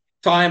over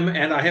time,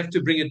 and I have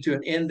to bring it to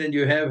an end, and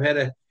you have had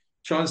a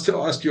chance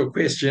to ask your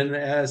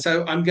question.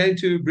 So I'm going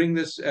to bring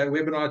this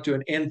webinar to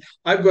an end.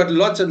 I've got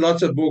lots and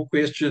lots of more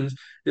questions.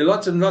 There are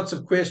lots and lots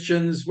of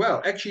questions.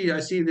 Well, actually, I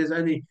see there's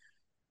only,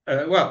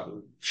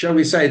 well, shall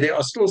we say, there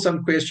are still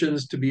some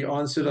questions to be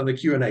answered on the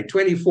Q&A,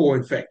 24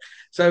 in fact.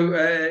 So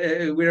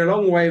we're a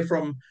long way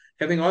from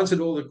having answered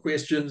all the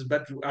questions,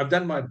 but I've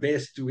done my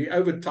best. We're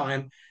over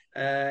time,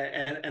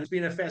 and it's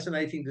been a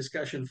fascinating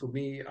discussion for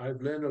me.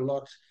 I've learned a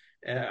lot.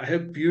 I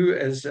hope you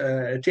as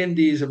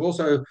attendees have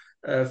also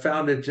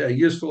found it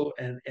useful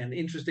and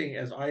interesting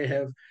as I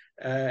have.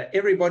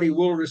 Everybody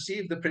will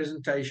receive the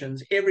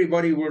presentations.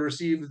 Everybody will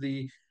receive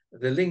the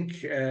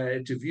link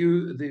to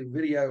view the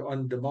video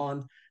on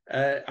demand.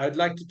 I'd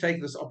like to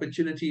take this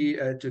opportunity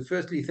to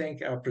firstly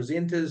thank our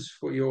presenters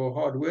for your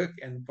hard work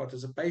and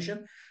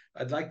participation.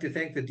 I'd like to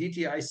thank the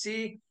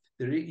DTIC,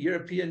 the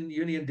European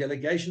Union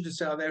delegation to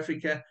South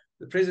Africa,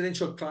 the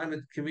Presidential Climate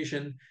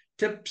Commission,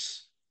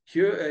 TIPS,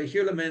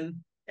 Hulamin,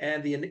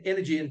 and the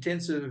Energy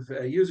Intensive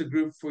User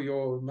Group for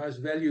your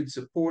most valued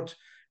support.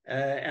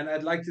 And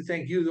I'd like to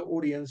thank you, the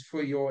audience,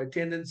 for your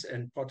attendance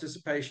and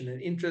participation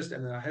and interest,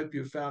 and I hope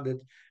you found it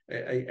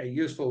a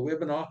useful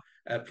webinar.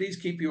 Please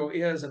keep your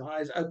ears and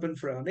eyes open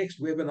for our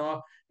next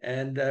webinar,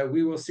 and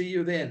we will see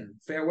you then.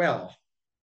 Farewell.